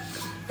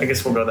 I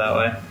guess we'll go that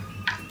way.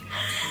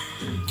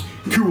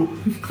 Cool.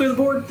 Clear the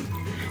board.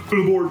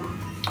 Clear the board.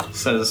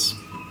 Says,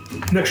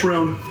 Next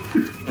round.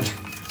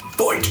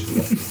 Fight.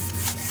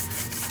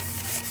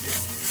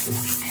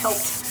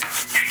 Helped.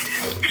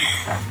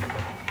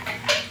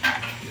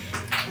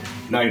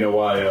 Now you know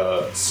why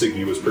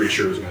Siggy was pretty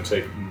sure it was going to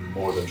take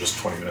more than just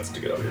 20 minutes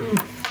to get up here.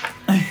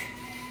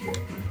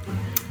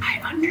 I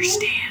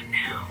understand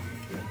now.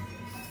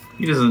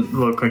 he doesn't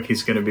look like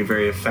he's going to be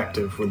very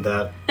effective with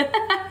that.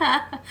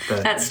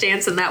 That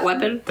stance and that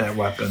weapon. That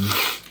weapon.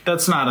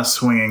 That's not a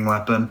swinging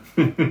weapon.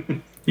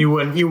 You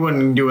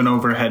wouldn't do an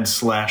overhead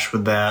slash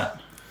with that.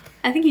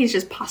 I think he's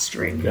just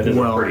posturing. That is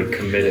Well- a pretty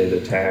committed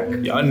attack.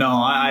 No,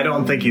 I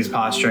don't think he's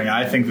posturing.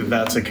 I think that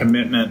that's a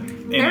commitment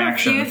in There are a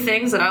action. few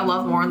things that I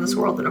love more in this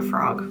world than a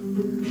frog.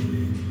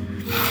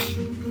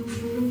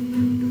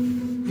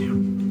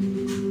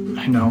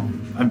 I know.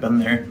 I've been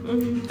there.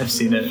 I've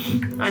seen it.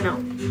 I know.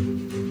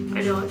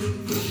 I know it.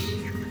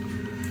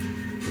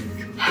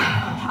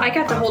 I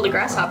got to hold a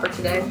grasshopper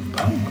today.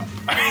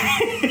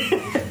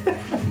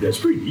 That's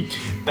pretty neat.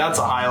 That's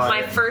a highlight.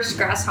 My first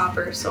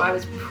grasshopper, so I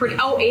was pretty.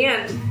 Oh,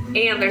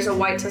 and there's a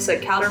white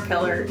tussock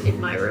caterpillar in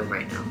my room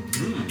right now,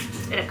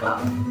 in a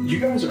cup. You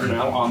guys are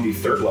now on the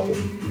 3rd level.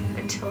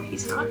 Until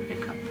he's not in a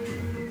cup.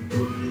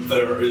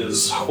 There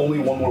is only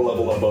one more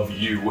level above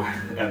you,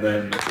 and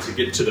then to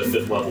get to the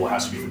 5th level, it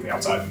has to be from the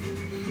outside.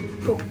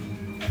 Cool.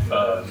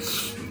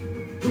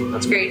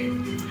 That's great.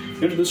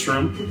 Into this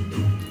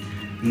room,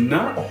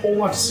 not a whole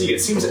lot to see. It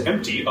seems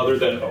empty, other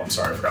than I'm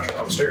sorry, I forgot to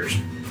go upstairs.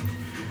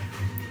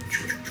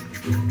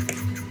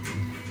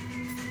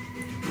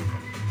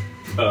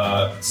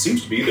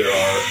 Seems to be there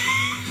are.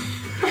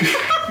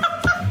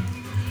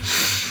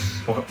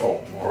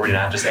 Oh, are we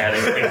not just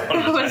adding things That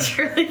on? was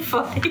really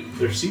funny.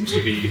 There seems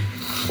to be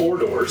 4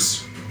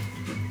 doors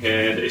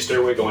and a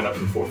stairway going up to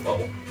the 4th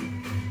level.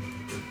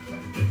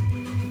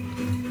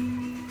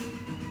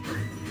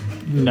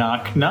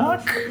 Knock,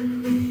 knock.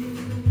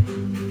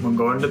 We'll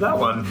go into that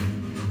one.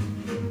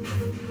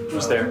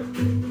 Who's there?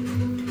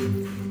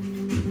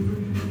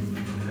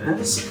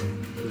 As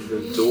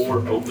the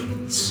door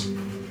opens.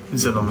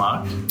 Is it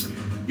unlocked?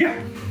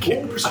 Yeah.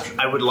 Roll perception.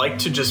 I would like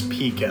to just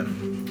peek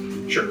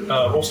in. Sure.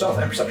 Roll stealth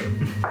and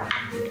perception.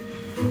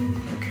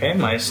 Okay,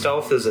 my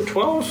stealth is a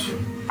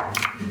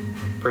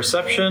 12.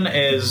 Perception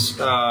is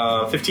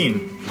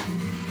 15.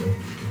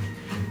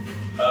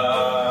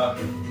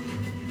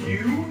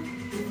 You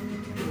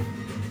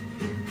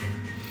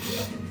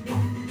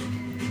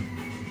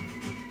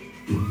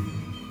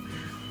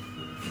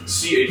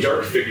see a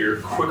dark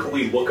figure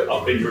quickly look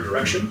up in your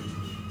direction.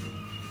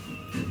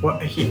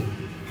 What?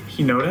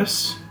 He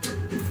noticed?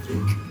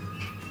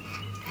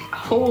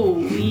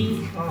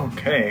 Holy.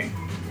 Okay.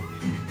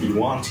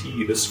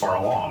 Yuan-Ti, this far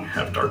along,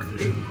 have dark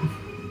vision.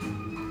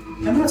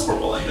 And that's where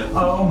we'll end it.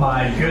 Oh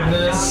my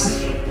goodness.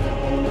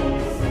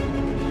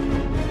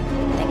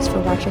 Thanks for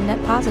watching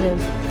Net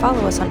Positive.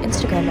 Follow us on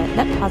Instagram at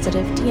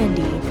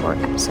NetPositiveDND for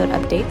episode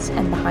updates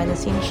and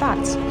behind-the-scenes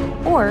shots.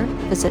 Or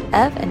visit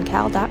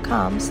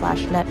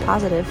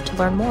evandcal.com/netpositive to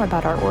learn more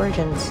about our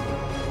origins.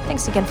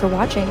 Thanks again for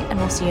watching, and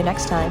we'll see you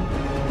next time.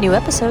 New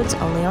episodes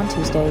only on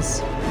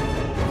Tuesdays.